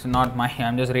 it's not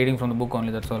I'm just reading from the book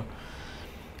only, that's all.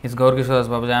 It's Gaur Kishore's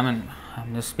Babaji. I mean,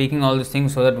 I'm just speaking all these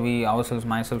things so that we ourselves,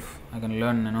 myself, I can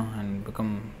learn, and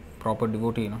become proper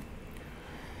devotee,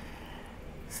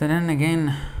 So then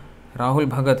again, Rahul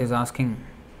Bhagat is asking,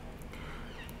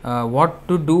 what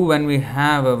to do when we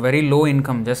have a very low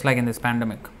income, just like in this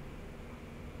pandemic?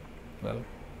 Well,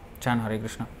 chant Hare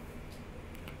Krishna.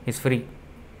 It's free.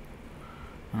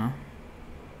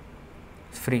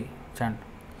 It's free. Chant.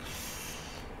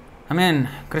 I mean,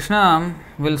 Krishna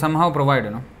will somehow provide,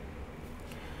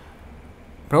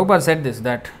 Prabhupada said this,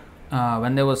 that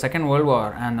when there was Second World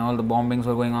War and all the bombings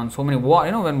were going on, so many war,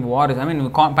 when war is,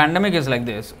 pandemic is like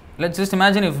this. Let's just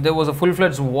imagine if there was a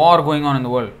full-fledged war going on in the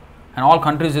world and all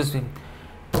countries just,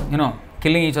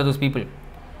 killing each other's people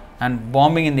and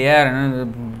bombing in the air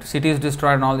and cities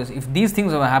destroyed and all this. If these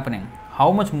things were happening,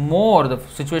 how much more the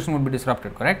situation would be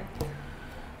disrupted, correct?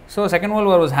 So, Second World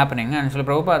War was happening, and Srila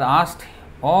Prabhupada asked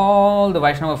all the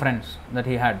Vaishnava friends that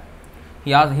he had.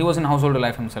 He was in household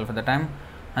life himself at the time,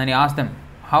 and he asked them,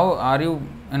 how are you,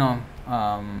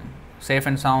 safe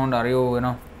and sound? Are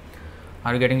you,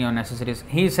 are you getting your necessities?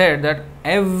 He said that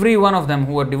every one of them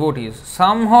who were devotees,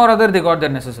 somehow or other they got their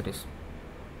necessities.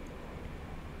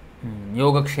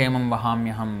 Yogakshemam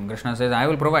vahamyaham. Krishna says, I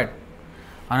will provide.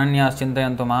 Ananyas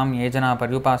chintayanto mam yejana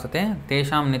paryupasate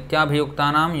tesham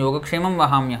nityabhiyuktanam yogakshemam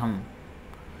vahamyaham.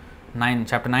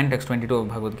 Chapter 9, text 22 of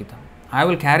Bhagavad Gita. I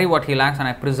will carry what he lacks and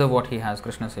I preserve what he has,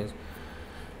 Krishna says.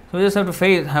 So we just have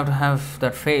to have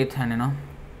that faith, and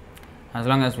as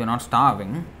long as we are not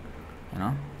starving,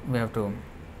 we have to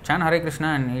chant Hare Krishna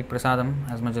and eat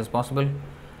prasadam as much as possible.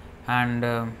 And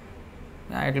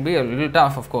it will be a little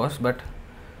tough, of course, but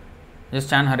Just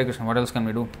chant Hare Krishna. What else can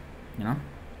we do? You know.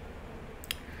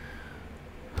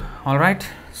 All right.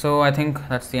 So I think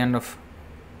that's the end of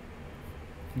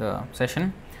the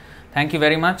session. Thank you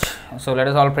very much. So let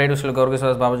us all pray to Srila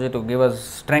Gauranga Babaji to give us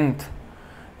strength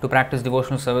to practice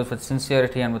devotional service with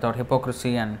sincerity and without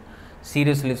hypocrisy and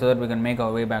seriously, so that we can make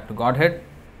our way back to Godhead.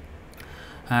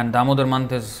 And Damodar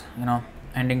month is,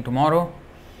 ending tomorrow.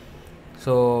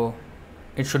 So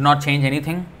it should not change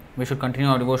anything. We should continue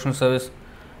our devotional service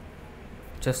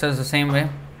just as the same way,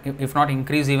 if not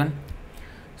increase even.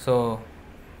 So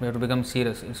we have to become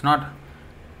serious. It's not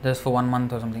just for 1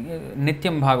 month or something.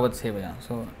 Nityam Bhagavat Sevaya.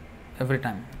 So every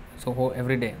time. So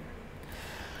every day.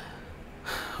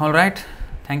 All right.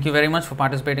 Thank you very much for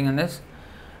participating in this.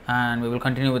 And we will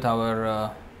continue with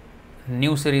our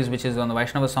new series, which is on the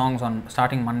Vaishnava songs, on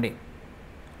starting Monday,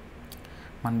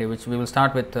 which we will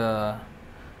start with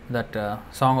that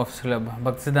song of Srila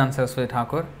Bhaktisiddhanta Saraswati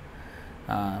Thakur,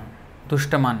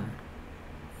 Dushtaman,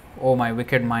 oh my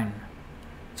wicked mind,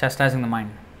 chastising the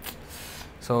mind.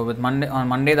 So on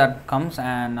Monday that comes,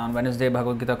 and on Wednesday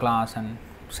Bhagavad Gita class, and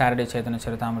Saturday Chaitanya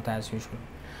Charitamrita as usual.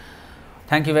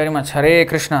 Thank you very much. Hare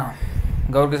Krishna.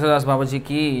 गौर किशोरदास बाबा जी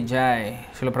की जय,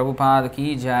 श्रील प्रभुपाद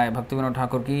की जय, भक्ति विनोद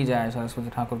ठाकुर की जय, सरस्वती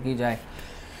ठाकुर की जय,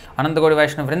 अनंत गौड़ी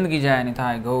वैष्णव वृंद की जय,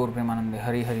 निताय गौर प्रेमानंदे।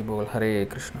 हरि हरि बोल। हरे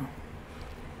कृष्ण।